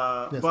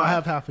 Yes, I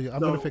have half of you.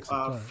 I'm going to fix it.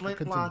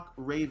 Flintlock,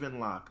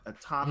 Ravenlock,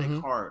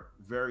 Atomic Heart,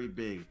 very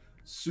big.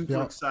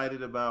 Super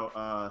excited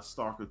about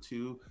Stalker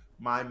 2.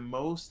 My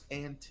most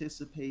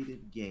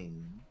anticipated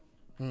game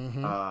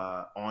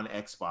on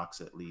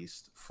Xbox, at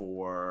least,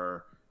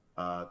 for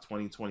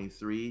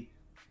 2023.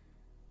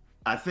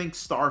 I think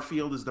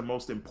Starfield is the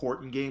most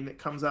important game that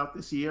comes out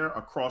this year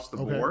across the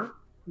board.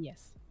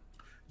 Yes.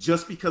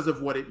 Just because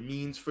of what it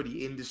means for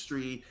the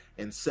industry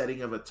and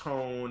setting of a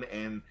tone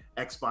and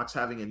Xbox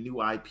having a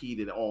new IP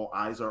that all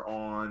eyes are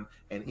on.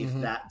 And if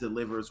that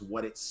delivers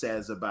what it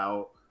says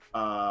about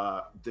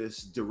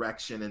this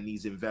direction and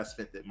these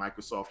investment that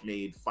Microsoft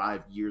made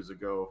 5 years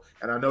ago.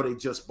 And I know they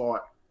just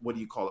bought, what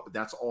do you call it? But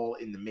that's all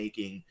in the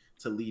making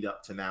to lead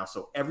up to now.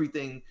 So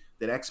everything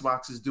that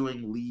Xbox is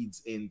doing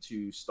leads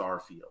into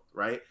Starfield,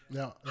 right?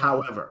 Yeah.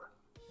 However,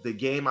 the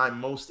game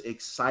I'm most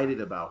excited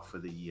about for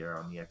the year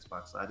on the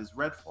Xbox side is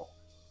Redfall.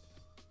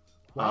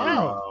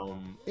 Wow.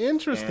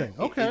 Interesting.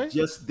 Okay.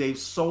 They've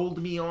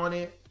sold me on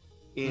it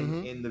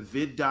in the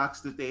vid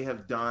docs that they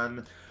have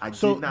done.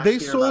 They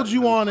sold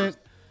you on it.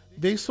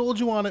 They sold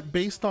you on it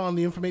based on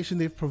the information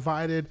they've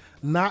provided,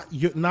 not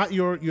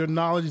your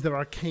knowledge that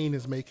Arcane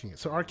is making it.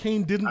 So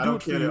Arcane didn't do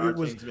it for you.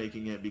 Arcane's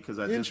making it because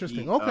I just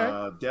beat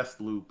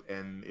Deathloop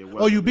and it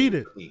was. Oh, you beat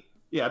it?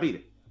 Yeah, I beat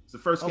it. It's the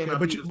first game I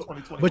beat in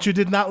 2021. But you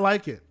did not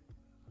like it.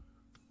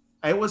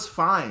 It was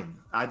fine.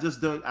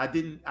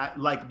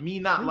 Me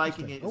not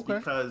liking it is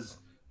because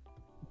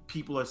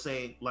people are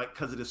saying, like,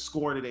 because of the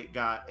score that it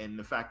got and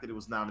the fact that it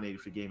was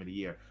nominated for Game of the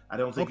Year. I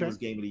don't think it was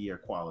Game of the Year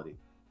quality.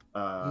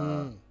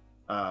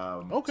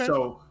 Okay.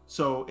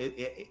 So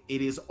it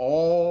is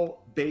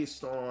all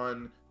based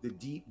on the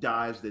deep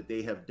dives that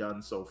they have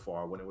done so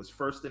far. When it was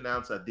first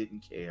announced, I didn't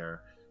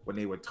care. When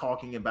they were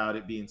talking about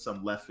it being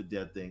some Left 4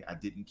 Dead thing, I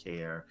didn't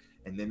care.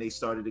 And then they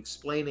started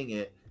explaining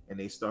it, and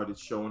they started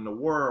showing the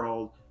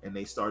world, and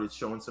they started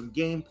showing some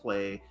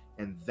gameplay,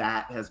 and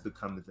that has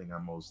become the thing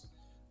I'm most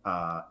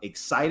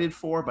excited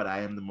for. But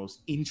I am the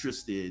most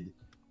interested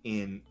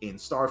in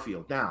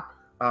Starfield now.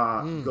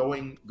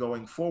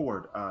 Going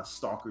forward,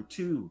 Stalker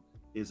 2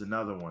 is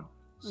another one.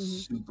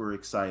 Super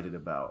excited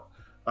about.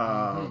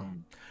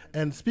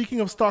 And speaking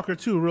of Stalker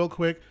 2, real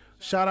quick,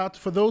 shout out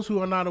for those who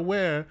are not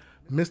aware,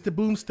 Mr.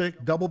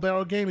 Boomstick, Double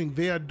Barrel Gaming,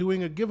 they are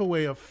doing a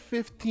giveaway of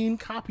 15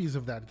 copies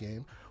of that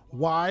game.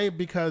 Why?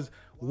 Because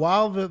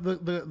while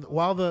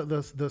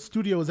the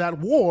studio is at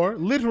war,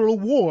 literal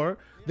war,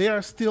 they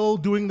are still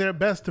doing their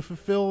best to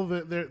fulfill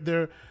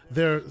their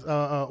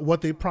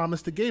what they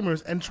promised to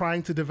gamers and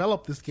trying to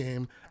develop this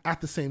game at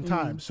the same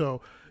time.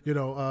 So,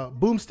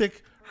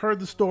 Boomstick heard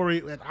the story,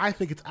 and I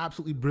think it's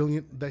absolutely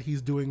brilliant that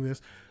he's doing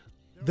this.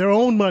 Their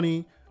own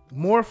money,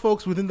 more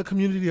folks within the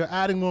community are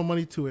adding more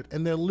money to it,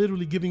 and they're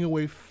literally giving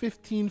away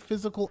 15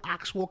 physical,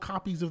 actual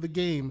copies of the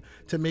game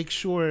to make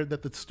sure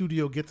that the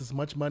studio gets as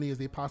much money as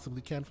they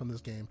possibly can from this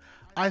game.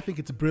 I think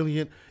it's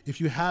brilliant. If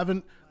you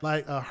haven't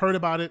heard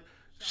about it,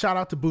 shout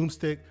out to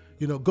Boomstick.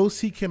 Go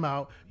seek him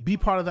out, be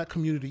part of that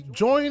community,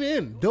 join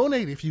in,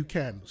 donate if you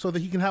can, so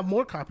that he can have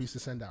more copies to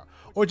send out,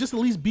 or just at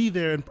least be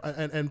there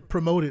and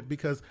promote it,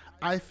 because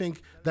I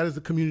think that is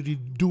the community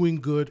doing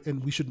good,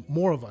 and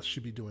more of us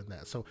should be doing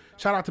that. So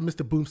shout out to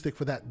Mr. Boomstick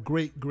for that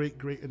great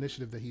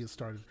initiative that he has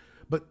started.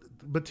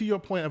 But to your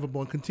point,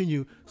 Everborn,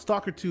 continue.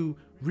 Stalker 2,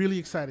 really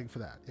exciting for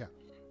that.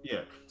 Yeah.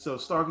 So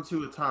Stalker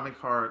 2, Atomic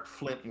Heart,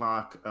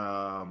 Flintlock,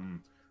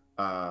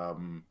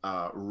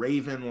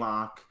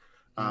 Ravenlock.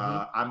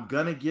 I'm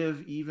gonna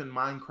give even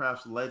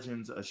Minecraft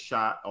Legends a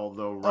shot,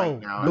 although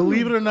now,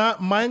 believe it or not,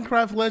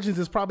 Minecraft Legends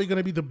is probably going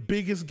to be the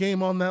biggest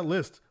game on that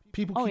list.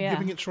 People keep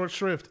giving it short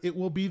shrift. It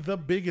will be the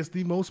biggest,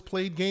 the most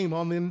played game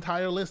on the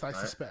entire list, I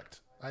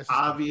suspect.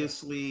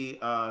 Obviously,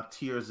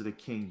 Tears of the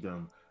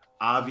Kingdom.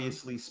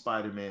 Obviously,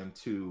 Spider-Man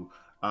 2.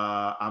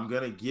 I'm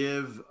gonna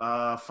give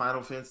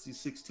Final Fantasy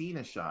 16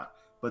 a shot.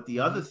 But the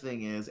other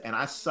thing is, and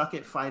I suck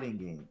at fighting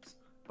games,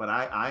 but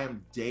I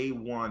am day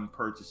one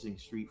purchasing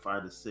Street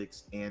Fighter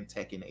 6 and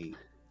Tekken 8.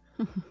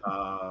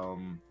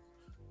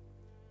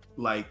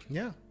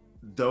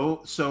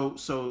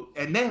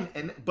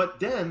 But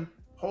then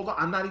hold on,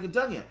 I'm not even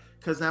done yet,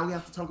 because now we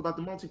have to talk about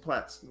the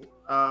multiplats.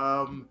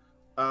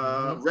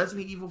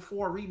 Resident Evil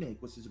 4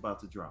 remake, which is about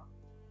to drop,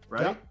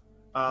 right?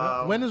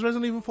 Yep. When is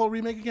Resident Evil 4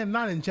 remake again?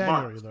 Not in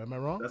January, March. Though. Am I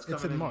wrong? That's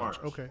coming in March.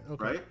 Okay.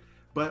 Right?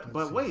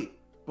 But wait,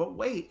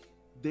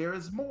 there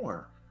is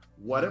more.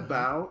 What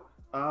about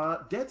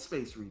Dead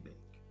Space remake?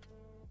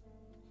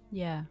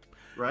 Yeah.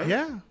 Right?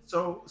 Yeah.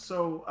 So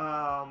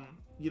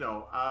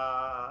you're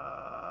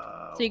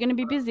gonna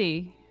be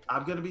busy.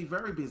 I'm gonna be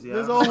very busy.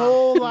 There's a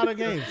whole lot of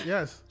games.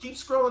 Yes. Keep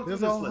scrolling through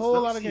this list. There's a whole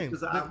lot of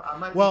games. I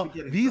might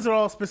be these are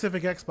all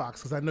specific Xbox,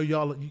 because I know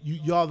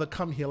y'all that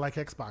come here like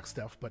Xbox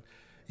stuff. But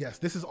yes,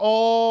 this is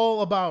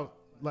all about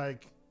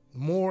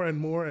more and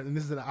more, and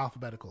this is an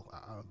alphabetical,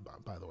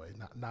 by the way,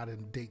 not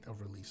in date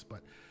of release,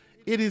 but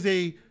it is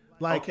a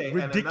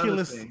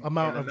ridiculous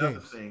amount of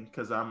games.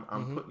 Because I'm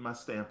putting my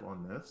stamp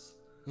on this.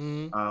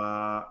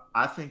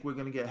 I think we're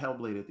gonna get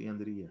Hellblade at the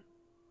end of the year.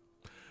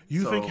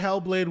 You think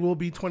Hellblade will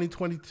be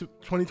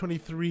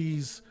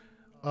 2023's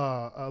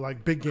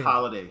big game?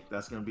 Holiday.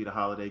 That's going to be the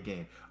holiday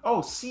game.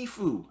 Oh,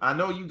 Sifu. I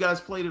know you guys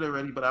played it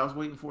already, but I was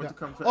waiting for it to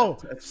come to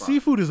Xbox.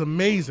 Sifu is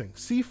amazing.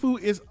 Sifu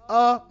is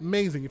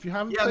amazing. If you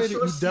haven't played it,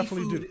 you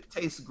definitely do. It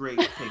tastes great.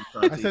 I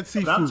said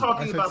Sifu. I'm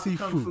talking about the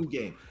Kung Fu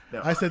game.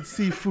 No. I said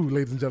Sifu,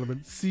 ladies and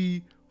gentlemen.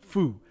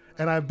 Sifu.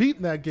 And I've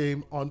beaten that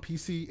game on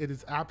PC. It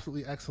is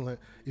absolutely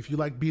excellent. If you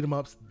like beat 'em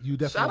ups, you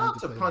definitely need to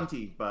play. Shout out to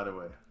Punty, by the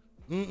way.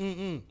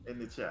 In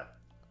the chat.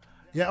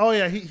 Yeah, oh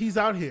yeah, he's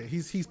out here.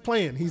 He's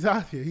playing. He's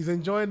out here. He's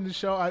enjoying the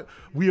show.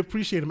 We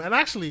appreciate him. And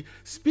actually,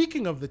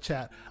 speaking of the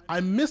chat, I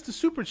missed a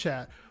super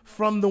chat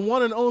from the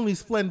one and only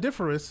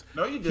Splendiferous.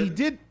 No, you didn't. He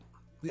did.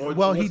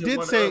 He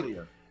did say.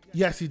 Earlier?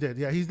 Yes, he did.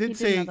 Yeah, he did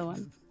say.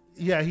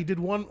 Yeah, he did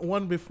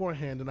one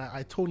beforehand, and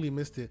I totally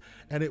missed it.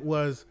 And it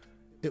was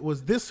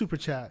this super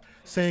chat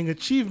saying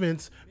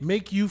achievements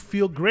make you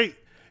feel great.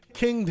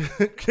 King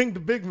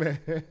the big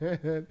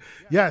man.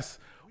 Yes,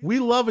 we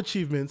love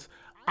achievements.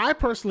 I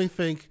personally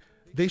think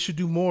they should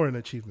do more in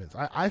achievements.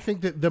 I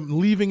think that them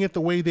leaving it the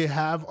way they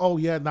have,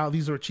 now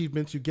these are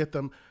achievements, you get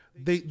them.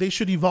 They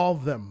should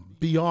evolve them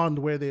beyond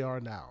where they are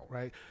now,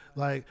 right?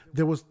 Like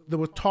there was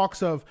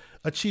talks of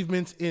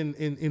achievements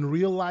in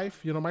real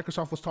life.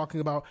 Microsoft was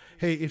talking about,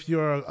 hey, if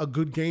you're a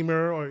good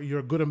gamer or you're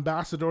a good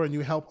ambassador and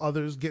you help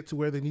others get to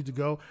where they need to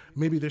go,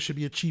 maybe there should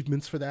be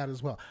achievements for that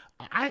as well.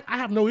 I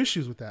have no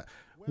issues with that.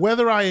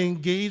 Whether I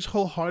engage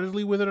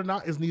wholeheartedly with it or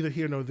not is neither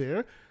here nor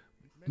there.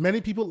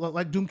 Many people,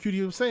 like Doom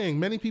Cutie was saying,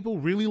 many people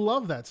really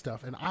love that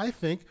stuff, and I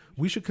think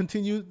we should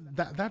continue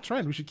that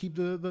trend. We should keep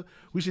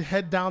we should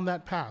head down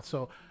that path.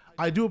 So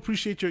I do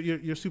appreciate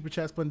your super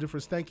chat,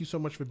 Splendiferous. Thank you so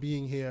much for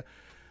being here.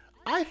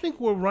 I think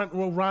we're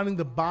rounding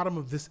the bottom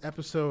of this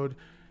episode.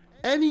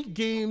 Any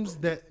games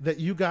that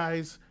you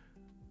guys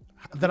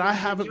that I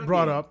haven't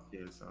brought up?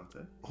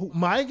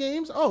 My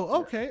games?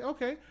 Oh,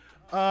 okay.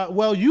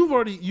 Well, you've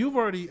already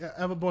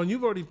Everborn,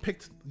 you've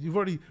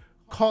already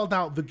called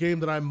out the game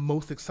that I'm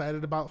most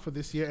excited about for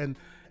this year,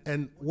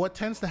 and what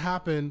tends to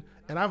happen,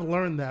 and I've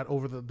learned that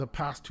over the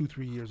past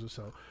 2-3 years or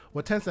so,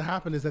 what tends to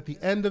happen is at the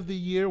end of the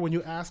year, when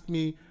you ask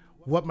me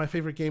what my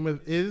favorite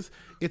game is,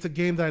 it's a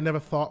game that I never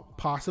thought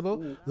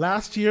possible.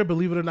 Last year,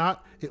 believe it or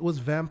not, it was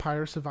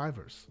Vampire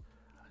Survivors.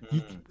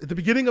 At the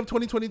beginning of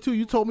 2022,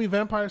 you told me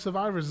Vampire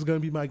Survivors is going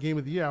to be my game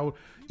of the year.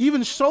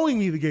 Even showing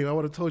me the game, I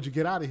would have told you,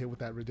 get out of here with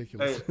that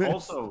ridiculous. Hey,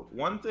 also,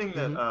 one thing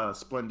that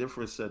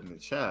Splendiferous said in the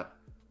chat,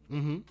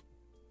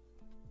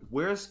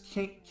 where's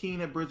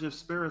Keen and Bridge of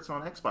Spirits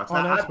on Xbox?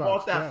 Now, I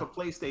bought that for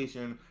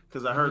PlayStation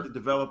because I heard the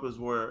developers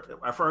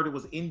I've heard it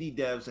was indie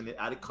devs, and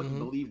I couldn't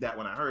believe that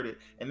when I heard it.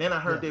 And then I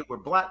heard they were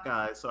black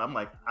guys, so I'm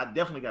like, I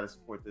definitely got to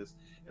support this.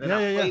 And then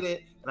I played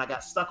it, and I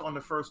got stuck on the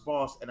first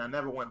boss, and I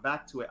never went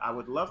back to it. I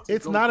would love to.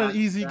 It's not an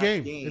easy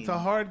game. It's a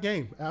hard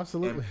game.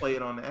 Absolutely. And play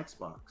it on the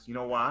Xbox. You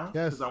know why?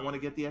 Yes. Because I want to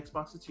get the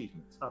Xbox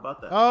achievements. How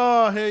about that?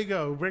 Oh, here you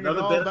go. Bring another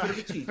it all benefit back. of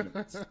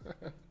achievements.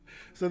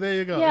 So there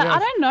you go. Yeah, yes. I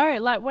don't know.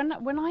 Like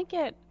when I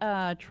get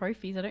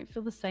trophies, I don't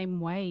feel the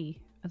same way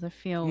as I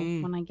feel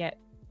when I get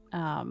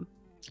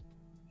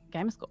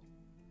gamer score.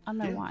 I don't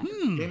know why.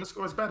 Gamer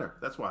score is better.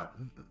 That's why.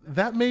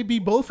 That may be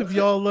both of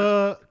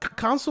y'all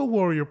console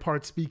warrior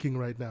part speaking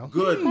right now.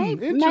 Good.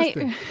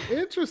 Interesting.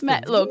 Interesting.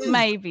 Look,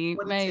 maybe.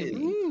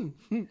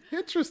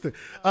 Interesting.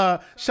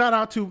 Shout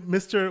out to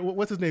Mr.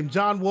 What's his name?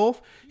 John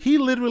Wolf. He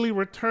literally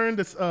returned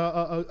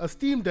a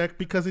Steam Deck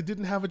because it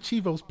didn't have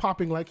Achievos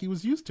popping like he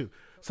was used to.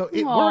 So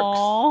it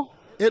works.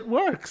 It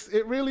works.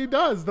 It really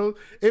does. Though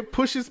it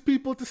pushes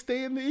people to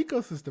stay in the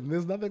ecosystem.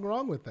 There's nothing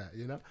wrong with that,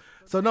 you know.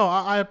 So no,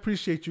 I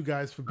appreciate you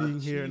guys for being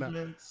here.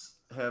 Achievements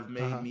have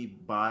made me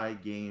buy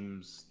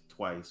games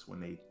twice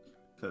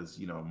because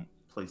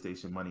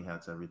PlayStation money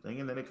hats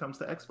everything, and then it comes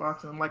to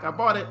Xbox, and I'm like, I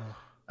bought it.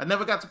 I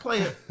never got to play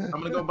it. I'm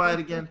gonna go buy it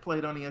again, play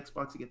it on the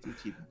Xbox to get the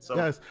achievement. So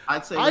yes,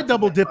 I'd say I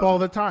double dip all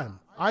the time.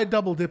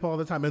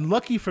 And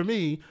lucky for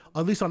me,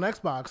 at least on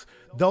Xbox,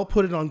 they'll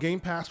put it on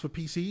Game Pass for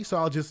PC. So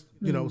I'll just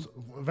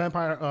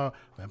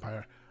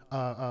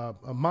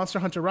Monster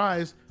Hunter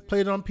Rise,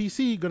 play it on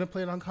PC, gonna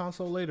play it on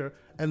console later,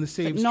 and the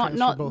saves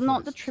not both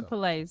ways, the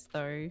AAAs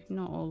though,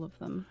 not all of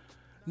them.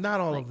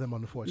 Not all of them,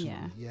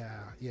 unfortunately.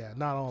 Yeah,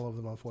 not all of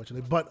them,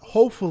 unfortunately. But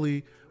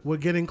hopefully, we're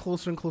getting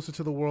closer and closer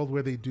to the world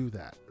where they do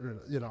that.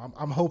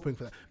 I'm hoping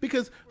for that.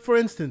 Because, for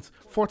instance,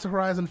 Forza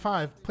Horizon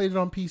 5, played it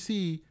on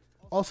PC,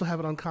 also have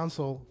it on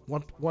console,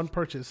 one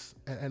purchase,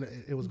 and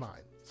it was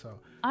mine. So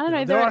I don't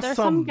know. There are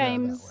some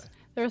games.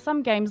 There are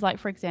some games, like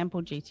for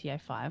example,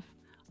 GTA 5.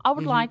 I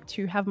would like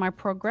to have my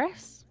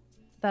progress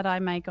that I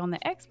make on the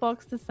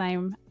Xbox the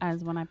same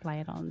as when I play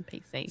it on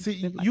PC.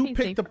 See, you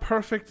picked the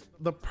perfect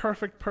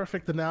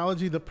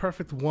analogy, the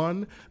perfect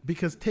one,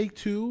 because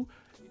Take-Two,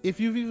 if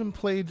you've even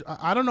played,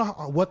 I don't know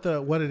what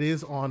it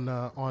is on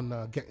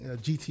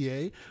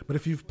GTA, but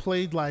if you've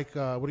played like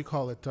what do you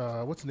call it?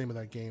 What's the name of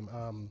that game?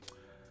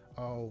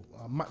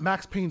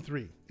 Max Payne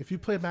 3. If you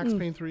play Max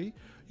Payne 3,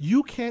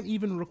 you can't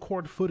even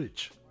record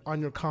footage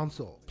on your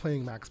console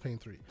playing Max Payne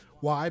 3.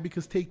 Why?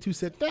 Because Take-Two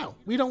said, no,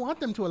 we don't want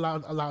them to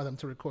allow them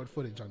to record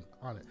footage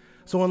on it.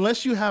 So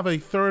unless you have a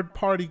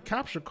third-party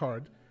capture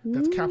card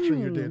that's capturing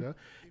your data,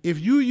 if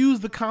you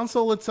use the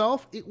console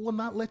itself, it will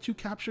not let you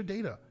capture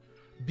data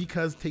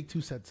because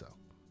Take-Two said so.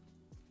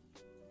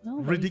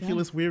 Oh,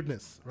 ridiculous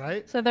weirdness,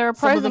 right? So there are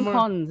pros and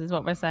cons, is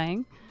what we're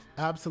saying.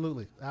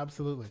 Absolutely.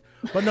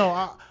 But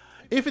no,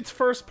 if it's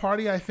first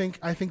party, I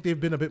think they've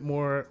been a bit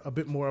more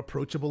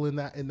approachable in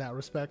that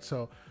respect.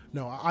 So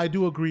no, I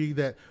do agree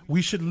that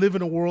we should live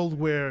in a world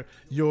where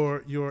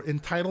your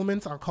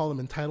entitlements, I'll call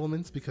them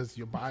entitlements because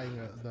you're buying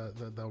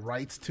the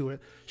rights to it,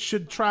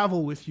 should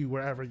travel with you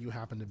wherever you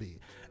happen to be.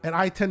 And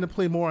I tend to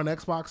play more on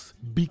Xbox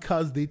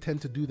because they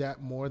tend to do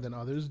that more than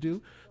others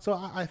do. So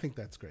I think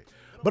that's great.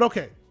 But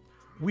okay,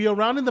 we are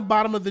rounding the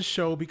bottom of this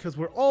show because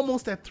we're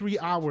almost at 3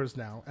 hours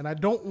now, and I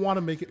don't want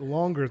to make it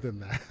longer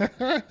than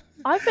that.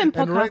 I've been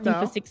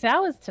podcasting for 6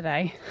 hours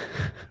today.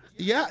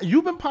 Yeah,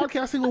 you've been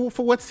podcasting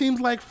for what seems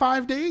like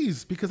 5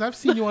 days because I've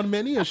seen you on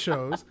many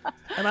shows,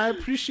 and I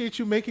appreciate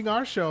you making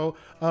our show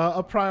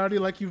a priority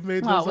like you've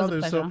made those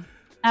others. So,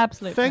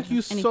 absolutely. Thank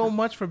you so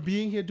much for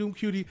being here, Doom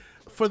Cutie.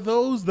 For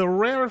those, the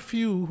rare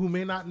few who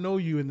may not know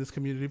you in this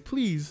community,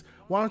 please,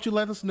 why don't you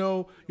let us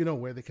know,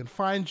 where they can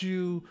find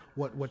you,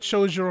 what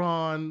shows you're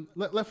on.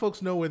 Let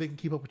folks know where they can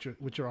keep up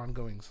with your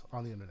ongoings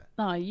on the internet.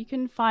 You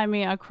can find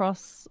me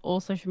across all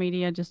social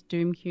media, just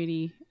Doom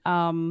Cutie.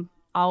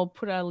 I'll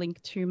put a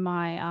link to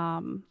my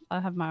I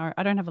have my own,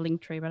 I don't have a link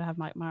tree, but I have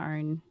my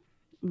own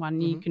one.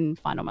 You can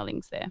find all my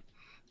links there.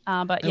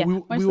 But and yeah,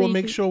 we will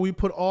make sure we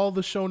put all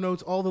the show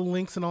notes, all the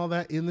links and all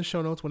that in the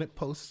show notes when it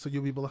posts, so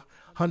you'll be able to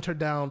hunt her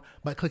down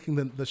by clicking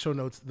the show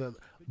notes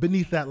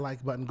beneath that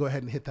like button. Go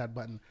ahead and hit that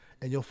button,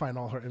 and you'll find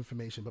all her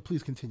information. But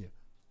please continue.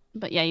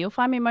 But yeah, you'll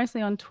find me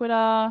mostly on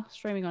Twitter,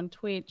 streaming on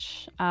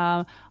Twitch.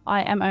 I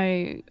am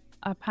a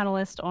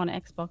panelist on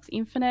Xbox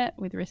Infinite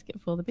with Risk It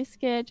for the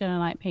Biscuit, Jenna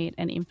Knight Pete,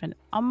 and Infinite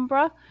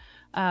Umbra.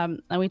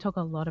 And we talk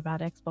a lot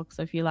about Xbox,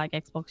 so if you like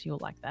Xbox, you'll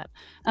like that.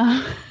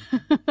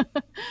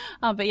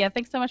 But yeah,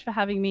 thanks so much for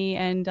having me,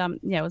 and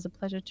yeah, it was a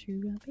pleasure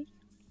to be.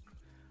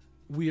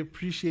 We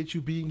appreciate you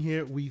being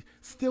here. We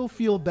still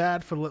feel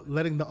bad for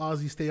letting the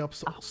Aussie stay up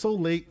so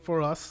late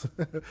for us,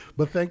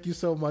 but thank you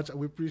so much.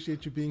 We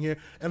appreciate you being here,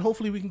 and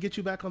hopefully we can get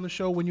you back on the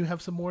show when you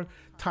have some more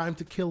time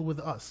to kill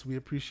with us. We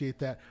appreciate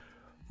that.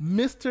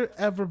 Mr.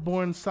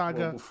 Everborn Saga.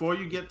 Well, before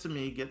you get to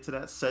me, get to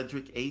that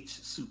Cedric H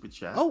super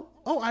chat. Oh,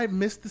 I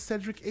missed the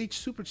Cedric H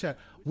super chat,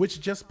 which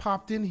just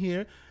popped in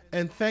here.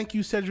 And thank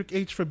you, Cedric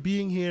H, for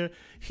being here.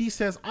 He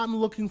says, I'm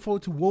looking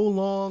forward to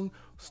Wolong,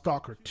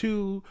 Stalker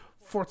 2,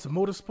 Forza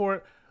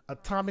Motorsport,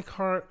 Atomic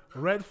Heart,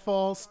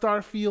 Redfall,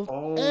 Starfield,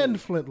 and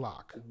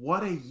Flintlock.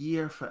 What a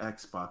year for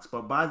Xbox.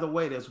 But by the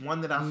way, there's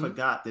one that I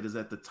forgot that is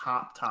at the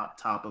top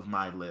of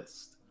my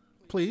list.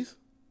 Please.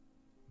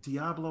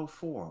 Diablo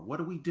 4.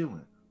 What are we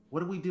doing?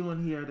 What are we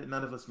doing here that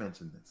none of us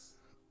mentioned this?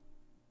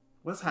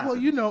 What's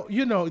happening? Well,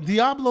 you know,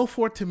 Diablo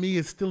 4 to me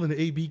is still an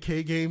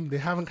ABK game. They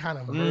haven't kind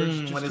of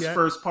merged just when it's yet.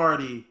 First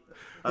party.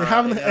 They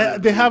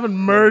haven't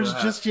merged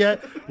just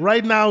yet.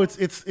 Right now, it's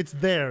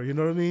there. You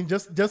know what I mean?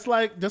 Just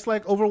like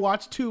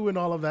Overwatch 2 and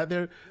all of that.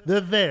 They're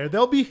there.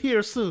 They'll be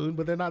here soon,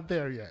 but they're not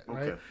there yet.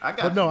 Right?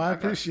 Okay. I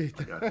appreciate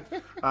that.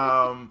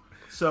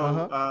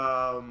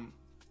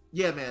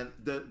 Yeah, man.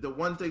 The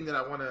one thing that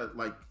I want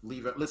to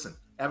leave it. Listen,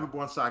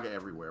 Everborn Saga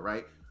everywhere,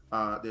 right?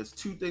 There's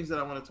two things that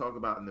I want to talk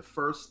about, and the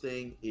first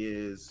thing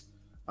is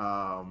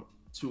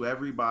to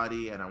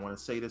everybody, and I want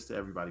to say this to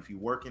everybody: if you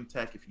work in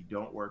tech, if you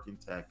don't work in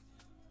tech,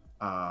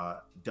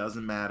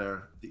 doesn't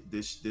matter.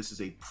 This is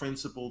a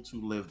principle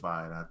to live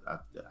by, and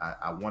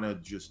I want to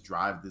just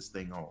drive this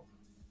thing home.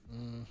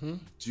 Mm-hmm.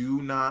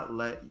 Do not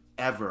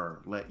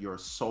ever let your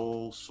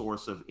sole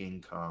source of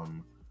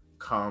income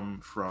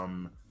come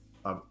from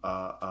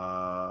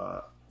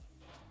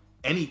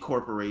any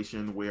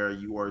corporation where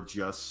you are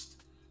just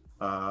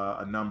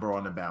a number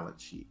on the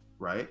balance sheet,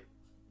 right?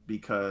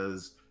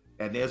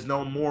 And there's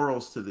no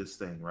morals to this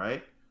thing,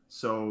 right?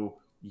 So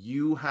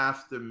you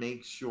have to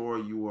make sure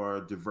you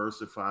are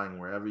diversifying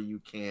wherever you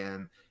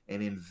can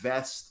and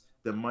invest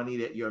the money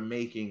that you're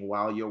making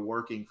while you're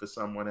working for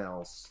someone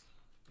else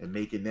and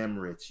making them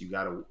rich. You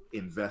got to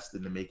invest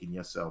into making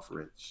yourself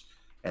rich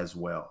as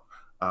well.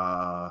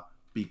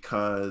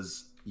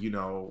 Because,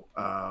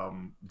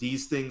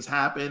 these things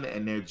happen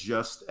and they're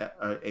just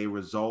a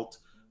result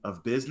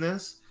of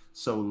business.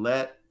 So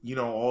let,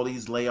 all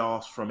these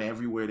layoffs from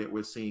everywhere that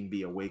we're seeing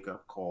be a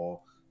wake-up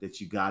call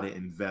that you got to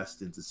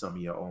invest into some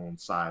of your own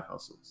side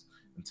hustles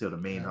until the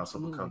main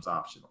hustle becomes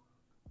optional.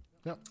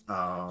 Yep.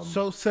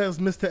 So says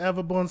Mr.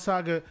 Everborn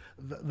Saga,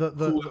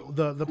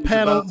 the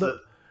panel.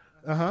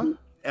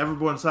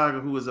 Everborn Saga,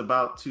 who is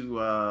about to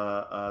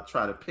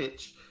try to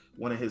pitch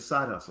one of his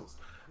side hustles.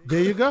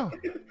 There you go.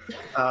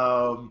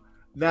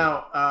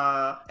 Now,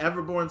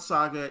 Everborn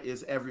Saga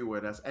is everywhere.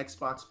 That's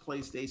Xbox,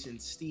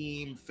 PlayStation,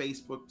 Steam,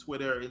 Facebook,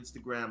 Twitter,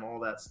 Instagram, all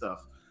that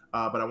stuff.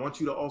 But I want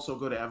you to also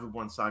go to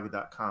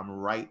everbornsaga.com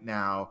right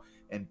now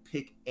and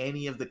pick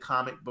any of the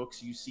comic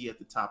books you see at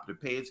the top of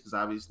the page, because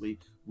obviously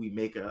we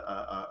make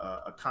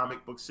a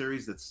comic book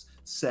series that's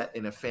set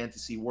in a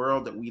fantasy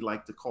world that we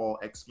like to call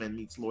X-Men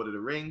meets Lord of the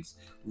Rings.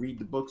 Read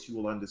the books, you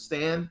will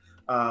understand.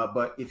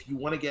 But if you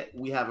want to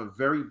we have a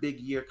very big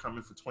year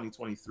coming for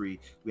 2023.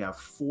 We have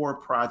 4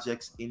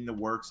 projects in the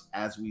works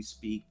as we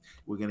speak.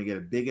 We're going to get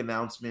a big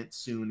announcement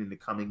soon in the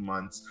coming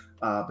months.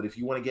 But if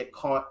you want to get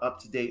caught up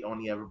to date on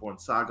the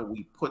Everborn Saga,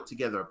 we put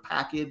together a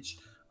package.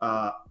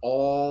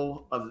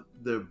 All of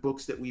the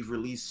books that we've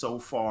released so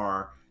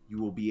far, you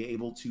will be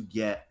able to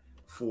get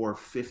for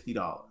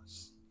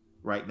 $50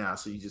 right now.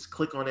 So you just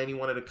click on any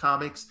one of the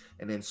comics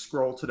and then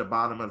scroll to the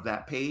bottom of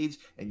that page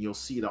and you'll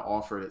see the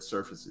offer that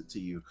surfaces to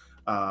you.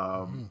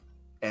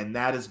 And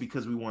that is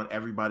because we want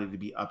everybody to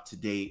be up to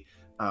date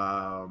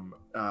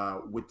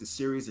with the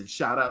series. And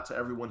shout out to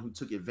everyone who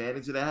took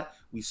advantage of that.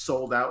 We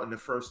sold out in the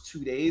first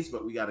 2 days,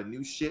 but we got a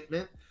new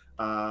shipment.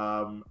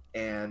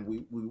 And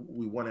we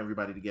want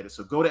everybody to get it.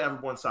 So go to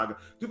Everborn Saga.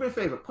 Do me a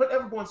favor, put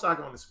Everborn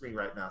Saga on the screen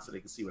right now so they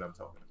can see what I'm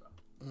talking about.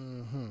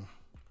 Mm-hmm.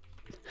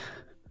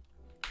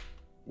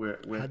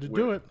 Had to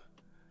do it.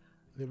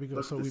 There we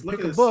go. So we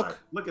pick a book. Site.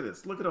 Look at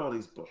this. Look at all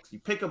these books. You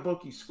pick a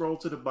book, you scroll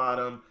to the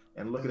bottom,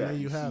 and look at that.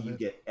 You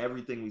get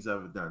everything we've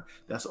ever done.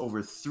 That's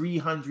over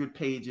 300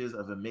 pages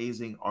of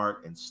amazing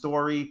art and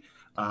story.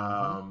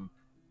 And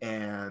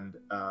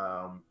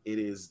it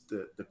is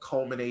the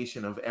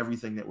culmination of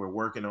everything that we're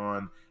working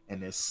on.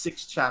 And there's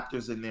 6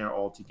 chapters in there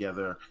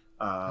altogether.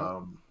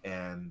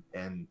 And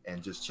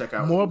just check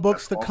out more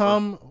books to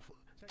come.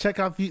 check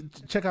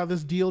out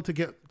this deal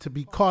to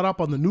be caught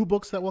up on the new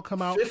books that will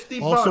come out.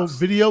 $50. Also,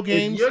 video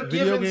games. If you're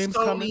video giving games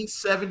Sony coming.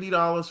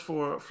 $70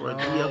 for a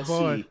DLC,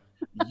 boy.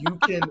 you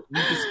can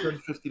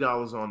spend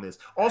 $50 on this.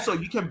 Also,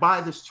 you can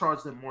buy this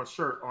Charge Them More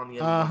shirt on the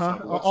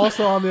Evermore website.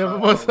 Also on the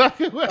Evermore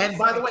website. And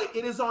by the way,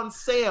 it is on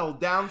sale,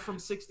 down from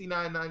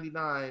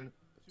 $69.99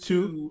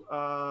 to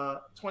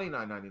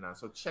 $29.99.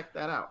 So check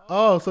that out.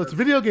 Oh, so it's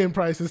video game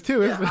prices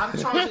too, isn't it? I'm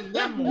charging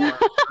them more.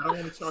 I don't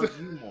want to charge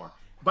you more.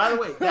 By the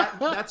way,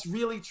 that's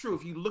really true.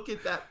 If you look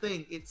at that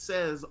thing, it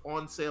says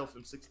on sale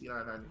from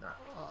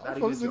 $69.99.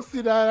 From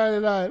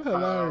 $69.99.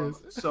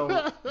 Hilarious. So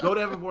go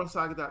to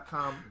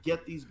everbornsaga.com,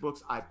 get these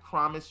books. I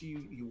promise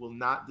you, you will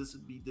not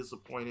be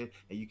disappointed.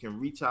 And you can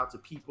reach out to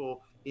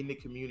people in the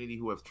community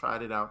who have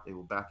tried it out. They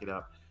will back it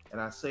up.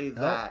 And I say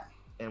that,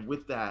 and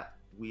with that,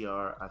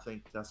 I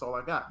think that's all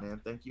I got, man.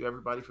 Thank you,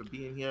 everybody, for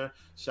being here.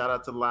 Shout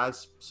out to Live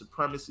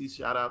Supremacy.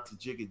 Shout out to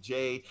Jigga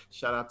J.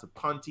 Shout out to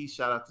Punty.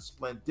 Shout out to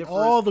Splendiferous.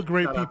 All the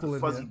great shout people out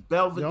to in Fuzzy here.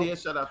 Belvedere. Yep.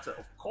 Shout out to,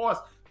 of course,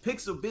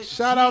 Pixel Bit.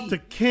 Shout out to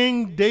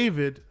King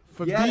David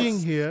for being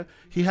here.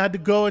 He had to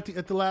go at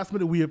the last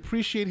minute. We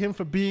appreciate him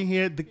for being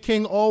here. The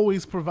King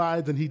always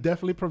provides, and he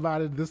definitely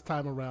provided this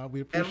time around.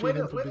 We appreciate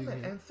him for being here.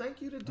 And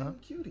thank you to Doom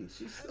Cutie.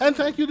 And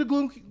thank you to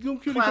Gloom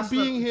Cutie for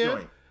being here.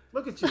 Joint.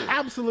 Look at you.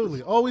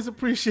 Absolutely. Always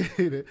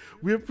appreciate it.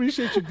 We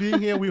appreciate you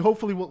being here. We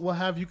hopefully will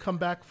have you come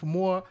back for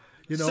more.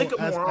 You know,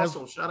 Sycamore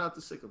also. Shout out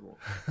to Sycamore.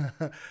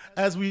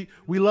 As we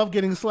love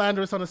getting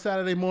slanderous on a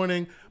Saturday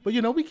morning, but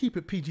you know, we keep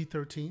it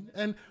PG-13.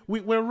 And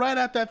we're right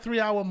at that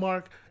 3-hour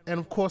mark. And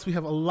of course, we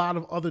have a lot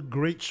of other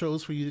great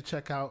shows for you to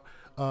check out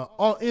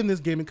all in this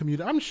gaming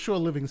community. I'm sure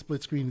Living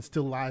Split Screen is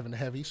still live and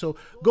heavy. So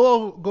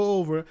go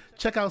over,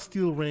 check out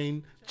Steel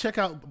Rain, check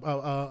out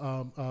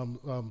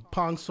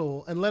Pong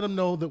Soul, and let them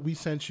know that we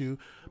sent you.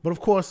 But of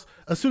course,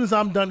 as soon as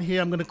I'm done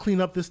here, I'm going to clean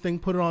up this thing,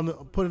 put it on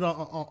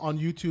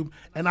YouTube,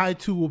 and I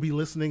too will be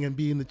listening and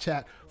be in the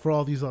chat for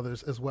all these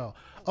others as well.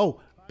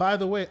 Oh, by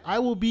the way, I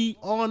will be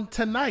on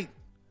tonight.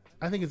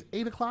 I think it's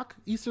 8 o'clock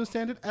Eastern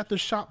Standard at the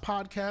Shop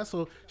Podcast.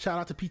 So shout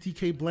out to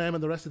PTK Blam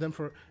and the rest of them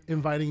for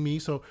inviting me.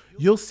 So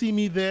you'll see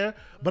me there.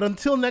 But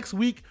until next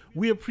week,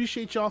 we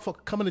appreciate y'all for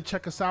coming to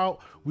check us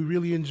out. We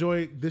really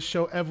enjoy this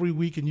show every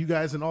week, and you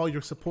guys and all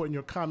your support and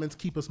your comments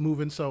keep us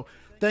moving. So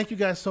thank you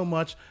guys so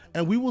much.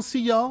 And we will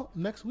see y'all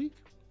next week.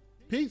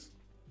 Peace.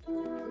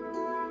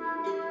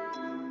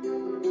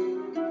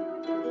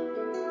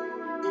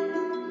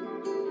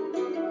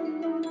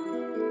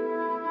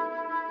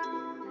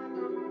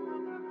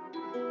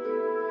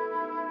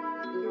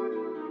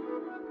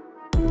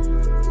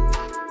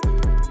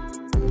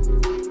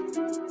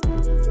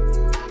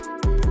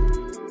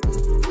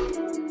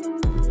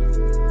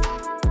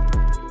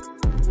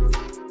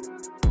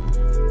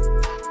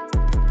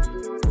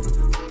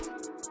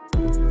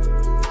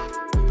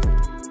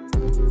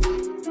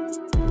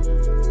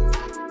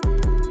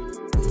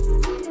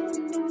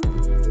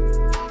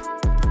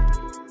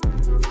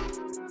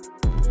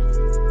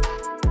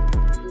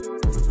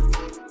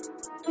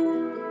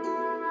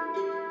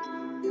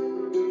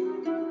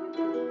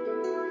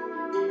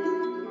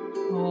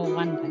 Oh,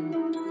 one day.